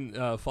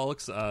 in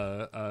Falk's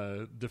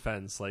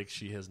defense, like,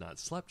 she has not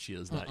slept, she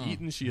has not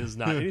eaten, she has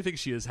not anything.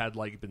 She has had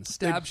like been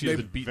stabbed, she has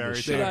been beaten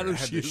the shit out of.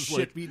 She is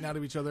shit beaten out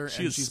of each other.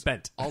 She is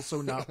spent.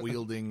 Also, not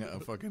wielding a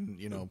fucking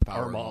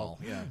power maul.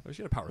 Yeah, well,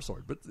 she had a power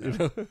sword, but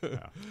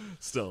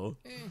still,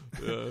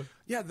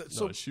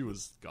 so she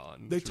was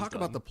gone. They talk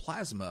about the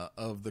plasma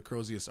of the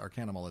Crozius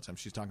Arcanum all the time.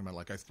 She's talking about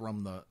like I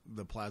thrum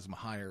the plasma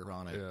higher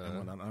on it,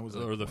 and I was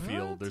like, or the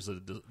field. There's a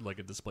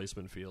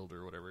displacement field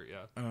or whatever.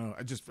 Yeah,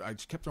 I just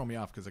kept throwing me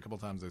off because a couple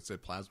times I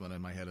said plasma, and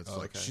in my head it's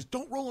like,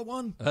 don't roll a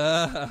 1.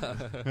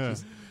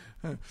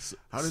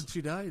 How did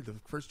she die? The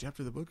first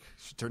chapter of the book,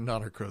 she turned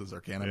on her Crozius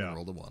Arcanum and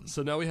rolled a 1.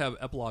 So now we have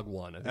epilogue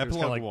 1. I think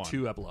epilogue like 1.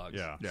 2 epilogues.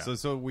 Yeah.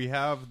 So we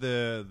have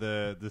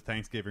the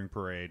Thanksgiving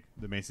parade,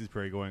 the Macy's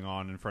parade going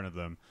on in front of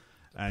them.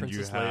 And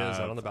Princess you Leia is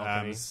have out on the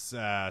balcony.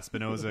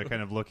 Spinoza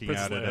kind of looking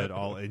Princess at it Leia.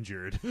 all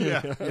injured.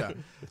 Yeah.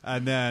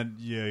 And then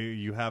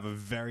you have a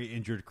very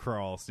injured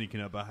Kral sneaking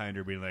up behind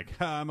her being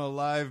like, I'm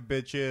alive,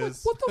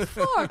 bitches. What the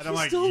fuck? And I'm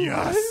like,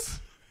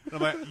 yes. And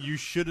I'm like, you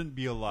shouldn't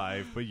be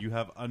alive, but you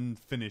have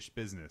unfinished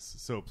business,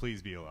 so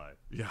please be alive.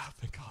 Yeah,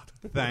 thank God.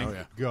 Thank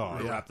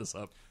God. We'll wrap this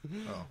up.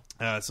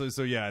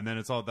 So yeah, and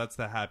then that's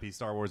the happy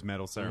Star Wars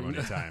medal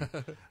ceremony time.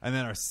 And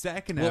then our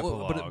second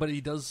epilogue. But he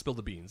does spill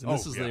the beans, and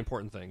this is the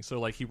important thing. So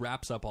like he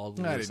wraps up all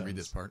the I didn't read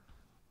this part.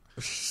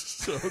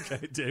 So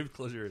okay, Dave,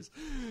 close yours.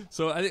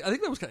 So I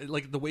think that was kind of,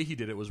 like the way he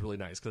did it was really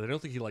nice because I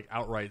don't think he like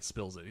outright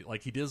spills it.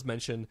 Like he does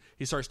mention,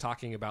 he starts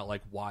talking about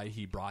like why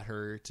he brought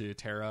her to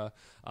Terra.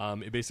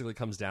 It basically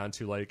comes down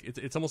to like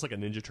it's almost like a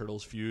Ninja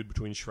Turtles feud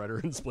between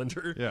Shredder and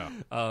Splinter. Yeah.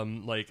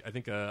 Like I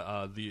think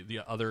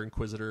the other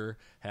Inquisitor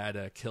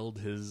had killed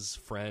his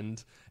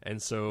friend,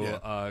 and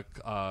so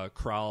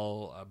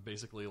Kral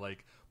basically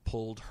like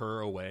pulled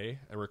her away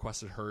and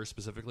requested her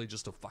specifically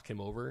just to fuck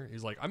him over.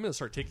 He's like, I'm going to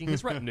start taking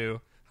his retinue.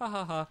 Ha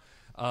ha ha.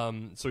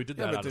 So he did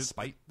that out of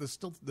spite.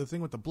 The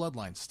thing with the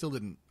bloodline still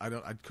didn't. I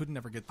couldn't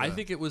ever get. I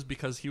think it was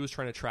because he was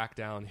trying to track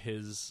down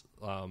his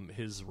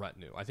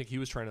retinue. I think he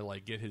was trying to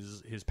like get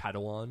his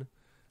Padawan.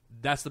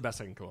 That's the best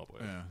I can come up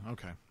with. Yeah.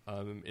 Okay.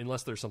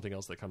 Unless there's something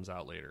else that comes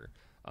out later.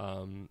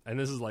 And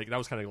this is like that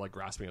was kind of like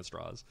grasping at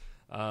straws.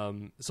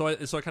 So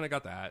I kind of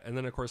got that, and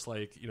then of course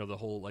like the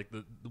whole like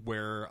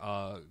where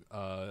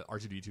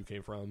R2D2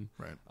 came from,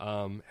 right?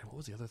 And what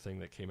was the other thing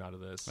that came out of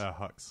this?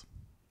 Hux.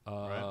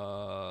 Right?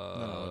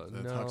 No,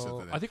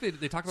 no. I think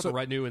they talked about the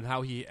retinue and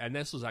how and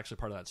this was actually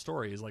part of that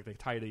story. Is like they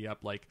tied it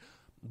up like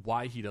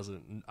why he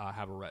doesn't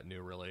have a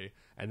retinue really,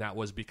 and that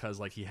was because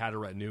like he had a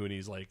retinue and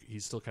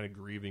he's still kind of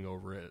grieving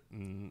over it.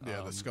 And,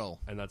 the skull,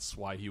 and that's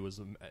why he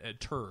was at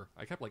Tur.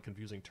 I kept like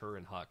confusing Tur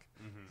and Huck.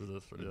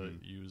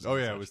 Use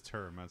it was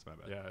Tur. That's my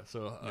bad. Yeah,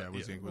 so it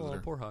was the Inquisitor.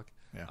 Poor Huck.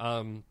 Yeah.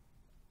 And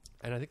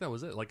I think that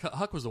was it. Like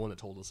Huck was the one that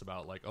told us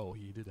about like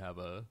he did have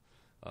a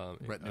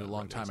retinue a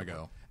long time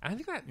ago. And I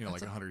think that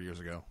like 100 years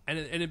ago. And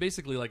it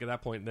basically like at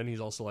that point, then he's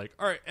also like,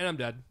 all right, and I'm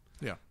dead.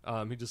 Yeah.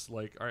 He just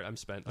like, all right, I'm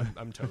spent.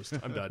 I'm toast.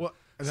 I'm done. Well,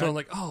 so I'm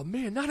like, oh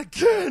man, not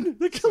again.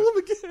 They kill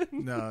him again.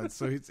 No,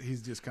 so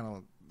he's just kind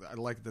of. I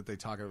like that they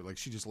talk about like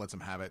she just lets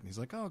him have it, and he's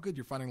like, oh, good,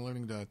 you're finally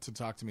learning to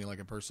talk to me like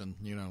a person,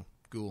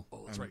 cool.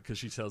 Oh, that's right, because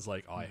she says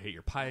like, oh, I hate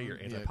your piety,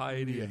 your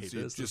anti-piety, I hate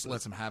this. Just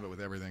lets him have it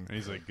with everything. And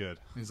he's like, good.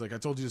 He's like, I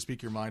told you to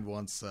speak your mind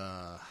once.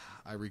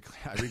 I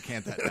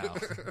recant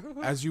that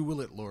now. As you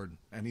will it, Lord.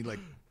 And he like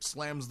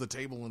slams the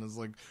table and is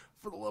like,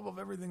 for the love of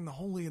everything, the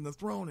holy and the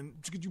throne, and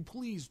could you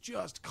please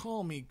just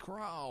call me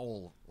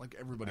Crowl like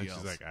everybody else?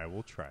 She's like, I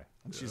will try.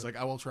 And she's like,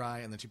 I will try.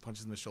 And then she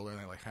punches him in the shoulder, and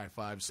they like high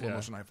five, slow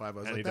motion high five. I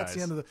was and like, that's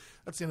the end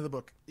of the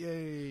book.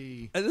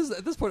 Yay! And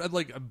at this point,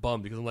 I'm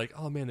bummed because I'm like,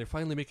 oh man, they're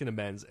finally making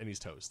amends, and he's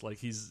toast. Like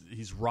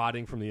he's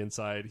rotting from the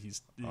inside.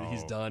 He's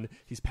done.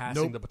 He's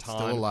passing the baton.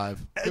 Still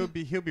alive. He'll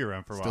be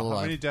around for a while. Still alive.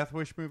 How many Death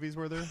Wish movies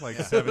were there? Like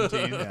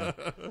 17. Yeah.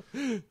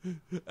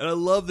 And I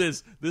love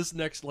this. This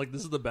next, like,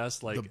 this is the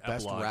best, like, the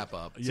best epilogue. wrap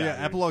up. So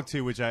yeah, epilogue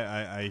 2, which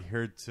I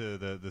heard to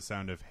the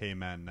sound of "Hey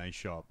Man, Nice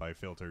Shot" by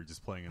Filter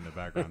just playing in the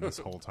background this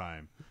whole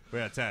time. But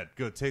yeah, Ted,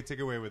 go take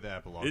away with the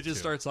epilogue. It just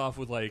starts off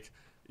with like,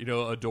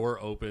 a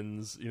door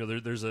opens.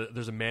 There's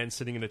a man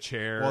sitting in a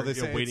chair,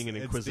 waiting an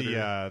Inquisitor.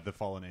 It's the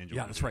fallen angel.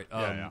 Yeah, that's right.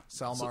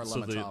 Salmar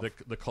Lematov.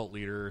 The cult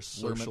leader,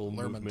 social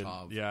movement.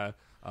 Yeah.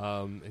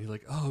 And he's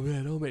like, oh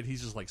man,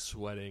 he's just like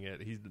sweating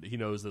it. He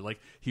knows that like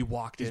he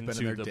walked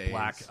into the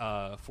Black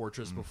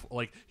Fortress before.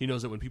 Like he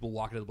knows that when people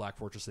walk into the Black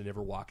Fortress, they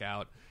never walk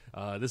out.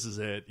 This is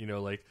it,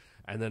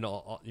 and then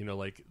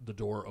like the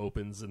door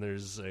opens and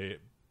there's a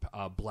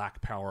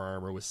black power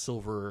armor with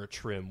silver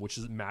trim, which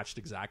is matched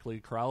exactly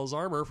Kral's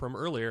armor from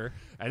earlier,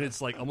 and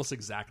it's like almost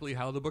exactly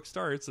how the book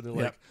starts. And they're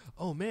like,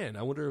 oh man,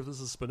 I wonder if this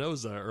is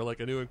Spinoza or like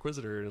a new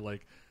Inquisitor, and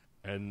like.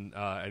 And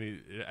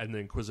the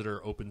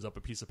Inquisitor opens up a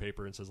piece of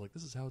paper and says, like,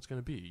 this is how it's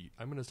going to be.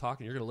 I'm going to talk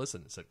and you're going to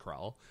listen, said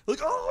Kral. Like,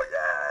 oh,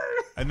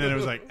 And then it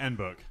was like, end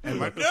book. And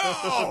like,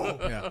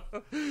 no!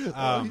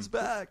 Yeah. He's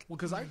back. Well,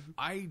 because I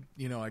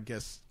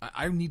guess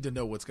I need to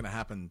know what's going to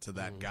happen to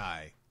that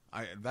guy.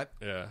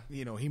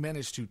 He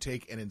managed to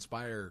take and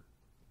inspire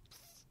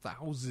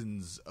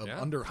thousands of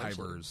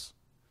underhivers.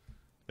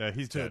 Yeah,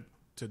 he's dead.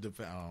 To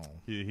defend.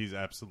 He's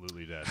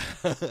absolutely dead.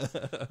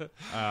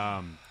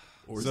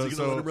 Or is he going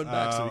to let him run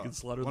back so he can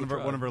slaughter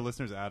one of our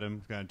listeners,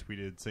 Adam, kind of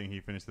tweeted saying he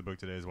finished the book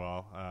today as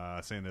well,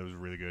 saying that it was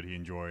really good. He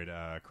enjoyed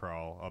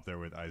Crawl up there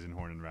with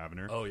Eisenhorn and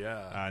Ravener. Oh,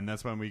 yeah. And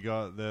that's when we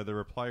got the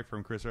reply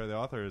from Chris Wright, the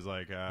author, is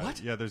like, what?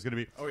 Yeah, there's going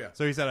to be... Oh, yeah.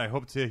 So he said, I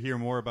hope to hear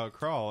more about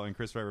Crawl, and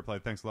Chris Wright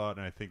replied, thanks a lot,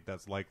 and I think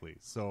that's likely.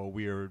 So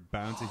we are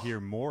bound to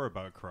hear more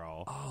about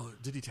Crawl. Oh,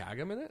 did he tag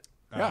him in it?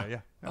 Yeah.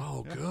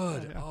 Oh,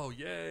 good. Yeah. Oh,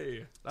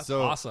 yay. That's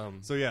so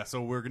awesome. So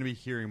we're going to be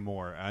hearing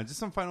more. Just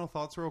some final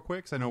thoughts real quick,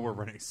 because I know we're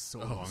running so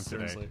long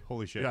seriously. today.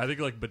 Holy shit. Yeah, I think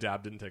like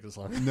Badab didn't take this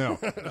long. No.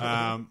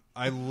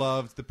 I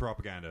loved the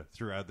propaganda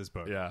throughout this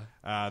book. Yeah.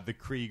 The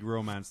Krieg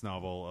romance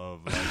novel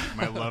of like,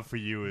 my love for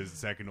you is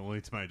second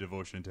only to my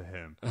devotion to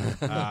him.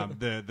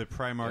 The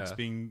Primarchs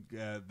being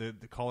the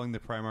calling the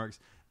Primarchs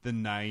the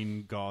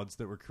 9 gods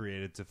that were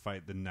created to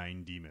fight the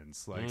 9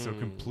 demons. Like so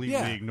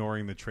completely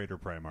ignoring the traitor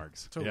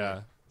Primarchs. Totally.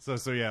 Yeah.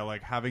 So yeah,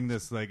 like having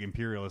this like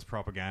imperialist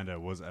propaganda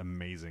was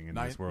amazing in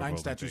this world. 9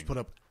 statues put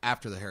up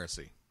after the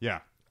heresy. Yeah.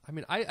 I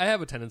mean, I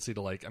have a tendency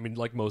to like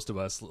most of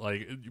us,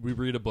 like we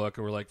read a book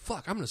and we're like,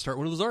 fuck, I'm going to start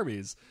one of those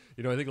armies.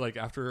 You know, I think like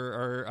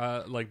after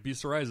our like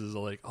Beast Arises,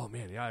 like, oh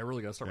man, yeah, I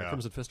really got to start my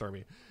Crimson Fist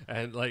army.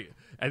 And like,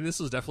 and this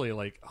was definitely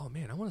like, oh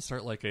man, I want to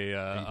start like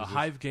a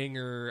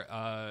Hiveganger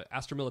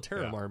Astra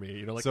Militarum army.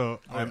 You know, like so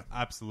I'm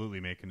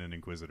absolutely making an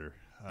Inquisitor.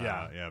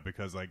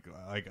 Because like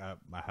I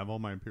have all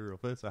my Imperial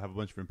fists. I have a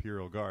bunch of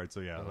Imperial guards.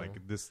 So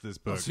like this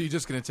book. So you're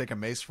just going to take a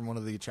mace from one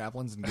of the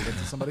chaplains and give it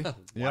to somebody?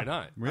 Why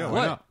not? Yeah,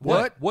 why not?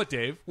 What,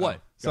 Dave?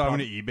 What? So I'm going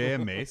to eBay a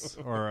mace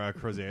or a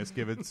Crozius,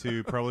 give it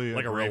to probably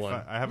like a real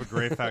one. I have a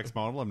Grey Fax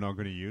model I'm not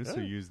going to use, so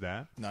use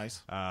that.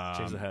 Nice.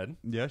 Change the head.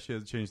 Yeah, she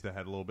has changed the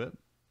head a little bit.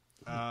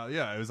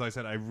 It was like I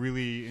said, I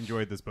really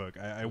enjoyed this book.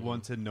 I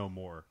want to know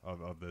more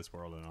of this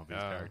world and all these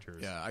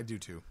characters. Yeah, I do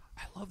too.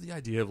 I love the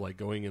idea of like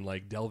going and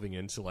like delving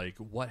into like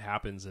what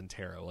happens in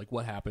Tarot, like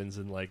what happens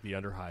in like the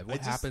Underhive,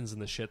 what happens in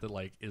the shit that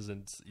like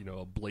isn't, you know,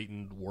 a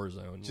blatant war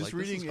zone. Just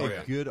like, reading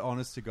a good,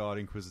 honest to God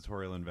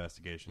inquisitorial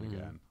investigation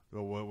again.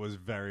 What was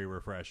very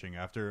refreshing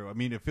after, I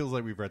mean, it feels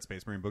like we've read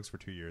Space Marine books for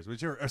 2 years,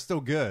 which are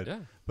still good. Yeah.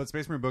 But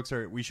Space Marine books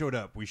are, we showed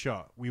up, we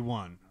shot, we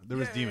won. There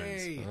was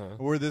demons.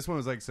 Where this one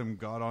was like some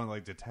god on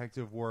like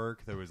detective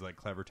work. There was like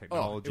clever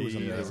technology.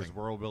 There was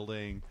world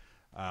building.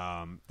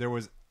 There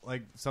was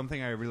like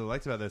something I really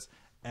liked about this.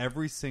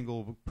 Every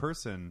single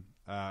person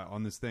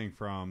on this thing,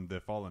 from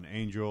the Fallen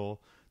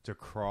Angel to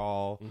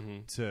Crawl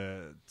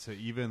to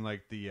even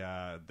like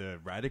the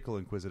Radical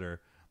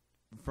Inquisitor,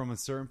 from a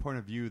certain point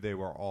of view, they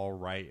were all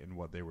right in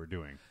what they were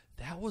doing.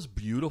 That was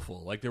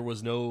beautiful. Like there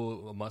was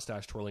no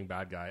mustache twirling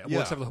bad guy. Well,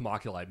 except for the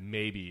Homunculi,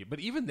 maybe. But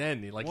even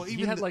then, like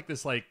he had like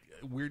this like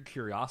weird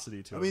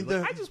curiosity to it. I mean,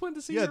 I just wanted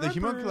to see. Yeah, the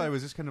Homunculi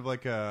was just kind of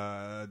like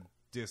a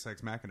Deus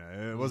Ex Machina.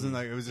 It wasn't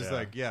like, it was just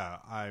like,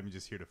 I'm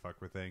just here to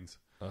fuck with things.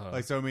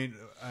 Like, so I mean,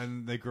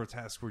 and the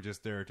grotesque were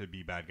just there to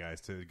be bad guys,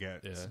 to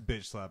get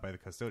bitch slapped by the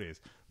Custodians.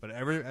 But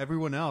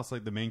everyone else,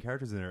 like the main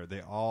characters in there,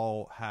 they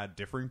all had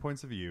differing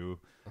points of view,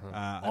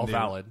 all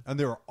valid, and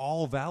they were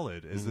all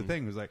valid. Is the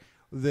thing, it was like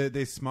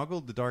they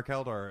smuggled the Dark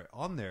Eldar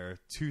on there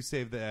to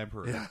save the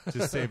Emperor,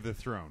 to save the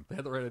throne. They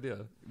had the right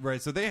idea,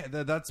 right? So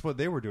that's what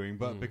they were doing,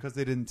 but because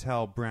they didn't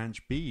tell Branch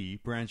B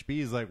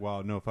is like,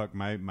 well, no, fuck,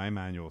 my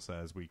manual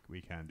says we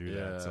can't do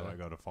that, so I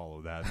got to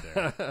follow that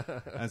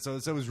there. And so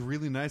it was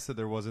really nice that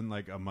there wasn't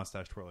like a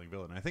mustache twirling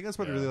villain. I think that's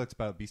what I really liked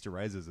about Beast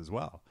Arises as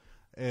well.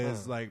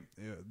 Is like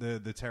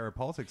the terror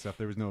politics stuff.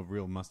 There was no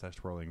real mustache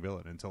twirling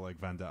villain until like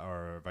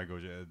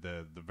Vagoja,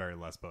 the very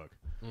last book.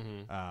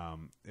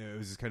 It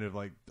was just kind of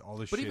like all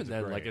this. But even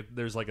then, like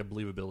there's like a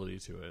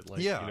believability to it.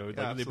 Like, you know,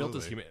 like they built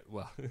this human.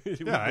 Well,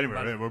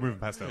 anyway, we're moving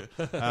past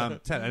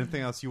that. Ted,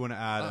 anything else you want to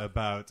add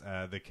about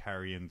the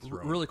Carrion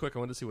Throne? Really quick, I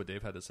wanted to see what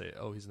Dave had to say.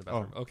 Oh, he's in the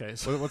bathroom. Okay,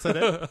 so what's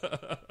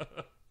that?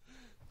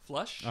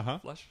 Flush?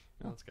 Flush?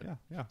 Oh, that's good.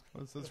 Yeah.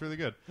 That's really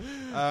good.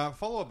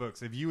 Follow-up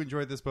books. If you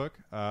enjoyed this book,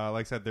 like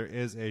I said, there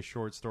is a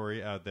short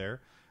story out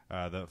there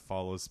that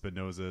follows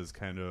Spinoza's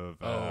kind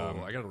of...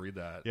 I got to read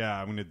that. Yeah,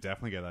 I'm going to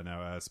definitely get that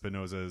now.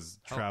 Spinoza's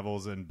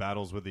travels and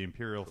battles with the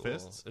Imperial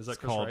Fists. Is that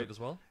Chris Wright as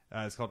well?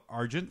 It's called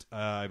Argent.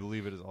 I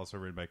believe it is also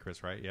written by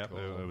Chris Wright. Yep,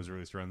 cool. It was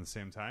released around the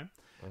same time.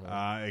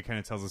 It kind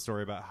of tells a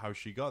story about how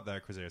she got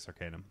that Chrysalis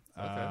Arcanum.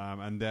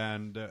 And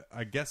then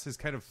I guess his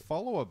kind of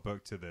follow-up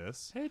book to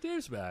this... Hey,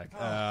 Dave's back.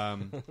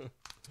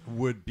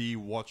 Would be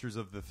Watchers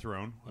of the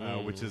Throne,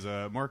 which is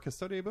a more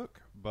Custodia book,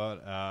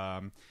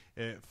 but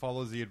it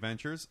follows the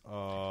adventures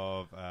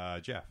of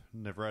Jeff.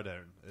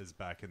 Neveretta is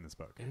back in this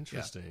book.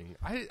 Interesting.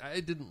 Yeah. I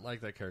didn't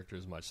like that character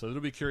as much, so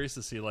it'll be curious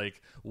to see,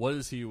 like, what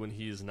is he when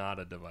he's not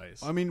a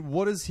device? I mean,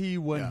 what is he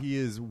when he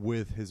is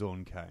with his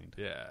own kind?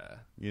 Yeah.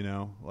 You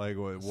know, like,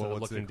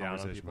 what's the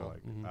conversation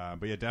like?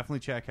 But yeah, definitely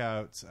check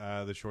out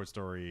the short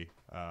story,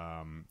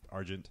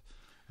 Argent.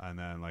 And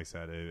then, like I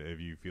said, if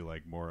you feel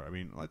like more, I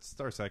mean, let's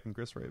our second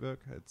Chris Wright book.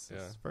 It's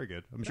very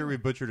good. I'm sure we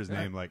butchered his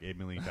name like 8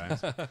 million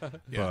times,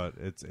 but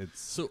it's.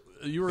 So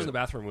you were in the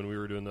bathroom when we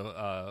were doing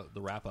the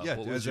wrap up. Yeah,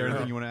 is there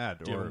anything you want to add?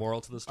 Do you have a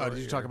moral to the story? Did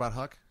you talk about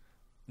Huck?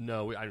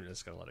 No, I'm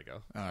just gonna let it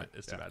go. All right.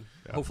 It's too bad.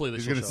 Yeah. Hopefully,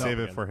 he's gonna save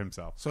it for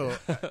himself. So,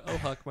 oh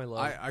Huck, my love.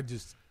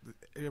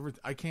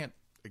 I can't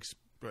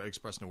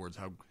express in words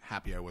how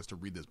happy I was to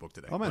read this book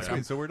today. Oh man,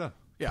 sweet. So we're done.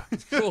 Yeah,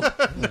 cool.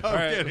 No,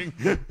 I'm kidding.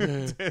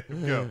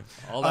 Go.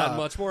 All that and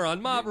much more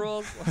on Mob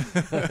Rules.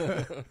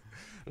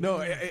 No,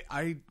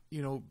 I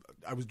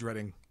was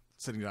dreading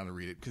sitting down to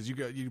read it because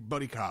you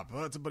buddy cop.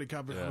 Oh, it's a buddy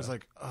cop. I was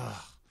like, ugh.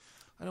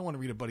 I don't want to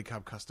read a buddy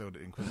cop custode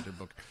Inquisitor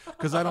book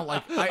because I don't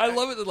like. I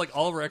love it that like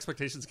all of our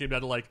expectations came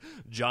down to like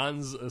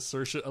John's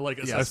assertion,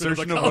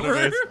 assertion of what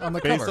it is on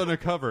the based cover. on a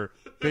cover,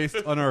 based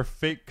on our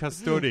fake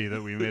custody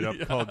that we made up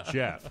called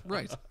Jeff.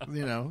 Right.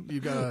 You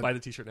gotta buy the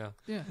T-shirt now.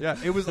 Yeah.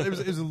 It was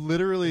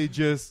literally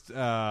just.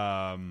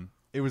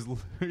 It was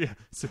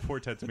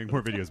support Ted to make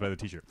more videos by the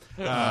T-shirt.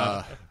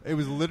 It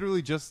was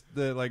literally just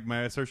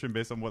my assertion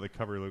based on what the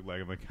cover looked like.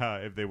 I'm like,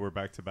 if they were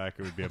back to back,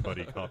 it would be a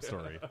buddy cop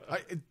story.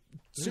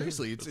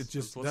 Seriously, it's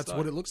just that's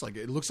what it looks like.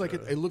 It looks like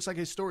it looks like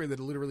a story that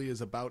literally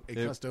is about a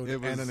custode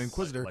and an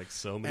Inquisitor, like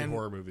so many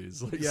horror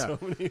movies. Yeah, so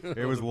many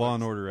it was Law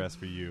and Order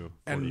SVU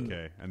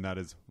 40K, and that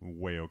is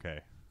way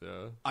okay.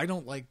 Yeah, I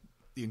don't like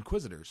the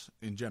Inquisitors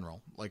in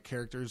general, like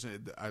characters.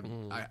 I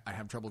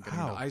have trouble getting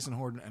into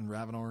Eisenhorn and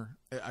Ravenor.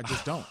 I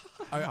just don't.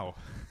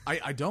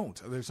 I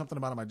don't. There's something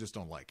about them I just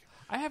don't like.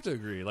 I have to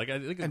agree. Like I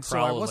think, and so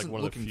I wasn't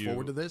looking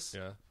forward to this.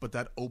 Yeah. But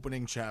that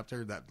opening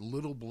chapter, that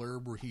little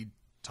blurb where he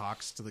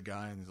talks to the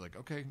guy and he's like,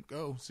 "Okay,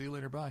 go, see you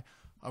later, bye."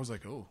 I was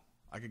like, "Oh,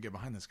 I could get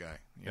behind this guy."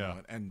 You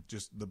know? And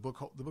just the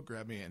book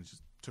grabbed me and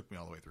just took me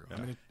all the way through.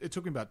 I mean, it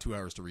took me about 2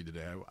 hours to read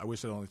today. I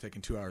wish I'd only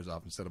taken 2 hours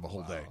off instead of a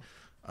whole day.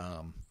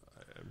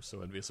 I'm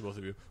so envious of both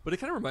of you. But it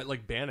kind of reminded,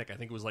 like, Bannock, I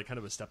think it was, like, kind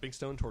of a stepping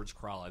stone towards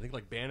Kral. I think,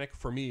 like, Bannock,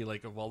 for me,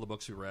 like, of all the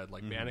books we read,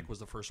 like, Bannock was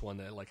the first one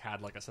that, like,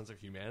 had, like, a sense of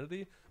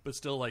humanity, but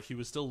still, like, he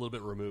was still a little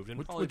bit removed. And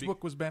which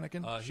book was Bannock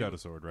in? Shadow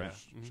Sword, right?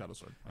 Yeah. Shadow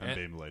Sword. And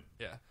Baneblade.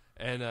 Yeah.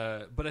 And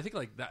but I think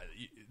like that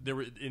there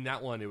were in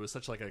that one it was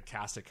such like a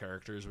cast of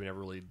characters we never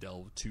really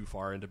delved too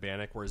far into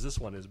Bannock, whereas this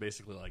one is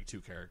basically like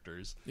two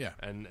characters. Yeah.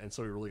 And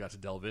so we really got to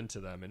delve into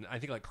them, and I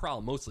think like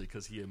Kral mostly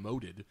because he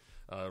emoted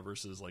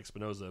versus like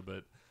Spinoza,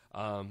 but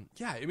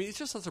yeah, I mean it's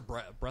just such a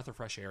breath of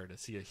fresh air to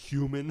see a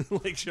human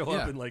like show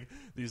up in like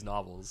these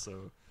novels.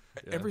 So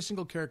yeah. Every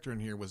single character in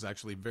here was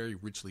actually very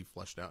richly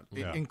fleshed out,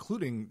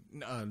 including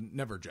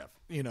Never Jeff.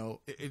 You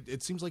know,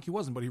 it seems like he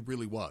wasn't, but he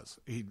really was.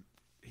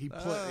 He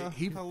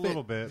played a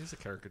little bit. He's a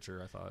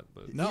caricature, I thought,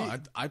 but no,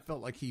 I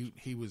felt like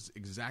he was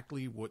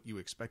exactly what you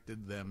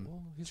expected them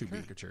to a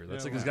caricature.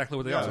 That's be. like exactly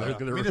what they are.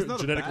 They're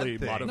genetically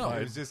modified. No,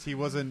 it was just he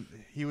wasn't.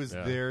 He was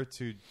there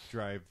to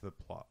drive the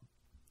plot.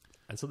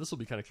 And so this will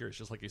be kind of curious,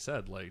 just like you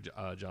said, like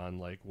John,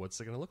 like what's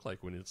it going to look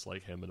like when it's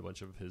like him and a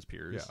bunch of his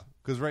peers? Yeah,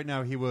 because right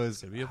now he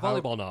was. It'd be a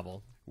volleyball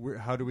novel.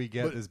 How do we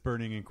get this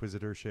burning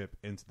inquisitorship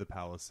into the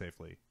palace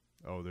safely?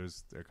 Oh,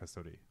 there's their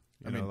custody.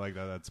 I mean, like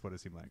that's what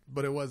it seemed like.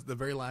 But it was the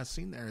very last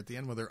scene there at the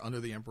end where they're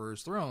under the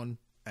Emperor's throne,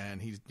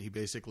 and he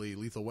basically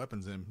lethal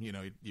weapons him. You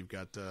know, you've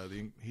got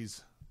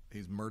he's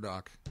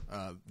Murdoch.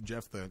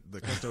 Jeff the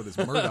custode is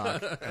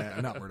Murdoch,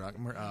 not Murdoch.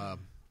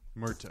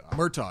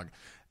 Murtaugh.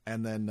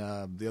 And then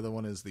the other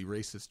one is the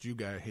racist Jew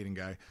guy, hating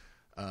guy,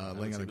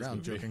 laying on the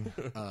ground, joking.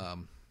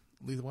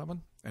 Lethal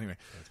weapon. Anyway,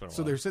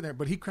 so they're sitting there,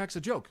 but he cracks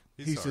a joke.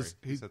 He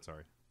said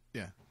sorry.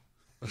 Yeah.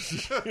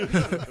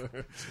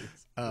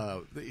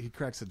 He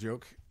cracks a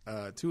joke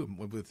to him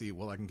with the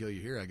 "well, I can kill you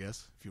here, I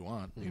guess, if you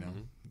want." You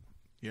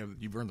know,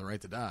 you've earned the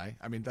right to die.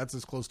 I mean, that's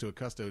as close to a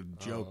custode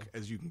joke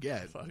as you can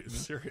get. I thought he was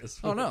serious.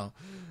 Oh no,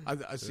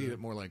 I see it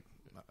more like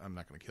I'm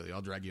not going to kill you.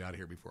 I'll drag you out of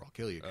here before I'll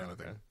kill you, kind of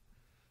thing.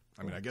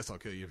 I mean, I guess I'll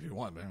kill you if you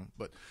want, man.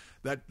 But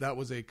that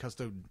was a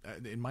custode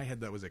in my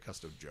head. That was a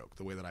custode joke.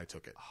 The way that I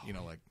took it, you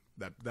know, like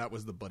that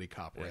was the buddy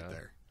cop right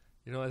there.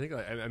 You know, I think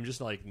I'm just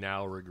like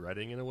now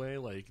regretting in a way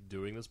like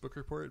doing this book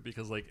report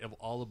because like of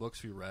all the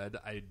books we read,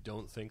 I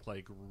don't think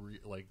like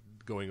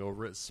going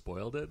over it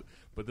spoiled it.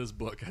 But this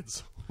book had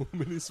so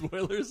many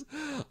spoilers.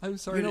 I'm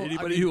sorry to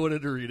anybody who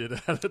wanted to read it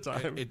at the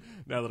time.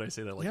 Now that I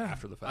say that, like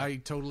after the fact, I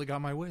totally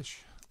got my wish.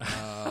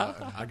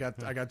 I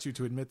got you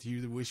to admit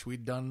you wish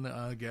we'd done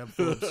Gab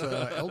Phillips'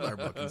 Eldar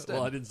book instead.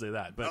 Well, I didn't say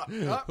that,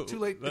 but too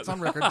late. It's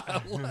on record.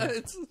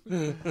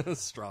 What?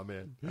 Straw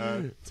man.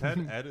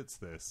 Ted edits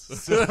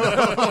this.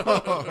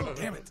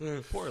 Damn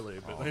it. Poorly,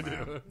 but I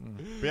do.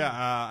 But yeah,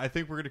 I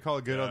think we're going to call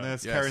it good on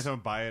this. Yes. Carrion Throne,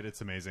 buy it.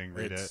 It's amazing.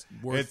 Read it.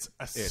 It's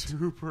a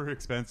super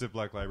expensive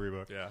Black Library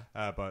book.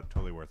 Yeah. But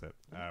totally worth it.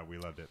 We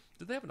loved it.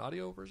 Did they have an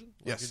audio version?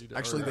 Yes.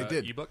 Actually, they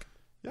did. Ebook?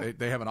 Yeah.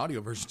 They have an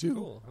audio version too.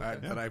 Cool.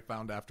 Okay. That I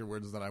found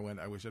afterwards that I went,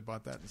 I wish I'd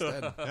bought that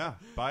instead. Yeah,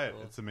 buy it.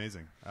 It's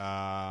amazing.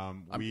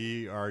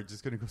 We are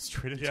just going to go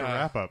straight into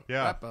wrap up.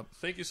 Yeah. Wrap up.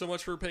 Thank you so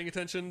much for paying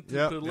attention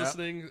to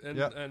listening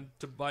and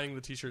to buying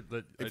the T-shirt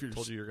that I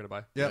told you were going to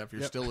buy. Yeah, if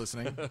you're still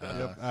listening.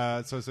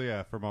 So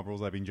yeah, for Mob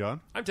Rules, I've been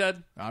John. I'm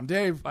Ted. I'm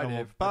Dave. Bye,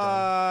 Dave.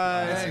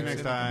 Bye. See you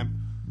next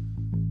time.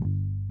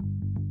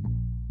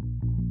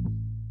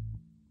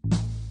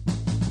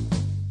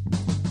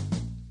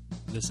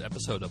 This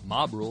episode of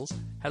Mob Rules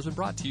has been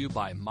brought to you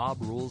by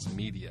Mob Rules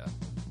Media.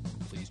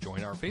 Please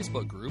join our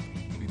Facebook group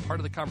to be part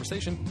of the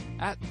conversation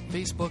at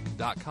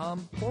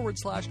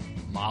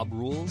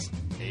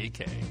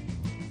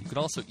facebook.com/mobrulesak. You can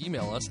also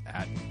email us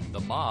at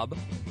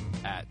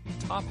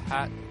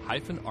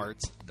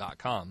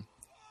themob@tophat-arts.com.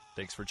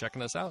 Thanks for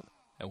checking us out,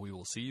 and we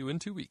will see you in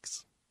 2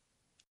 weeks.